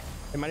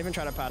 They might even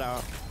try to pad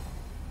out.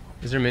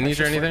 Is there minis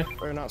or anything?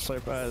 Or not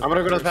sleep. I'm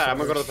gonna go to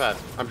the pad.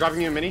 I'm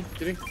dropping you a mini,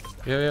 Judy.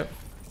 Yeah.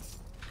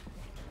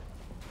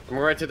 I'm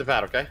going right to the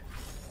pad, okay?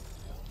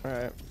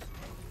 Alright.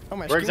 Oh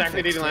my. Where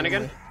exactly did you land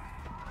again?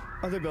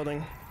 Other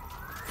building.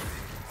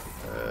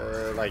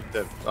 Like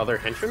the other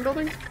henchman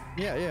building?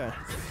 Yeah.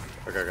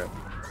 Okay.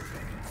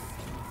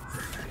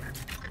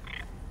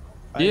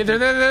 Yeah,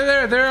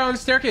 they're there on the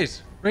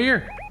staircase. Right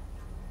here.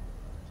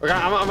 Okay,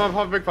 I'm gonna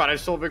pop a big pot. I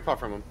stole a big pot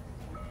from him.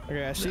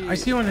 Okay, I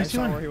see one. I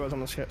saw where he was on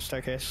the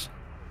staircase.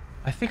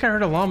 I think I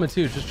heard a llama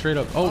too, just straight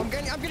up. Oh. I'm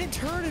getting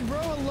turreted, bro.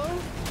 Hello?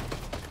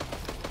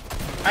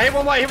 I hit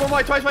one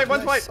white, twice white,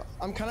 once white.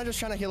 I'm kind of just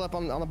trying to heal up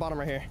on the bottom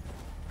right here.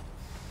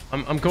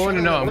 I'm going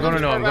to Noah. I'm going to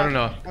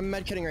Noah. I'm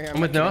med kitting right here. I'm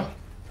with Noah.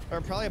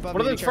 Or probably above.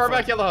 One of them's far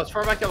back yellow house.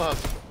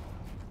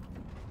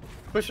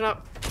 Pushing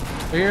up.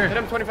 Right here. Hit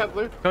him 25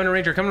 blue. Coming to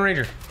Ranger.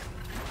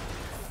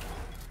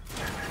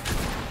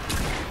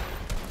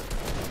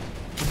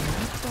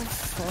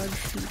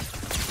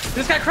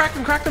 This guy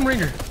cracked him,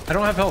 Ranger. I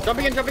don't have health.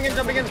 Jumping in.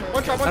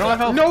 One shot. I don't have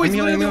health. No, he's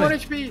healing. literally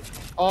 1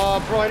 HP. Oh,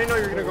 bro, I didn't know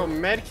you were gonna go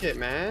med kit,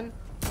 man.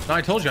 No,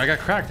 I told you, I got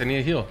cracked. I need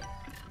a heal.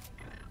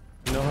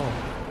 No.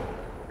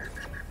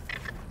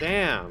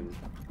 Damn.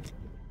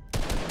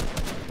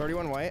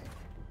 31 white.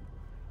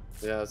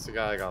 Yeah, that's the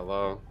guy I got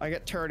low. I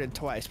get turreted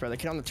twice, bro. The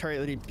kid on the turret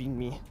literally beat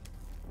me.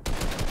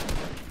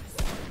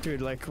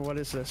 Dude, like, what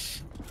is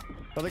this?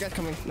 The other guy's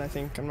coming, I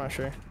think. I'm not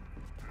sure.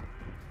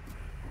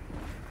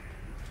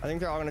 I think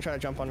they're all gonna try to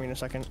jump on me in a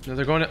second. No,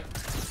 they're going to...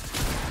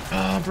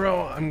 Oh,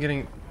 bro, I'm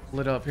getting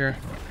lit up here.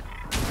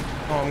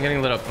 Oh, I'm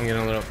getting lit up.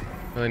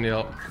 Really need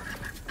help.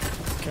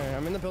 Okay,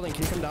 I'm in the building.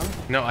 Can you come down?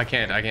 No, I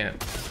can't.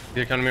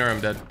 Either come to me or I'm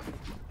dead.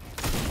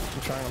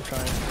 I'm trying.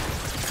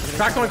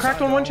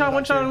 Cracked one. One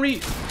shot on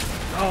Reet.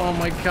 Oh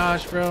my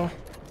gosh, bro.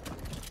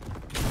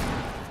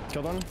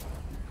 Killed one.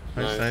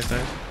 Nice.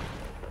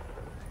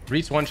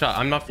 Reet's one shot.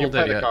 I'm not full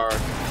dead yet. Oh,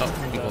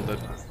 I'm full dead.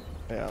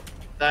 Yeah.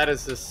 That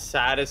is the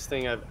saddest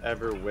thing I've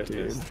ever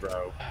witnessed,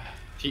 bro.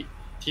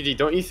 TD,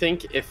 don't you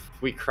think if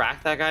we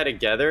crack that guy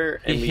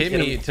together and he hit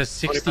me to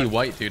 60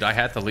 white, dude, I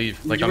had to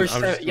leave. Like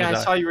I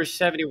saw you were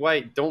 70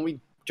 white. Don't we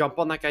jump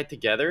on that guy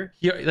together?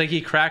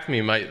 He cracked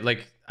me.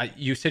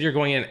 You said you're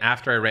going in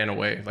after I ran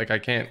away. Like I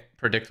can't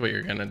predict what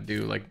you're gonna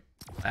do. Like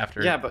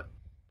after. Yeah, but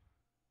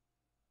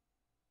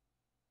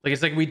like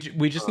it's like we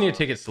just need to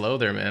take it slow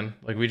there, man.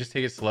 Like we just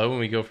take it slow when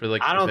we go for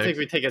like. I don't think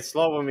we take it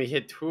slow when we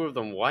hit 2 of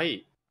them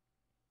white.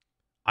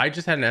 I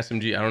just had an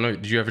SMG. I don't know.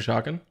 Did you have a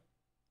shotgun?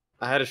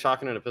 I had a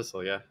shotgun and a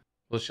pistol, yeah.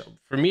 Well,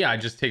 for me, I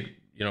just take,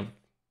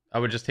 I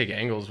would just take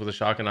angles with a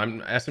shotgun.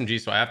 I'm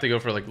SMG, so I have to go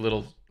for like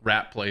little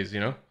rat plays,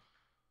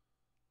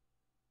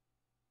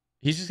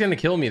 He's just gonna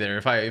kill me there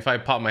if I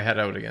pop my head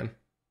out again.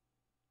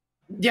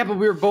 Yeah, but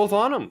we were both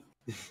on him.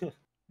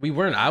 We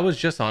weren't. I was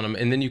just on him,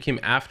 and then you came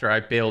after I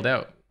bailed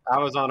out. I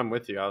was on him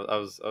with you. I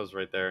was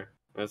right there.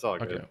 It's all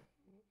good. Okay.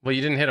 Well,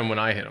 you didn't hit him when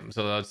I hit him,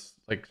 so that's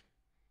like.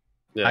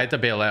 Yeah. I had to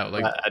bail out.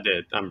 Like I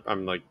did.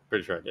 I'm like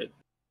pretty sure I did.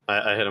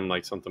 I hit him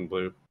like something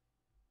blue,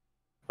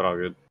 but all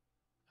good.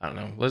 I don't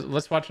know.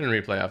 Let's watch it in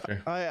replay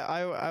after.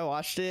 I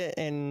watched it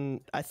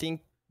and I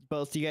think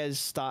both you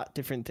guys thought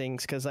different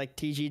things because like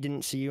TG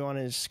didn't see you on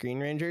his Screen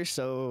Ranger,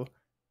 so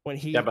when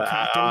he but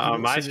on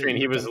my screen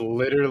he was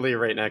literally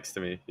right next to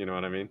me. You know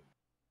what I mean?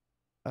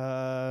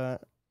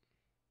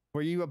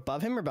 Were you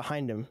above him or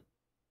behind him?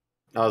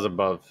 I was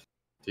above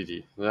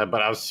TG,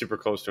 but I was super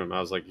close to him. I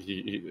was like,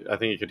 I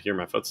think he could hear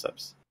my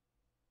footsteps.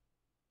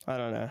 I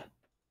don't know.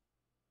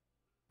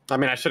 I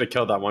mean, I should have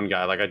killed that one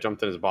guy. Like, I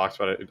jumped in his box,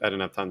 but I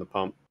didn't have time to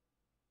pump.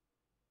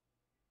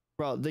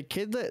 Bro, the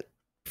kid that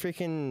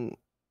freaking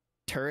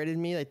turreted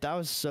me, like, that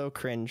was so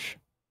cringe.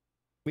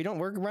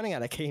 We're running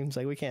out of games.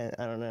 Like, we can't,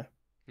 I don't know.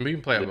 We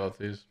can play on both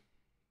these.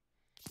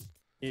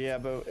 Yeah,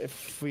 but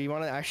if we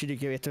want to actually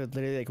do, we have to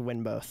literally, like,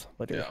 win both.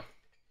 Literally. Yeah.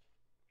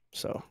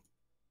 So.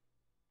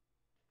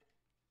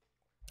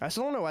 I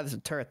still don't know why there's a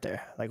turret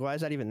there. Like, why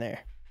is that even there?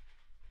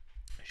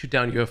 Shoot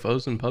down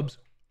UFOs in pubs.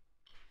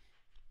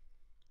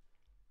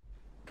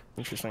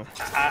 Interesting.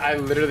 I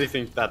literally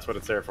think that's what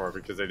it's there for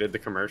because they did the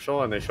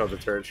commercial and they showed the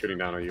turret shooting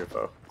down a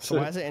UFO. So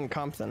why is it in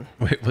comp then?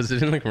 Wait, was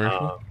it in the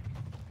commercial?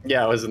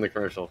 Yeah, it was in the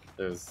commercial.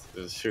 It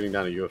was shooting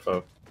down a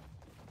UFO.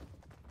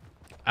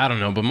 I don't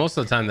know, but most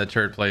of the time that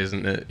turret play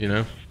isn't it, you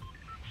know?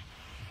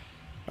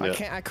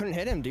 Yeah. I couldn't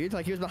hit him, dude.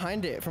 Like he was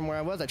behind it from where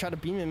I was. I tried to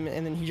beam him,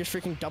 and then he just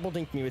freaking double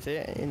dinked me with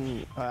it,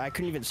 and I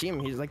couldn't even see him.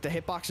 He's like the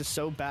hitbox is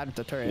so bad with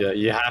the turret. Yeah,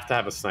 you have to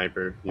have a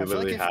sniper. You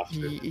literally like have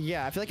to.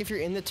 Yeah, I feel like if you're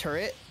in the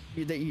turret,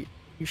 you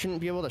shouldn't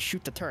be able to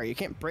shoot the turret. You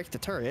can't break the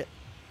turret,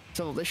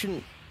 so they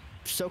shouldn't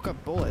soak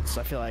up bullets.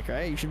 I feel like,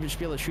 right? You should just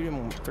be able to shoot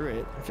him through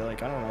it. I feel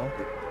like, I don't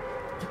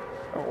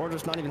know, or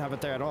just not even have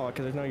it there at all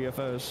because there's no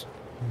UFOs.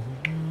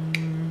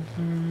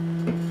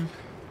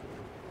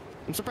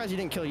 I'm surprised you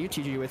didn't kill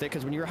UTG with it,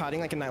 because when you were hiding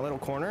like in that little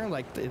corner,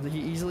 like he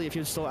easily, if he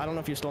was still, I don't know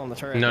if he was still on the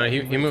turret. No,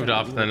 he moved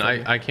off then.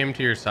 I came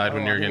to your side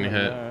when you were getting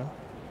hit. Yeah,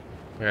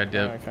 I did.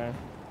 Oh, okay.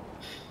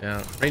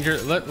 Yeah. Ranger,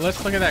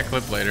 let's look at that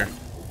clip later.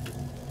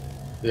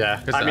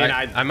 Yeah, I mean,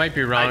 I might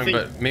be wrong,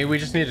 but maybe we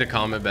just need to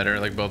calm it better,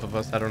 like both of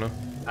us. I don't know.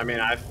 I mean,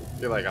 I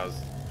feel like I was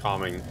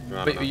calming.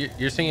 But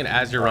you're saying it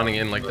as you're running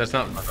in, like that's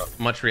not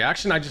much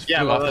reaction. I just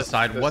flew off the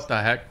side. What the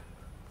heck?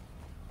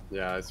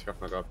 Yeah, I struck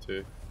my up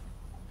too.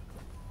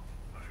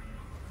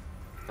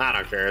 I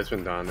don't care. It's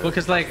been done. Well,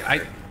 because I'm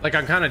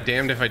kind of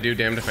damned if I do,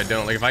 damned if I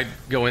don't. Like if I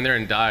go in there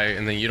and die,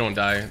 and then you don't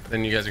die,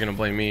 then you guys are gonna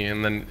blame me.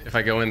 And then if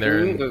I go in there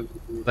and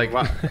like,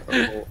 like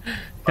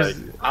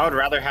I would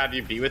rather have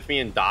you be with me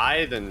and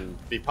die than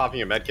be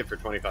popping a medkit for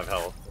 25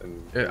 health.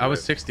 And I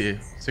was 60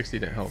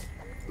 to health.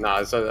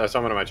 No,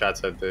 someone in my chat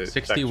said the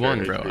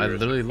 61, bro. I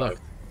literally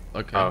looked.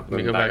 Okay, let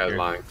me go back here.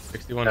 Lying.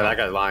 61. Yeah, that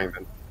guy's lying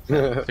then.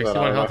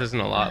 61 health isn't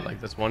a lot. Like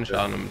that's one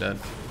shot and I'm dead.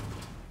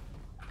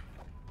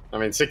 I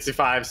mean,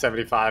 65,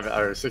 75,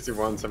 or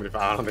 61, 75,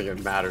 I don't think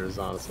it matters,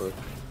 honestly.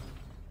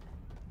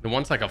 The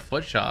one's like a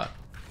foot shot.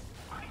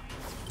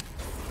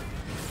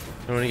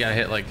 And when you gotta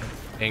hit like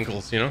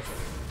ankles, you know?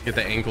 Get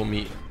the ankle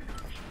meat.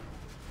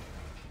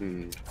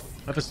 I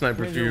have a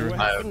sniper for you. What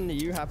happened to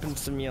you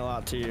happens to me a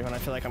lot too, when I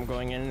feel like I'm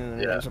going in and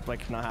it ends up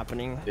like not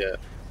happening. Yeah.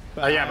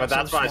 But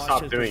that's why I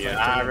stopped doing it.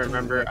 I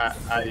remember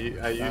I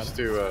used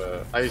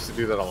to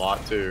do that a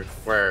lot too,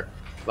 where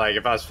like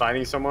if I was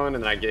fighting someone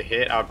and then I get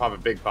hit, I would pop a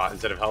big pot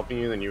instead of helping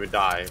you, then you would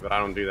die. But I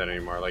don't do that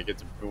anymore. Like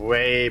it's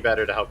way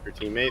better to help your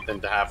teammate than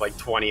to have like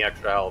 20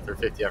 extra health or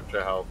 50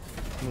 extra health.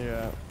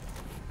 Yeah.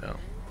 No.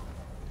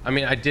 I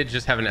mean, I did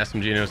just have an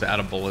SMG and it was out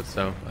of bullets,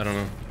 so I don't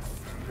know.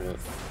 Yeah.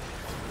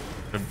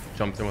 Could have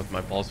jumped in with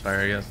my pulse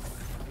fire, I guess.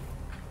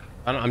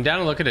 I'm down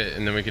to look at it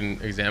and then we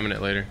can examine it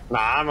later. Nah,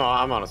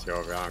 I'm honestly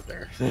over. I don't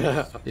care.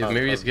 Yeah,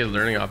 maybe it's a good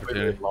learning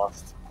opportunity.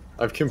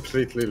 I've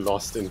completely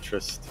lost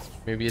interest.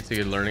 Maybe it's a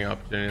good learning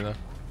opportunity though.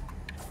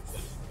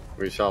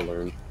 We shall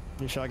learn.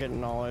 You shall get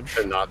knowledge.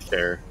 And not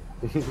care.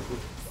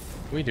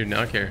 We do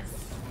not care.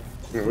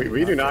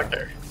 We do not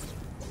care.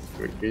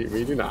 We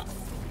do not.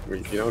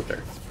 We don't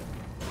care.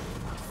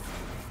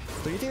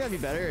 So you think that'd be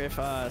better if,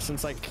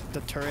 since like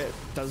the turret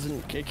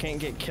it can't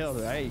get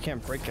killed, right? You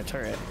can't break a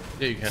turret.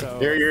 Yeah, you can.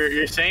 So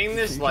You're saying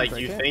this like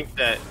you it? think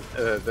that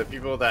the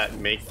people that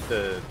make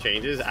the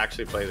changes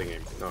actually play the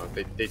game. No,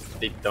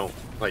 they don't.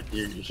 Like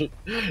you're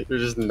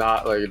just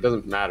not, like, it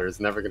doesn't matter. It's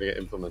never gonna get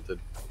implemented.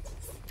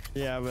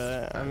 Yeah,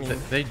 but I mean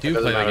they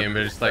do play the game,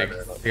 but it's like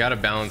they gotta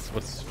balance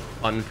what's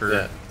fun for.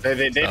 Yeah.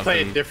 They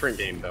play a different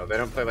game though. They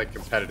don't play like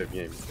competitive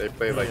games. They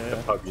play like the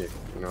pub game.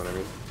 You know what I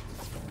mean?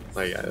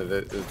 Like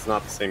it's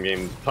not the same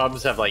game.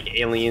 Pubs have like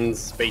aliens,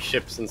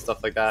 spaceships, and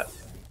stuff like that.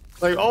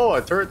 Like, oh,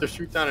 a turret to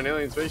shoot down an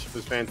alien spaceship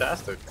is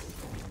fantastic.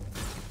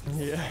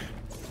 yeah.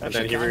 And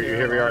then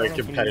here we are,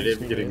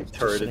 competitive, getting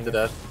turreted to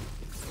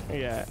death.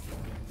 Yeah.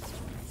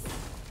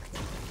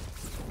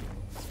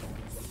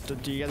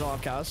 Do you guys all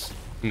have cows?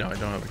 No, I don't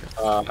have a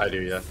cow. I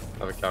do, yeah.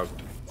 I have a cow.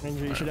 And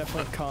you should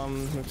definitely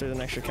come if there's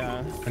an extra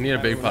cow. I need a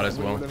big pot as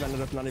well. I would have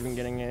ended up not even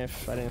getting it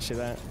if I didn't see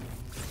that.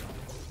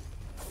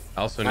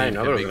 I also need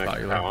a big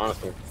pot.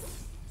 Honestly.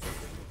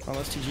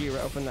 Unless TG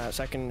opened that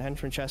second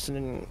henchman chest and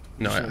didn't.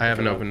 No, I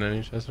haven't opened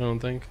any chest, I don't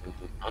think.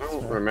 I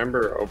don't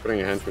remember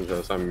opening a henchman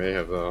chest. I may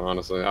have though,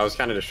 honestly. I was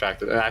kind of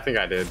distracted. I think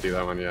I did do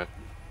that one, yeah.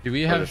 Do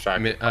we have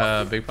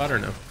big pot or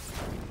no?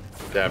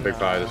 Yeah, big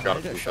pot. I just got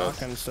it from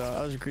shotgun, so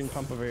that was a green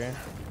pump over here.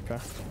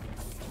 Okay.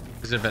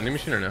 Is it a vending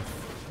machine or no?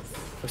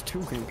 There's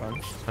 2 green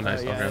pumps. Oh,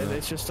 nice. Yeah,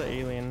 it's just the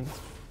alien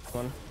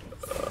one.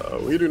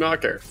 We do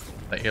not care.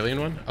 The alien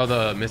one? Oh,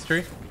 the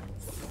mystery?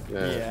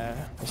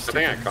 Yeah. I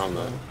think I calmed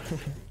that.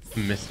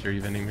 Mystery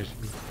vending machine.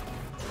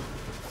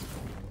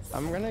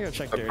 I'm gonna go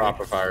check the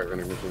proper fire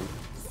vending machine.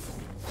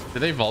 Did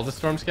they vault the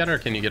storm scatter or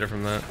can you get it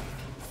from that?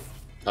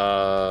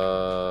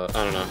 I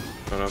don't know.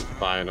 I don't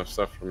buy enough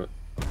stuff from it.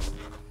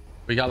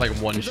 We got like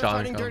one shot.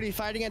 Fighting dirty,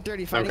 fighting at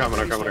dirty. I'm coming.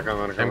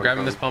 I'm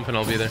grabbing this pump and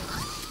I'll be there.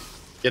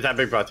 Get that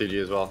big pot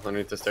TG as well,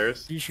 underneath the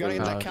stairs. You gotta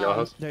get that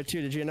cow there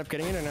too. Did you end up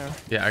getting it or no?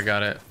 Yeah, I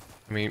got it.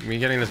 I mean, me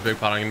getting this big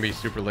pot, I'm gonna be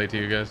super late to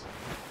you guys.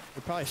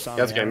 We probably saw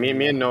That's okay.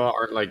 Me and Noah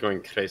aren't like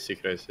going crazy.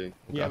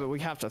 Yeah, but we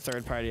have to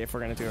third party if we're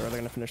gonna do it, or they're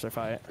gonna finish their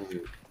fight.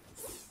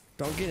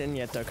 Don't get in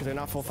yet though, because they're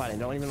not full fighting.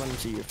 Don't even let them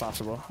see you if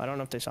possible. I don't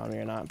know if they saw me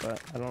or not,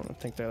 but I don't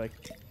think they're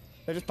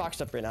just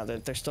boxed up right now.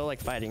 They're still like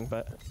fighting,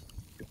 but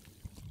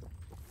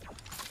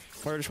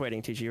We're just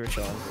waiting, TG. We're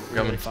chilling. We're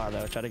Coming. really far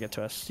though. Try to get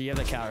to us. You have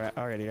the cow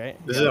already, right?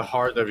 This is a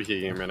hard WK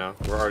game right now.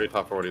 We're already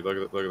top 40. Look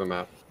at the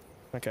map.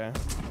 Okay.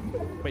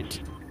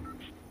 Wait.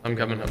 I'm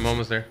coming. I'm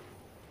almost there.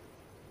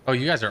 Oh,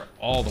 you guys are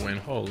all the way in.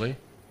 Holy.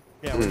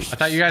 Yeah. I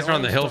thought you guys were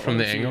on the hill from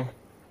the angle.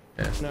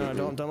 Yeah. No,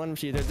 don't let them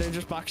see you. They're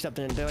just boxed up.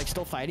 They're like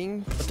still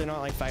fighting, but they're not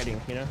like fighting.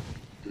 You know.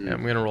 Yeah,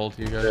 I'm gonna roll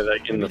to you guys. They're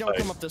like in Maybe the don't fight.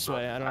 come up this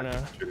way. I don't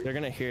know. They're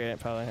gonna hear it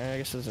probably. I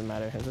guess it doesn't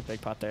matter. There's a big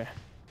pot there.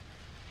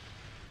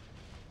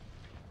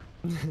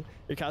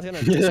 Your cow's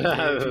gonna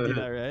disappear if you do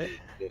that,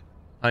 right?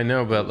 I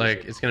know, but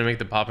like it's gonna make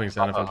the popping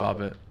sound if I pop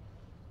it.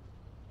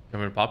 You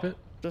want me to pop it?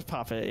 Just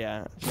pop it,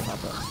 yeah. Just pop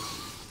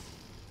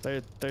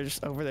it. They're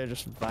just over there,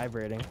 just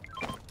vibrating.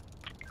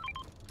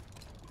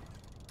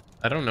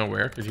 I don't know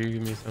where. Could you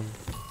give me some?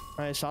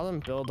 I saw them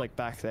build like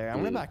back there. I'm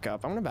gonna back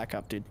up. I'm gonna back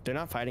up, dude. They're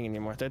not fighting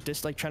anymore. They're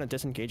just like trying to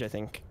disengage. I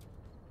think.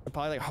 They're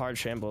probably like hard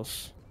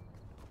shambles.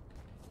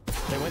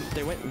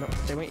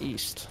 They went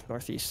east,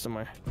 northeast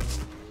somewhere.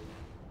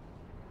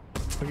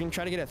 We can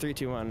try to get at 3,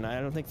 2, 1. I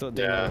don't think they'll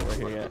do that. We're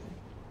here yet.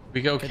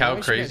 We go Okay, cow don't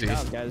waste your crazy.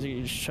 cows, guys.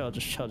 You just chill,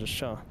 just chill, just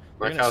chill.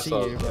 My They're gonna cow see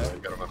saw you,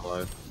 got but- him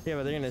alive. Yeah,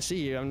 but they're gonna see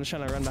you. I'm just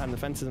trying to run behind the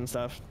fences and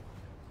stuff.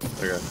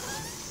 Okay.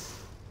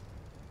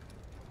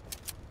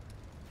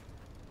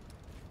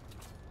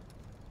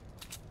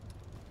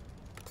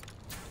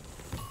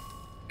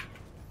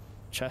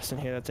 Chest in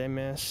here that they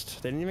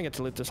missed. They didn't even get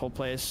to loot this whole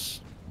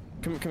place.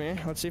 Come here.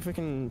 Let's see if we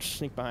can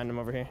sneak behind them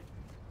over here.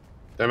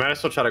 They might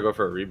still try to go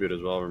for a reboot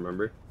as well,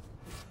 remember?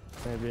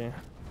 Maybe.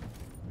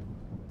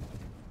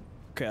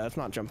 Okay, let's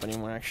not jump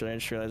anymore, actually. I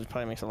just realized it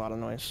probably makes a lot of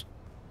noise.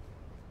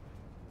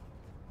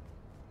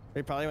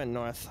 They probably went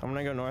north. I'm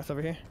gonna go north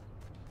over here.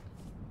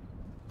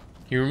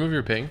 Can you remove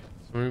your ping?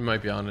 Somebody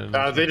might be on it.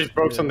 They just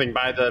broke something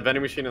by the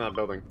vending machine in that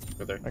building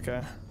right there.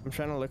 Okay. I'm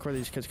trying to look where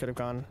these kids could have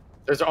gone.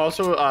 There's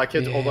also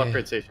kids old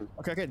upgrade station.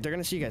 Okay, okay, they're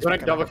gonna see you guys. You want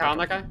Back to up, double back up, count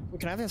back that up. guy?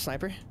 Can I have a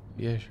sniper?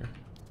 Yeah, sure.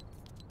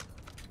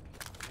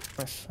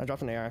 Nice. I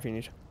dropped an AR if you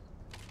need.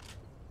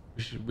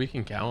 We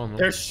can cow them.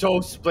 They're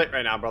so split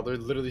right now, bro. They're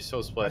literally so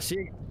I split.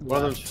 see. One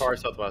of them's left. far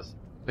southwest.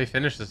 They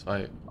finished this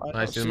fight. I I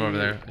don't see them over see-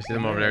 there. I see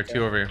them over there. Okay.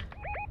 2 over here.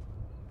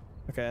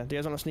 Okay, do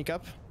you guys want to sneak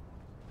up?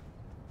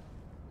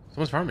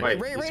 Someone's farming. Wait.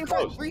 Right it's in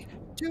front. close. 3,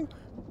 2,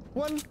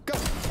 1, go.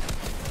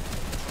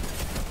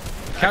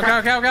 Cow.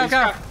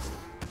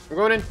 I'm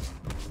going in. You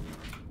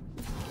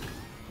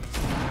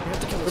have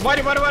to kill this. White.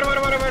 20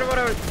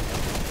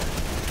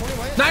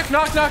 white. Knock.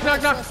 Nice.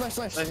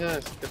 Nice.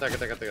 Get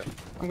that.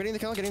 I'm getting the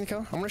kill.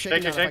 I'm gonna shake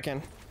Shake him it, down if I shake.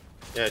 can.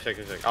 Yeah, check.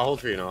 I'll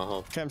hold for you now. I'll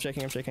hold. Okay, I'm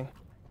shaking.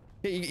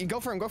 Yeah, you go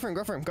for him. Go.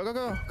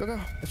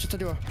 It's just a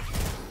duo.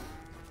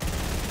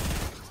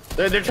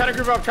 They're trying to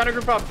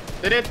group up.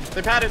 They did.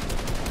 They padded.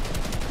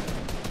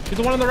 Shoot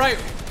the one on the right.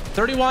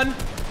 31,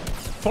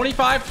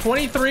 25,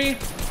 23.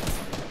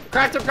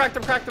 Cracked him.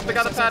 They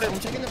got the padded. I'm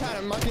taking the pad.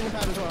 I'm marking the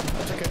pad as well.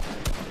 That's okay.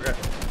 Okay.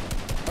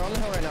 They're on the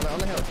hill right now. They're on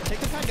the hill. Take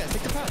the pad, guys.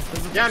 Take the pad.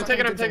 Yeah, I'm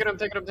taking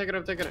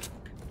it.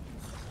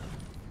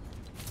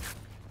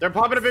 They're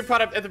popping a big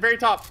pot up at the very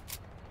top.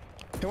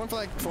 Hit one for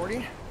like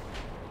 40.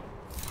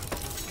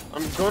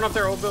 I'm going up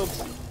their old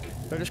builds.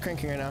 They're just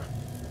cranking right now.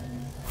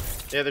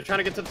 Yeah, they're trying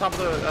to get to the top of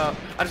the.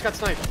 I just got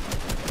sniped.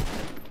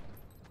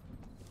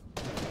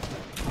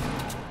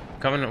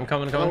 I'm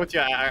coming. I'm with you.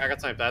 I got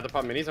sniped. I had the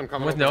pop minis. I'm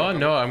coming. With over.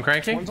 Noah, I'm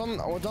cranking. One's on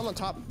the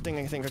top thing,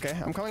 I think. Okay,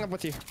 I'm coming up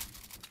with you.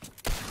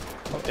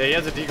 Yeah, he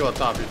has a deagle up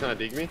top. He's trying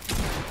to dig me.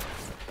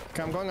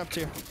 Okay, I'm going up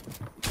too.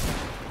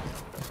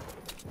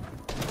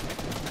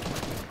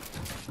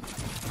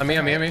 On me.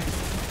 20.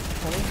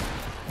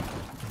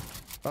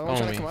 Other one's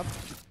trying Homie. to come up.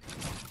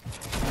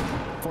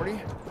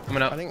 40.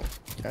 Coming up. I think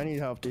I need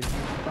help, dude.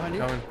 Behind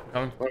you.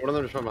 Coming. One of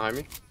them just went behind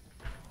me.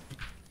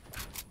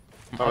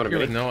 I'm up here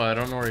with Noah. I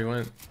don't know where he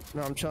went.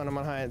 No, I'm chilling. I'm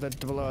on high. They're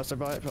below us. I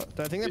think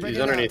they're breaking He's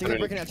it. underneath, I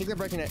think they're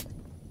breaking it.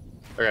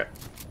 Okay.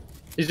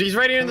 He's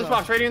right here in this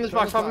box. Right here in this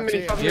box. Pop him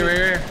minis. Pop him minis.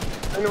 Here.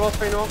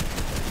 Spring the wall.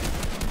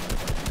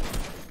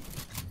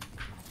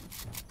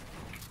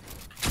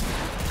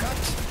 Cut.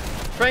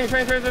 Spring.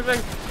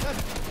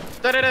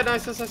 Dead.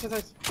 Nice.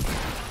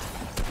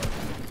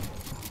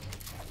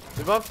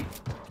 Above.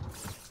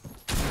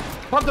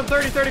 Pumped him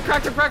 30.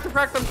 Cracked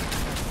him.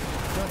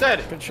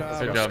 Dead. Good job.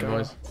 Good let's job, go.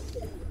 boys.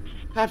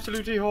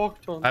 Absolutely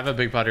hawked on. I have a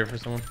big pot here for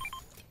someone.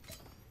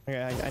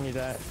 Okay, I need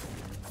that.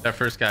 That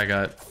first guy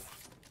got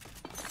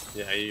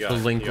Yeah, you got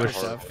relinquished.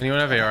 horror. Anyone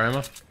have AR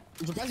ammo?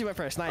 I'm surprised you went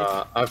for a snipe. I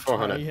have Oh,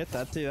 400. you hit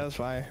that too. That's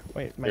why.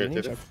 Wait, my Yeah, mini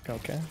did it?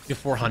 okay. You have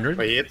 400?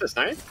 Wait, he hit the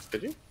snipe?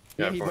 Did you?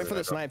 Yeah, he went for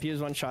the 400. snipe. He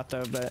was one shot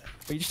though, but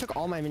you just took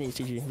all my minis,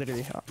 TG.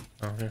 Literally.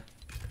 Oh, here.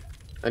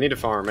 I need a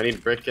farm. I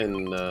need brick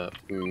and wood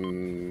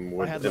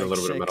I had and a like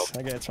little bit of metal. 6.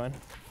 Okay, it's fine.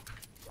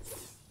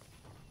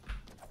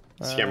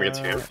 Scammer gets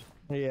scammed.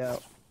 Yeah.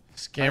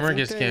 Scammer think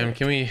gets they- scammed.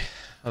 Can we?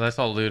 Oh, that's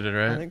all looted,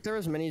 I right? think there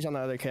was minis on the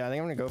other kid. I think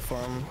I'm gonna go for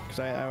him because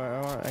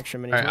I want extra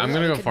minis. Alright, I'm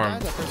Where gonna the go kid for him.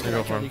 died? The first I'm kid gonna I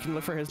go for killed. him. You can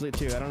look for his loot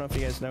too. I don't know if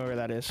you guys know where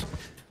that is.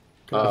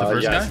 the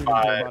first yeah, guy?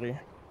 Dead body.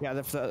 Yeah,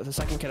 the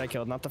second kid I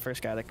killed, not the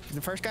first guy.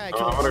 The first guy I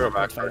killed. I'm gonna go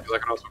back fight. because I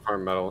can also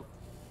farm metal.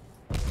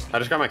 I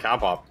just got my cow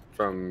pop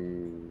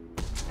from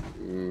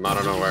I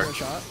don't know where. One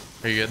shot.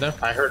 Are you good though?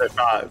 I heard a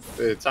shot.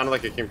 It sounded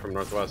like it came from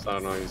northwest. I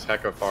don't know. He's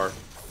hecka far. I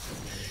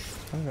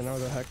don't even know where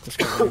the heck this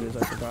guy is.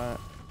 I forgot.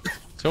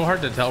 So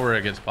hard to tell where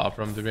it gets popped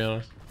from, to be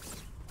honest.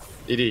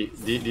 Edie,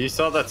 do you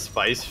saw that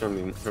spice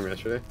from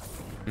yesterday?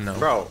 No.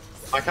 Bro,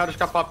 my cow just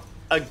got popped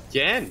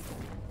again.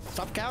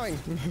 Stop cowing.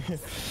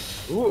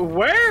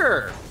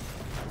 Where?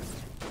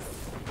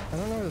 I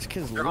don't know where this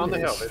kid's They're loot on the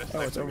hill. is. They just Oh,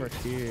 it's sniped over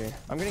here.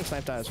 I'm getting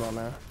sniped at as well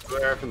now.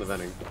 Where from the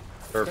vending?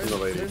 Or from the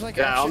lady? There's like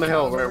Yeah, on the extra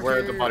hill cows where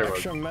over the here, body was.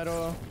 extra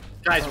metal.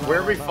 Guys, No,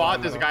 where we no, fought,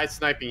 no. there's a guy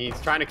sniping. He's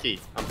trying to key.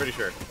 I'm pretty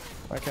sure.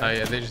 Okay. Oh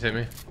yeah, they just hit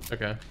me.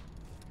 Okay.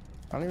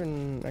 I don't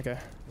even. Okay.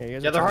 Yeah, you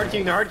guys Yeah, are they're hard trying-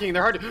 king. They're hard king.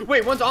 They're hard.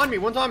 Wait, one's on me.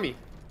 One's on me.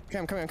 Okay,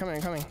 I'm coming. I'm coming.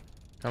 I'm coming.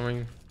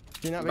 Coming.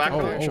 Do you not Back become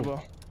over.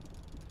 perishable?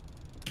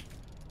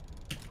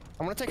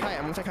 I'm gonna take height.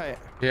 I'm gonna take height.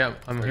 Yeah,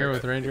 I'm here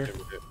with Ranger.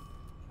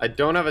 I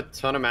don't have a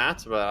ton of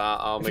mats, but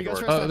I'll If make you it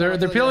guys work. are- Oh,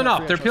 they're peeling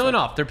off. They're peeling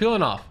off. They're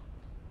peeling off.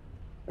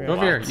 Yeah, Go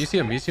over here. What? You see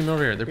them. You see them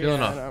over here. They're peeling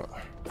yeah, off. I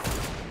know.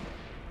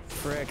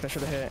 Frick, that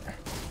should have hit.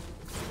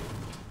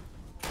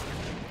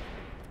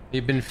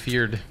 They've been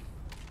feared.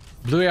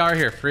 Blue AR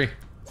here, free.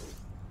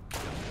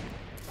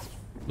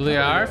 Blue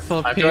AR,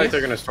 full I feel like they're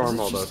piece. gonna storm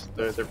hold us.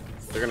 They're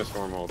gonna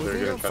storm hold. We They're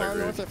can gonna go try far to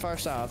north agree. or far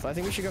south. I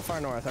think we should go far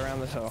north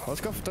around this hill.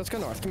 Let's go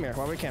north. Come here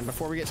while we can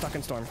before we get stuck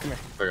in storm. Come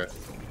here. Okay.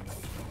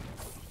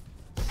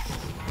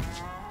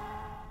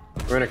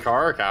 We're in a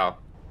car or cow?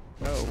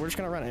 No, we're just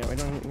gonna run it. We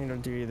don't need to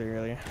do either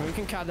really. We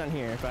can cow down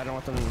here, but I don't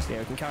want them to stay.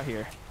 We can cow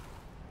here.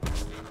 I'm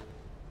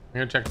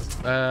gonna check this.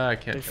 I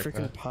They can't check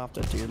freaking that. popped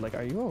it, dude. Like,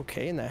 are you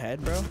okay in the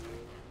head, bro?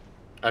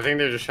 I think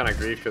they're just trying to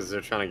grief because they're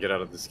trying to get out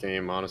of this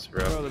game, honestly,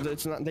 bro. Bro,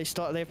 it's not. They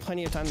have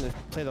plenty of time to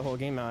play the whole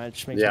game out. It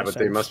just makes Yeah, no but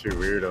sense. they must be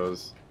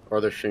weirdos.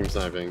 Or they're stream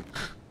sniping.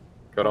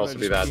 Could also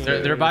be that just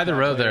too. They're by the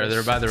road there.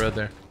 They're by the road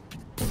there.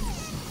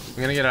 I'm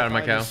gonna get out of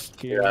my cow.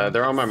 Yeah,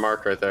 they're on my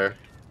mark right there.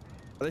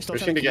 Are they still We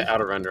trying need to to get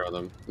out of render on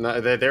them. No,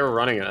 they were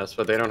running at us,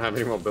 but they don't have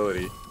any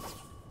mobility.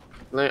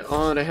 Like,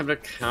 oh, they have a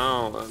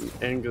cow.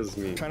 Angers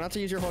me. Try not to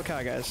use your whole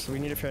cow, guys. We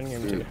need a friend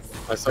game too.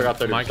 I still got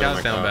 30%. My cow's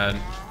of down bad.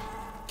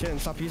 Kid,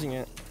 stop using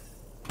it.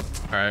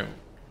 All right.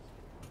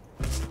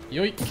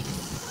 Yoink.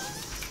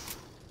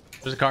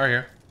 There's a car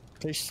here.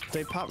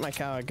 They popped my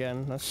cow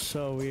again. That's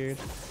so weird.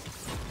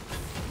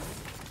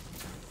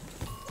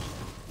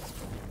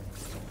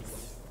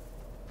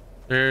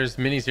 There's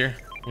minis here.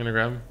 I'm gonna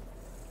grab them.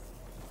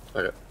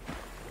 Okay.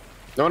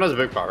 No one has a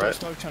big pot, They're right?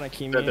 still trying to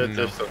key me.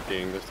 They're still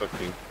keying. They're still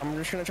keying. I'm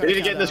just gonna try We to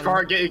need to get in cow this down.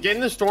 car. Get in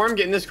the storm.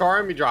 Get in this car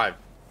and we drive.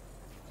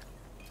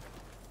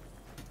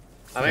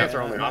 I think that's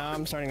our only Now option.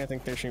 I'm starting to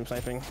think they're stream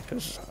sniping.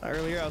 Because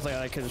earlier I was like,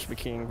 I could just be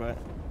keying, but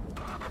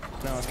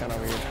now it's kind of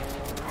weird.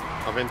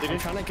 I'll vent I'm you.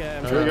 trying to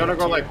get. Do we wanna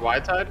go like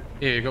wide side?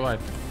 Yeah, go wide.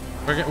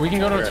 We can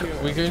go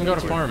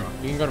to farm.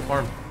 We can go to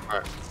farm.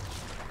 Alright.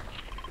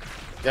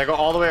 Yeah, go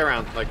all the way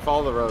around. Like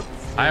follow the road.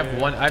 I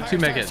have two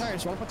medkits.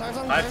 Tires. Wanna put tires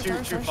on? I have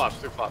Tires, two tires? flops.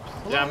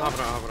 Yeah, I'm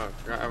hopping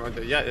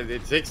on. Yeah,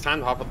 it takes time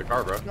to hop up the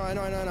car, bro. No, I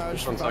know. I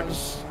was One second.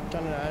 just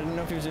done it. I didn't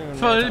know if he was doing.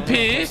 Full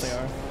piece.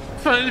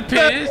 Full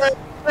piece.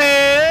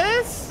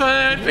 Yes.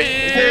 Full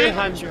piece.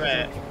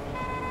 200.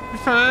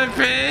 Full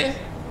piece.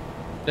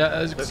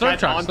 Yeah, slurp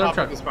truck.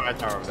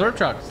 Slurp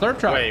truck. Slurp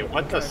truck. Wait,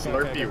 what the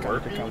Slurpee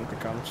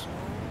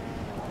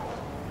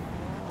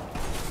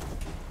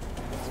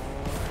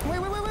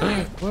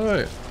Wait.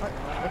 Wait.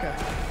 Okay.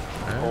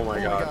 Oh my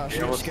god. gosh, You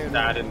you're almost scared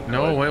died me. in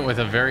Noah went with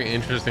a very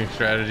interesting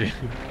strategy.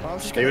 I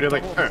was just They gonna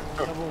would've, like,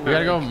 double We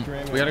gotta go. ram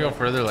We gotta it. go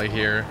further, like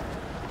here.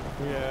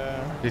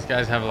 Yeah. These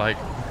guys have like.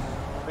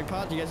 Big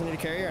pot, do you guys need to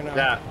carry or no?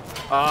 Yeah.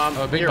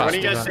 big Here, boss, when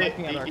you big guys boss. say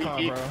Looking at our car,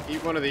 eat, bro.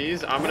 eat one of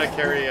these, I'm gonna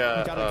carry We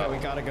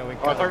gotta go.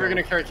 oh, I thought we were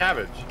gonna carry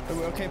cabbage.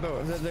 Okay,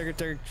 but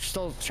they're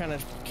still trying to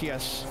key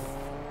us.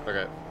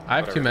 Okay. I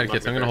have two Whatever.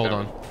 medkits. I'm gonna hold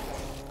on.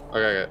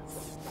 Okay.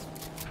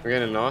 We're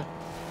getting Noah.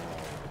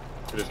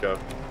 We just go.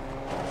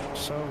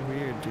 So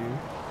weird, dude.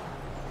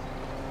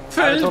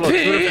 I have a total of Full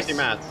 250 piece.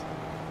 mats.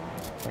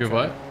 You have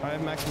what? I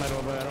have max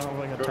metal, but I don't have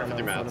like a ton 250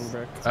 of mats.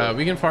 wooden brick.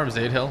 We can farm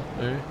Zaid Hill,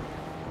 maybe.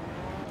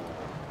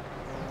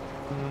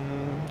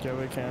 Yeah,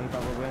 we can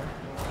probably.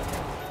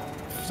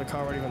 If the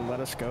car would even let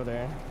us go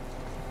there.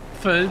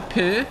 Full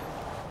piece.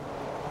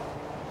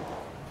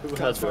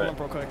 Let's farm up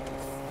real quick.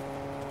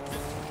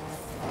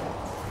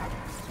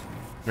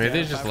 Maybe Yeah,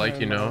 they just like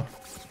you know.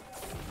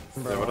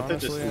 Bro, Yeah, what if they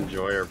just honestly,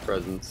 enjoy our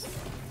presence?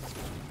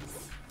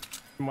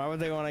 why would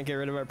they want to get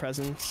rid of our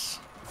presents?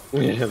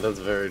 Yeah, that's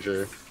very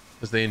true.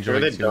 Because they enjoy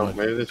Maybe it they too don't. much.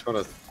 Maybe they just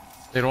want to.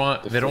 They don't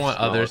want. They don't want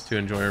others smallest. to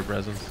enjoy our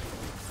presence.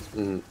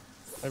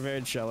 They're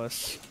very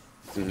jealous.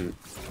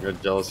 You're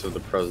jealous of the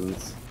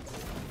presence.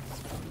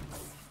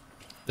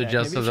 They're Yeah,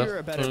 jealous maybe of if the. you were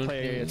a better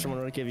player,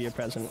 someone would give you a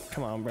present.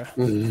 Come on, bro.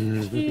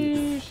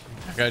 That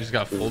guy just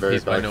got full Very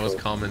piece by thankful. Noah's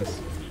comments.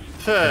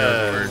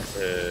 Uh,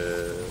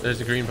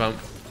 There's a green pump.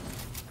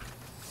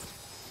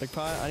 Big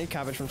pot, I need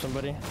cabbage from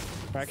somebody.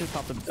 Or I could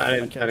pop the. I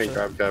didn't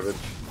grab cabbage.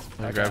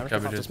 I Okay, grabbed I'm gonna pop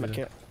cabbages. this med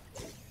kit.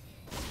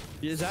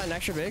 Is that an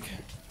extra big?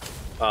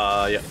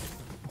 Yeah.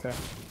 Okay.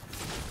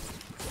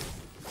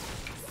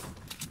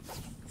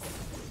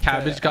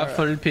 Cabbage got alright.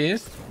 full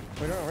piece.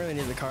 We don't really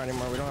need the car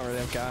anymore. We don't really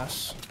have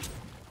gas.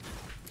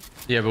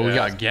 Yeah, but we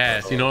got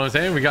gas. You know what I'm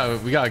saying? We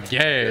got gas.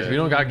 Yeah. We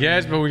don't got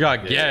gas, but we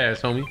got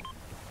gas, homie.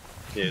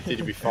 Yeah, it need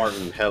to be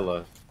farting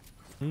hella.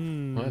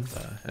 What the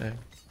heck?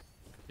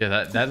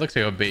 Yeah, that looks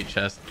like a bait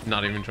chest.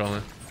 Not even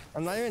trolling.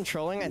 I'm not even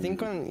trolling. I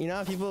think when you know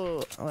how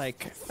people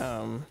like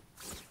never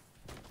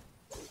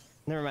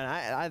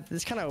mind.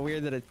 It's kind of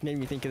weird that it made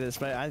me think of this,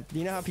 but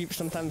you know how people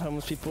sometimes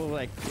homeless people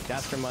like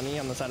ask for money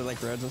on the side of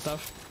like roads and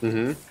stuff.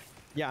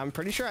 Yeah, I'm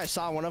pretty sure I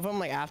saw one of them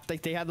like after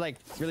like they had like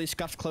really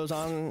scuffed clothes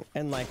on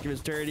and like it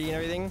was dirty and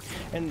everything,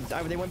 and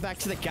they went back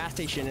to the gas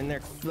station and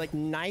their like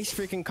nice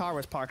freaking car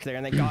was parked there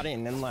and they got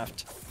in and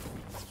left.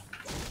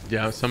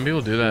 Yeah, some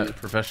people do that.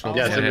 Professional.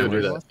 Yeah, some people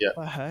do that. Yeah.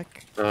 What the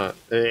heck?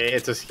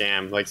 It's a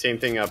scam. Like same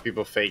thing.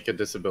 People fake a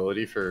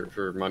disability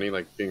for money,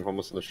 like being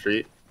homeless on the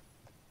street.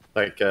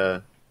 Like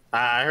I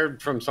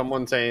heard from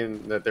someone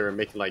saying that they were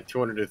making like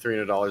 $200 to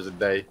 $300 a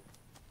day,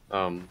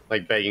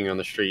 like begging on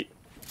the street.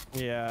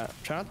 Yeah,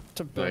 try not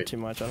to build like, too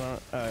much. I don't.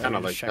 Kind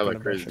of like hella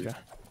crazy.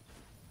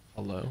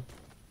 Hello.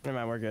 Never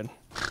mind, we're good.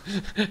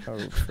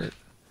 Oh,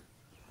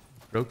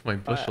 Broke my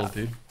bushel,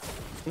 dude.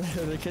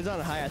 The kids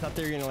on high, I thought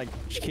they were gonna like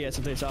key us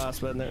if they saw us,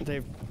 but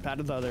they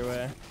padded the other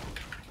way.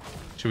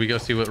 Should we go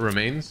see what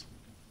remains?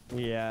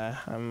 Yeah,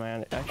 I'm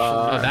actually.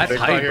 Oh, that's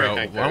height, bro.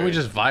 Why don't we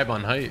just vibe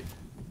on height?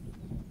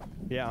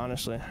 Yeah,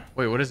 honestly.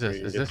 Wait, what is this?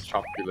 Is this?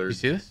 Popular. You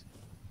see this?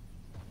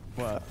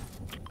 What?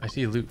 I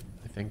see loot.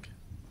 I think.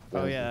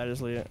 Oh yeah, I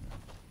just leave it.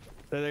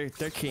 They're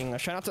king. I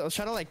was trying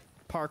to like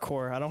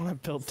parkour. I don't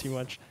want to build too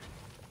much.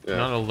 Yeah.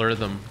 Not alert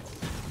them.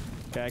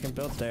 Okay, I can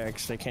build there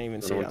because they can't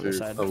even see it on to the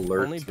side.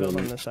 alert Only build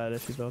them. on this side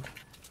if you build.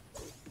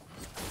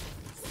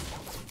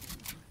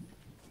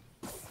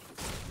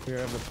 We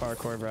have the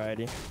parkour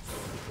variety.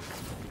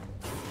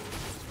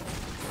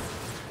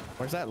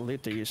 Where's that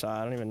loot that you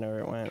saw? I don't even know where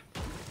it went.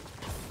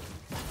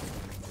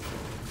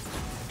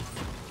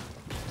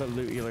 The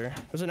loot healer.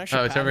 There's an extra.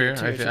 Oh, it's over here.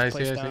 Too, I just see.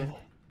 placed I see. down.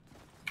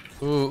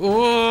 Ooh,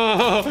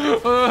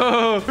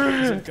 oh,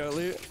 Some goat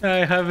loot.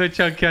 I have a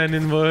chuck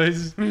cannon,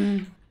 boys.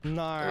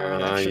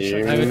 Nah,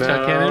 you I have a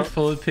chuck know. cannon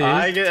full of piss.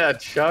 I get a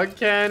chug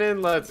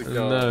cannon. Let's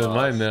go. No, boss.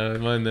 mine now.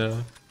 Mine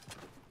now.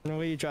 No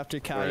way you dropped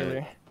your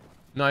calculator.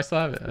 No, I still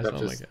have it. I That's still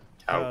just like it.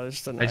 cow.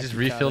 Just I just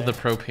refilled the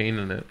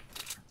propane in it.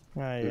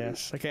 Ah,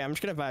 yes. Okay, I'm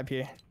just gonna vibe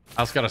here.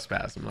 I also got a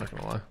spaz. I'm not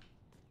gonna lie.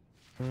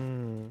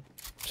 So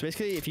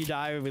basically, if you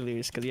die, we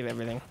lose because you have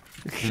everything.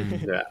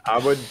 Yeah, I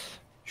would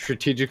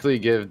strategically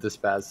give the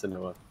spaz to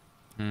Noah.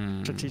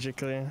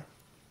 Strategically.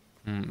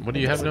 What do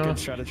you have, That's a Noah? good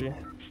strategy.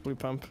 Blue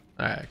pump.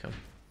 Alright, come.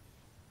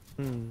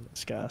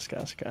 Ska.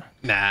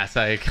 Nah,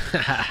 psych.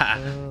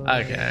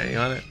 Okay, you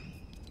want it?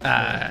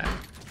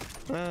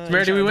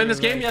 Mary, do we win this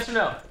game? Yes or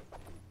no?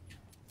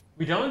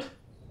 We don't?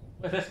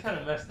 Wait, that's kind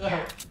of messed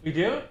up. We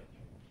do?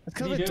 It's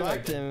because we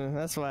dropped him.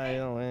 That's why I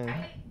don't win.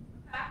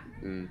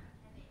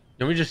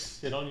 Don't we just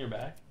sit on your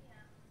back?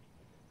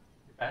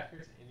 Your back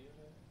hurts any of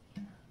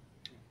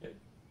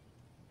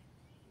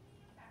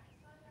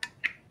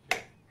that?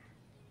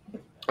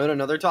 On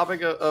another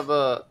topic of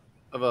a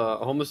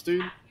homeless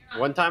dude,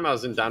 one time I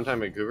was in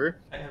downtown Vancouver,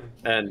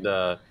 and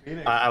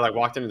I like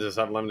walked into the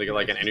 7-Eleven to get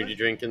like an energy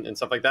drink and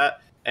stuff like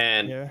that,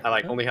 and I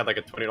like only had like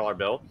a $20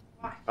 bill,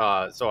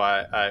 so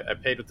I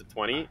paid with the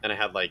 20, and I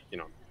had like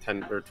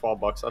 10 or 12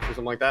 bucks left or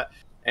something like that,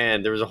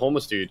 and there was a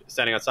homeless dude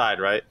standing outside,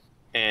 right,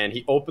 and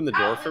he opened the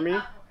door for me.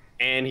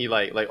 And he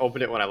like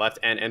opened it when I left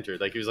and entered.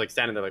 Like he was like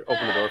standing there, like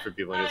open the door for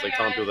people, and he was like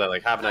telling people that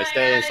like have a nice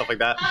day and stuff like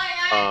that.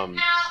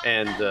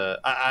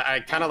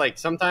 I kind of like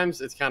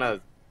sometimes it's kind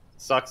of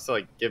sucks to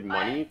like give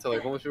money to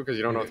like homeless people because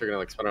you don't know if they're gonna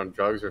like spend it on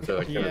drugs or if they're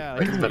like gonna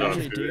like spend it on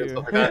food and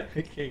stuff like that.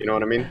 You know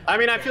what I mean? I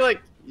mean, I feel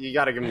like you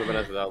gotta give them the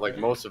benefit of the doubt. Like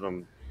most of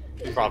them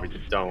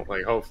probably don't.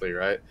 Like hopefully,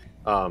 right?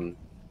 But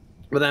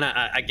then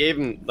I gave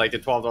him like the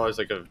 $12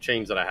 like of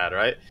change that I had,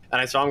 right?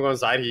 And I saw him go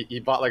inside. He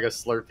bought like a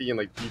Slurpee and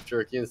like beef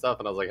jerky and stuff,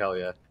 and I was like, hell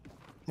yeah.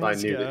 So I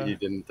knew that he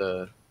didn't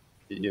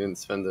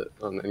spend it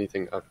on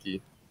anything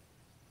upkeep.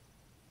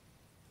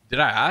 Did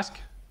I ask?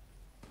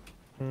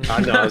 No,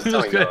 I was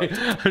telling you.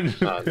 I'm just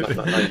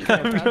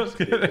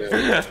kidding.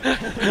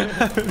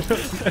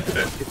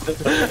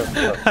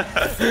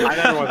 I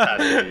never want that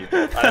to be.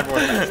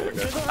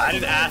 I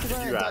didn't ask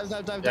if you asked. Yeah,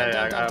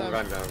 I'm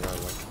going.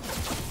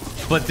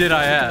 But did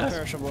I ask?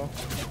 Perishable.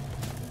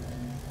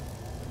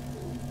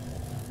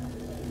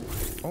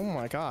 Oh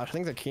my gosh, I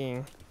think they're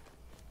keying.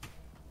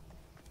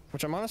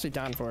 Which I'm honestly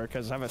down for,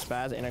 because I have a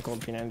spaz and a cold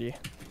P90.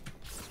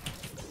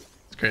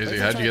 It's crazy.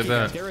 How'd you get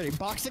that? Get ready.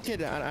 Box the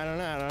kid. I don't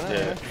know.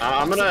 Yeah.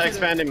 I'm gonna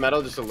expand in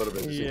metal just a little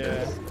bit.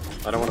 Yeah.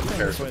 I don't want to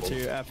prepare this way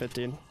too. F it,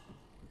 dude.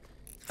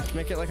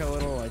 Make it like a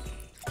little like.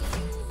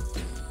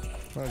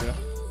 Okay.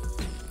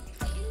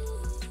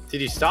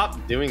 Did you stop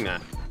doing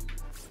that?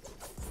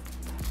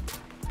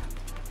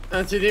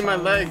 TD, my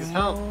legs.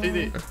 Help,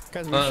 TD.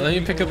 Let me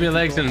pick up your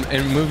legs and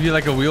move you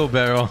like a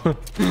wheelbarrow.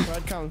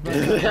 Bread comes. We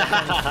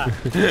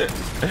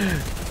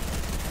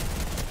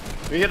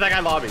get that guy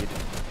lobbied.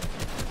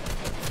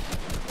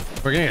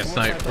 We're gonna get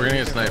sniped. We're gonna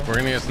get sniped. We're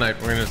gonna get sniped.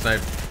 We're gonna get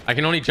sniped. I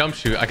can only jump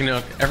shoot. I can do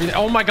everything.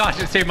 Oh my gosh,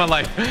 it saved my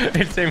life.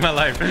 It saved my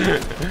life.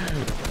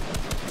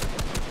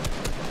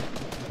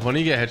 When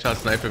you get headshot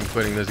sniper, I'm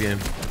quitting this game.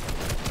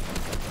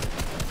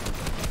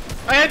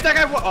 I hit that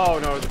guy. Oh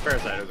no, it was a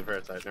parasite. It was a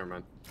parasite. Never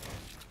mind.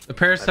 The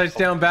parasite's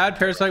down bad.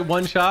 Parasite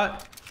one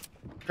shot.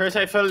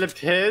 Parasite fell in the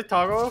pit.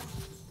 Taco.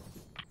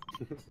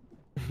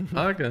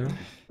 Okay.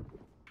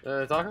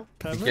 Taco.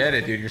 Get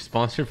it, dude. You're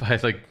sponsored by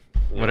like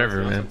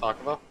whatever, man.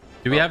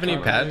 Do we have any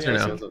pads or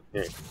no?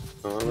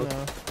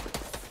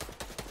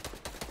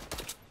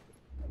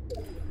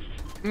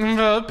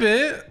 A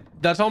bit.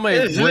 That's all my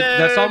wood,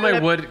 that's all my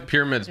wood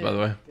pyramids, by the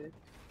way.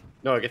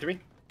 No, get to me.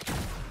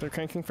 They're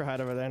cranking for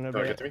height over there. No,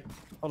 get to me.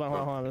 Hold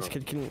on. This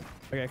kid can.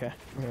 Okay.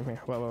 Come here.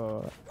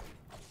 Whoa.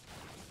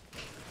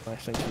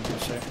 Nice, thank you,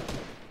 good sir.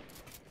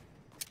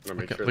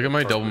 Look at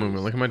my double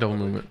movement. Look at my double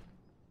movement.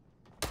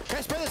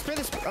 Guys, spray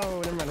this.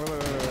 Oh, never mind.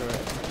 Wait.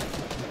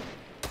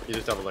 He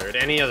just double layered.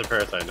 And he has a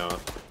parasite now.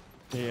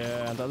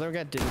 Yeah, the other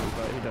guy didn't,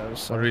 but he does.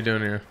 So. What are we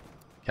doing here?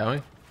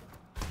 Cowie?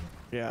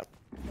 Yeah.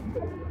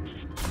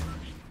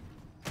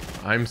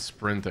 I'm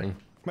sprinting.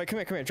 Wait, come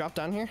here. Drop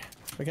down here.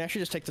 We can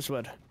actually just take this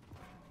wood.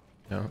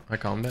 Yeah, I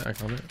calmed it.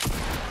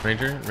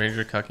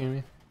 Ranger cucking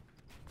me.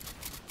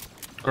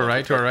 To our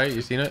right.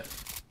 You seen it?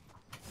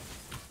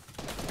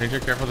 Ranger,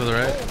 careful to the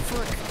right. Oh,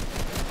 frick.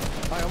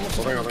 I almost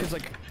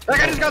like... That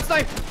guy just got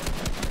sniped!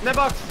 In that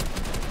box!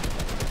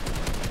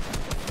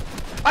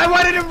 I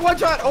wanted him one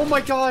shot! Oh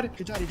my god!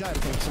 He died, I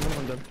think. Some of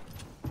them did.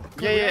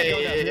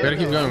 Yeah. We gotta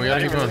keep going. Yeah,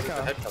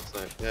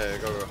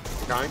 go. You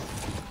coming?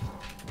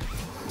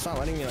 It's not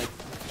letting me, like...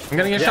 I'm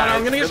gonna get shot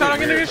out. I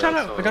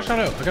got shot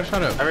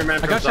out. Every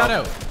man I got shot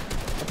out.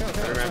 Okay.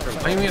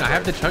 What do you mean? I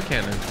have the chug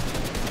cannon.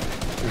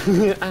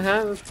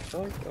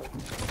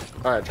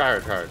 Alright, try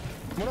hard.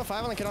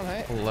 105 on the kid on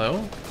height.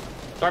 Hello?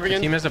 Start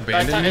again. Team has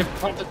abandoned me.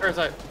 Pump the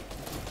parasite.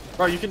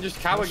 Bro, you can just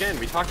cow again.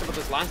 We talked about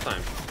this last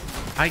time.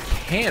 I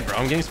can't, bro.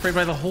 I'm getting sprayed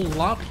by the whole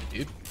lobby,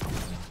 dude.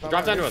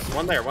 Drop down to us.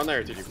 One there,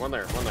 TG. One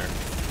there.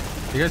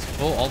 You guys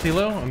full ulti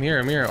low? I'm here.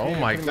 Oh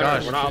my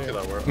gosh. We're not ulti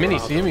low.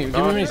 Minis, give me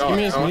minis.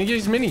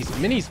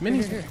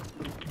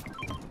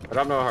 I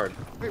don't know hard.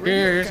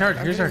 Here's hard.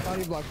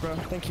 Body block, bro.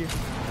 Thank you.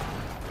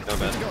 No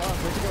bad. Let's go up.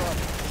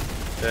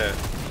 Yeah.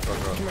 Go.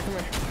 Come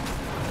here.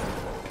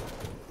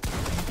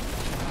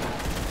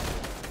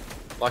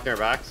 Blocking our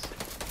backs.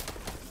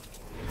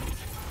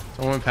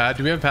 Someone pad.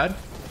 Do we have a pad?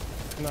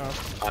 No.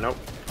 I know.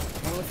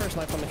 I'm the first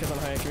knife on the kids on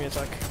height. Give me a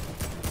sec.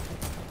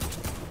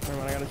 Never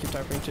mind, I gotta keep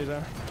typing too,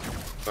 though.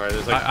 Sorry,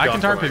 there's like I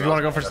can tarp if you want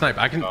to go for snipe.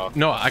 I can tarp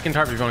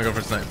if you want to go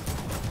for snipe.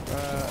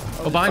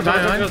 Behind.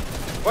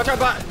 Watch out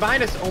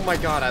behind us. Oh my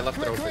god, I left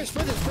it open. Come here,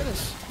 spray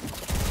this.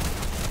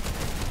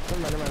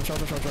 Never mind. Chill.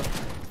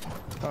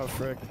 Oh,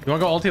 frick. You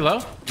want to go ulti low?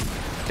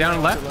 Down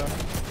and left?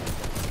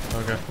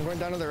 Okay. I'm going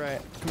down to the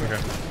right. Come here.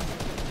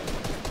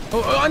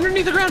 Oh,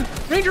 underneath the ground!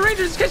 Ranger,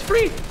 this guy's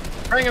free!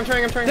 I'm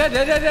trying. Dead.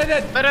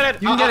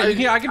 You can get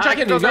it. I can check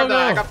it. Go.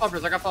 I got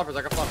floppers.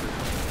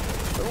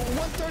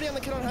 130 on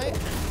the kid on height.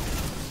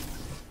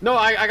 No,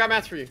 I got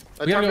mats for you.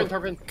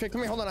 Tarp in. Okay,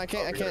 come here. Hold on. I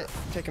can't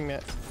take him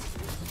yet.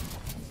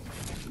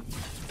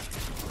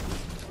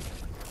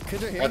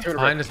 Kids are here.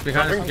 Behind us.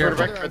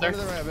 Careful. Right there.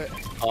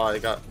 Oh, they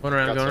got. Going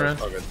around.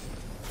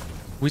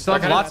 We still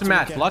have lots of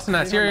mats.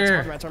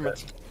 Here.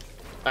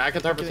 I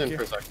can tarp us in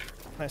for a sec.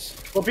 Nice.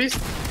 Full piece.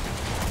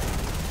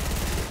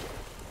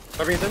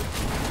 Tarping us in.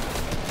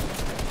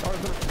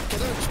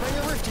 Spring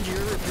your roof, TG.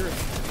 Your roof.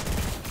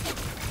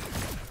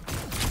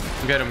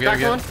 Get him.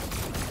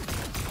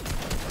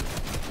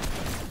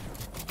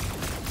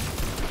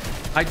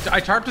 I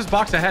tarped his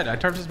box ahead.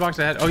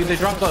 Oh, they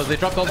dropped those. They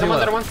dropped all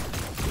one.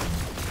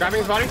 Grabbing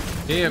his body.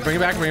 Yeah, bring it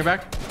back.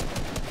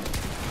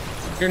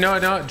 Here, no,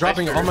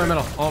 dropping all my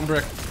metal, all on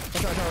brick.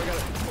 We got it.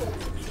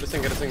 Get us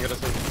in.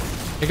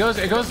 It goes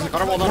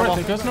north.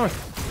 It goes north.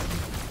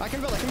 I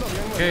can build.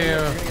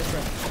 Yeah.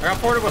 I got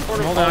forward.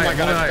 Oh my god, I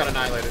just got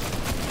annihilated.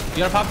 You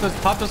gotta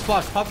pop those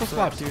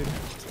flops, dude.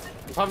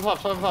 Pop.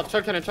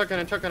 Chuck cannon.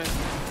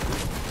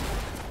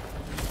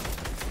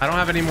 I don't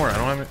have any more.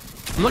 I'm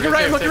looking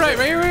right. Right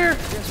here.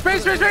 Spray.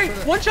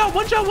 One shot.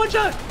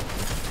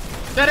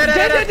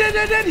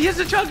 Dead. He has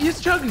a chug.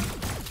 I'm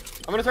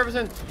gonna throw us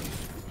in.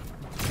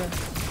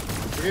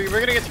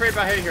 We're gonna get sprayed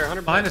by height here.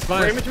 100%. Behind us.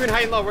 We're in between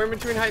height and low.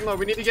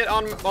 We need to get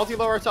on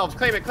multi-low ourselves.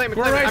 Claim it. We're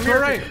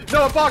right.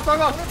 No, box.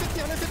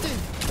 150.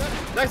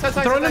 Nice.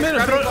 Throw him in.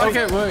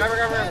 Okay, wait.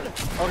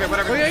 Okay,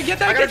 whatever. Okay, get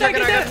that.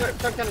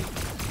 Chuck cannon.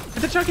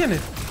 Get the chug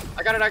cannon.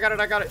 I got it. All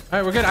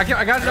right, we're good. I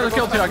got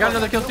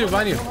another kill too.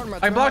 Behind you.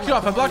 I blocked you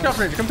off,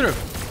 Ranger. Come through.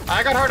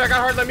 I got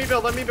hard. Let me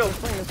build. Okay, go.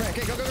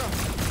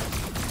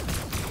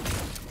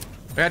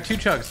 I got two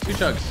chugs.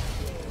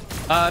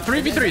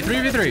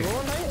 3v3.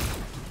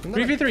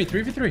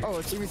 3v3. Oh,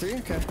 it's 3v3?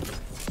 Okay.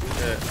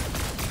 Yeah.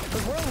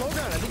 We're on low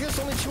ground. I think there's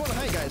only 2 on the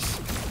height, guys.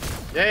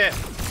 Yeah.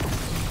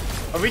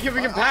 Oh, we can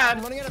pad.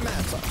 I'm running out of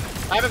mats.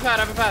 I have a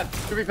pad.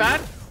 Should we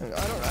pad? I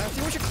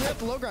think we should clear up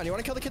the low ground. You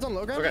want to kill the kids on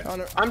low ground?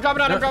 Okay. I'm dropping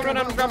down. I'm going.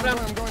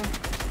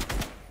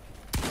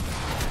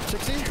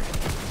 60.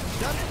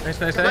 Dead. Nice.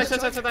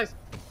 Nice.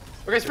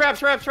 Okay,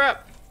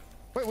 scrap.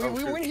 Wait,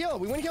 we win heal.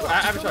 We win heal. I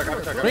have a chug.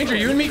 Ranger,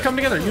 you and me come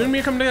together. You and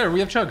me come together.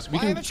 We have chugs. We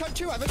I have can. a chug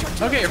too. I have a chug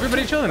too. Okay,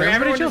 everybody chilling. Okay,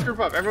 Everybody everyone chill. just group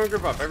up. Everyone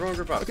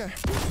group up. Okay.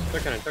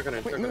 Chuck in.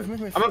 Wait, move.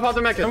 I'm gonna pop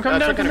the mecha. Come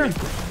down.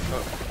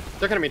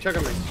 Chuck in me. Chuck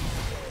on me.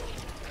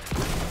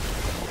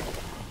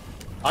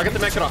 I'll get the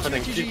mecha off, I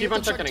think. Keep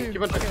on chucking.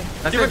 Keep on chucking.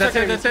 That's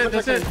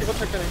it. Keep on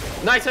chucking.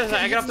 Nice.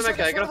 I get off the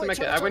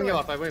mecha. I win heal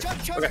off. I win.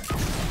 Okay.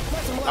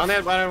 I only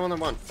had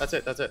one. That's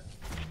it.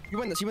 You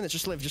win this.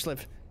 Just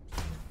live.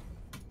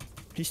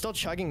 He's still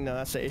chugging though.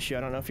 That's the issue. I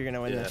don't know if you're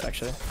gonna win this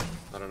actually.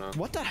 I don't know.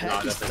 What the heck? No,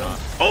 He's definitely still... not.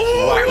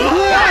 Oh, what?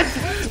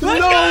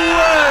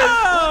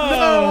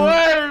 No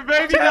way,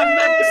 baby. That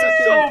mecha is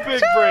so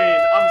big brain.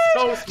 I'm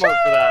so smart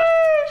for that.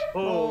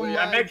 Holy,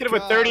 I meant it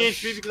with 30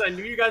 HP because I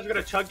knew you guys were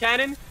gonna chug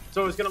cannon,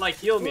 so it was gonna like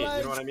heal me. You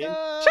know what I mean?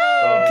 Oh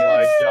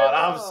my god,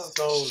 I'm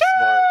so smart,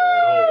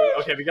 man.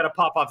 Holy. Okay, we gotta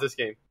pop off this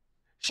game.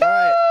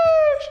 Alright.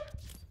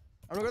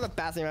 I'm gonna go to the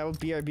bathroom. I will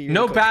BRB.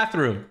 No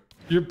bathroom.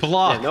 You're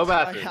blocked. Yeah, no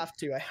bathroom.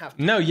 I have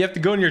to. No, you have to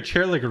go in your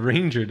chair like a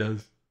ranger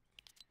does.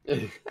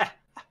 He's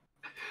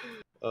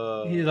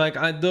like,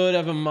 I don't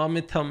have a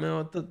mommy tell me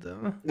what to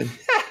do.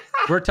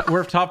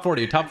 we're top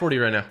 40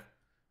 right now.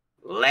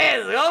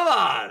 Let's go,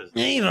 Mars.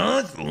 Hey,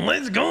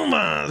 let's go,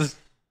 Mars.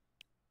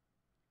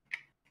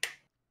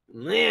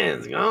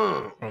 Let's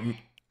go.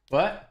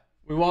 What?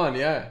 We won,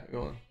 yeah.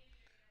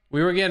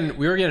 We were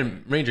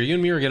getting Ranger, you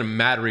and me were getting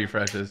mad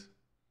refreshes.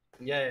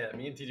 Yeah,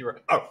 me and TG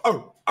were.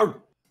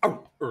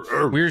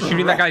 We were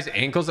shooting that guy's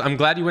ankles. I'm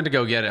glad you went to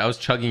go get it. I was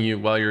chugging you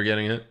while you were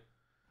getting it.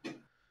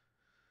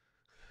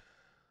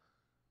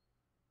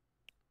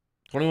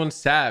 21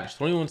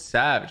 savage.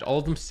 All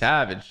of them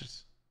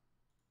savages.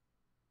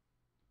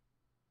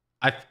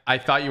 I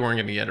thought you weren't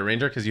going to get it,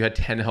 Ranger, because you had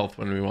 10 health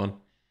when we won.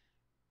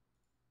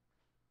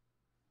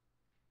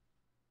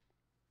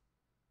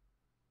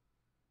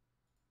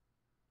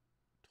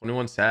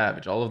 $21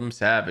 savage. All of them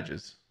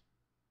savages.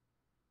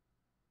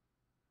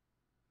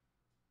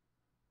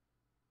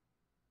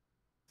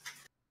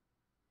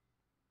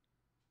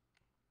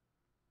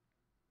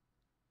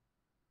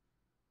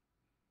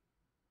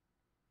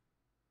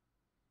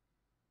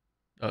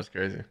 That was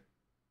crazy.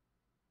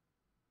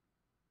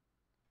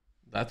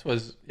 That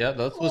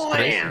was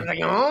crazy.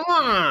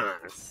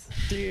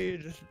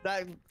 Dude,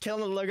 that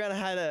killing the Logan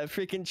had a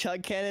freaking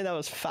chug cannon. That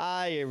was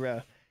fire,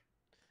 bro.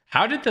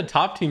 How did the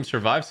top team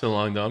survive so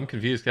long, though? I'm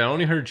confused. I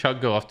only heard Chug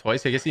go off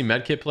twice. I guess he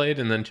medkit played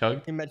and then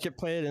chugged. He medkit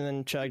played and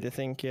then chugged, I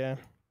think, yeah.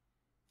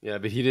 Yeah,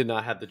 but he did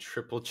not have the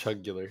triple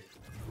chugular.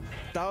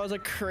 That was a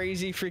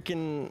crazy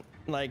freaking,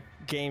 like,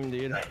 game,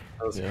 dude. That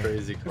was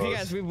crazy close. Okay,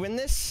 guys, we win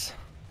this.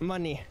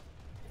 Money.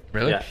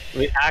 Really? Yeah,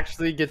 we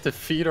actually get to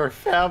feed our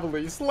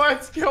families.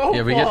 Let's go.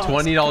 Yeah, we get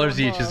 $20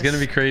 each. It's gonna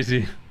be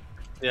crazy.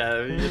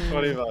 Yeah, we get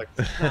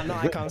 $20. No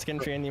icon skin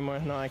free anymore.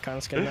 No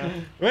icon skin now.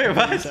 Wait,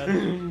 what? That's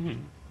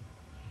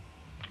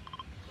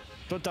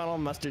what Donald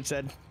Mustard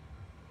said.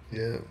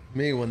 Yeah,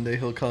 maybe one day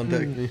he'll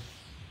contact me.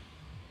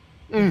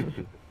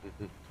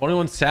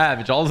 21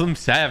 savage. All of them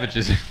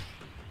savages.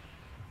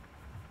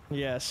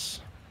 Yes.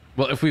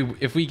 Well, if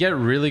we get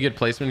really good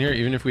placement here,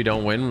 even if we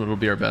don't win, it'll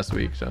be our best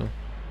week. So.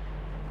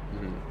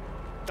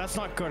 That's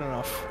not good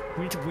enough.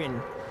 We need to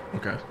win.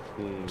 Okay.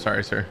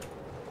 Sorry, sir.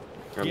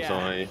 I'm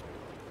sorry.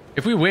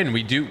 If we win,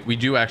 we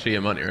do actually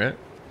get money, right?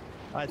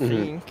 I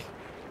think.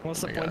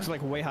 What's the points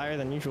like way higher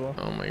than usual?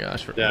 Oh my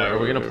gosh. Yeah, are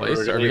we gonna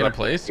place? Are we gonna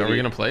place? Are we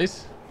gonna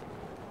place?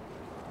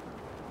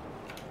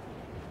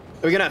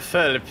 We're gonna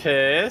fill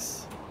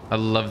piss. I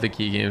love the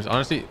key games.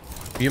 Honestly,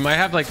 you might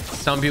have like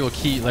some people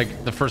key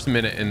like the first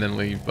minute and then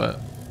leave,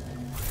 but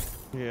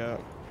yeah.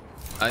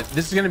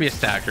 This is gonna be a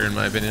stacker in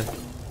my opinion.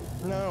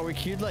 No, we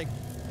queued like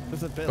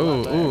with a bit.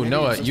 Ooh,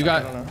 Noah, you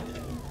got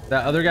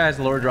that other guy has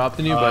lower drop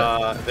than you,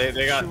 but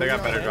they got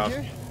better drops.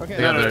 Okay.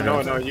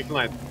 No, you can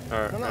land. No,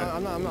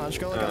 I'm not.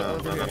 Just go look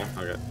at the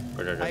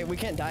video. Okay. We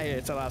can't die here.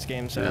 It's our last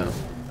game, so. Yeah.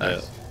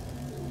 Nice.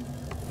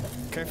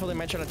 Careful, they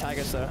might try to tag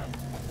us though.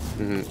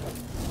 I'm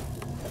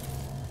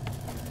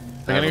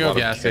gonna go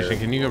gas station.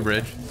 Can you go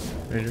bridge,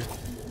 Ranger?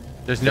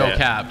 There's no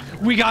cap.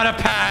 We got a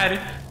pad.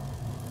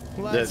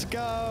 Let's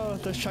go.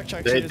 There's chuck.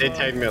 They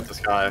tagged me at the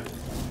sky.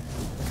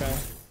 Okay.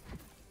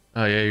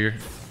 Oh yeah,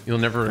 you'll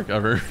never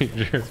recover,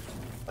 Ranger.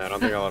 I don't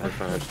think I'll ever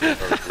try.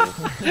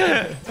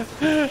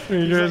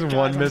 Ranger has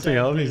one missing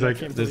health. He's like,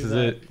 this is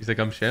it. He's like,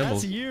 I'm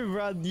shambles. That's you,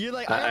 bro. You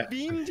like I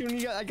beamed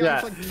and I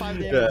got like 5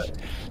 damage.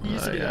 You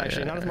used to do that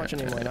actually. Not as much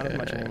anymore.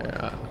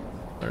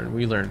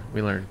 We learn.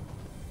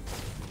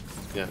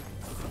 Yeah.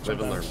 Live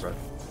and learn, bro.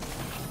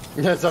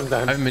 Yeah,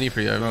 sometimes. I have a mini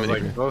for you.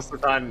 Most of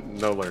the time,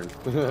 no learn.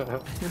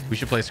 We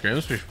should play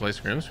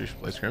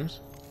scrims.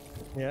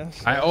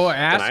 Yes. I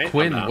asked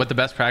Quinn what the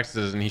best practice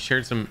is, and he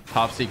shared some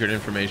top secret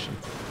information.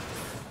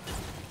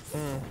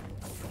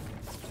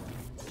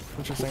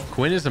 Interesting.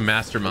 Quinn is a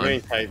mastermind. You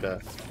ain't tagged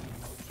that.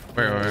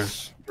 Where?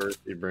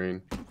 Birthday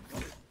brain. Where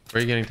are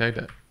you getting tagged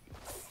at?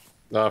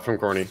 From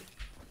Corny.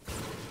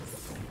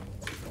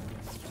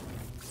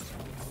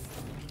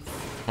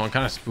 Oh, I'm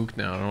kind of spooked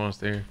now. I don't want to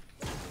stay here.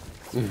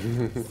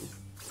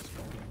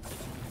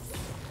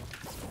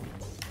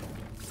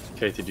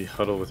 KTG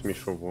huddle with me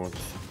for warmth.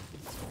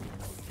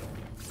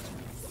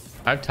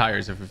 I have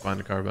tires if we find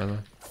a car, by the way.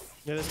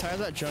 Yeah, there's tires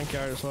at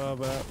junkyard as well,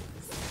 but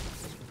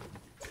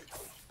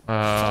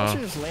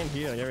honestly just land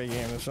here like every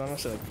game. It's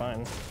honestly like fine.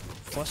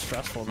 It's less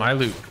stressful. My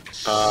loot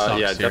sucks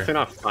yeah, here. definitely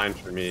not fine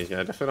for me.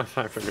 Yeah, definitely not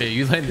fine for me. Yeah,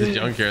 you land this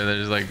junkyard,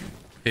 there's like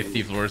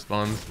 50 floor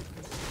spawns.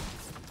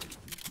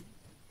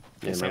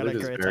 Yeah, my loot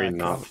is very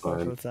not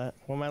fine. With that.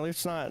 Well, my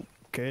loot's not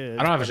good.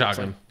 I don't have a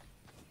shotgun.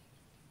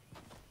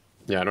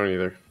 Yeah, I don't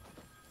either.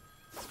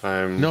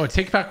 No,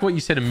 take back what you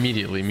said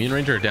immediately. Me and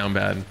Ranger are down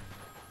bad.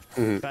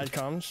 Bad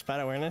comms,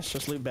 bad awareness,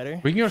 just loot better.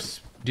 We can go.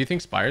 Do you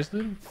think Spires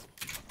loot?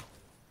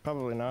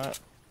 Probably not.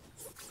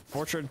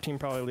 Orchard team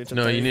probably leads.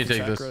 No, you need to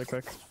take this. Really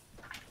quick.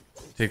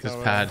 Take this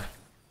pad.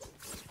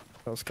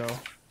 Let's go.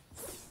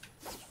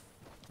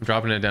 I'm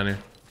dropping it down here.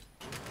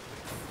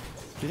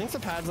 Do you think the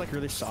pad's like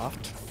really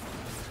soft?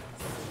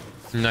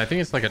 No, I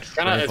think it's like a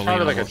trampoline. It's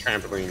probably like a almost.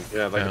 trampoline.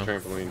 Yeah, like a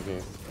trampoline.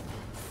 Yeah.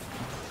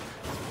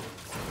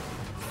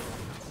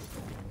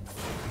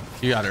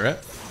 You got it, right?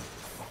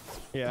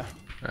 Yeah.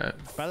 All right.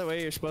 By the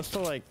way, you're supposed to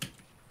like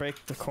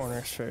break the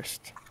corners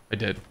first. I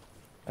did.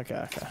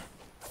 Okay.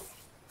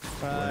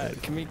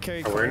 Can we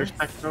carry awareness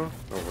check though?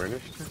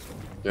 Awareness check?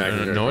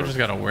 Yeah, No one just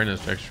got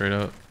awareness check straight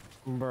up.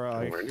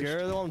 Bro,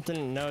 you're the one that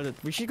didn't know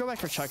that. We should go back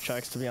for chuck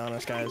chucks, to be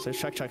honest, guys. There's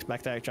chuck chucks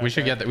back there. We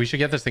should get that. We should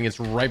get this thing. It's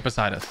right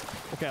beside us.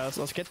 Okay,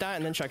 let's get that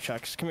and then chuck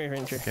chucks. Come here,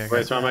 Ranger. Okay,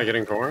 wait, so am I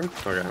getting corn?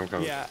 Okay, I'm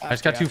coming. Yeah. I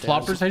just got two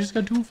floppers.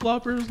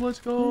 Let's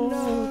go.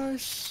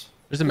 Nice.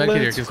 There's a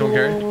medkit here. Can someone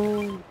carry?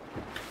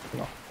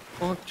 No.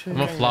 I'm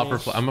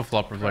a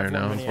flopper player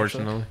now,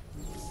 unfortunately.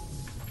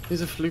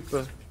 He's a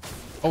flipper.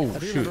 Oh I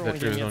shoot! remember when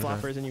That you was one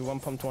floppers and you one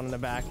pumped one in the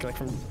back, like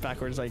from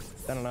backwards. Like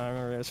I don't know. I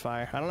remember it was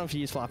fire. I don't know if you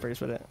use floppers,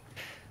 but it.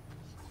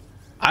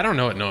 I don't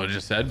know what Noah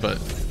just said, but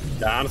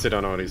Yeah, I honestly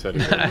don't know what he said.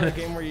 Remember a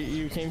game where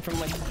you came from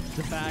like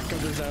the back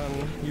of the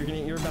zone. You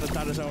were about to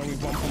start a zone. You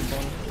one pumped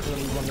one, and then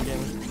you won the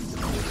game.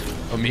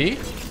 oh me?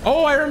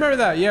 Oh, I remember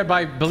that. Yeah,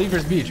 by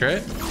Believers Beach,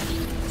 right? I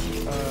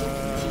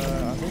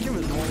think it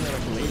was more than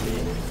like maybe.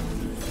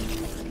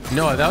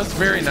 No, that was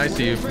very nice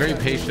of you. Very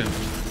patient.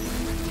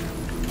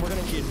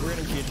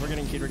 We're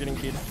getting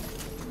keyed.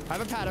 I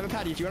have a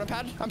pad. Do you want a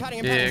pad? I'm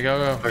padding. Yeah, go.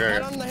 Okay.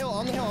 Pad on the hill.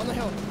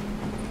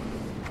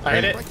 I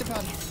hit it. Break the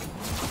pad.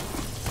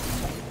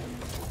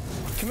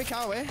 Can we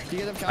cow away? Do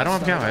you guys have cows? I don't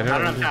have cow. I I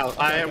don't have cows.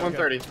 I have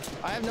 130.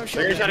 I have no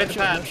shield. They're gonna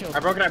shot at the pad. I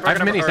broke it. I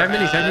have minis. I have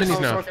minis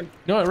now.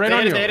 No, right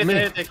on you. They're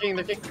king.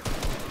 They're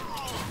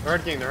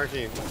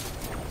king.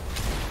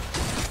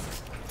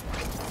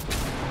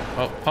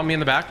 Oh, pump me in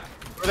the back.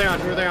 Who are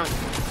they on?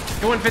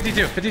 Go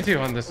 52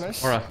 on this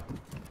Nice. aura.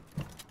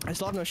 I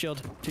still have no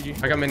shield.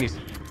 GG. I got minis.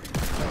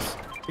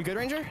 You good,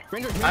 Ranger?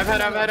 I've had.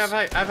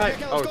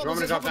 Oh, do you want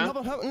me to drop down?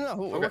 No,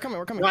 we're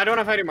coming. No, I don't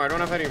have height anymore.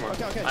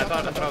 Okay, I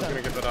thought I was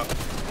gonna give that up.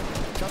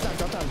 Drop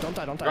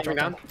down. Drop me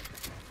down.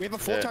 We have a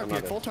full Yeah, tarp I'm here.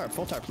 not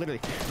Full tarp, literally.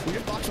 We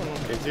just box one.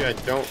 Okay, dude,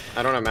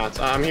 I don't have mats.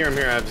 I'm here. I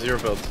have 0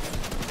 builds.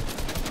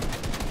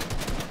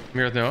 I'm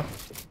here with Noah.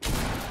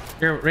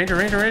 Here,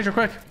 Ranger,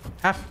 quick.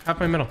 Half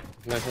my middle.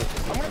 Nice.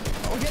 I'm gonna.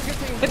 Oh, yeah, good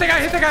thing. Hit the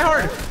guy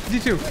hard.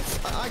 D2.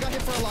 I got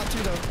hit for a lot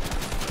too, though.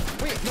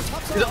 Wait, the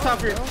top's He's up top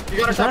here. You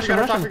got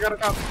a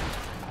top.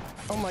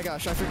 Oh my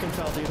gosh, I freaking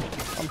fell, dude.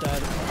 I'm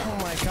dead. Oh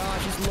my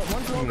gosh, he's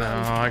one's low No,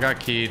 ground. I got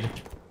keyed.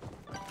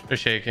 They're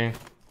shaking.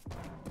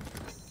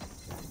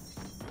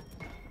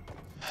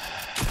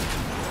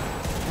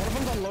 One of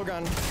them's on low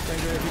gun,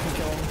 Ranger, if you can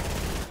kill him.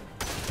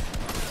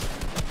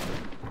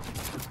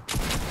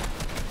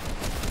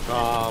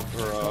 Oh,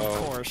 bro. Of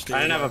course, dude.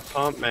 I didn't have a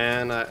pump,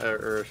 man,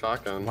 or a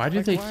shotgun. Why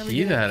did they why are we key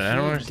getting that? I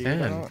don't keyed, dude? I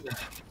understand. don't-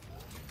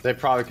 They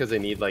probably because they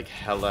need like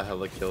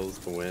hella kills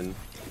to win,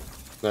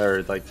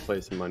 or like to play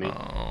some money.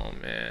 Oh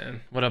man,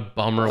 what a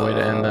bummer way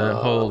to end that.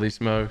 Holy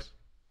smokes.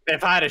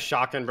 If I had a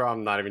shotgun, bro,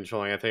 I'm not even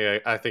trolling. I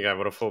think I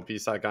would have full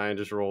piece that guy and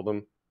just rolled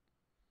him.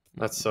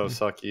 That's so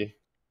sucky.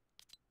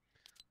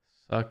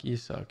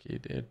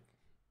 Sucky, dude.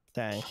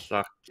 Dang.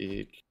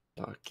 Sucky.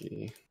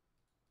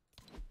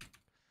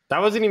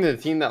 That wasn't even the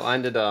team that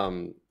landed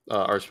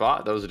our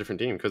spot. That was a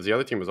different team because the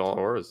other team was all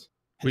ours.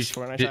 His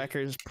Fortnite tracker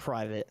is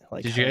private.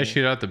 Like, Did you guys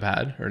shoot out the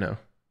pad or no?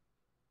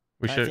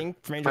 We I should. think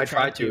Ranger I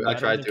tried to. but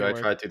don't think it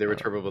worked. They were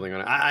turbo building on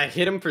it. I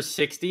hit him for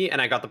 60,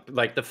 and I got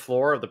the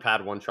floor of the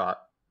pad one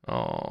shot.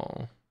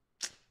 Oh,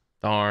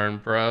 darn,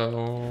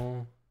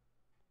 bro.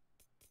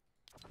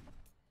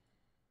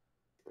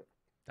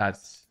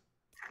 That's.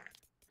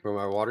 Bro,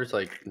 my water's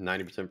like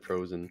 90%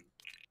 frozen.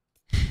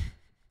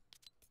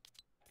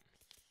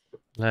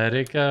 Let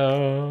it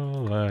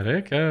go.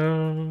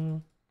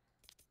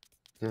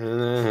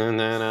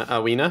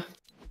 Awina?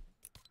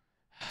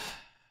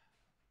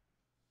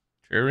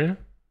 True arena?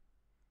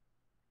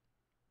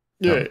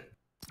 Yeah.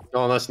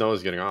 No, unless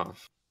Noah's getting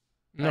off.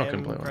 No, I can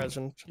am play one.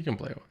 present. You can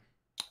play one.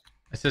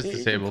 It says He can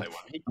disabled. play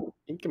one.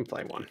 He can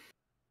play one.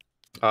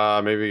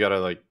 Maybe we gotta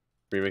like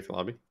remake the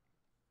lobby.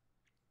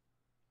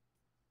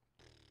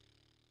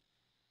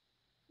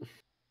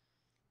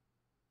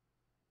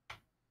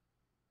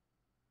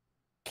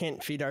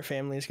 can't feed our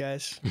families,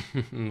 guys.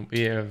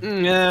 We have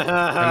unable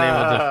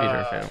to feed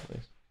our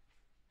families.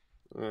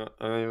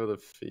 Unable to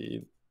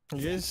feed.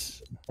 You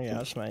guys, yeah,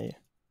 that's my.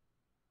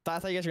 I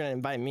thought you guys were gonna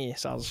invite me,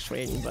 so I was just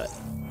waiting. But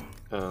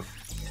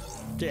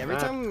dude, every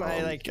time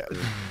I like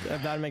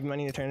about to make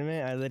money in a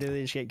tournament, I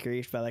literally just get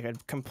griefed by like a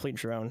complete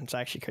drone. It's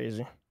actually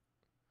crazy.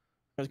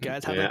 Those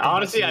guys have, like,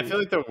 honestly, I feel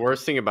like the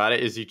worst thing about it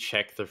is you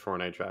check the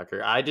Fortnite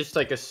tracker. I just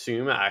like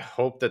assume, I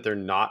hope that they're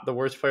not the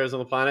worst players on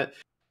the planet,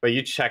 but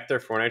you check their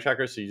Fortnite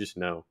tracker, so you just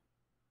know.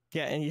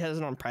 Yeah, and he has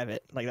it on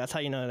private. Like that's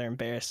how you know they're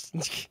embarrassed.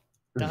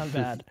 Down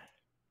bad.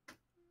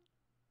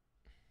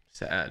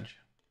 Sad.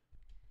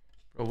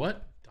 Bro,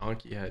 what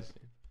donkey has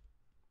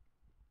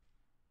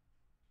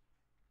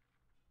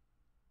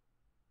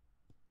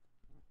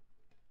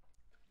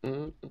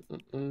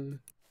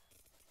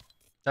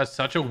That's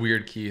such a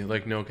weird key,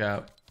 like no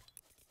cap.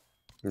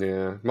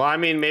 Yeah. Well, I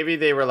mean, maybe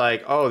they were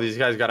like, oh, these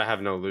guys gotta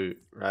have no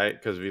loot, right?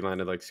 Because we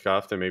landed like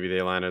scuffed, and maybe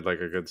they landed like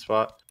a good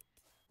spot.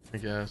 I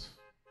guess.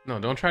 No,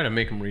 don't try to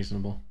make them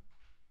reasonable.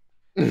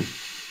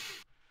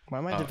 Why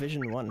am I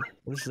Division 1?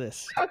 What is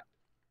this?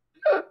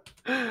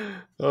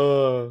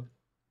 Oh.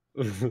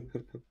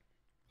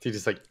 He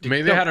just like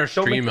maybe they had our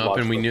stream up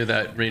and we knew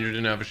that Ranger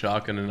didn't have a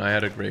shotgun and I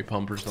had a great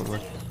pump or something.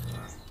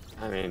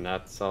 I mean,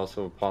 that's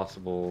also a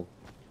possible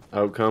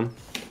outcome.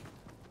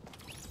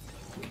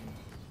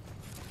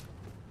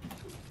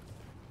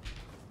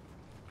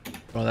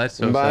 Oh, that's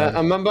so sad.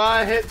 I'm about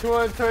to hit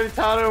 220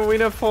 title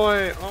winner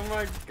point. Oh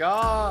my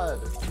god.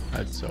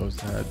 That's so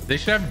sad. They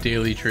should have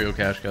daily trio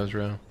cash cows,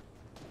 bro.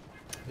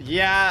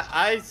 Yeah,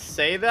 I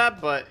say that,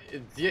 but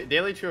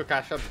daily trio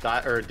cash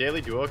up or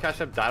daily duo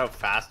cash up died out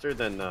faster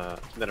than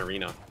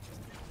arena.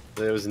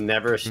 It was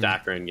never a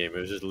stacker end game. It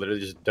was just literally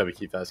just W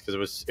key fast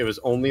because it was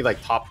only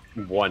like top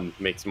 1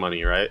 makes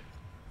money, right?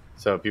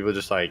 So people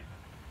just like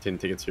didn't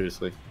take it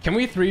seriously. Can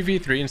we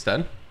 3v3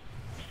 instead?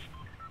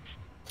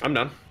 I'm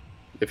done.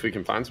 If we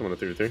can find someone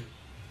to 3v3.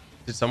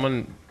 Did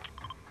someone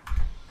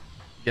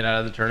get out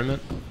of the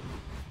tournament?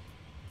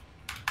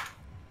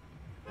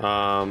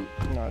 I'm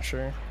not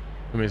sure.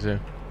 Let me see.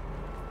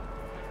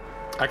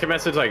 I can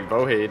message like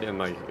Bohade and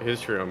like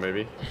his trio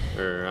maybe,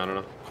 or I don't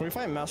know. Can we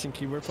find mouse and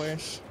keyboard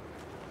players?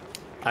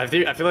 I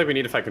feel like we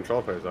need to fight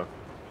control players though.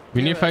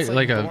 We need to fight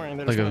like a boring.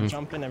 They're just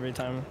jump in every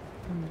time.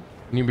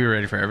 You need to be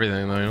ready for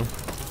everything though, you know?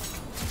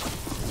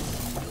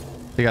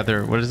 They got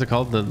their, what is it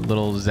called? The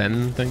little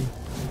Zen thing?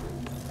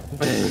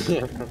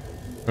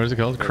 What is it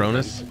called?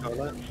 Cronus?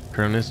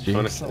 Cronus G?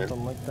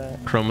 Something like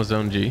that.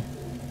 Chromosome G?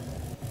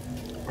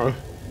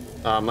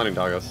 I'm letting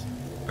Doghouse.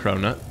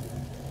 Cronut?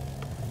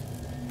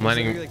 I'm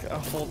letting like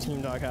a full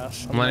team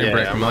doghouse. I'm letting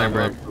break. I'm letting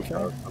break.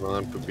 I'm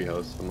letting Poopy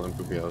House. I'm letting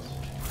Poopy House.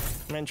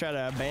 Man tried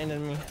to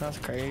abandon me. That's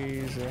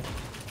crazy.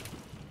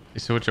 You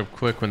switch up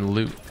quick when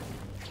loot.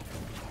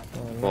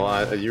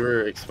 Well, you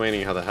were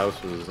explaining how the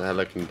house was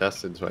hella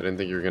contested, so I didn't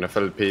think you were gonna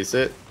full pace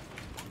it.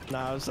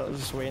 Nah, I was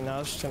just waiting. I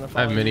was just gonna.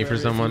 I have mini for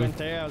someone. Went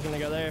there, I was gonna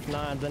go there. If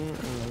not, I didn't. And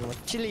then we're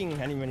chilling.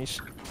 Any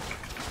minis?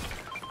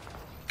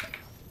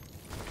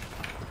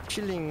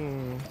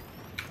 Chilling.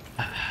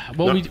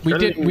 Well, no, we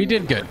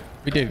did good.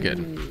 We did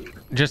good.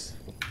 Just,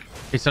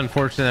 it's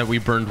unfortunate that we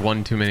burned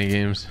one too many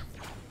games.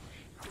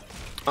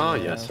 Oh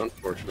yes,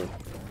 unfortunate.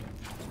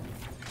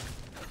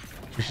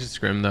 We should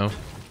scrim though.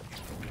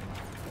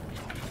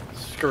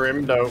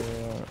 Scrim though.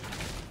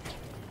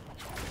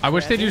 I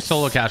wish they do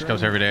solo cash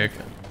cows every day.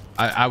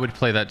 I would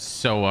play that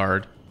so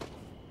hard.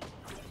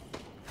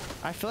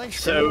 I feel like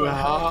so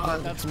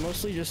hard. That's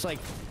mostly just like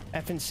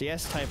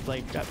FNCS type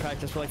like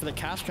practice, but like for the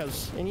cash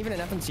cows and even in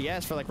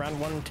FNCS for like round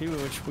 1 and 2,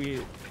 which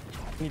we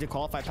need to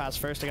qualify past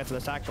first to get to the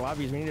stack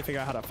lobbies. We need to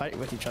figure out how to fight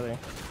with each other.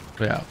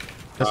 Yeah,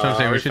 that's what I'm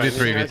saying. We should do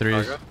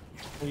 3v3s.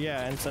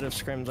 Yeah, instead of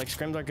scrims. Like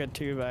scrims are good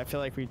too, but I feel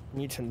like we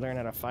need to learn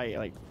how to fight.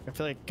 Like I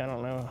feel like I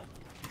don't know.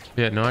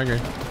 Yeah, no, I agree.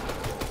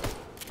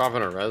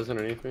 Popping a res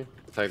underneath me.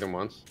 I tagged him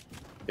once.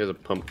 He has a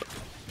pump.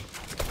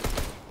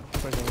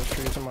 Pushing the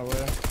streets on my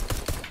way.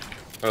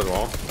 That was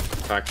wall.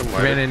 Tagged him.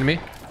 Ran into me.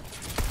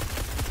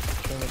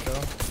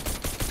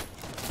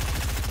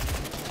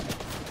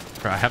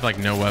 Bro, I have like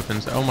no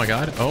weapons. Oh my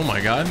god. Oh my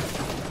god.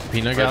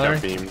 Peanut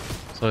gallery.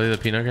 Slowly the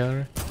peanut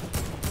gallery.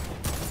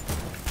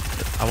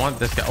 I want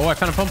this guy. Oh, I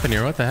found a pump in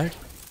here. What the heck?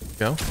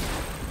 Go.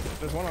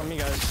 There's one on me,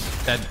 guys.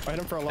 Dead. Fight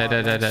him for a lot.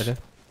 Dead.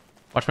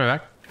 Watch my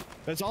back.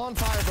 It's all on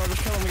fire, bro.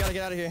 Just kill him. We gotta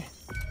get out of here.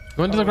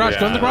 Go into the garage.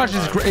 Go in the garage.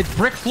 It's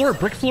brick floor.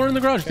 Brick floor in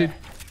the garage, dude.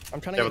 I'm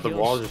trying to get but the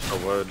walls are so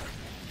wood.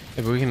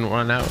 If we can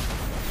run out.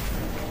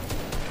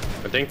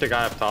 I think the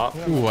guy up top.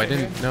 Ooh, I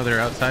didn't know they're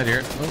outside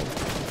here.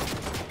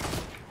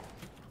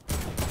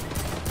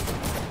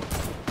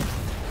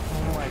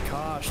 Oh my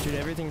gosh, dude.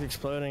 Everything's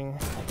exploding.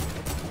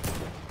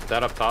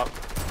 That up top.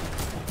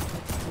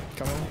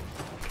 Coming.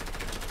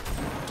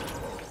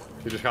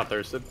 You just got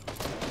thirsted.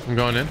 I'm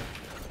going in.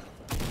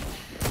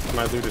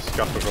 My loot is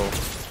skeptical.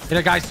 Hit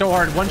a guy so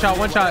hard. One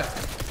shot.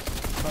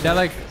 Yeah,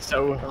 like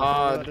so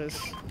hard.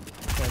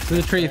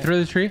 Through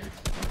the tree.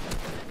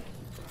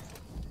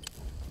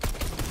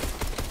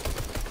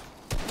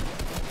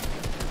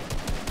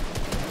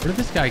 Where did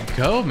this guy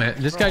go, man?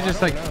 This guy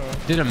just like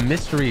did a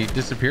mystery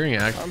disappearing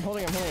act. I'm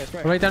holding it.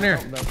 Right. Right down here.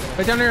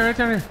 Right down here. Right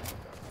down here.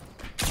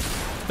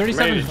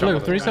 37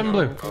 blue. 37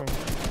 blue.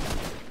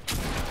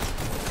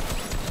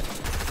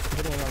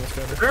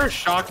 Is there a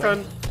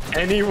shotgun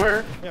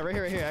anywhere? Yeah,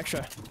 right here,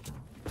 extra.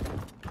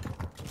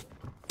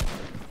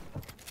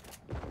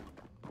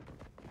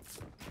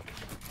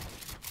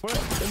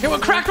 Hey,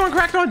 what? Cracked one.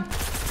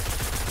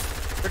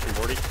 Freaking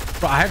Morty.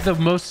 Bro, I have the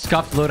most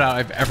scuffed loadout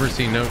I've ever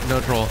seen. No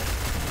troll.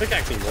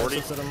 Pickaxing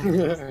Morty.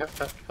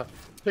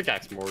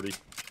 Pickaxe Morty.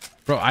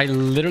 Bro, I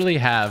literally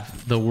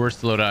have the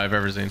worst loadout I've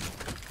ever seen.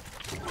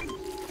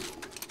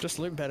 Just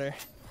loot better.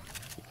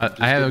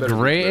 I have a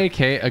gray AK,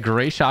 a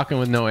gray shotgun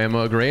with no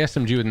ammo, a gray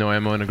SMG with no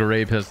ammo, and a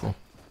gray pistol.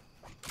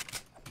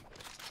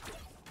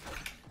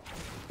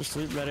 Just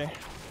loot better.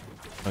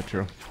 Not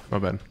true. My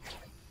bad.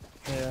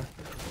 Yeah.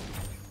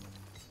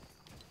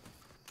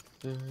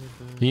 Can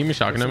you give me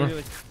shotgun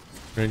ammo,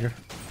 Ranger?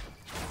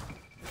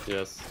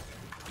 Yes.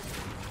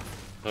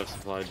 I've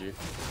supplied you.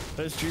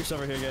 There's juice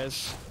over here,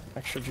 guys.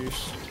 Extra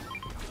juice.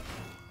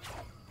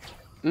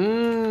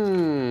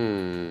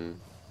 Mmm.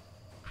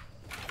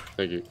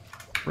 Thank you.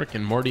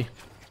 Frickin' Morty.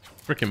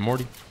 Rick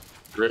Morty.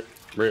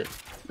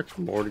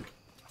 Do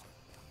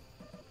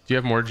you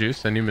have more juice?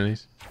 Send you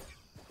minis.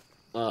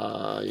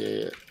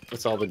 Yeah.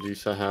 That's all the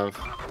juice I have.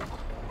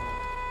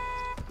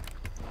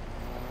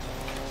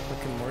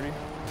 Fucking Morty.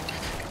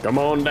 Come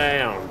on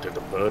down to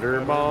the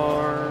butter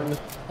barn.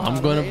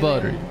 I'm gonna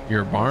butter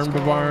your barn to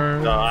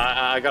barn. No,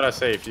 I gotta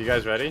save. You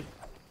guys ready?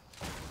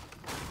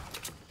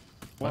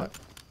 What?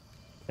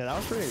 Yeah, that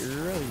was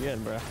really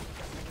good, bro.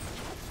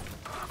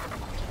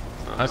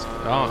 That's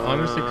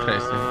honestly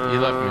crazy. You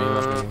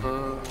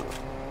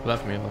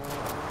left me.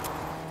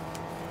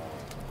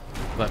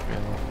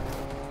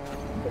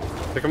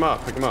 Pick him up.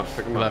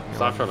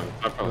 Stop trolling.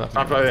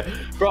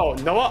 Bro,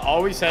 Noah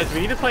always says we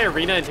need to play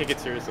arena and take it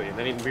seriously. And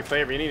then we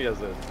play arena, he does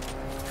this.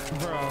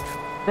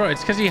 Bro,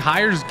 it's because he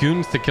hires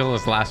goons to kill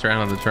us last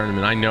round of the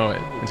tournament. I know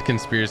it. It's a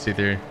conspiracy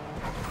theory.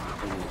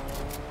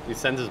 He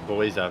sends his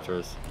boys after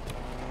us.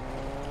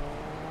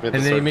 And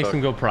then he makes them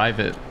go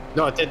private.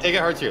 No, take it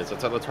hard serious.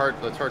 Let's hard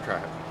try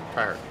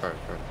hard.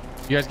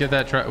 You guys get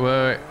that truck?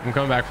 Wait. I'm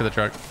coming back for the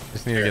truck.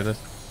 Just need to get this.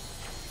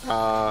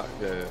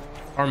 Yeah.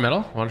 Farm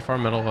metal? Want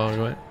farm metal while we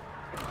wait?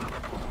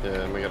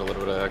 Yeah, and we got a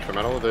little bit of extra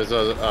metal. There's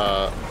a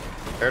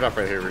airdrop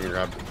right here we can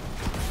grab.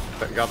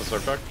 You got the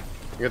slurp truck?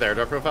 You got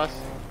the airdrop real fast?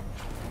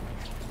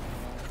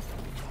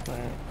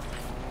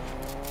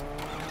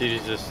 Did you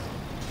just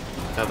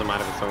has a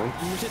mind of its own?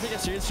 You should take it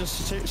serious,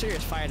 just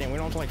serious fighting. We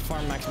don't have to like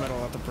farm max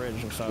metal at the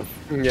bridge and stuff.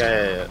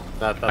 Yeah.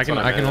 That's I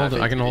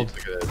can hold.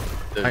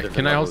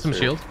 Can I hold some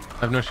shield? I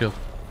have no shield.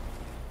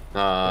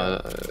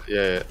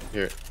 Yeah.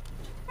 Here.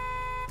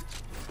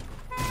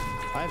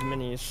 I have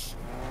minis.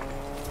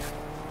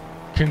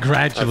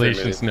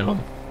 Congratulations, no.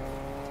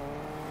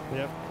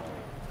 Yep.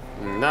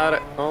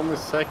 Not on the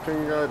second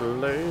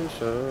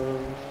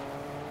congratulations.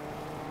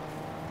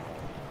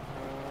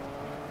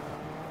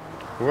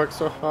 Work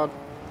so hard.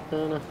 I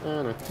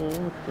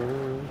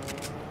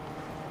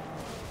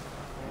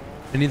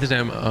need this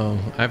ammo. Oh,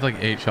 I have like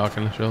 8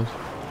 shotgun shells.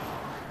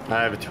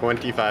 I have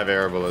 25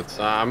 air bullets.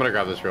 I'm gonna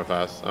grab this real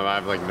fast. I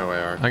have like no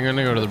AR. I'm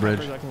gonna go to the bridge.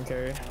 I can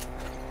carry.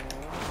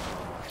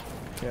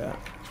 Yeah.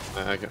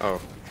 I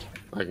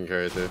can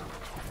carry it too.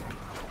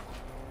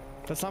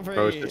 That's not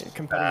very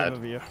competitive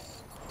of you.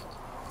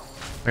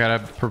 I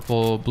got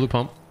a blue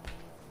pump.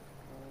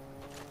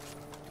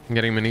 I'm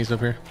getting minis up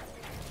here.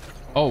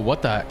 Oh,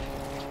 what the?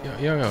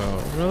 Yo,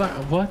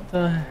 relax. What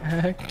the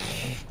heck?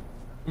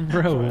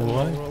 Bro,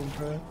 what?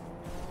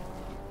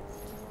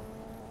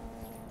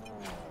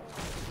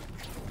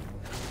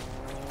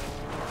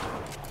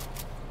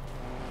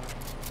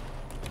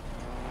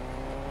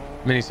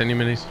 Minis, send you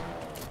minis.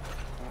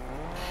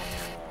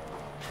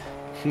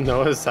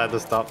 Noah's had to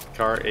stop the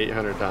car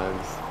 800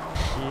 times.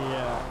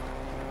 Yeah.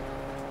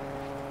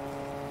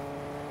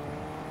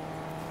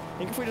 I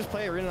think if we just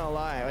play Arena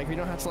Alive, like we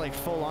don't have to like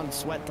full on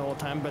sweat the whole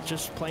time, but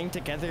just playing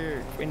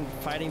together and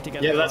fighting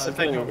together. Yeah, that's the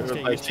thing.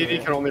 Like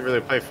TD can only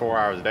really play 4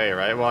 hours a day,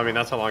 right? Well, I mean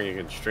that's how long you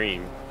can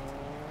stream.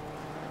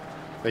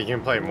 Like you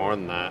can play more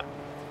than that.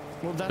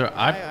 Well, that, So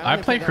I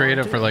play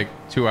creative for like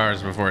 2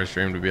 hours before I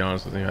stream. To be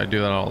honest with you, I do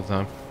that all the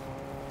time.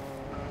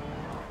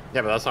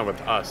 Yeah, but that's not with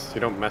us.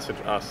 You don't message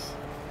us.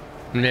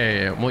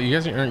 Yeah. Well, you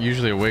guys aren't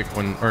usually awake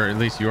when, or at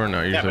least you're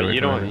not usually yeah, but awake.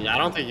 you don't. I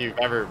don't think you've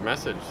ever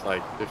messaged.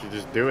 Like, if you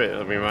just do it, I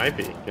mean, we might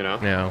be. You know.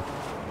 Yeah.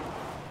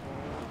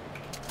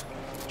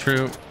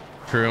 True.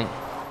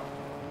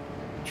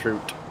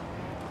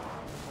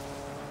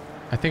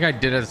 I think I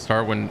did at the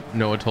start when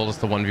Noah told us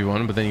the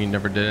 1v1, but then you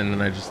never did, and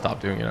then I just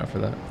stopped doing it after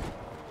that.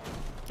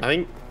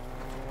 I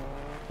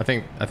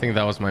think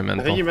that was my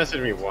mental. I think you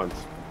messaged me once.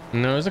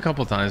 No, it was a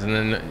couple times, and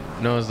then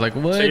Noah's like,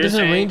 "What? So it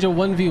doesn't range a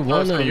 1v1."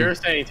 Oh, so you're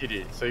saying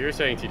TD.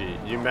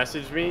 You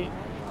messaged me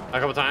a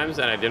couple times,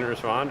 and I didn't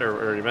respond,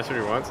 or you messaged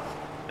me once,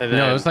 and then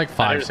no, it was like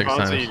 5, 6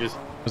 times. So it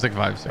was like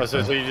 5, 6.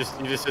 So you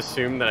just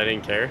assumed that I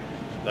didn't care.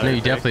 No,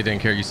 you definitely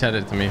didn't care. You said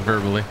it to me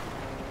verbally.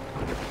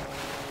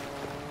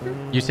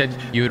 You said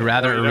you would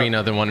rather No, you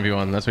arena than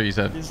 1v1. That's what you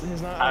said. He's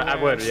not I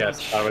aware would, of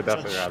yes. such- I would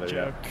definitely such rather,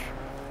 joke.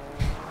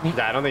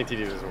 Yeah, I don't think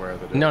TD was aware of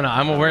the joke. No,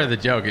 I'm aware of the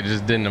joke. It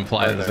just didn't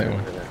apply the same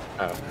way.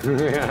 Oh.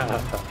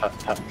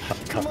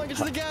 Come on, get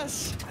to the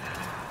gas.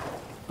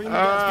 Bring the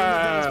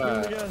gas,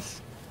 bring the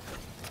gas.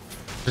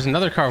 There's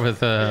another car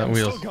with I'm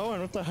wheels. still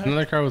going, what the heck?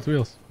 Another car with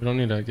wheels. We don't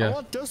need a I gas.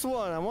 want this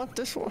one. I want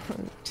this one.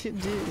 Dude.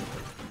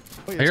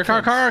 Wait, Hey, your car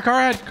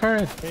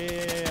ahead.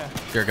 Yeah.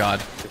 Dear God.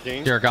 The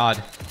king. Dear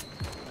God.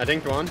 I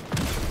think one.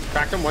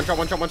 Cracked him. One shot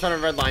on the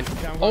red line.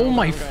 Okay, I'm Oh going,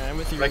 my I'm going. I'm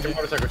with you, Like the Reggie.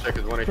 motorcycle check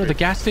is 1 Bro, the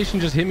gas station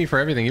just hit me for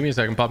everything. Give me a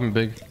second. Popping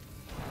big.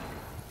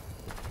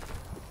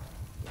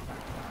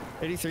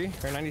 83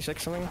 or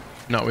 96 something.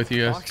 Not with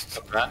you guys. Boxed.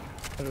 That.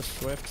 That was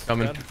Swift.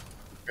 Coming. Dead.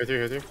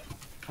 Here. I'm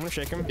gonna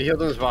shake him. He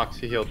healed in his box.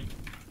 He healed.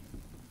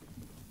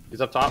 He's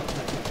up top.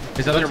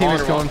 His other team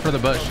is going for the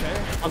bush.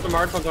 Okay. Punch him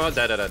hard.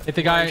 Dead. Hit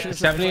the guy. Should've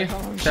 70.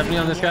 said, like, 70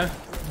 on this guy.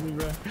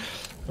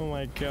 Oh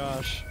my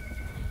gosh.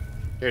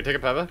 Here, take a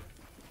peva.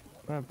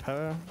 Where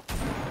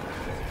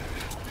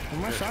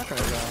my shotgun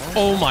is at?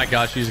 Oh my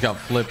gosh, you just got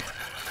flipped.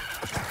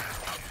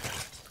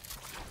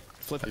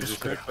 Flip You this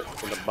just quick. gonna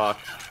put in the box.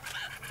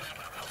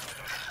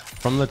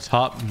 From the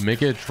top,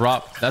 make it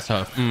drop. That's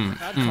a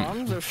Bad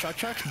comms, those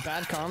chucks,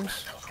 bad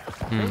comms.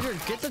 Ranger,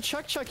 get the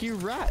chuck, you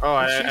rat. Oh,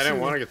 I You're didn't chasing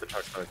want me. to get the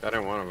truck back. I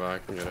didn't want it, but I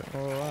can get it.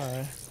 Oh,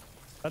 why?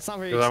 That's not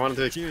very 'Cause I wanted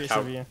to serious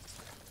count. of you.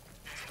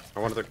 I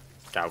wanted to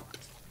scout.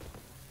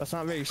 That's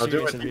not very I'll do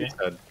serious what of you. you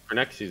said for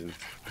next season.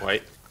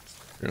 White.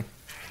 True.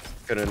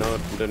 Gonna know.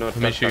 Let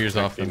me shoot yours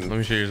off. Then. Let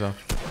me shoot yours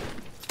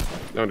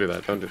off. Don't do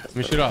that. Don't do that. Let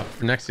me shoot off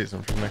for next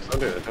season. Don't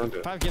do it. Don't do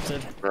it. 5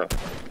 gifted. Bro.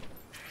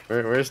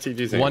 Where's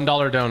TG's name?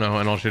 $1 dono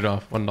and I'll shoot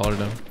off. $1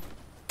 dono.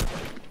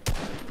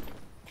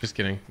 Just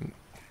kidding.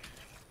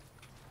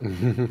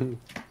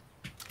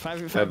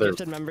 5 Heather.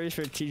 gifted members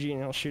for TG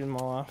and I'll shoot them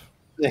all off.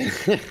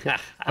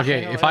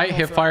 Okay, know, if I I don't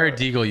hip know fire for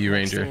Deagle, you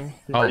next Ranger. thing.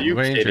 Oh, Are you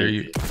Ranger, kidding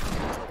you. me?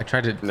 I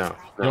tried to. No.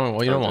 You don't,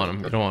 well, you don't do want it.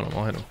 him. You don't want him.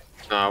 I'll hit him.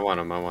 No, I want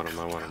him.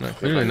 No,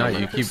 clearly not. You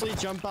keep. Purposely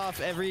jump off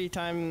every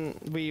time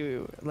we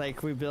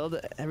build.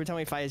 Every time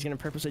we fight, he's gonna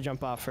purposely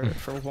jump off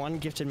for one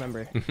gifted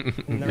member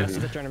in the rest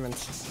of the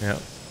tournaments. Yeah.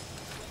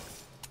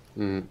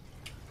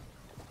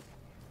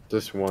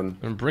 This one.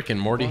 And Brick and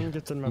Morty. One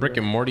gifted member. Brick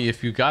and Morty.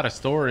 If you got a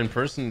store in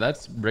person,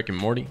 that's Brick and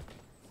Morty.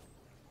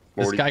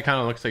 This Morty. guy kind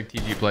of looks like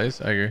TG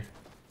plays. I agree.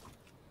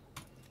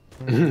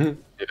 It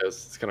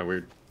is. It's kind of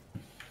weird.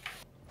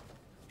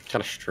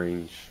 Kind of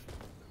strange.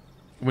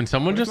 When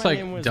someone What if just my like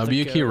name was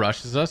W like, key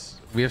rushes us,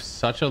 we have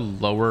such a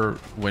lower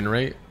win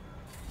rate.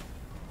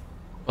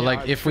 But Yeah, like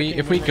our if we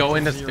freaking win go rate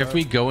into is if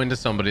we go into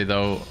somebody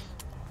though,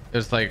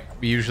 it's like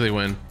we usually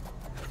win.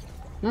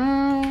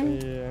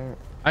 Yeah.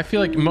 I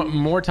feel like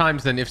more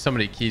times than if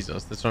somebody keys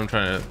us. That's what I'm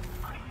trying to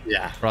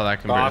Yeah. draw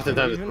that Well, comparison.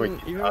 oftentimes it's Even,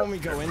 quick. even when we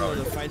go in, though,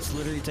 the fights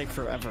literally take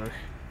forever.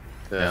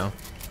 Yeah.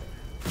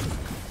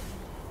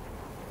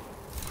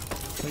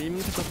 Like, even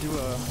if it's a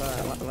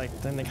duo, like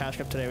in the cash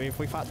cup today,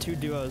 we fought 2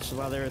 duos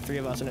while there were 3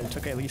 of us, and it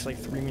took at least like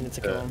 3 minutes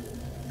to kill them.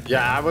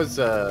 Yeah, I was.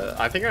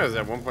 I think I was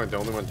at one point the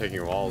only one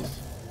taking walls.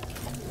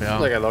 Yeah.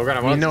 Like at Logan, I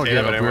We wanted know, to say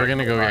that, but I we were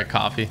didn't gonna want go to get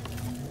coffee.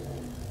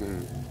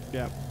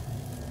 Yeah.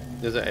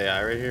 There's an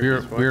AI right here. We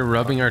This one. were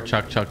rubbing our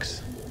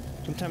chucks.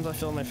 Sometimes I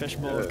fill my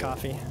fishbowl with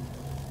coffee.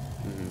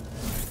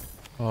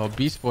 Oh,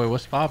 Beast Boy,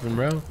 what's poppin',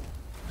 bro?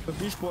 The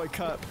Beast Boy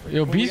Cup.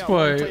 Yo, When Beast we got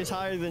one Boy. place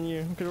higher than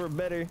you because we're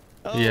better.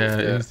 Oh. Yeah,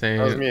 Yeah, insane.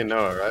 that was me and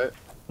Noah, right?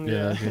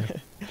 Yeah.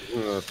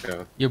 Let's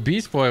go. Yo,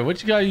 Beast Boy,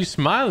 what you got you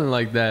smiling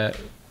like that?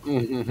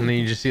 And then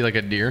you just see like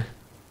a deer.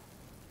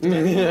 He's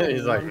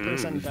like,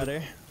 1%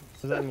 better.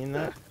 Does that mean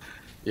that?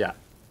 yeah,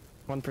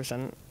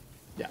 1%.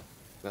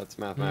 that's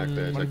mathematics.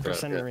 There. It's like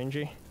 1% that,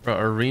 rangy. Bro,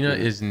 Arena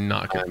is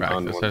not good I'm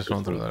on practice. I just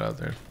want to 1%. throw that out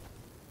there.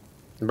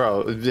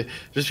 Bro,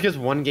 just because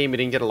one game we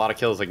didn't get a lot of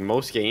kills, like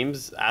most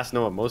games, ask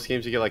Noah, most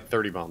games you get like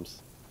 30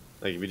 bombs.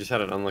 Like we just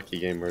had an unlucky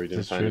game where we didn't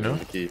That's find true, it no?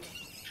 the key.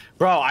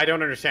 Bro, I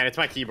don't understand. It's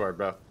my keyboard,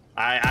 bro.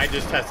 I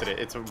just tested it.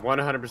 It's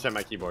 100%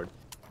 my keyboard.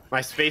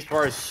 My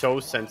spacebar is so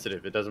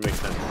sensitive. It doesn't make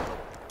sense.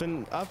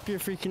 Then up your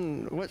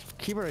freaking. What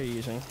keyboard are you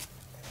using?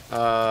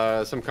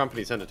 Some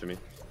company sent it to me.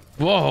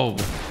 Whoa.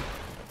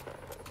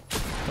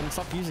 Then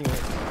stop using it.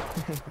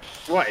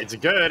 What? It's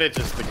good. It's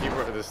just the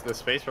keyboard. The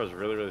spacebar is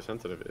really, really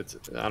sensitive. It's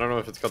I don't know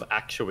if it's called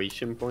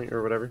actuation point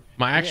or whatever.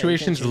 My you can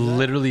actuation's change that.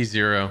 literally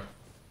 0.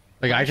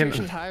 Like I It's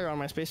can. higher on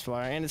my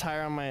spacebar and it's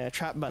higher on my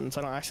trap button, so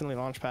I don't accidentally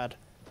launch pad.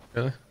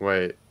 Really?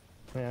 Wait,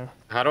 Yeah.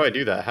 how do I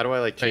do that? How do I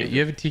like Wait, change? you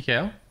have a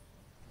TKO?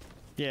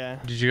 Yeah.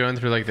 Did you go in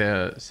through like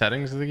the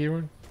settings of the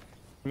keyboard?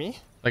 Me?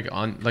 Like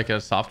on like a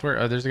software?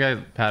 Oh, there's a guy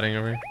padding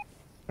over here.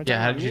 Are you Yeah,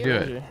 how talking did you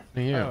about do me or it?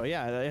 Ranger? You. Oh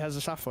yeah, it has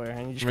a software,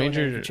 and you just go in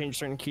there Ranger- and change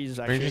certain keys.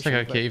 Ranger's like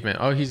a caveman.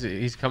 Oh,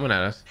 he's coming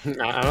at us.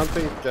 I don't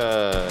think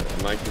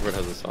my keyboard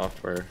has a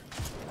software.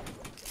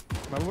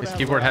 His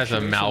keyboard has a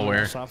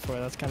malware. Software.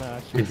 That's kind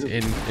of.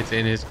 It's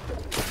in his.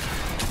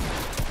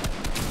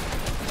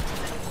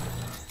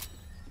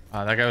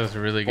 That guy was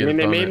really I good. mean,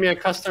 they made opponent. me a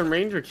custom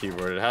Ranger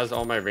keyboard. It has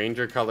all my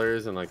Ranger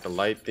colors and like the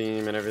light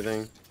theme and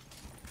everything.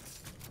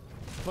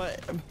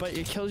 But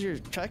it kills your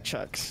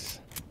chucks.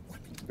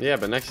 Yeah,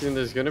 but next season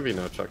there's gonna be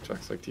no Chuck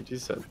Chucks, like TG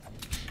said.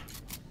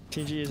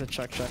 TG is a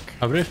Chuck Chuck.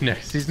 I wonder if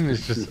next season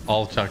is just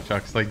all Chuck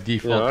Chucks, like Yeah,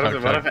 default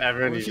Chuck what if Chuck.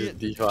 everyone What if you uses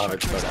get default Chuck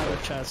Chucks Chuck out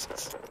of Chuck?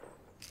 chests?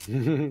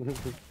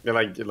 They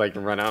like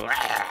run out.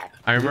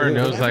 I remember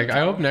No's like, I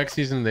hope next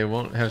season they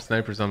won't have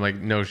snipers. I'm like,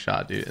 no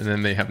shot, dude. And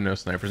then they have no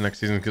snipers next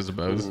season because of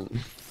bows.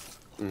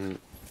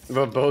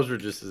 But bows were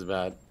just as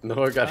bad.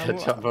 Noah got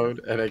headshot mode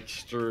an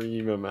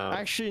extreme amount.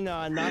 Actually,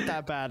 no, not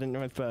that bad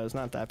with bows.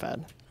 Not that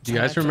bad. Do you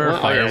guys remember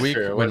Oh, Fire yeah, Week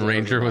sure. It when wasn't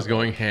Ranger was bad.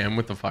 going ham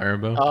with the fire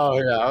bow? Oh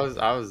yeah, I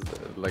was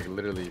like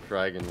literally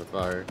fragging with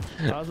fire.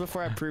 That was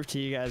before I proved to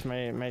you guys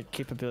my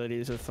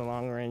capabilities with the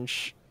long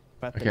range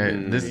weapon. Okay,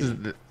 this is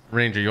the,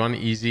 Ranger. You want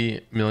an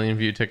easy million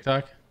view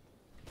TikTok?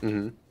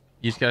 Mm-hmm.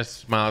 You just gotta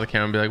smile at the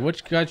camera and be like,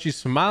 "What got you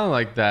smiling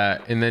like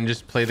that?" And then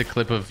just play the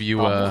clip of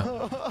you.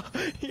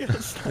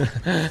 Yes.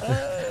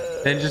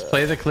 Then just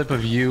play the clip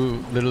of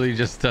you literally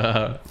just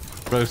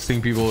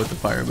roasting people with the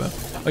fire bow.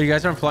 Oh, you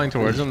guys aren't flying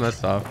towards them? That's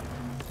tough.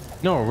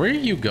 No, where are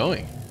you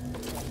going?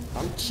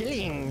 I'm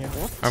chilling.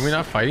 What? Are we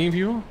not fighting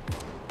people?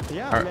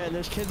 Yeah, man.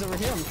 There's kids over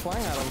here. I'm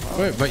flying at them. Oh,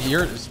 Wait, but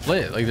you're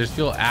split. Like there's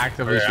people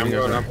actively I'm shooting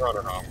going. us.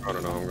 I'm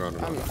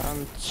going.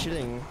 I'm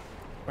chilling.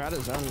 We're out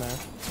of zone now.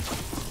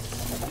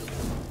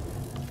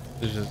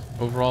 There's just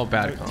overall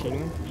bad comp.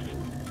 13.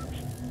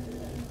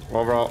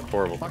 Overall,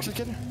 horrible. Box the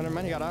kid. Oh, never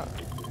mind. He got out.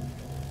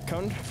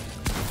 Coned.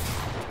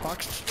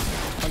 Boxed.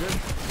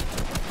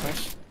 100.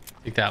 Nice.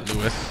 Take that,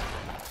 Lewis.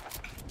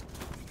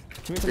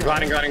 Give me some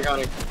Gliding.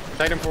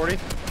 Titan 40.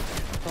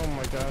 Oh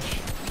my gosh.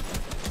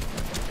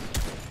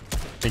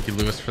 Thank you,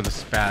 Lewis, for the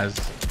spaz.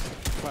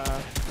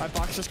 I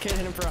boxed this kid,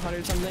 hit him for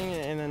 100 something,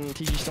 and then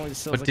TG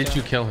still. But did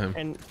you kill him?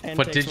 And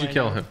But did takes you my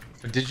kill name. him?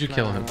 But did you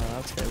kill him? No,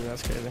 that's crazy.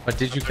 That's crazy. But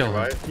did you kill him?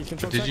 Right. He's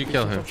control Did check, you he's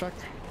kill control him?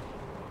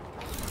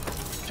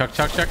 check.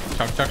 Chuck.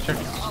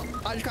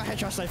 I just got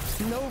headshot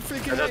sniped. No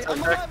freaking That's way.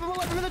 I'm okay. alive. I'm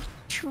alive. I'm in the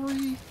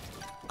tree.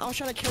 I was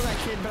trying to kill that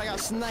kid, but I got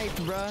sniped,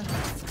 bruh.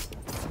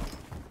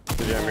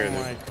 Yeah, I'm Oh here.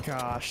 my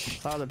gosh.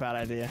 That was a bad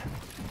idea.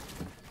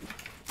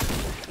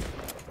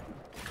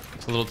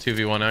 It's a little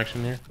 2v1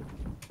 action here.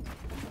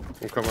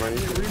 I'm coming on you.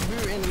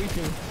 Reboot and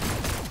weeping.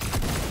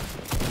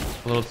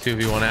 A little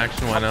 2v1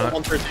 action. Why not?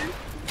 113.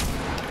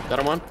 Got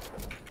him one.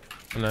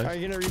 Oh, Are nice.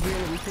 you gonna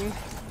reboot and weeping?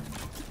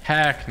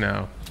 Heck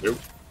no. Nope.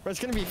 But it's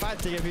gonna be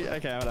 5 to get.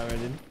 Okay, whatever,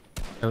 dude.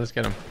 Yeah, let's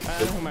get him. I don't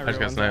know who my I real just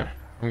got ones sniped. are.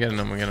 I'm getting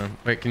him.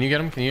 Wait, can you get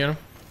him? Can you get him?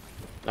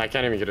 I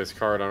can't even get his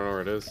card. I don't know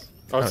where it is.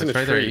 Oh, it's in it's the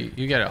right there. tree.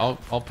 You get it.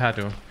 I'll pad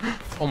to him.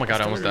 Oh my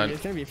god, I almost died.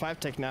 It's gonna be 5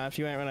 tick now. If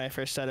you went when I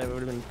first said it, it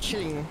would have been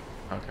chilling.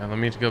 Okay, let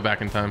me go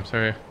back in time.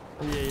 Sorry.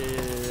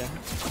 Yeah.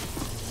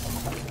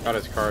 Got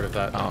his card if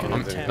that. Oh,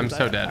 I'm Tens,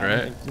 so I dead, don't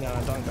right? think- No,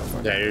 don't go for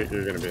it. Yeah,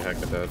 you're gonna be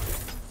hecka dead.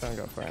 Don't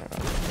go for it.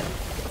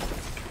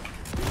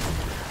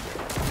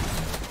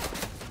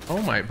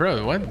 Oh my,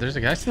 bro, what? There's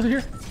a guy still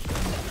here?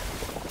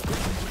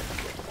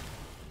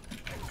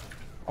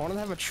 I want to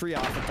have a tree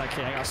off with that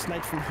kid. I got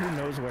sniped from who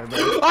knows where,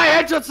 bro. I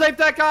headshot sniped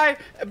that guy,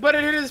 but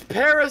it hit his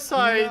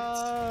parasite.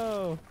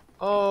 No.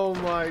 Oh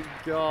my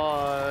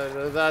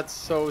god, that's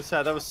so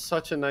sad. That was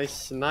such a nice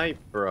snipe,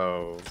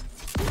 bro.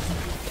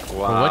 Wow.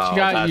 Well, what you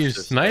got that's you just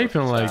so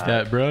sniping like sad.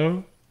 that,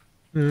 bro?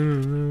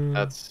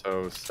 That's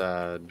so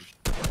sad.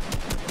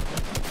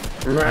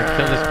 Kill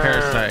this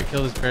parasite.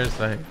 Kill this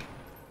parasite.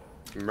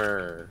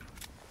 Mer.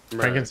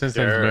 Frankincense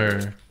and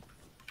myrrh.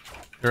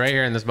 They're right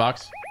here in this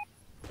box.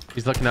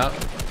 He's looking up.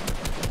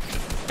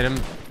 Hit him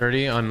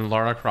 30 on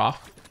Lara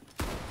Croft.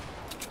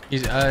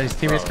 His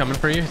teammate's coming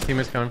for you. His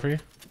teammate's coming for you.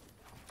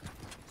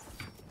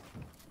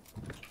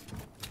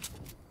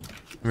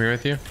 I'm here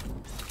with you.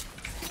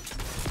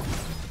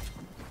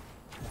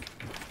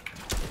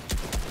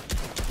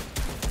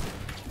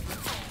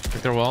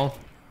 Hit their wall.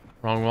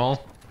 Wrong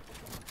wall.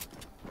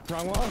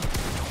 Wrong wall.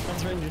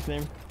 That's Ranger's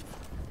name.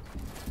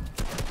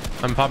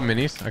 I'm popping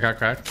minis. I got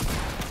cracked.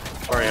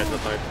 Sorry, I had the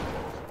snipe.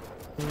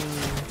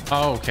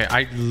 Oh, okay.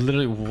 I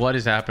literally, what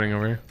is happening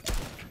over here?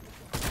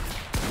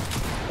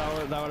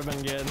 That would have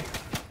been good.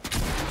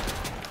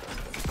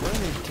 What are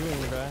they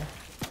doing, bro?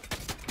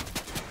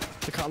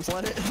 The console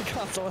edit? The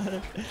console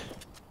edit.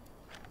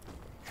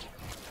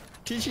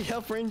 TG,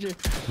 help Ranger.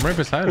 I'm right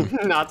beside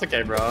him. No, it's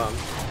okay, bro.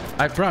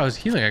 Bro, I was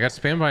healing. I got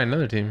spammed by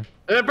another team.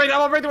 Break the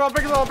wall, break the wall,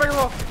 break the wall, break the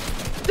wall.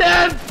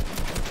 Dead!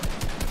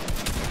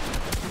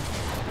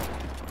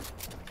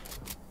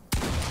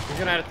 He's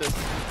gonna edit this.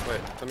 Wait,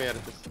 let me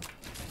edit this.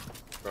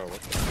 Bro,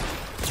 what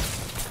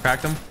the?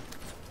 Cracked him.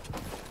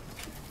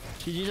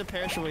 TG's a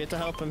perishable. You have to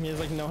help him. He has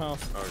like no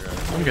health.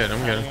 Okay. I'm good.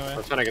 I'm good. Anyway.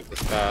 I'm trying to get the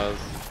spaz.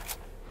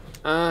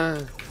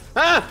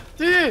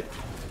 Dude!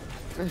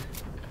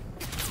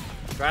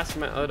 Grasp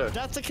my auto.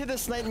 That's the kid that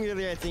sniped me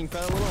earlier, I think.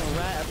 But a little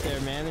rat up there,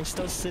 man. He's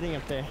still sitting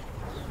up there.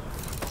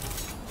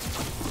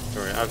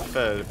 Sorry, I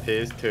fell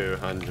pace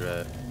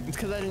 200. It's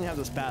because I didn't have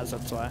the spaz.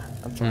 That's why.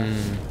 That's why.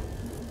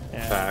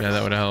 Yeah. Facts. Yeah,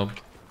 that would have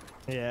helped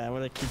Yeah, it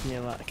would have kept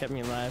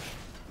me alive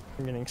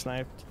from getting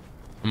sniped.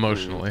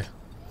 emotionally.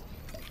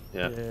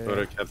 Yeah, Yeah. would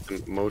have kept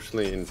him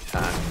emotionally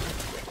intact.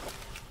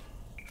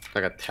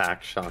 Like a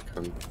tack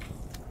shotgun.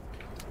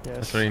 Yes.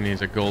 That's what he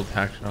needs, a gold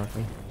tack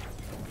shotgun.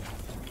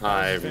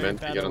 I Very meant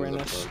to bad get on the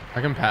awareness. phone.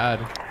 I can pad.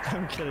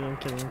 I'm kidding. I'm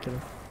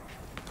kidding.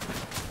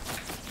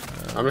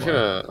 I'm just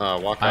gonna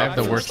walk I out have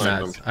the and worst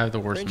snipe mats. him. I have the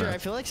worst Ranger, I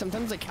mats. feel like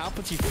sometimes the cow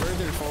puts you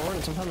further forward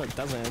and sometimes it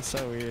doesn't. It's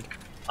so weird.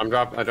 I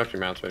dropped your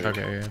mats right here.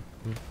 Okay, yeah.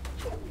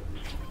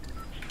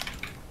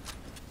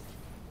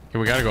 Okay,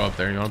 we gotta go up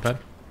there. You want to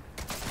pad?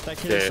 That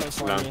kid is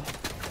so no. slimy.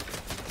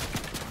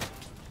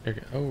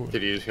 Okay. Oh,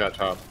 Dude, you just got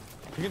chopped.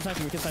 We can touch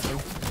him.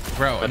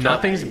 bro, That's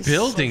nothing's nice.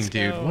 building, Let's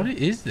dude. go. What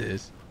is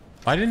this?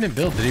 Why didn't it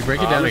build? Did he break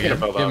it I'm down just again?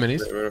 gonna Do you build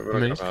have up. minis?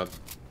 We're You not have gonna minis?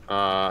 bad.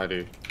 I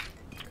do.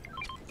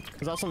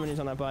 There's also minis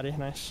on that body.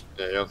 Nice.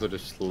 Yeah, you also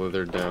just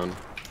slithered down.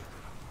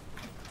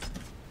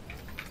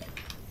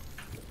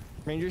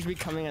 Ranger's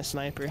becoming a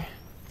sniper.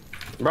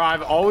 Bro,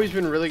 I've always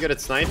been really good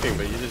at sniping,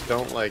 but you just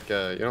don't like,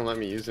 you don't let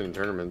me use it in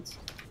tournaments.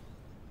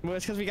 Well,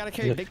 it's because we gotta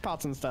carry big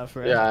pots and stuff,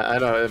 right? Yeah, I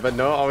know, but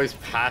Noah always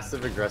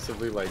passive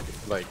aggressively like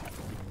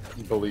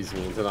bullies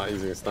me into not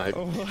using a snipe.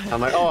 Oh, I'm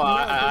like, oh,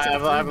 I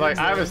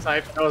have a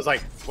snipe. And I was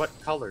like, what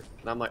color?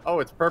 And I'm like, oh,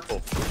 it's purple.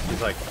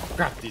 He's like,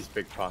 grab these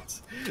big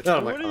pots. And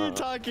I'm What like, are you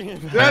talking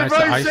about? That's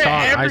what I say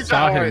I every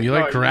saw time. him. You No,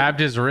 like grabbed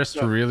his wrist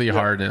no, really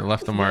hard and it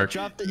left a mark.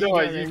 Drop the No, ego,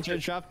 you Ranger.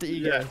 can- Drop the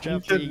ego. Yeah,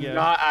 Drop you the ego.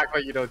 cannot act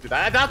like you don't do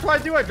that. That's what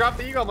I do. I drop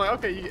the ego. I'm like,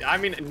 okay. I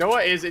mean,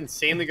 Noah is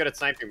insanely good at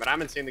sniping, but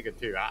I'm insanely good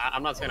too.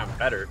 I'm not saying I'm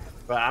better,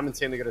 but I'm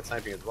insanely good at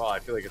sniping as well. I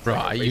feel like it's Bro,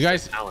 like a you waste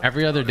guys of talent.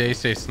 every other day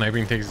say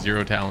sniping takes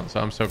 0 talent, so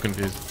I'm so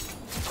confused.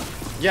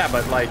 Yeah,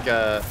 but like,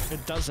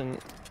 It doesn't.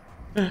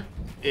 So which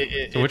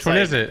it's one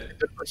like is it?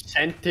 The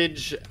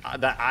percentage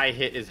that I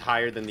hit is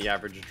higher than the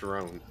average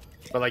drone,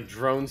 but like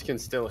drones can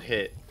still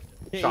hit.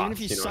 Yeah, shots, even if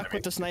you know what suck I mean?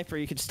 with the sniper,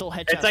 you could still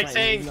headshot. It's like snipe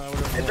saying even though I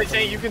would've it's like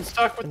saying you can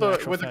stuck with in the the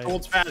actual with the fight.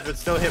 gold spaz, but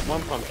still hit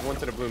one pump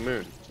once in a blue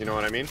moon. You know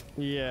what I mean?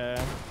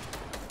 Yeah.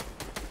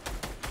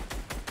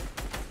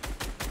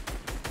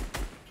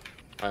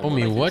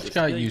 Homie, what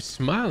got like- you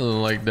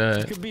smiling like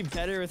that? Could be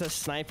better with a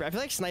sniper. I feel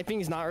like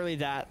sniping is not really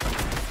that.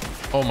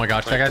 Oh my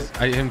gosh, that guy's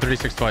I hit him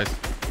 36 twice.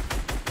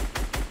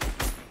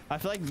 I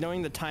feel like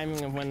knowing the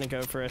timing of when to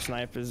go for a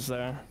snipe is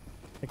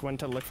like when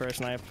to look for a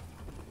snipe.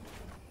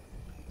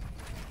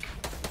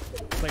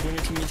 It's like when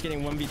your teammate's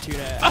getting 1v2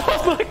 to.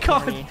 Oh my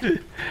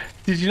god!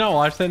 Did you not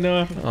watch that,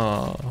 Noah?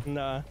 Oh,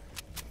 Nah.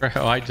 bro,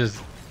 I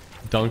just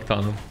dunked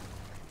on him.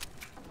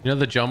 You know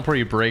the jump where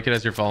you break it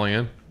as you're falling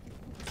in?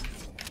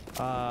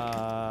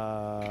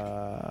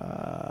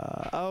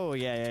 Oh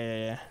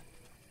yeah.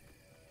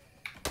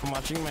 I'm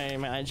watching my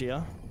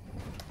IGL.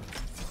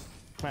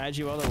 My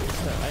IGL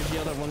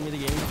that won me the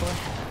game before.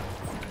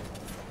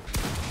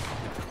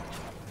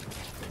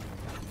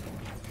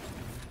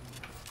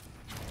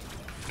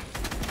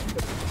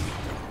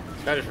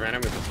 This guy just ran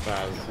him with the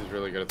spaz. He's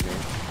really good at the game.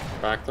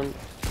 Cracked him.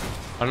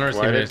 I don't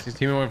understand this. His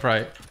teammate went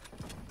right.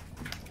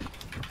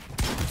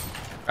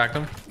 Cracked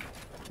him.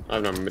 I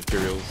have no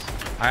materials.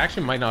 I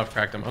actually might not have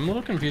cracked him. I'm a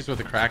little confused what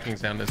the cracking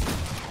sound is.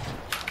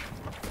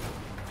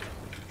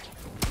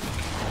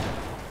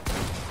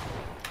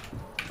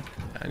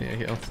 I need a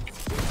heal.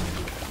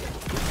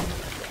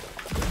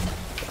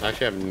 I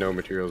actually have no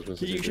materials.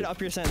 Mr. You should up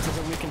your sense as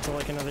a week until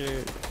like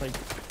another like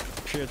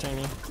pure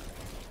tiny.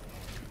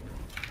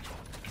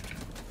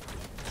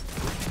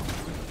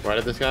 Right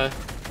at this guy.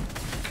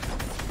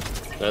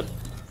 Dead.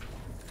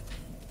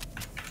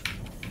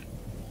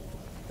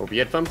 Hope you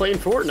had fun playing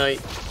Fortnite.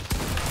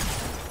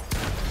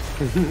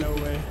 No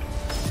way.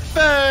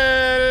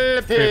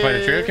 Can we fight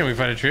a trio? Can we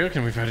fight a trio?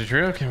 Can we fight a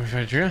trio? Can we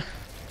fight a trio?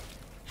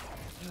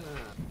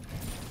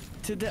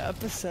 To the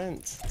upper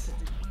sense.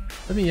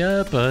 Let me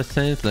up a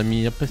sense. Let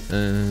me up a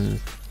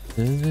sense.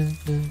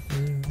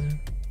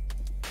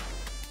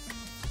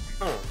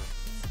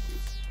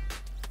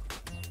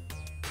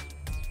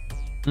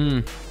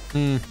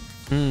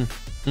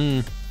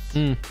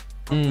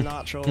 I'm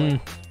not trolling.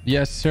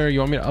 Yes, sir. You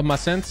want me to up my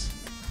sense?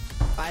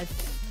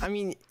 I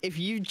mean, if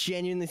you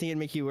genuinely think it'd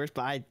make you worse,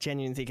 but I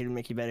genuinely think it'd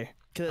make you better.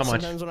 Because How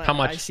much? sometimes when How I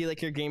much? see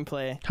like your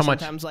gameplay, How much?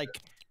 sometimes like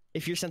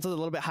if your sense was a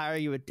little bit higher,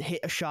 you would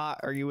hit a shot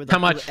or you would How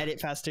like, much? edit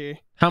faster.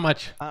 How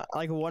much?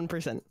 Like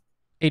 1%.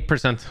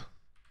 8%.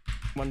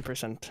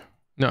 1%.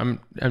 No,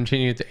 I'm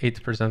changing it to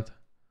 8%. Do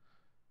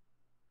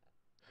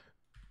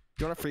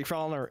you want a free for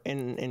all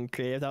in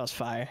creative? That was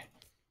fire.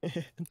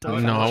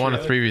 No, I want a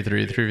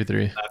 3v3.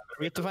 3v3.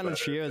 We have to find a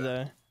trio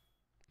though.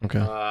 Okay.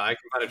 I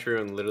can find a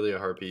trio in literally a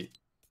heartbeat.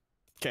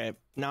 Okay,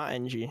 not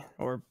NG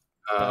or.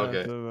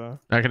 Okay.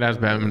 I could ask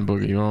Batman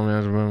Boogie. You want me to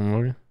ask Batman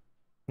Boogie?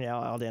 Yeah,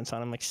 I'll dance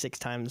on him like 6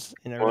 times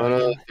in a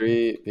row.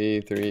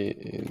 103v3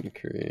 in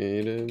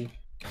creative.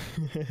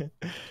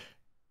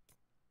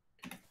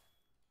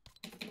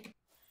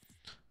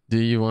 Do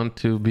you want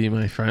to be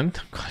my friend?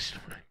 Gosh.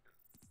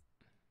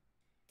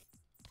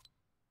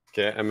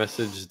 Okay, I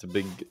messaged the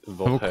big How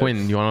Volhead. about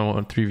Quinn? You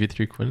want to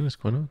 3v3 Quinn? Is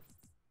Quinn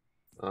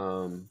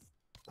on?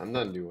 I'm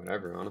not doing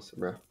whatever, honestly,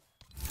 bro.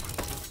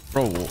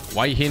 Bro,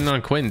 why you hating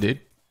on Quinn, dude?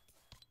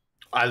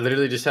 I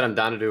literally just said I'm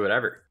down to do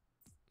whatever.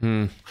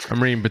 I'm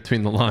reading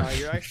between the lines.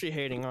 You're actually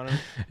hating on him.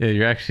 Yeah,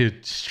 you're actually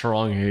a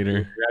strong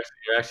hater.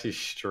 You're actually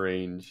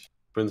strange.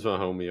 Quinn's my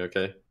homie,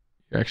 okay?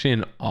 You're actually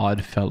an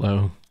odd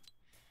fellow.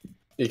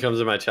 He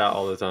comes in my chat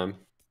all the time.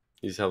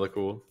 He's hella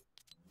cool.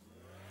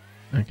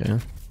 Okay.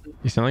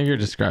 You sound like you're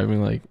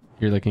describing like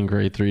you're like in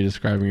grade 3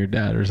 describing your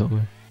dad or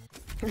something.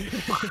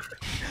 He's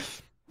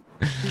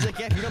like,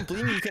 yeah, if you don't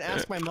believe me, you can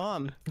ask my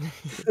mom.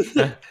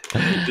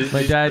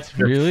 My dad's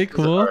really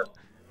cool.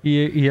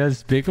 He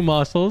has big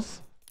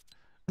muscles.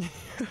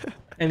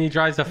 And he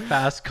drives a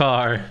fast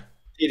car.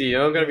 TD, you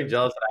don't gotta be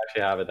jealous that I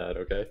actually have a dad,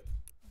 okay?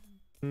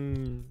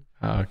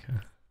 Oh, okay.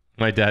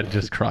 My dad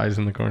just cries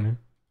in the corner.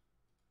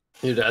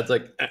 Your dad's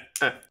like,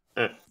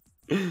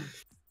 We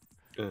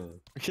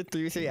should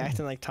 3v3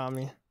 acting like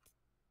Tommy.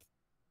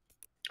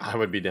 I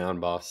would be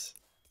down, boss.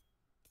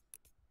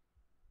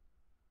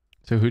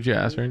 So who'd you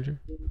ask,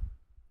 Ranger?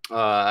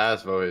 I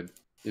asked Void.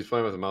 He's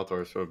playing with a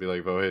Meltor, so it'd be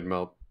like Void,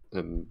 Melt,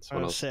 and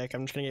someone else. Sick.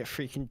 I'm just gonna get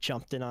freaking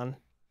jumped in on.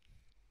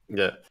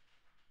 Yeah.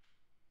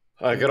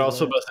 I could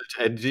also message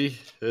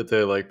Engie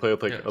to like play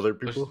with like other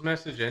people. Just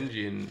message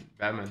Engie and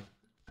Batman.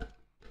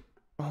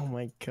 Oh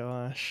my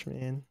gosh,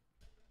 man.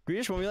 We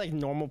just want to be like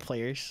normal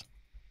players.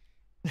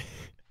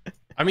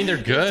 I mean, they're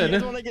good. You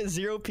guys want to get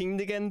 0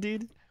 pinged again,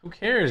 dude? Who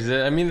cares?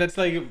 I mean, that's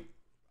like,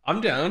 I'm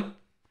down.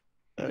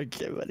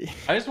 Okay, buddy.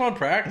 I just want to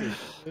practice.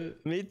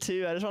 Me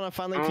too. I just want to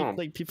find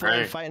like people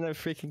like fighting a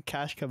freaking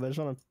cash cup. I just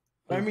want to.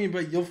 I mean,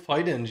 but you'll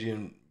fight Engie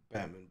and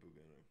Batman in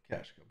a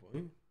cash cup,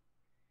 won't you?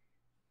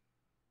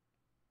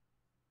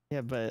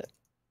 Yeah, but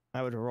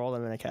I would roll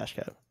them in a cash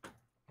cup.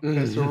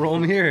 Okay, so roll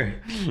them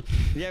here.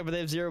 Yeah, but they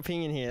have 0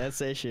 ping in here. That's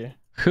the issue.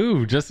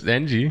 Who? Just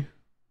Engie.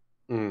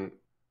 Mm.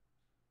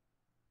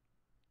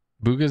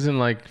 Booga's in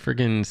like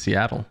freaking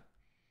Seattle.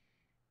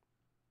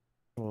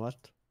 What?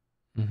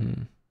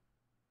 Mm-hmm.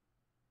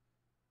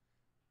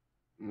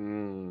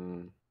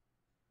 Mm.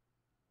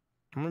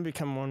 I'm gonna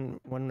become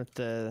one with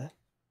the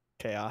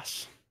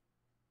chaos.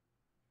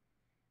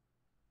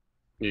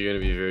 You're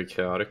gonna be very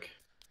chaotic.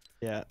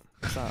 Yeah,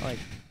 it's not like.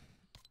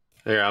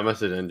 Here, I'll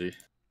message Engie.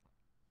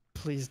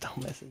 Please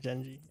don't message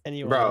Engie.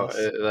 Anyone Bro, else.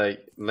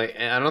 like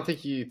I don't think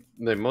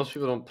most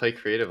people don't play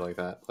creative like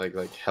that.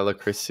 Like hella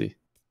Chrissy.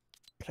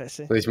 Can I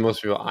see? At least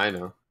most people I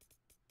know.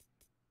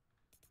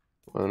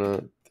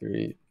 1,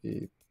 3,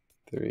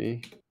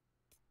 3.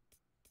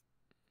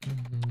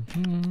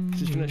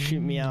 She's gonna shoot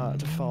me out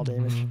to fall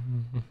damage.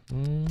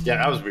 Yeah,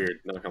 that was weird.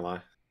 Not gonna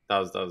lie, that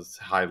was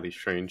highly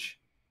strange.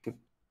 No,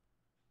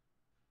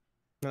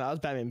 that was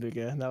Batman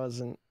Booga. That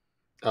wasn't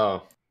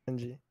Oh,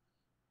 Engie.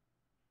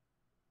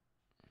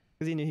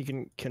 Because he knew he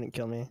couldn't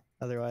kill me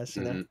otherwise,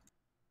 you know?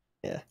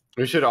 Yeah.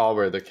 We should all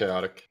wear the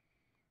chaotic.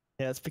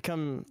 Yeah, it's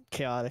become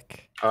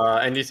chaotic.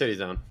 Engie said he's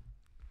down.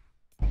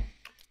 I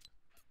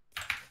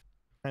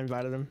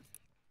invited him.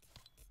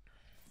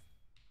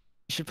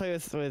 You should play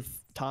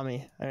with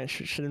Tommy. I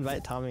should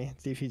invite Tommy,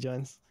 see if he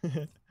joins.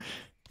 He'd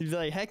be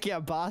like, heck yeah,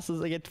 boss.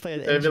 I get to play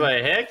with They'd be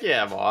like, heck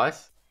yeah,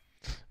 boss.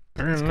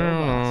 Let's go,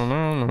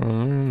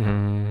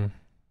 boss.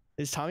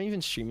 Is Tommy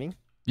even streaming?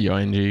 Yo,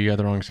 Engie, you got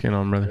the wrong skin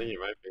on, I brother. think he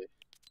might be.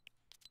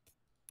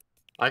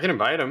 I can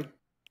invite him. Do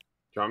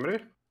you want me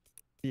to?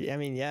 Yeah, I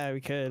mean, yeah, we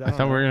could. I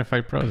thought we were going to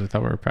fight pros. I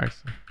thought we were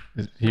practicing.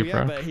 Is he a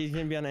pro? Yeah, but he's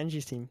going to be on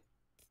Engie's team.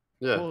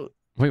 Yeah. Well,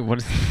 Wait, what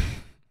is...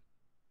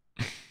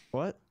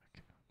 what?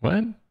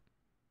 What?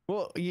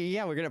 Well,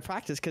 yeah, we're going to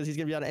practice because he's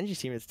going to be on Engie's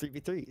team. It's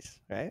 3v3s,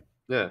 right?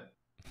 Yeah.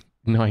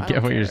 No, I get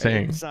don't what you're care.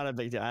 saying. It's not a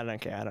big deal. I don't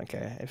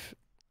care. If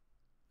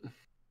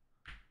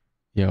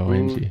Yo,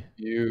 Engie.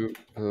 You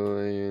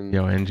playing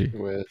Yo, Engie.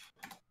 with?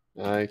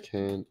 I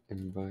can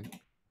invite.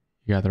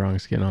 You got the wrong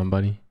skin on,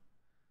 buddy.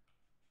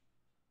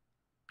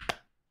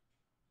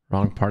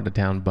 Wrong part of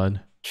town,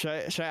 bud. should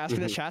I ask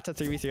in the chat to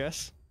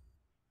 3v3s?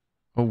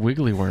 Oh,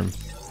 Wiggly Worm.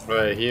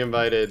 Wait, he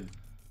invited.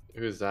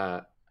 Who's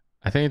that?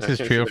 I think it's I his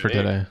can't trio see for the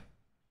name. today.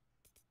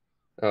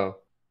 Oh.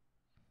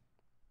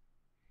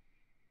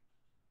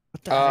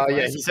 What the heck? Why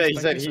Yeah. is He this said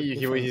perspective so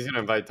different? he's gonna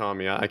invite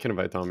Tommy. I can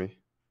invite Tommy.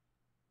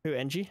 Who,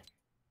 Engie?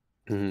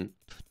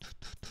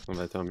 Mm-hmm.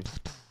 Invite Tommy.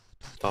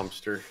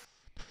 Tomster.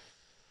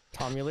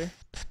 Tom Mueller?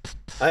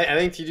 I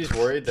think TG's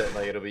worried that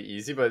like it'll be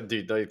easy, but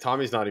dude, like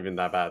Tommy's not even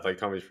that bad. Like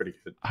Tommy's pretty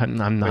good. I'm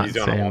But not he's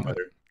doing a lot saying...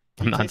 better.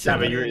 I'm not Takes saying...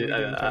 but it you're- when we're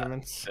doing yeah.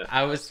 tournaments.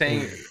 I was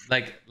saying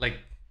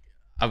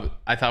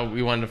I thought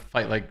we wanted to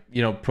fight like,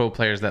 you know, pro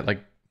players that like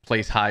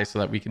place high so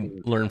that we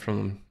can learn from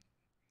them.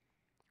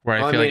 Where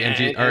I Well, feel I like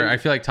mean, NG, or I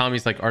feel like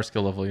Tommy's like our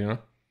skill level, you know?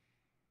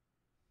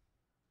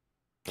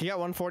 He got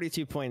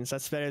 142 points.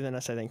 That's better than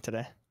us, I think,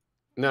 today.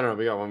 No,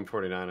 we got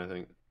 149, I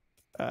think.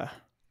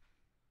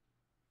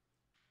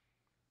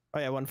 Oh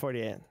yeah,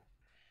 148.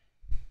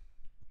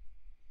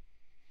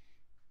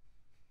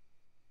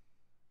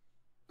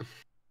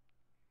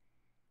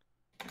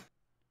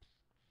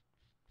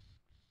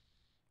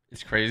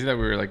 It's crazy that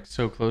we were like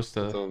so close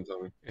That's to. all I'm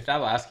telling. If that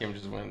last game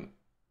just went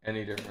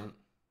any different.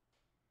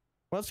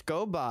 Let's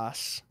go,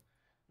 boss.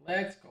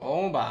 Let's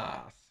go,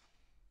 boss.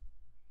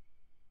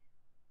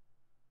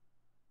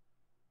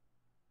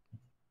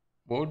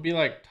 What would be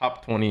like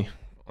top 20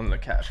 on the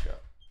cash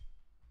cup?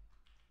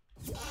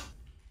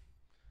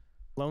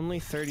 Lonely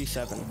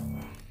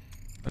 37.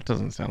 That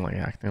doesn't sound like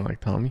acting like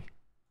Tommy.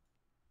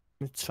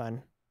 It's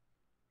fine.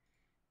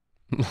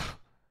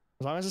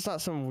 As long as it's not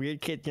some weird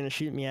kid gonna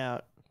shoot me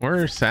out.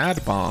 We're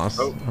sad, boss.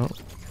 Oh. Oh.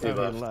 He Oh,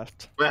 left. he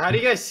left. Wait, how do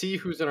you guys see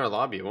who's in our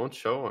lobby? It won't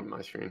show on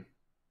my screen.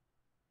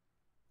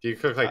 Do you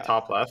click like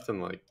top left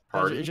and like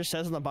party? It just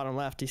says on the bottom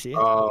left. Do you see?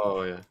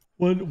 Oh yeah.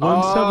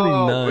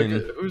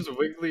 179. Who's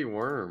Wiggly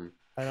Worm?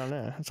 I don't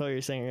know. That's what you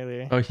were saying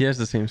earlier. Oh, he has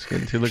the same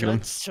skin too. Look at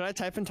him. Should I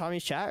type in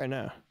Tommy's chat or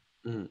no?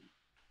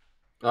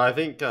 I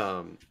think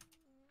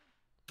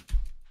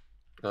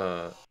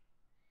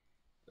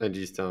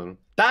NG's telling.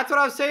 That's what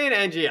I was saying,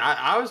 NG.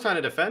 I was trying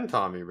to defend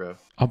Tommy, bro.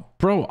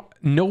 Bro,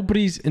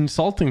 nobody's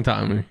insulting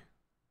Tommy.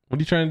 What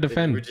are you trying to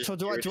defend? So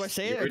do I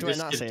say it or do I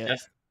not say it?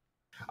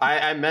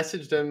 I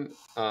messaged him.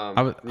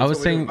 I was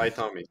saying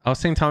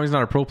Tommy's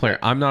not a pro player.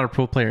 I'm not a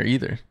pro player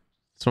either.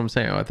 That's what I'm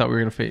saying. I thought we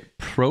were gonna fight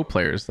pro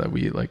players that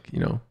we like, you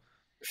know.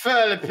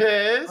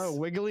 Philippines. Oh,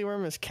 Wiggly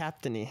Worm is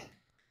Captainy.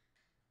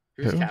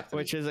 Who's captain?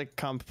 Which is a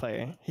comp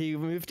player. He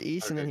moved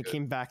east and then he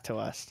came back to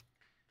west.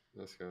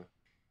 Let's go.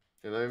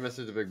 Hey, let me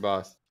message the big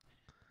boss.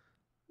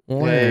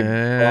 Let's I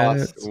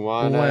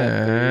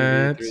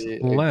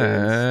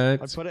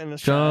put it in the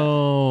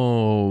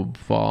go,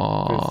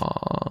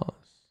 boss.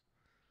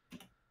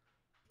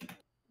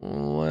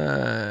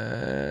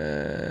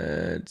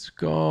 Let's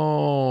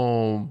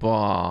go, boss.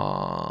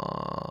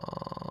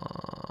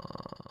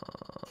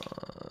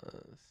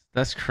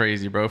 That's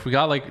crazy, bro. If we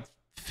got like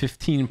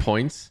 15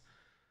 points,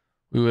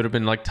 we would have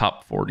been like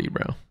top 40,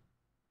 bro.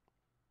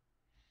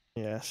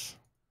 Yes.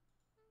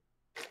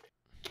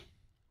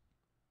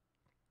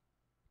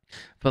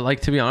 But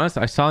like, to be honest,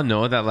 I saw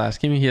Noah that last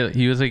game.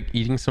 He was like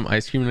eating some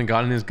ice cream and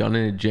got in his gun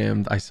and it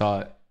jammed. I saw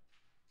it.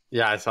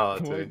 Yeah, I saw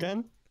that too.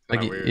 Again?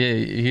 Like, yeah,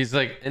 he's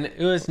like, and it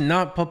was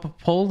not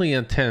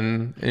Napoleon,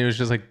 and it was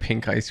just like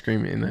pink ice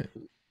cream in it.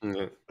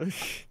 Yeah.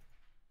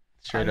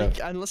 Straight up.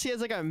 Unless he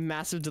has like a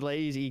massive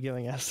delay, he's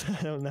egoing us.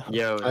 I don't know.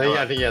 Yo,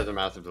 I think he has a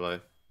massive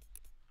delay.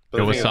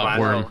 Yo, what's up,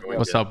 Worm?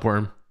 What's up,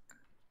 Worm?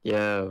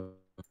 Yo,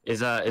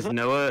 is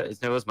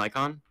Noah's mic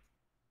on?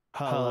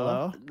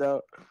 Hello?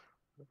 No.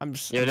 I'm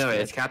just. Yo, no,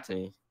 it's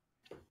Captain.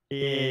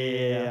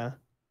 Yeah.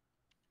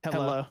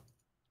 Hello.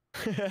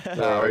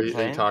 Are you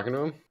talking to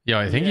him? Yo,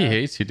 I think he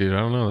hates you, dude. I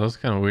don't know. That was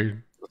kind of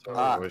weird.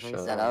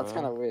 That's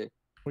kind of weird.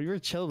 We were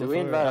chill. Do we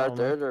invite our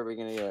third, or are we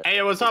gonna get?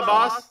 Hey, what's up,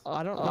 boss?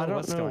 I don't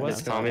know.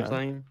 What's Tommy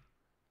playing?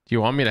 Do you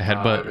want me to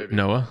headbutt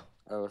Noah?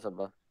 Oh, what's up,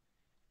 bro?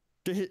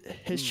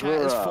 His chat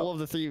is full of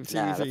the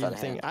 3v3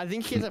 thing. I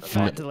think he has a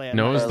fat delay.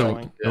 Noah's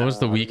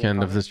the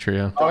weekend of this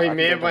trio. Oh, he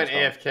may have went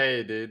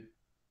AFK, dude.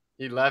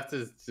 He left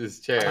his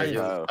chair. He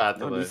has a fat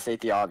Don't delay. you state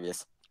the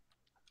obvious.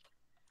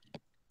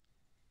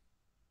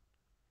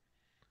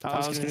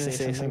 I was gonna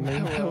say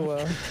something.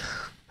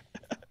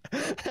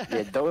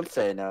 Yeah, don't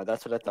say no.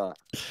 That's what I thought.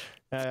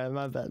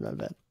 My bad.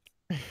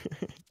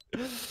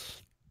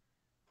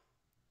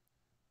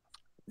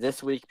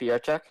 This week, PR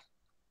check.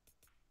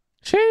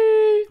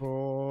 Chee!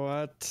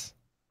 What?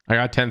 I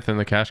got 10th in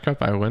the cash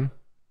cup. I win.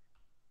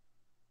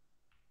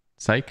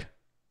 Psych.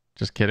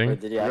 Just kidding.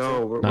 Wait, did you actually?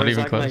 Yo, we're Not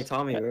even talking close. like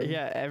Tommy, bro.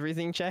 Yeah,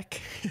 everything check.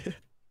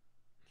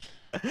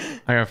 I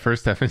got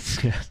first Evans.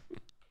 Yes.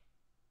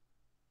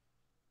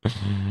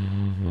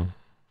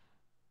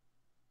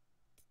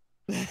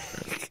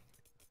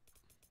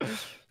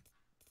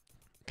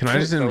 Can I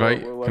just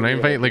invite? Can I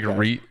invite like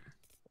Reet?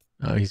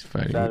 Oh, he's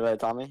fighting. Should I invite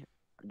Tommy?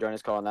 Join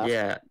his call now.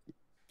 Yeah,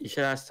 you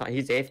should ask Tommy.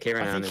 He's AFK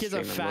right now. I think on he has the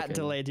a stream, I'm fat looking.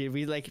 delay, dude.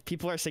 We like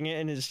people are singing it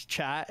in his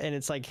chat, and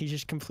it's like he's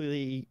just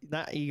completely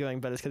not egoing,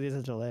 but it's because he has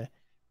a delay.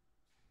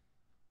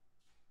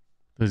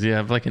 Does he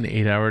have like an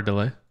 8-hour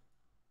delay?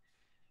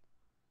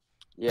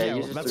 Yeah, Yeah,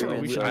 use his that's 3 what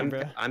we minutes. should Alright, do,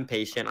 bro. I'm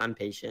patient. let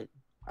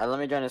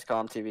me join his call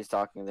on TV. He's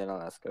talking, then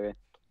I'll ask. Okay.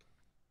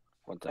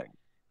 1 second.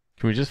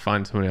 Can we just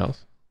find somebody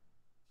else?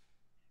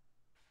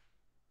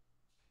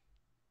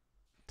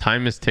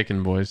 Time is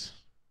ticking, boys.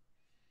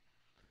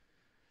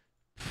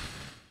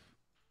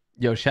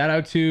 Yo, shout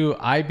out to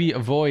IB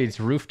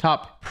Avoids,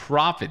 Rooftop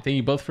Profit. Thank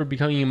you both for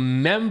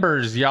becoming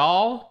members,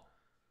 y'all.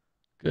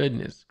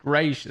 Goodness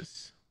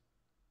gracious.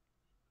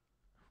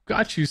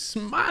 Got you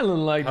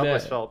smiling like I hope I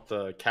that. spelled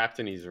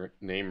Captainy's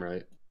name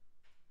right.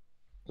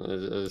 I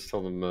just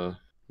told him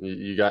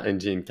you got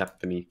NG and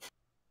Captainy.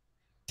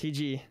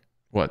 TG.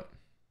 What?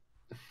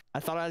 I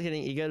thought I was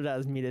getting egoed, but I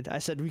was muted. I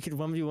said we could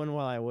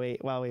 1v1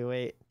 while we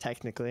wait,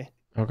 technically.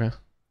 Okay.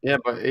 Yeah,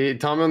 but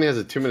Tommy only has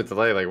a 2-minute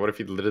delay. Like, what if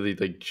he literally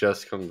like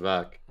just comes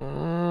back?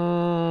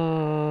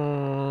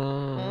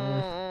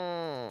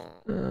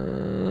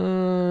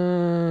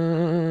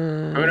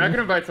 I I mean, I could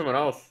invite someone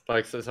else,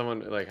 like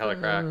someone like hella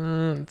crack.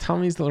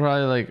 Tommy's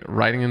probably like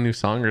writing a new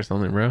song or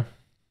something, bro.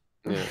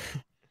 Yeah.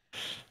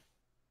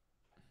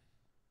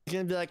 He's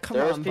gonna be like, come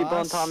There's on, people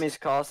boss. on Tommy's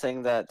call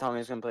saying that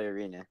Tommy's gonna play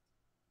Arena.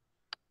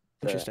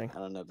 So, Interesting. I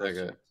don't know. If that's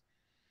Okay. true.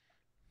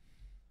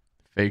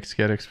 Fakes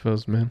get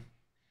exposed, man.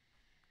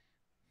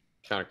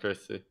 Kind of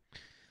crazy.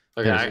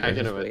 Okay, Yeah, I can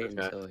Just invite wait this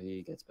guy. until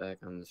he gets back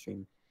on the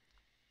stream.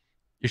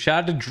 You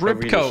shout out to read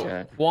Drip the Coat,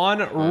 chat.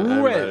 Juan I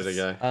invited Ruiz.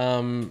 a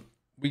guy.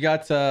 We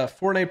got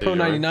Fortnite Pro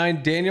Did you join?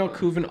 99, Daniel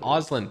Kuvan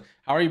Oslin.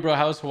 How are you, bro?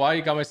 How's Hawaii?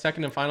 Got my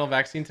second and final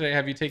vaccine today.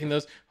 Have you taken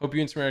those? Hope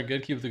you and Samara are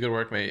good. Keep up the good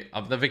work, mate.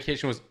 The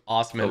vacation was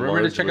awesome, man. A Remember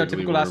to large check out wiggly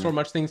Typical Last worm. Store.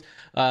 Much things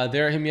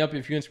there. Hit me up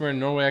if you and Samara in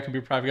Norway. I can be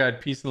a private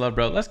guide. Peace and love,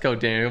 bro. Let's go,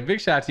 Daniel.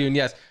 Big shout out to you. And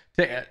yes,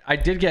 I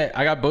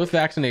got both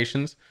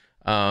vaccinations.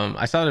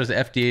 I saw there was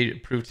FDA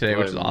approved today,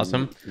 which is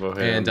awesome.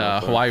 And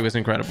Hawaii was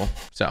incredible.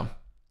 So,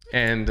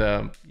 and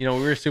you know,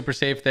 we were super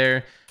safe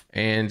there.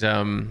 And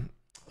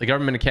the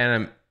government of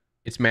Canada,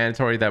 it's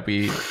mandatory that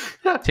we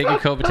take a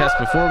COVID test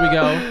before we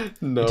go.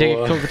 No. We take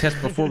a COVID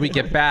test before we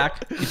get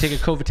back. We take a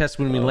COVID test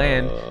when we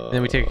land. And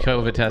then we take a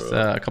COVID test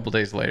a couple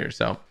days later.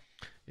 So,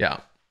 yeah.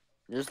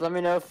 Just let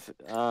me know if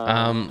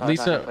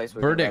Lisa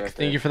Burdick,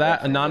 thank you for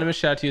that. Anonymous,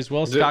 shout out to you as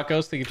well. Scott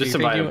Ghost, thank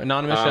you.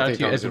 Anonymous, shout out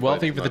to you as well.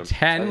 Thank you for the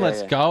 10.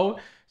 Let's go.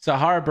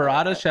 Sahara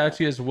Barada, shout out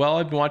to you as well.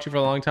 I've been watching for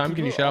a long time.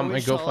 Can you shout out my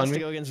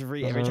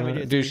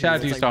GoFundMe? Dude, shout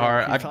out to you,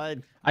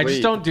 Sahara. I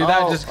just don't do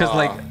that just because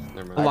like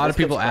a lot of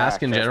people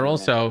ask in general,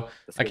 so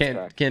I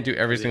can't do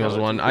every single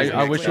one.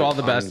 I wish you all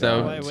the best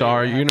though.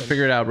 Sahara, you're gonna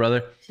figure it out,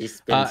 brother.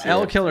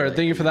 L Killer,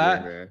 thank you for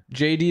that.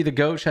 JD the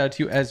Goat, shout out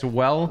to you as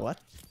well. What?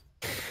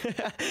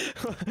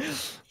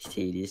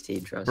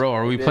 Bro,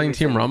 are we playing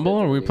Team Rumble?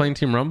 Are we playing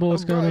Team Rumble?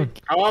 What's going on?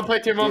 I want to play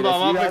Team Rumble. I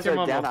want to play Team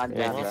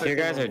Rumble. You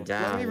guys are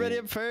down. Let me ready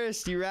up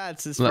first, you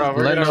rats. Let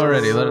it know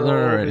already. Let it know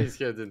already. These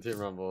kids in Team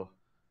Rumble.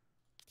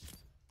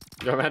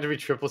 Yo, imagine we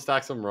triple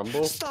stack some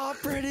Rumble.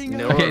 Stop reading.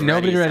 No. Okay,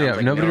 nobody ready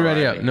up. Nobody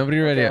ready up. Nobody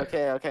ready up.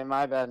 Okay,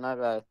 my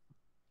bad.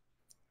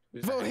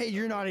 Oh, hey,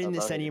 you're not in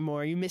this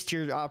anymore. You missed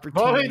your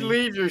opportunity. Oh, hey,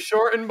 leave. You're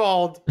short and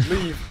bald.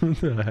 Leave.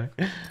 What the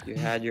heck? You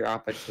had your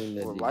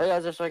opportunity. Why are you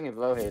guys just fucking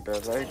Blowhate, bro?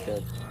 Blowhate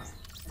good.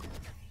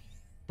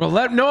 Bro,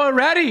 let Noah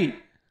ready.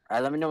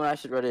 Alright, let me know when I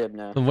should ready up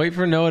now. Wait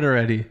for Noah to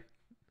ready.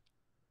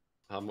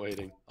 I'm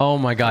waiting. Oh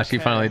my gosh, he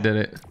finally did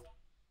it.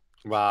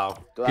 Wow.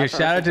 Yo,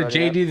 shout out to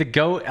JD the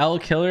Goat, L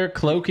Killer,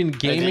 Cloak and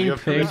Gaming,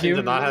 thank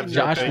you.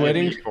 Josh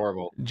Whitting,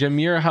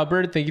 Jameer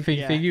Hubbard, thank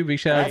you. Big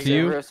shout out to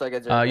you.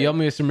 You helped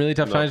me with some really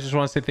tough times. Just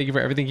want to say thank you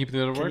for everything. Keep the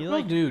good work.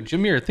 Well, dude,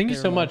 Jameer, thank you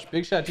so much.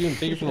 Big shout out to you and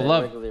thank you for the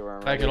love.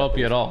 If I could help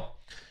you at all.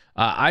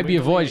 IB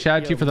Avoid,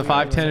 shout out to you for the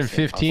 5, 10, and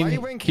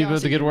 15. Keep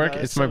up the good work.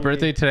 It's my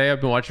birthday today. I've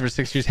been watching for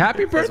 6 years.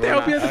 Happy birthday. I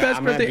hope you have the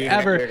best birthday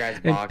ever.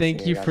 And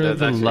thank you for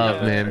the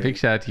love, man. Big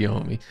shout out to you,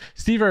 homie.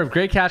 Steve Irv,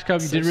 great cash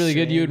cup. You did really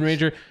good. You and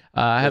Ranger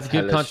have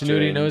good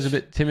continuity. Noah's a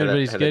bit timid, but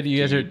he's good. You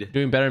guys are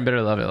doing better and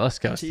better. Love it. Let's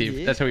go,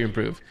 Steve. That's how we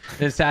improve.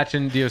 And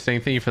Sachin Dio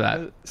saying thank you for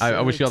that. I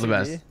wish you all the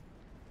best.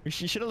 You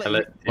should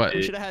have What?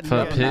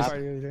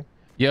 had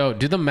Yo,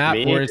 do the map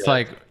where it's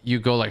like you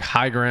go like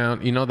high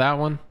ground. You know that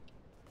one?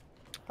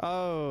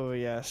 Oh,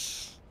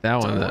 yes. That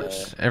one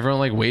that everyone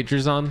like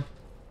wagers on.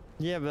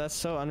 Yeah, but that's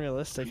so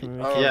unrealistic.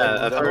 Yeah,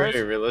 I thought we were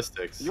doing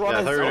realistics. You want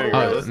to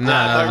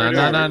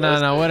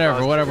No,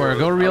 whatever.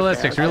 Go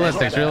realistics.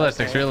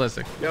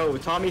 Yo,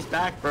 Tommy's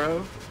back,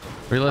 bro.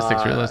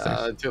 Realistics.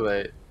 Too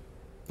late.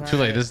 Too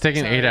late. This is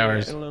taking 8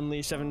 hours.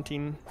 Lonely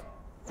 17.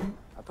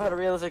 I put a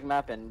realistic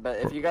map in, but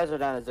if you guys are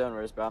down to zone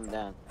race, bro, I'm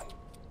down.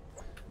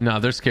 No,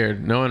 they're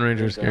scared. No one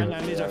Ranger is My scared.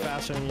 90s are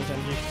faster than you,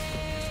 Tenji.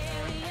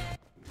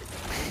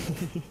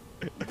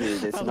 Do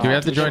we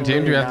have to join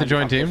team? Do we have to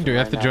join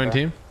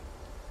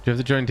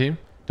team?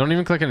 Don't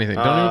even click anything.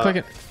 Don't even click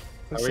it.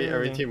 Are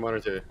we team 1 or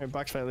 2? Hey,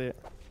 box fight Leah.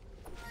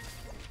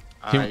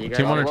 Team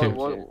 1 or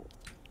 2?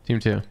 Team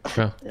 2.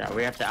 Go. Yeah,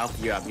 we have to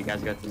alpha you up. You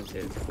guys got team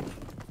 2.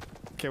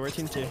 Okay, we're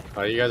team 2.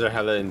 Oh, you guys are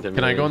hella intimidating.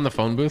 Can I go in the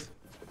phone booth?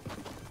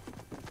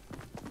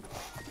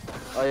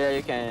 Oh yeah,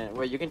 you can.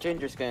 Wait, you can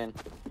change your skin.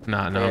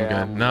 Nah,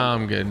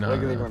 I'm good. No.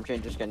 Regular room,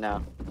 change your skin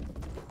now.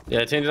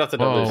 Yeah, change it off to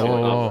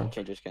Whoa.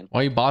 Change your skin. Why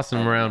are you bossing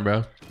him around,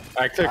 bro?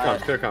 Alright, clear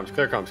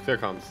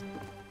comms.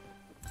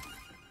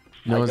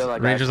 No,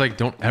 like Ranger's like,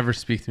 don't ever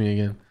speak to me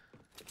again.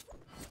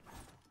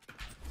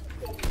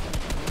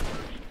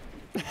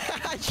 What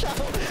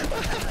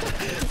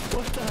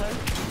the heck?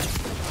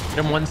 Hit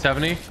him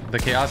 170, the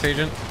Chaos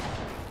Agent.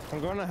 I'm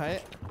going to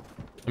height.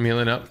 I'm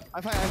healing up.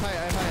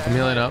 I'm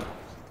healing up.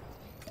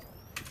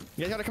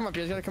 You guys gotta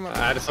come up.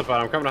 I had to slip out.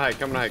 I'm coming to height.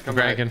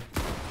 Cranking.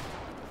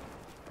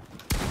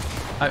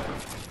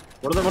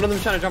 One of them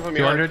trying to jump on me.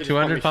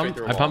 200 pump.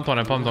 I pumped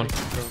one.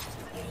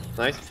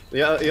 Nice.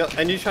 Yeah.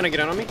 And you trying to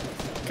get on me?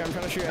 Okay, I'm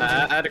trying to shoot.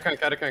 I had to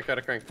crank.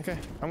 Okay,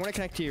 I'm gonna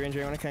connect to you,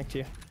 Ranger. Is They're that probably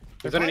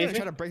underneath gonna me?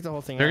 try to break the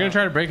whole thing. They're gonna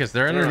try to break us.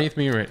 They're underneath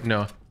me right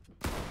now.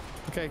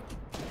 Okay.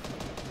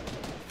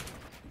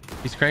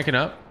 He's cranking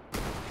up.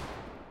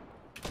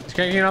 He's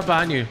cranking up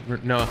behind you,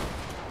 Noah.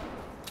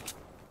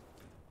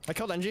 I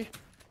killed NG.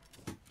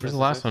 Where's the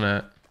last one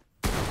at?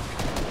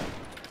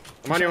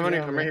 I'm on you.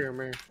 I'm right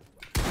here.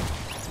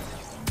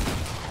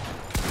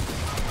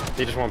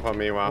 He just won't pump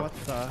me. Wow.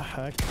 What the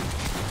heck?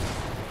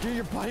 Dude,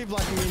 you're body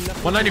blocking me.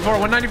 194.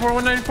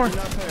 Do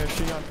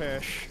not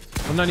perish.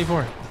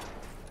 194.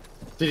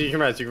 Dude, you can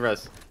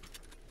res.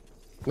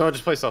 No,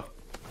 just play stuff.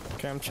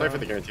 Okay, I'm Play trying. for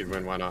the guaranteed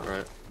win. Why not,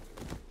 right?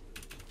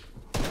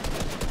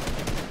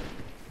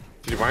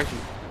 Dude, why aren't you?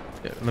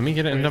 Yeah, let me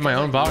get it into my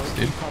own box,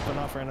 dude. Popping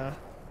off right now.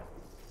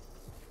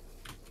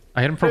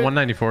 I hit him for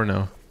 194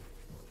 now.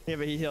 Yeah,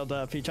 but he healed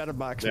up. He tried to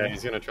box Yeah, me.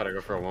 he's gonna try to go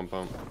for a 1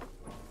 pump.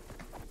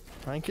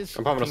 I think it's.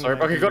 I'm popping a slurp.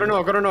 Okay, go to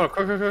no. Go to no.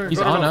 Quick. He's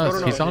on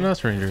us. He's on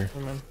us, Ranger.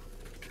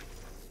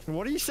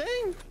 What are you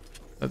saying?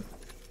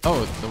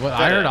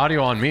 I heard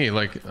audio on me.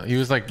 Like he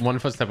was like 1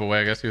 footstep away.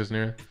 I guess he was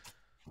near.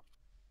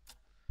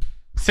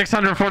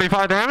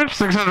 645 damage.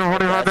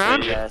 645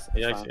 damage. Yes,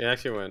 He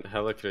actually went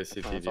hella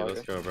crazy, CTG.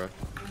 Let's go, bro.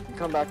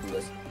 come back from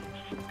this.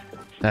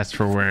 That's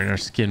for wearing our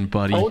skin,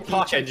 buddy. Don't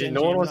talk, Edgy.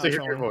 No one wants to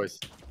hear your voice.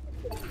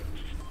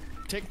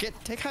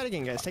 Take height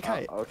again, guys. Take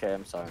height. Okay,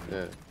 I'm sorry.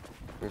 Yeah.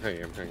 I'm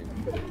thinking.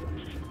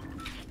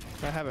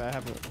 I have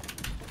it.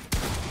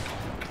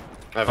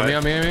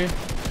 On me.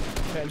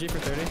 NG for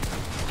 30.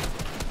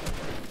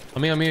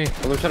 On me.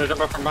 I'm trying to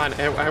jump up from behind. I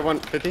have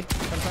 150.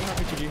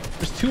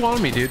 There's 2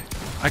 on me, dude.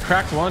 I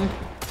cracked 1.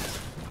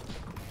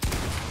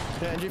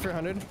 Yeah, NG for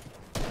 100.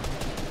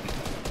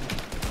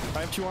 I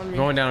have 2 on me.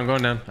 I'm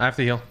going down. I have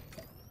to heal.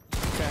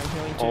 Okay, I'm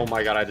healing too. Oh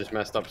my god, I just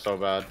messed up so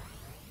bad.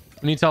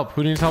 Who needs help?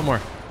 Who needs help more?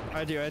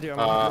 I do. I'm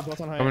both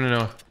on high. I'm gonna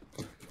know.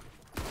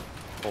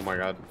 Oh my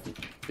god.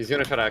 He's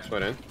gonna try to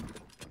exploit in.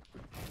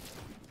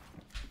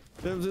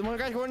 The one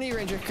guy's going to knee,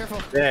 Ranger. Careful.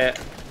 Yeah.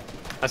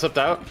 I slipped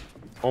out.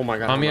 Oh my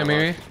god. On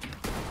me.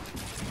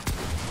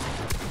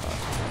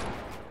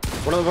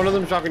 One of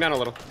them dropping down a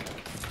little.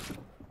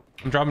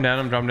 I'm dropping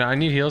down. I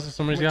need heals if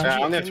somebody's got. Yeah, I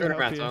Do only have 200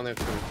 mats. you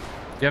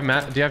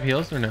have Do you have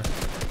heals or no?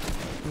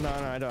 No,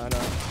 I don't.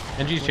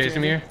 NG's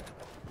chasing me here.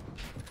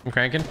 I'm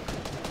cranking.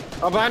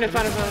 Oh, behind it.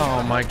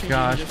 Oh my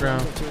gosh, bro.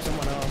 To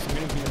someone else. I'm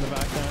gonna be in the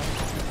back now.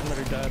 I'm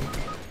literally dead.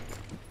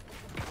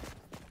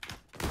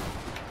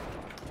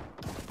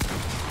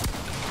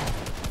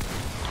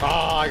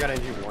 Oh, I got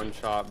NG one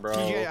shot, bro.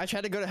 I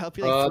tried to go to help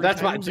you like 3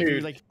 that's my times, and you,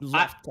 dude. like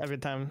left every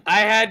time. I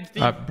had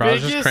the bro, I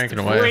was just biggest cranking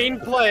away. brain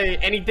play,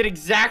 and he did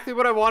exactly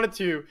what I wanted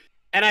to,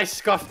 and I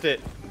scuffed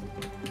it.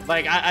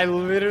 Like, I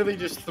literally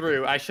just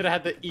threw. I should have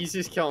had the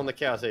easiest kill on the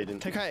Chaos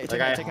Agent. Take height. Like,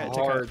 I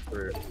hard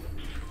threw.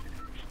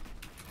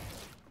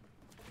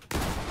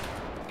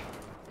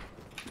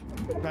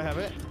 I have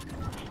it.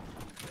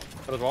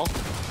 Got his wall.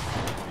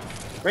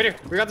 Right here.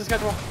 We got this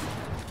guy's wall.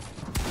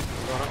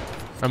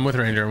 I'm with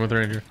Ranger. I'm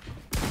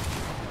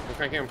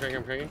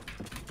cranking.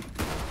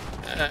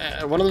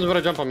 One of them's about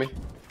to jump on me.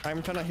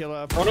 I'm trying to heal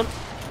up. On him.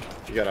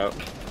 You got out.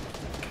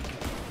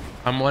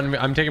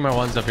 I'm taking my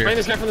ones up here. Spraying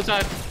this guy from the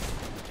side.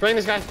 Spraying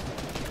this guy.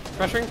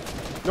 Pressuring.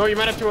 No, you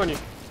might have 2 on you.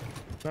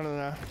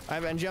 No. I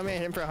have NG on me. I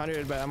hit him for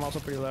 100, but I'm also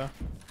pretty low.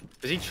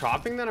 Is he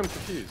chopping then? I'm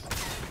confused.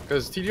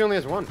 Because TG only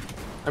has 1.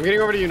 I'm getting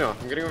over to you now.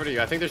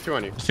 I think there's 2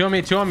 on you. 2 on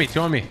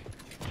me.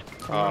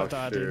 Oh,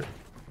 dude.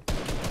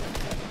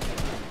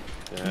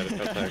 Yeah,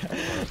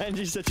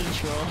 NG's such a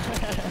troll.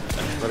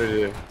 What did he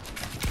do?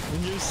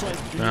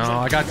 No,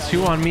 I got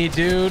 2 on me,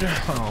 dude.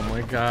 Oh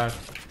my god.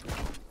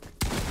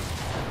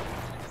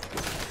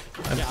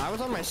 Yeah, I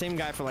was on my same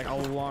guy for like a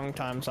long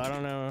time, so I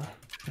don't know.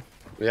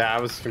 Yeah, I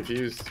was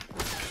confused.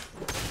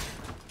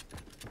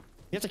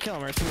 You have to kill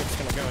him or his teammate's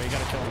gonna go. You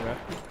gotta kill him, bro.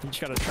 You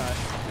just gotta try.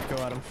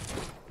 Go at him.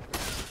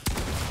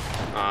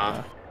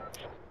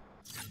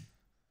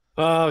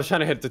 I was trying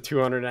to hit the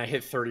 200 and I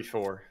hit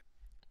 34.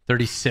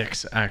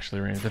 36,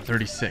 actually, Ranger.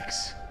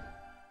 36.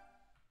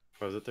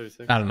 What was it,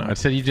 36? I don't know. It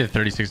said you did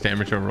 36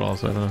 damage overall,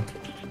 so I don't know.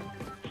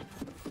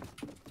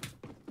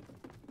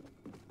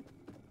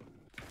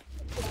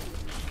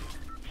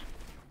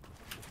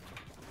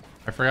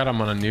 I forgot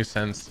I'm on a new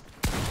sense.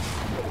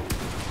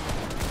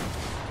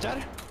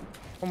 Dead?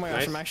 Oh my gosh,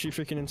 Nice. I'm actually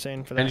freaking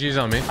insane for that. NG's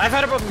on me. I've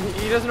had above him.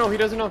 He doesn't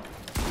know.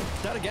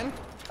 Dead again?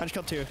 I just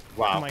killed 2.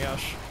 Wow. Oh my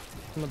gosh.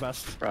 I'm the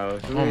best. Bro.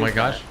 Oh my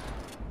gosh.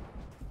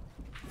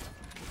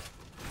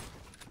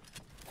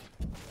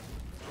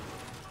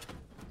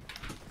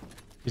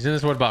 He's in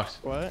this wood box.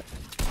 What?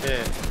 Yeah.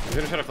 He's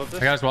gonna try to flip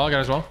this. I got his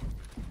wall.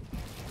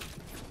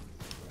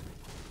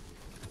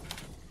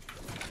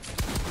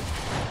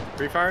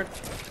 Pre-fired.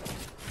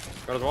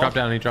 Got his wall.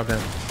 He dropped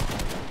down.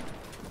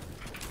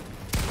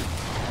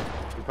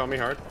 He caught me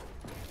hard.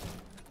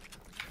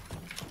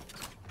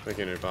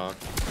 Making it back.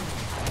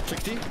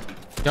 60? Yo,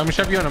 I'm gonna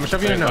shove you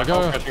in. No,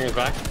 go. Catching his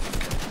back.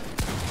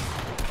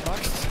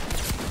 Box?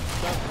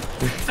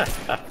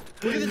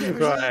 Look at the damage.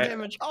 Look at the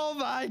damage. Oh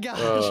my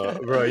gosh.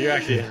 Bro, you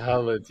actually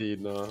hella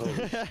teed now.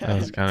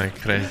 That's kind of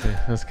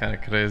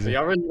crazy.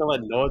 Y'all really gonna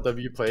let Noah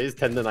W plays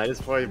tendonitis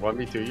boy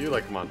 1v2 you?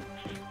 Like, come on.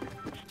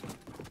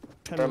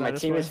 Bro, my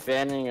team is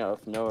fanning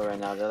of Noah right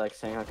now. They're like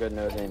saying how good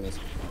Noah's name is.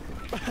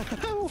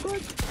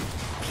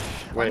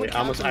 What? Wait,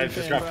 I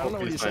just got I don't know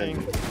what he's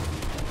saying.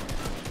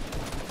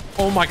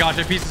 Oh my gosh,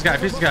 I pieced this guy.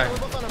 We're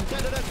both on him.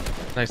 Dead.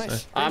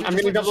 Nice. I'm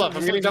getting double up.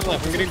 Here you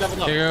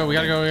go. We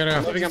gotta go. I'm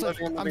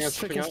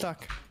freaking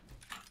stuck.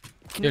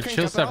 Can you Yo, crank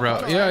chill up step, at bro.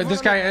 all? Yeah,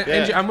 this guy.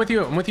 NG, I'm with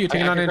you.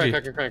 Taking on NG.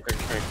 Crank.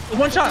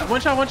 One shot.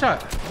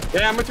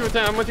 Yeah, I'm with you.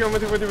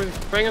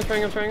 Spraying him.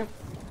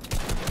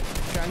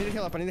 Okay, I need to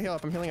heal up. I'm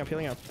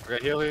healing up. Okay,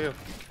 heal.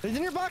 He's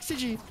in your box,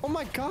 CG. Oh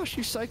my gosh,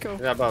 you psycho.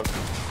 Yeah, above.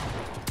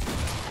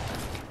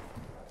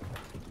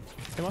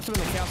 It must have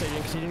been the Chaos Agent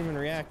because he didn't even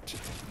react.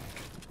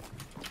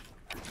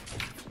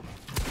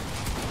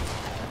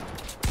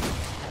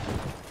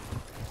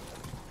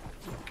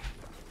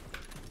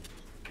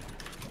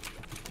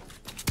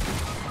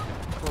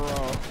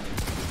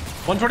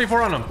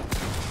 124 on him.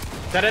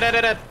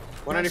 Dead.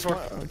 194.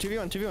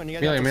 2v1. You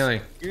guys Melee,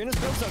 melee. You're in his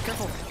build, so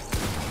careful.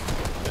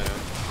 Yeah.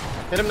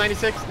 Hit him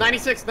 96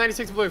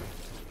 blue. You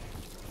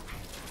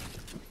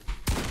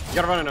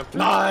gotta run enough.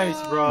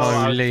 Nice, bro.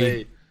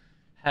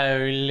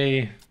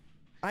 Holy.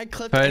 I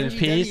clipped Full NGW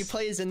piece.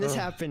 plays and this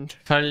happened.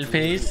 Full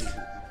piece.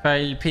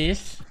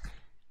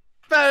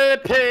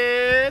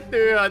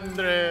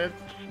 200.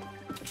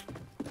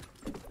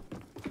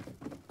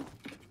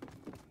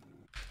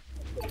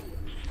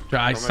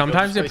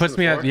 Sometimes it puts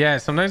me at, yeah,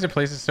 sometimes the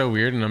place is so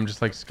weird and I'm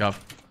just like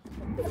scuffed.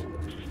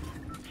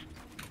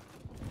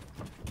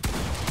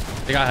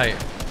 They got height.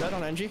 Is that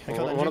on NG? I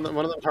One of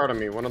them's hard on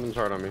me.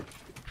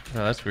 Oh,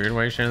 that's weird.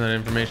 Why are you sharing that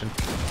information?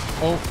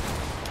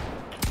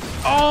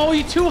 Oh,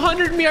 he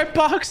 200'd me. I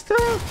boxed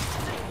him.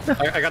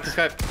 I got this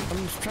guy.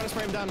 I'm trying to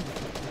spray him down.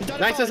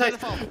 Nice.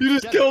 You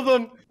just killed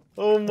him.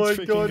 Oh my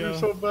god, you're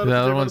so bad. The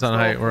other one's on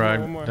height where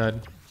I'm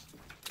dead.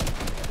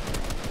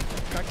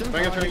 Cracked him.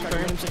 Bring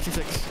him.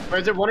 66.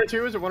 Wait, is it 1 or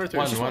 2? Is it 1 or 2?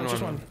 Just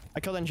one. I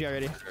killed NG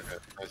already. Okay.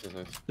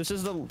 Nice. This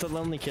is the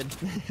lonely kid.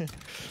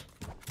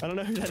 I don't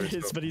know who that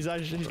is, but he's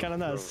kind of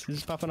nuts. He's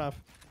just popping off.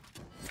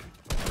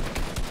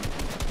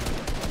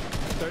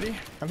 30?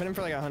 I'm hitting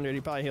for like 100.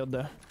 He probably healed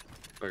though.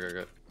 Okay,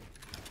 good.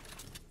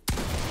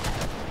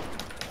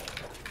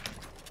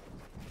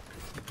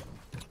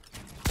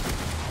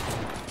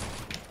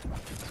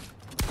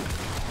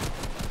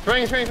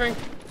 Swing. Hit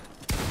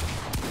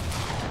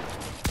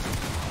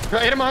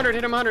him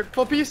 100.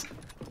 Full piece.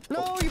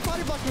 No, you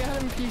body blocked me. I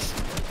had him in peace.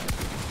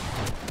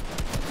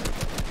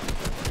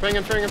 Swing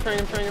him.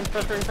 Pressuring.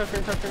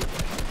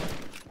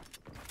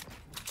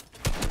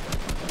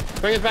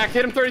 Swing his back.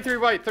 Hit him 33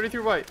 white.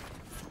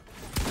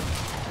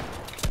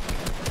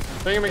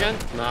 Swing him again.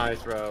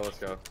 Nice, bro. Let's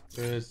go.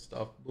 Good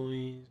stuff,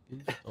 boys.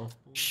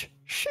 Shh.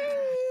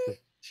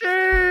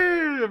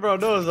 Bro,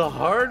 that was a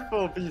hard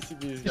full piece of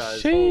these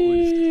guys.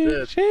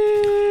 Holy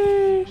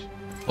shit.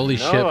 Holy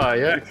shit. No,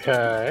 yeah,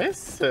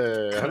 guys.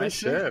 Holy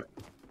shit.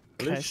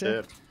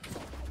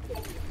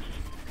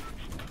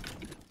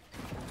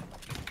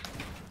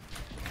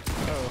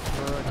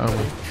 Oh,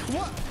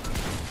 what?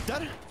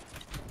 Dead?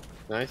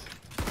 Nice.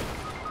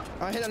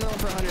 I hit another one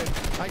for 100.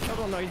 I killed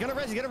one though. He's gonna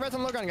res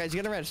on low ground, guys.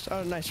 He's gonna res.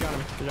 Oh, nice. You got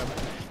him. Good job.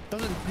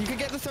 You can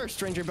get the thirst,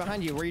 stranger,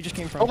 behind you, where you just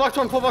came from. Pull box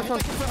one. Hit for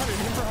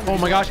 100. Oh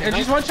my gosh.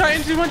 NG's one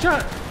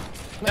shot.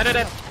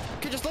 Dead.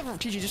 Okay, just live him.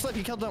 TG, just live.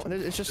 He killed that one.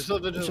 It's just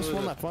one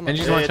left.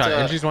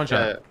 NG's one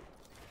shot.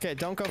 Okay,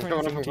 don't go for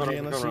anything, TG,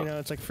 unless you know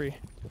it's like free.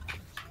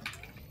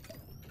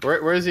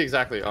 Where is he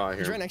exactly? Oh, I hear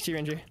He's him. right next to you,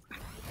 NG.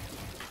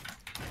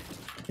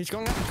 He's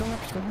going up.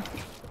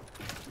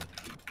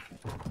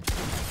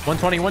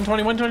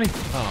 120.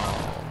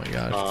 Oh my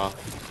gosh.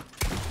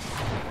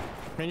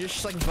 Man, you're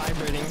just like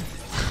vibrating.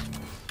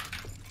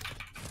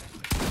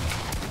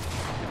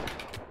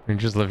 You're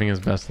just living his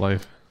best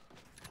life.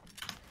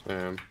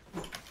 Damn.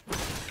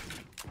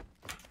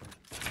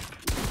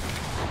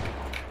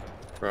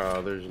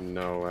 Bro, there's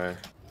no way.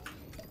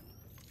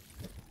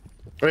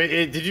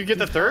 Wait, did you get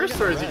the thirst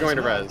or is he going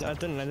to res? I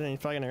didn't. He's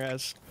probably gonna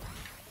res.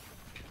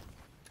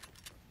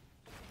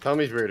 Tell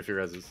me he's weird if he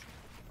reses.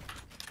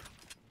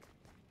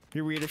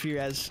 You're weird if you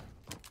res.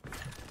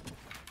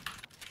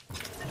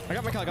 I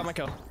got my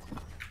kill.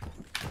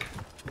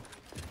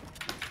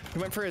 He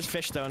went for his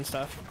fish though and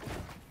stuff.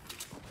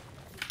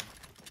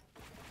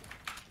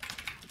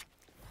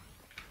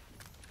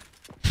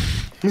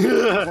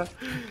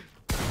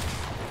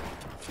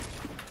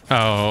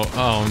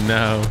 Oh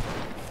no.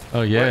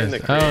 Oh yes.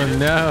 Oh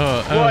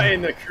no. What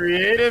in the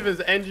creative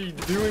is NG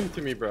doing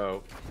to me,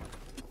 bro?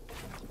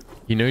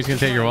 You know he's gonna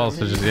take your wall,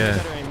 so just yeah.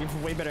 You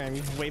have way better aim.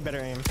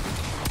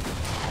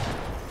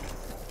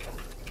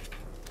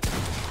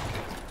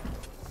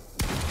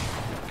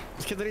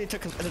 This kid literally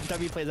took the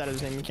W plays out of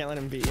his name. You can't let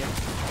him beat you.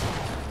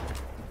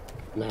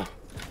 No.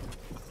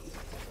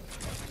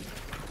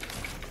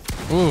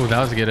 Ooh,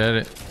 that was a good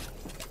edit.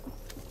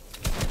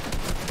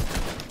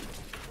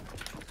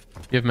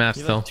 You have mats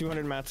You still. have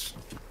 200 mats.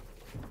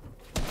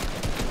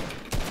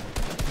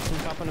 Some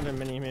top one of a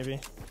mini, maybe.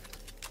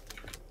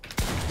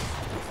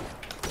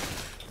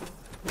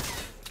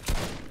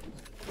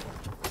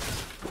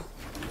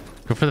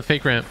 Go for the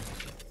fake ramp.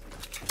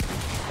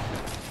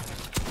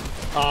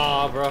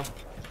 Ah, bro.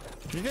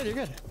 You're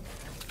good.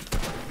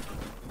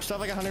 Still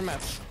have like 100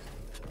 mats.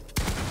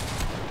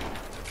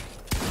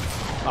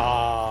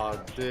 Ah,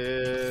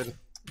 dude.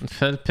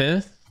 Fed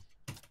piss.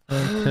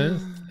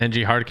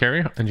 NG hard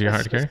carry.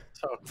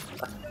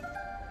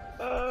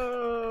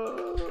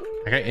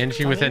 I got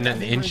NG within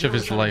an inch of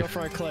his life. Go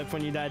for a clip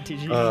when you died,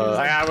 TG.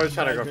 I was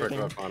trying to go for a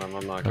clip on him.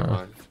 I'm not gonna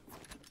lie.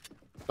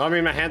 No, I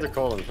mean, my hands are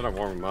cold. I'm trying to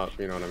warm them up.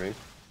 You know what I mean?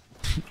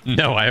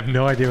 No, I have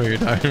no idea what you're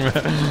talking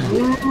about.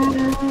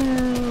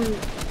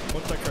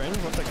 What's that cringe?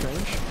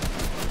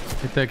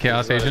 Hit the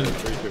chaos agent.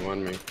 3, 2,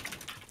 1 me.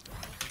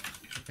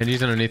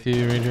 NG's underneath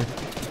you, Ranger.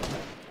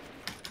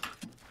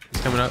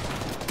 He's coming up.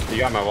 You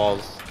got my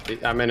walls.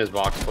 I'm in his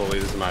box fully.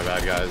 This is my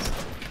bad, guys.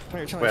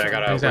 Wait, I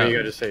got out. You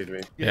guys just saved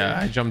me. Yeah,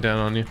 I jumped down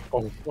on you.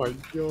 Oh my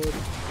god.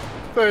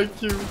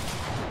 Thank you.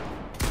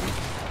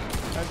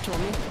 have two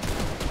on me.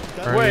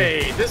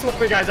 Wait, this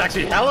lonely guy's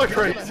actually hella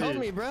Help crazy.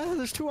 me, bro.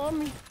 There's two on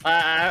me.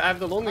 I have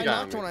the lonely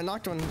guy. I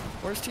knocked one.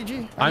 Where's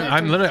TG?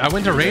 I'm literally. I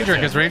went to Ranger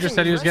because Ranger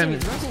said he was getting.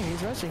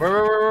 He's rushing.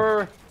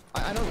 Where?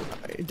 I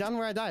don't. Down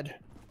where I died.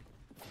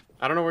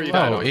 I don't know where you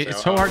died. Oh,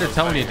 it's so hard to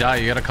tell when you die.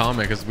 You gotta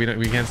comment because we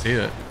can't see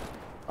it.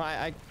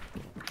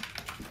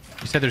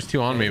 You said there's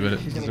two on me, but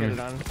he's gonna get it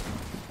on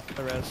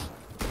the res.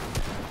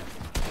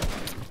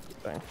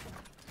 Dang.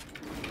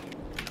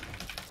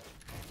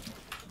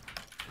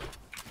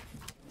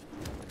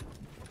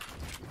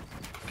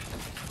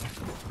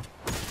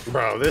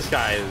 Bro, this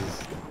guy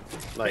is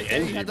like You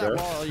NG, had bro. that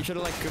wall. You should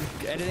have like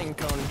editing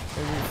cone. It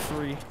would be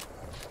free.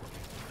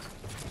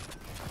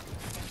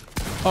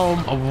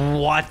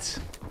 What?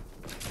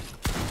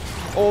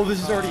 Oh,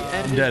 this is already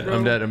ended.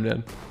 I'm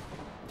dead.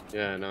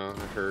 Yeah, no,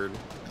 I heard.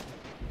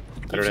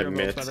 I don't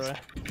admit. By the way.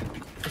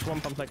 Just one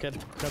pump that kid.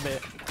 Grab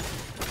it.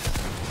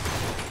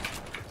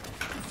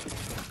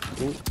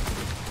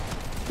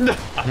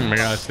 Oh my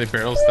gosh, they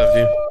barrel stuffed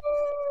you.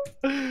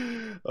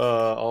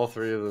 All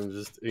three of them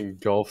just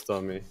engulfed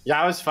on me.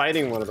 Yeah, I was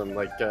fighting one of them,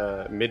 like,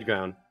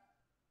 mid-ground.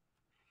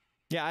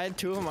 Yeah, I had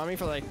two of them on me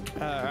for like...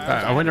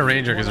 I went to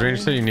Ranger because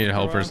Ranger said you needed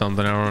help or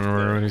something. I don't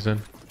remember what he said.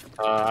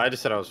 I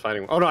just said I was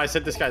fighting. Oh no, I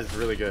said this guy's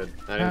really good.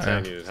 I didn't say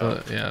I needed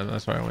help. Yeah,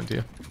 that's why I went to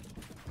you.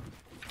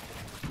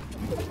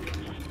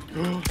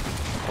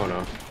 Oh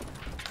no.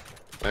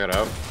 I got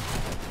out.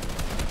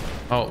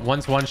 Oh,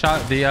 one's one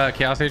shot. The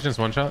Chaos Agent's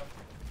one shot.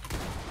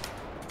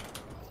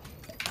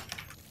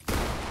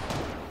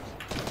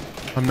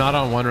 I'm not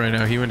on one right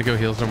now. He went to go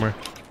heal somewhere.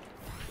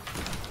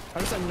 I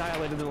just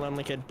annihilated the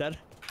lonely kid. Dead.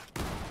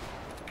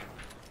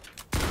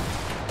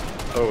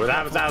 Oh,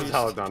 that was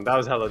hella dumb. That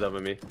was hella dumb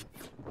of me.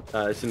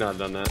 I should not have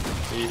done that.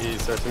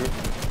 He's searching me.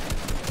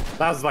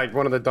 That was like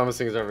one of the dumbest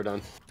things I've ever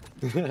done.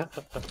 No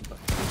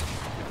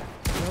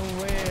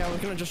way. I was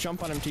gonna just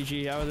jump on him,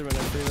 TG. I would have been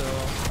a free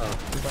little...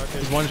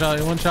 He's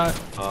one shot.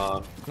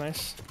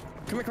 Nice.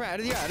 Come here. Out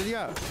of you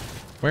out.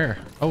 Where?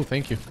 Oh,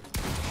 thank you.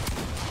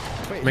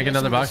 Wait, Make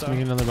another box. Make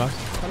another box.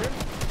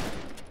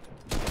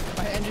 100?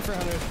 I hit NG for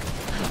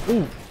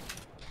 100. Ooh.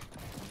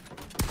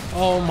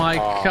 Oh my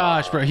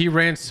gosh, bro. He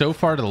ran so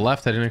far to the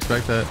left. I didn't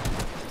expect that.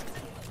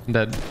 I'm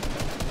dead.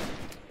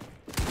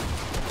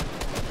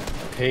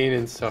 Pain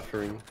and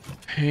suffering.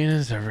 Pain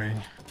and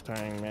suffering.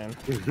 Dang, man.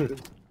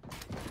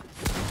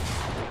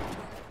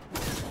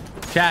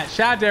 Chat,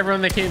 shout out to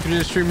everyone that came through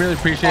the stream. Really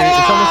appreciate it.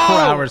 It's almost 4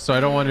 hours, so I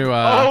don't want to.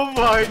 Oh my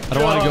god! I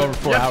don't want to go over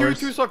 4 hours.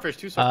 Two swordfish.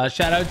 Shout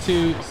out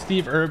to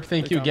Steve Erb.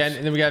 Thank you again.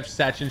 And then we got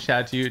Sachin.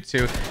 Shout out to you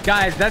too,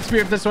 guys. That's me.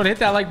 If this one hit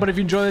that like button, if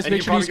you enjoy this,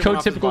 make sure to use code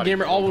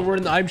TypicalGamer. All one word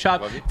in the item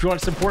shop. If you want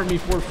to support me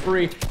for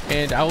free,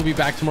 and I will be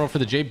back tomorrow for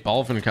the J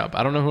Balvin Cup.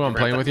 I don't know who I'm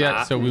playing with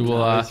yet, so we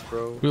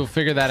will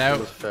figure that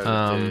out.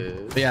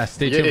 But yeah,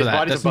 stay tuned for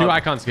that. That's the new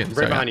icon skin.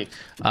 So, yeah.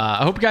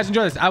 I hope you guys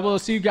enjoy this. I will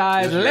see you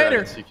guys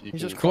later.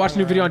 Go watch a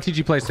new video on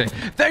TG Plays today.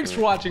 Thanks for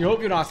watching. Hope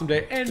you have an awesome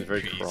day, and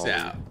peace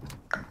out.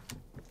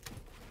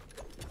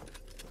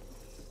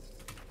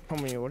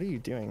 Homie, what are you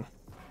doing?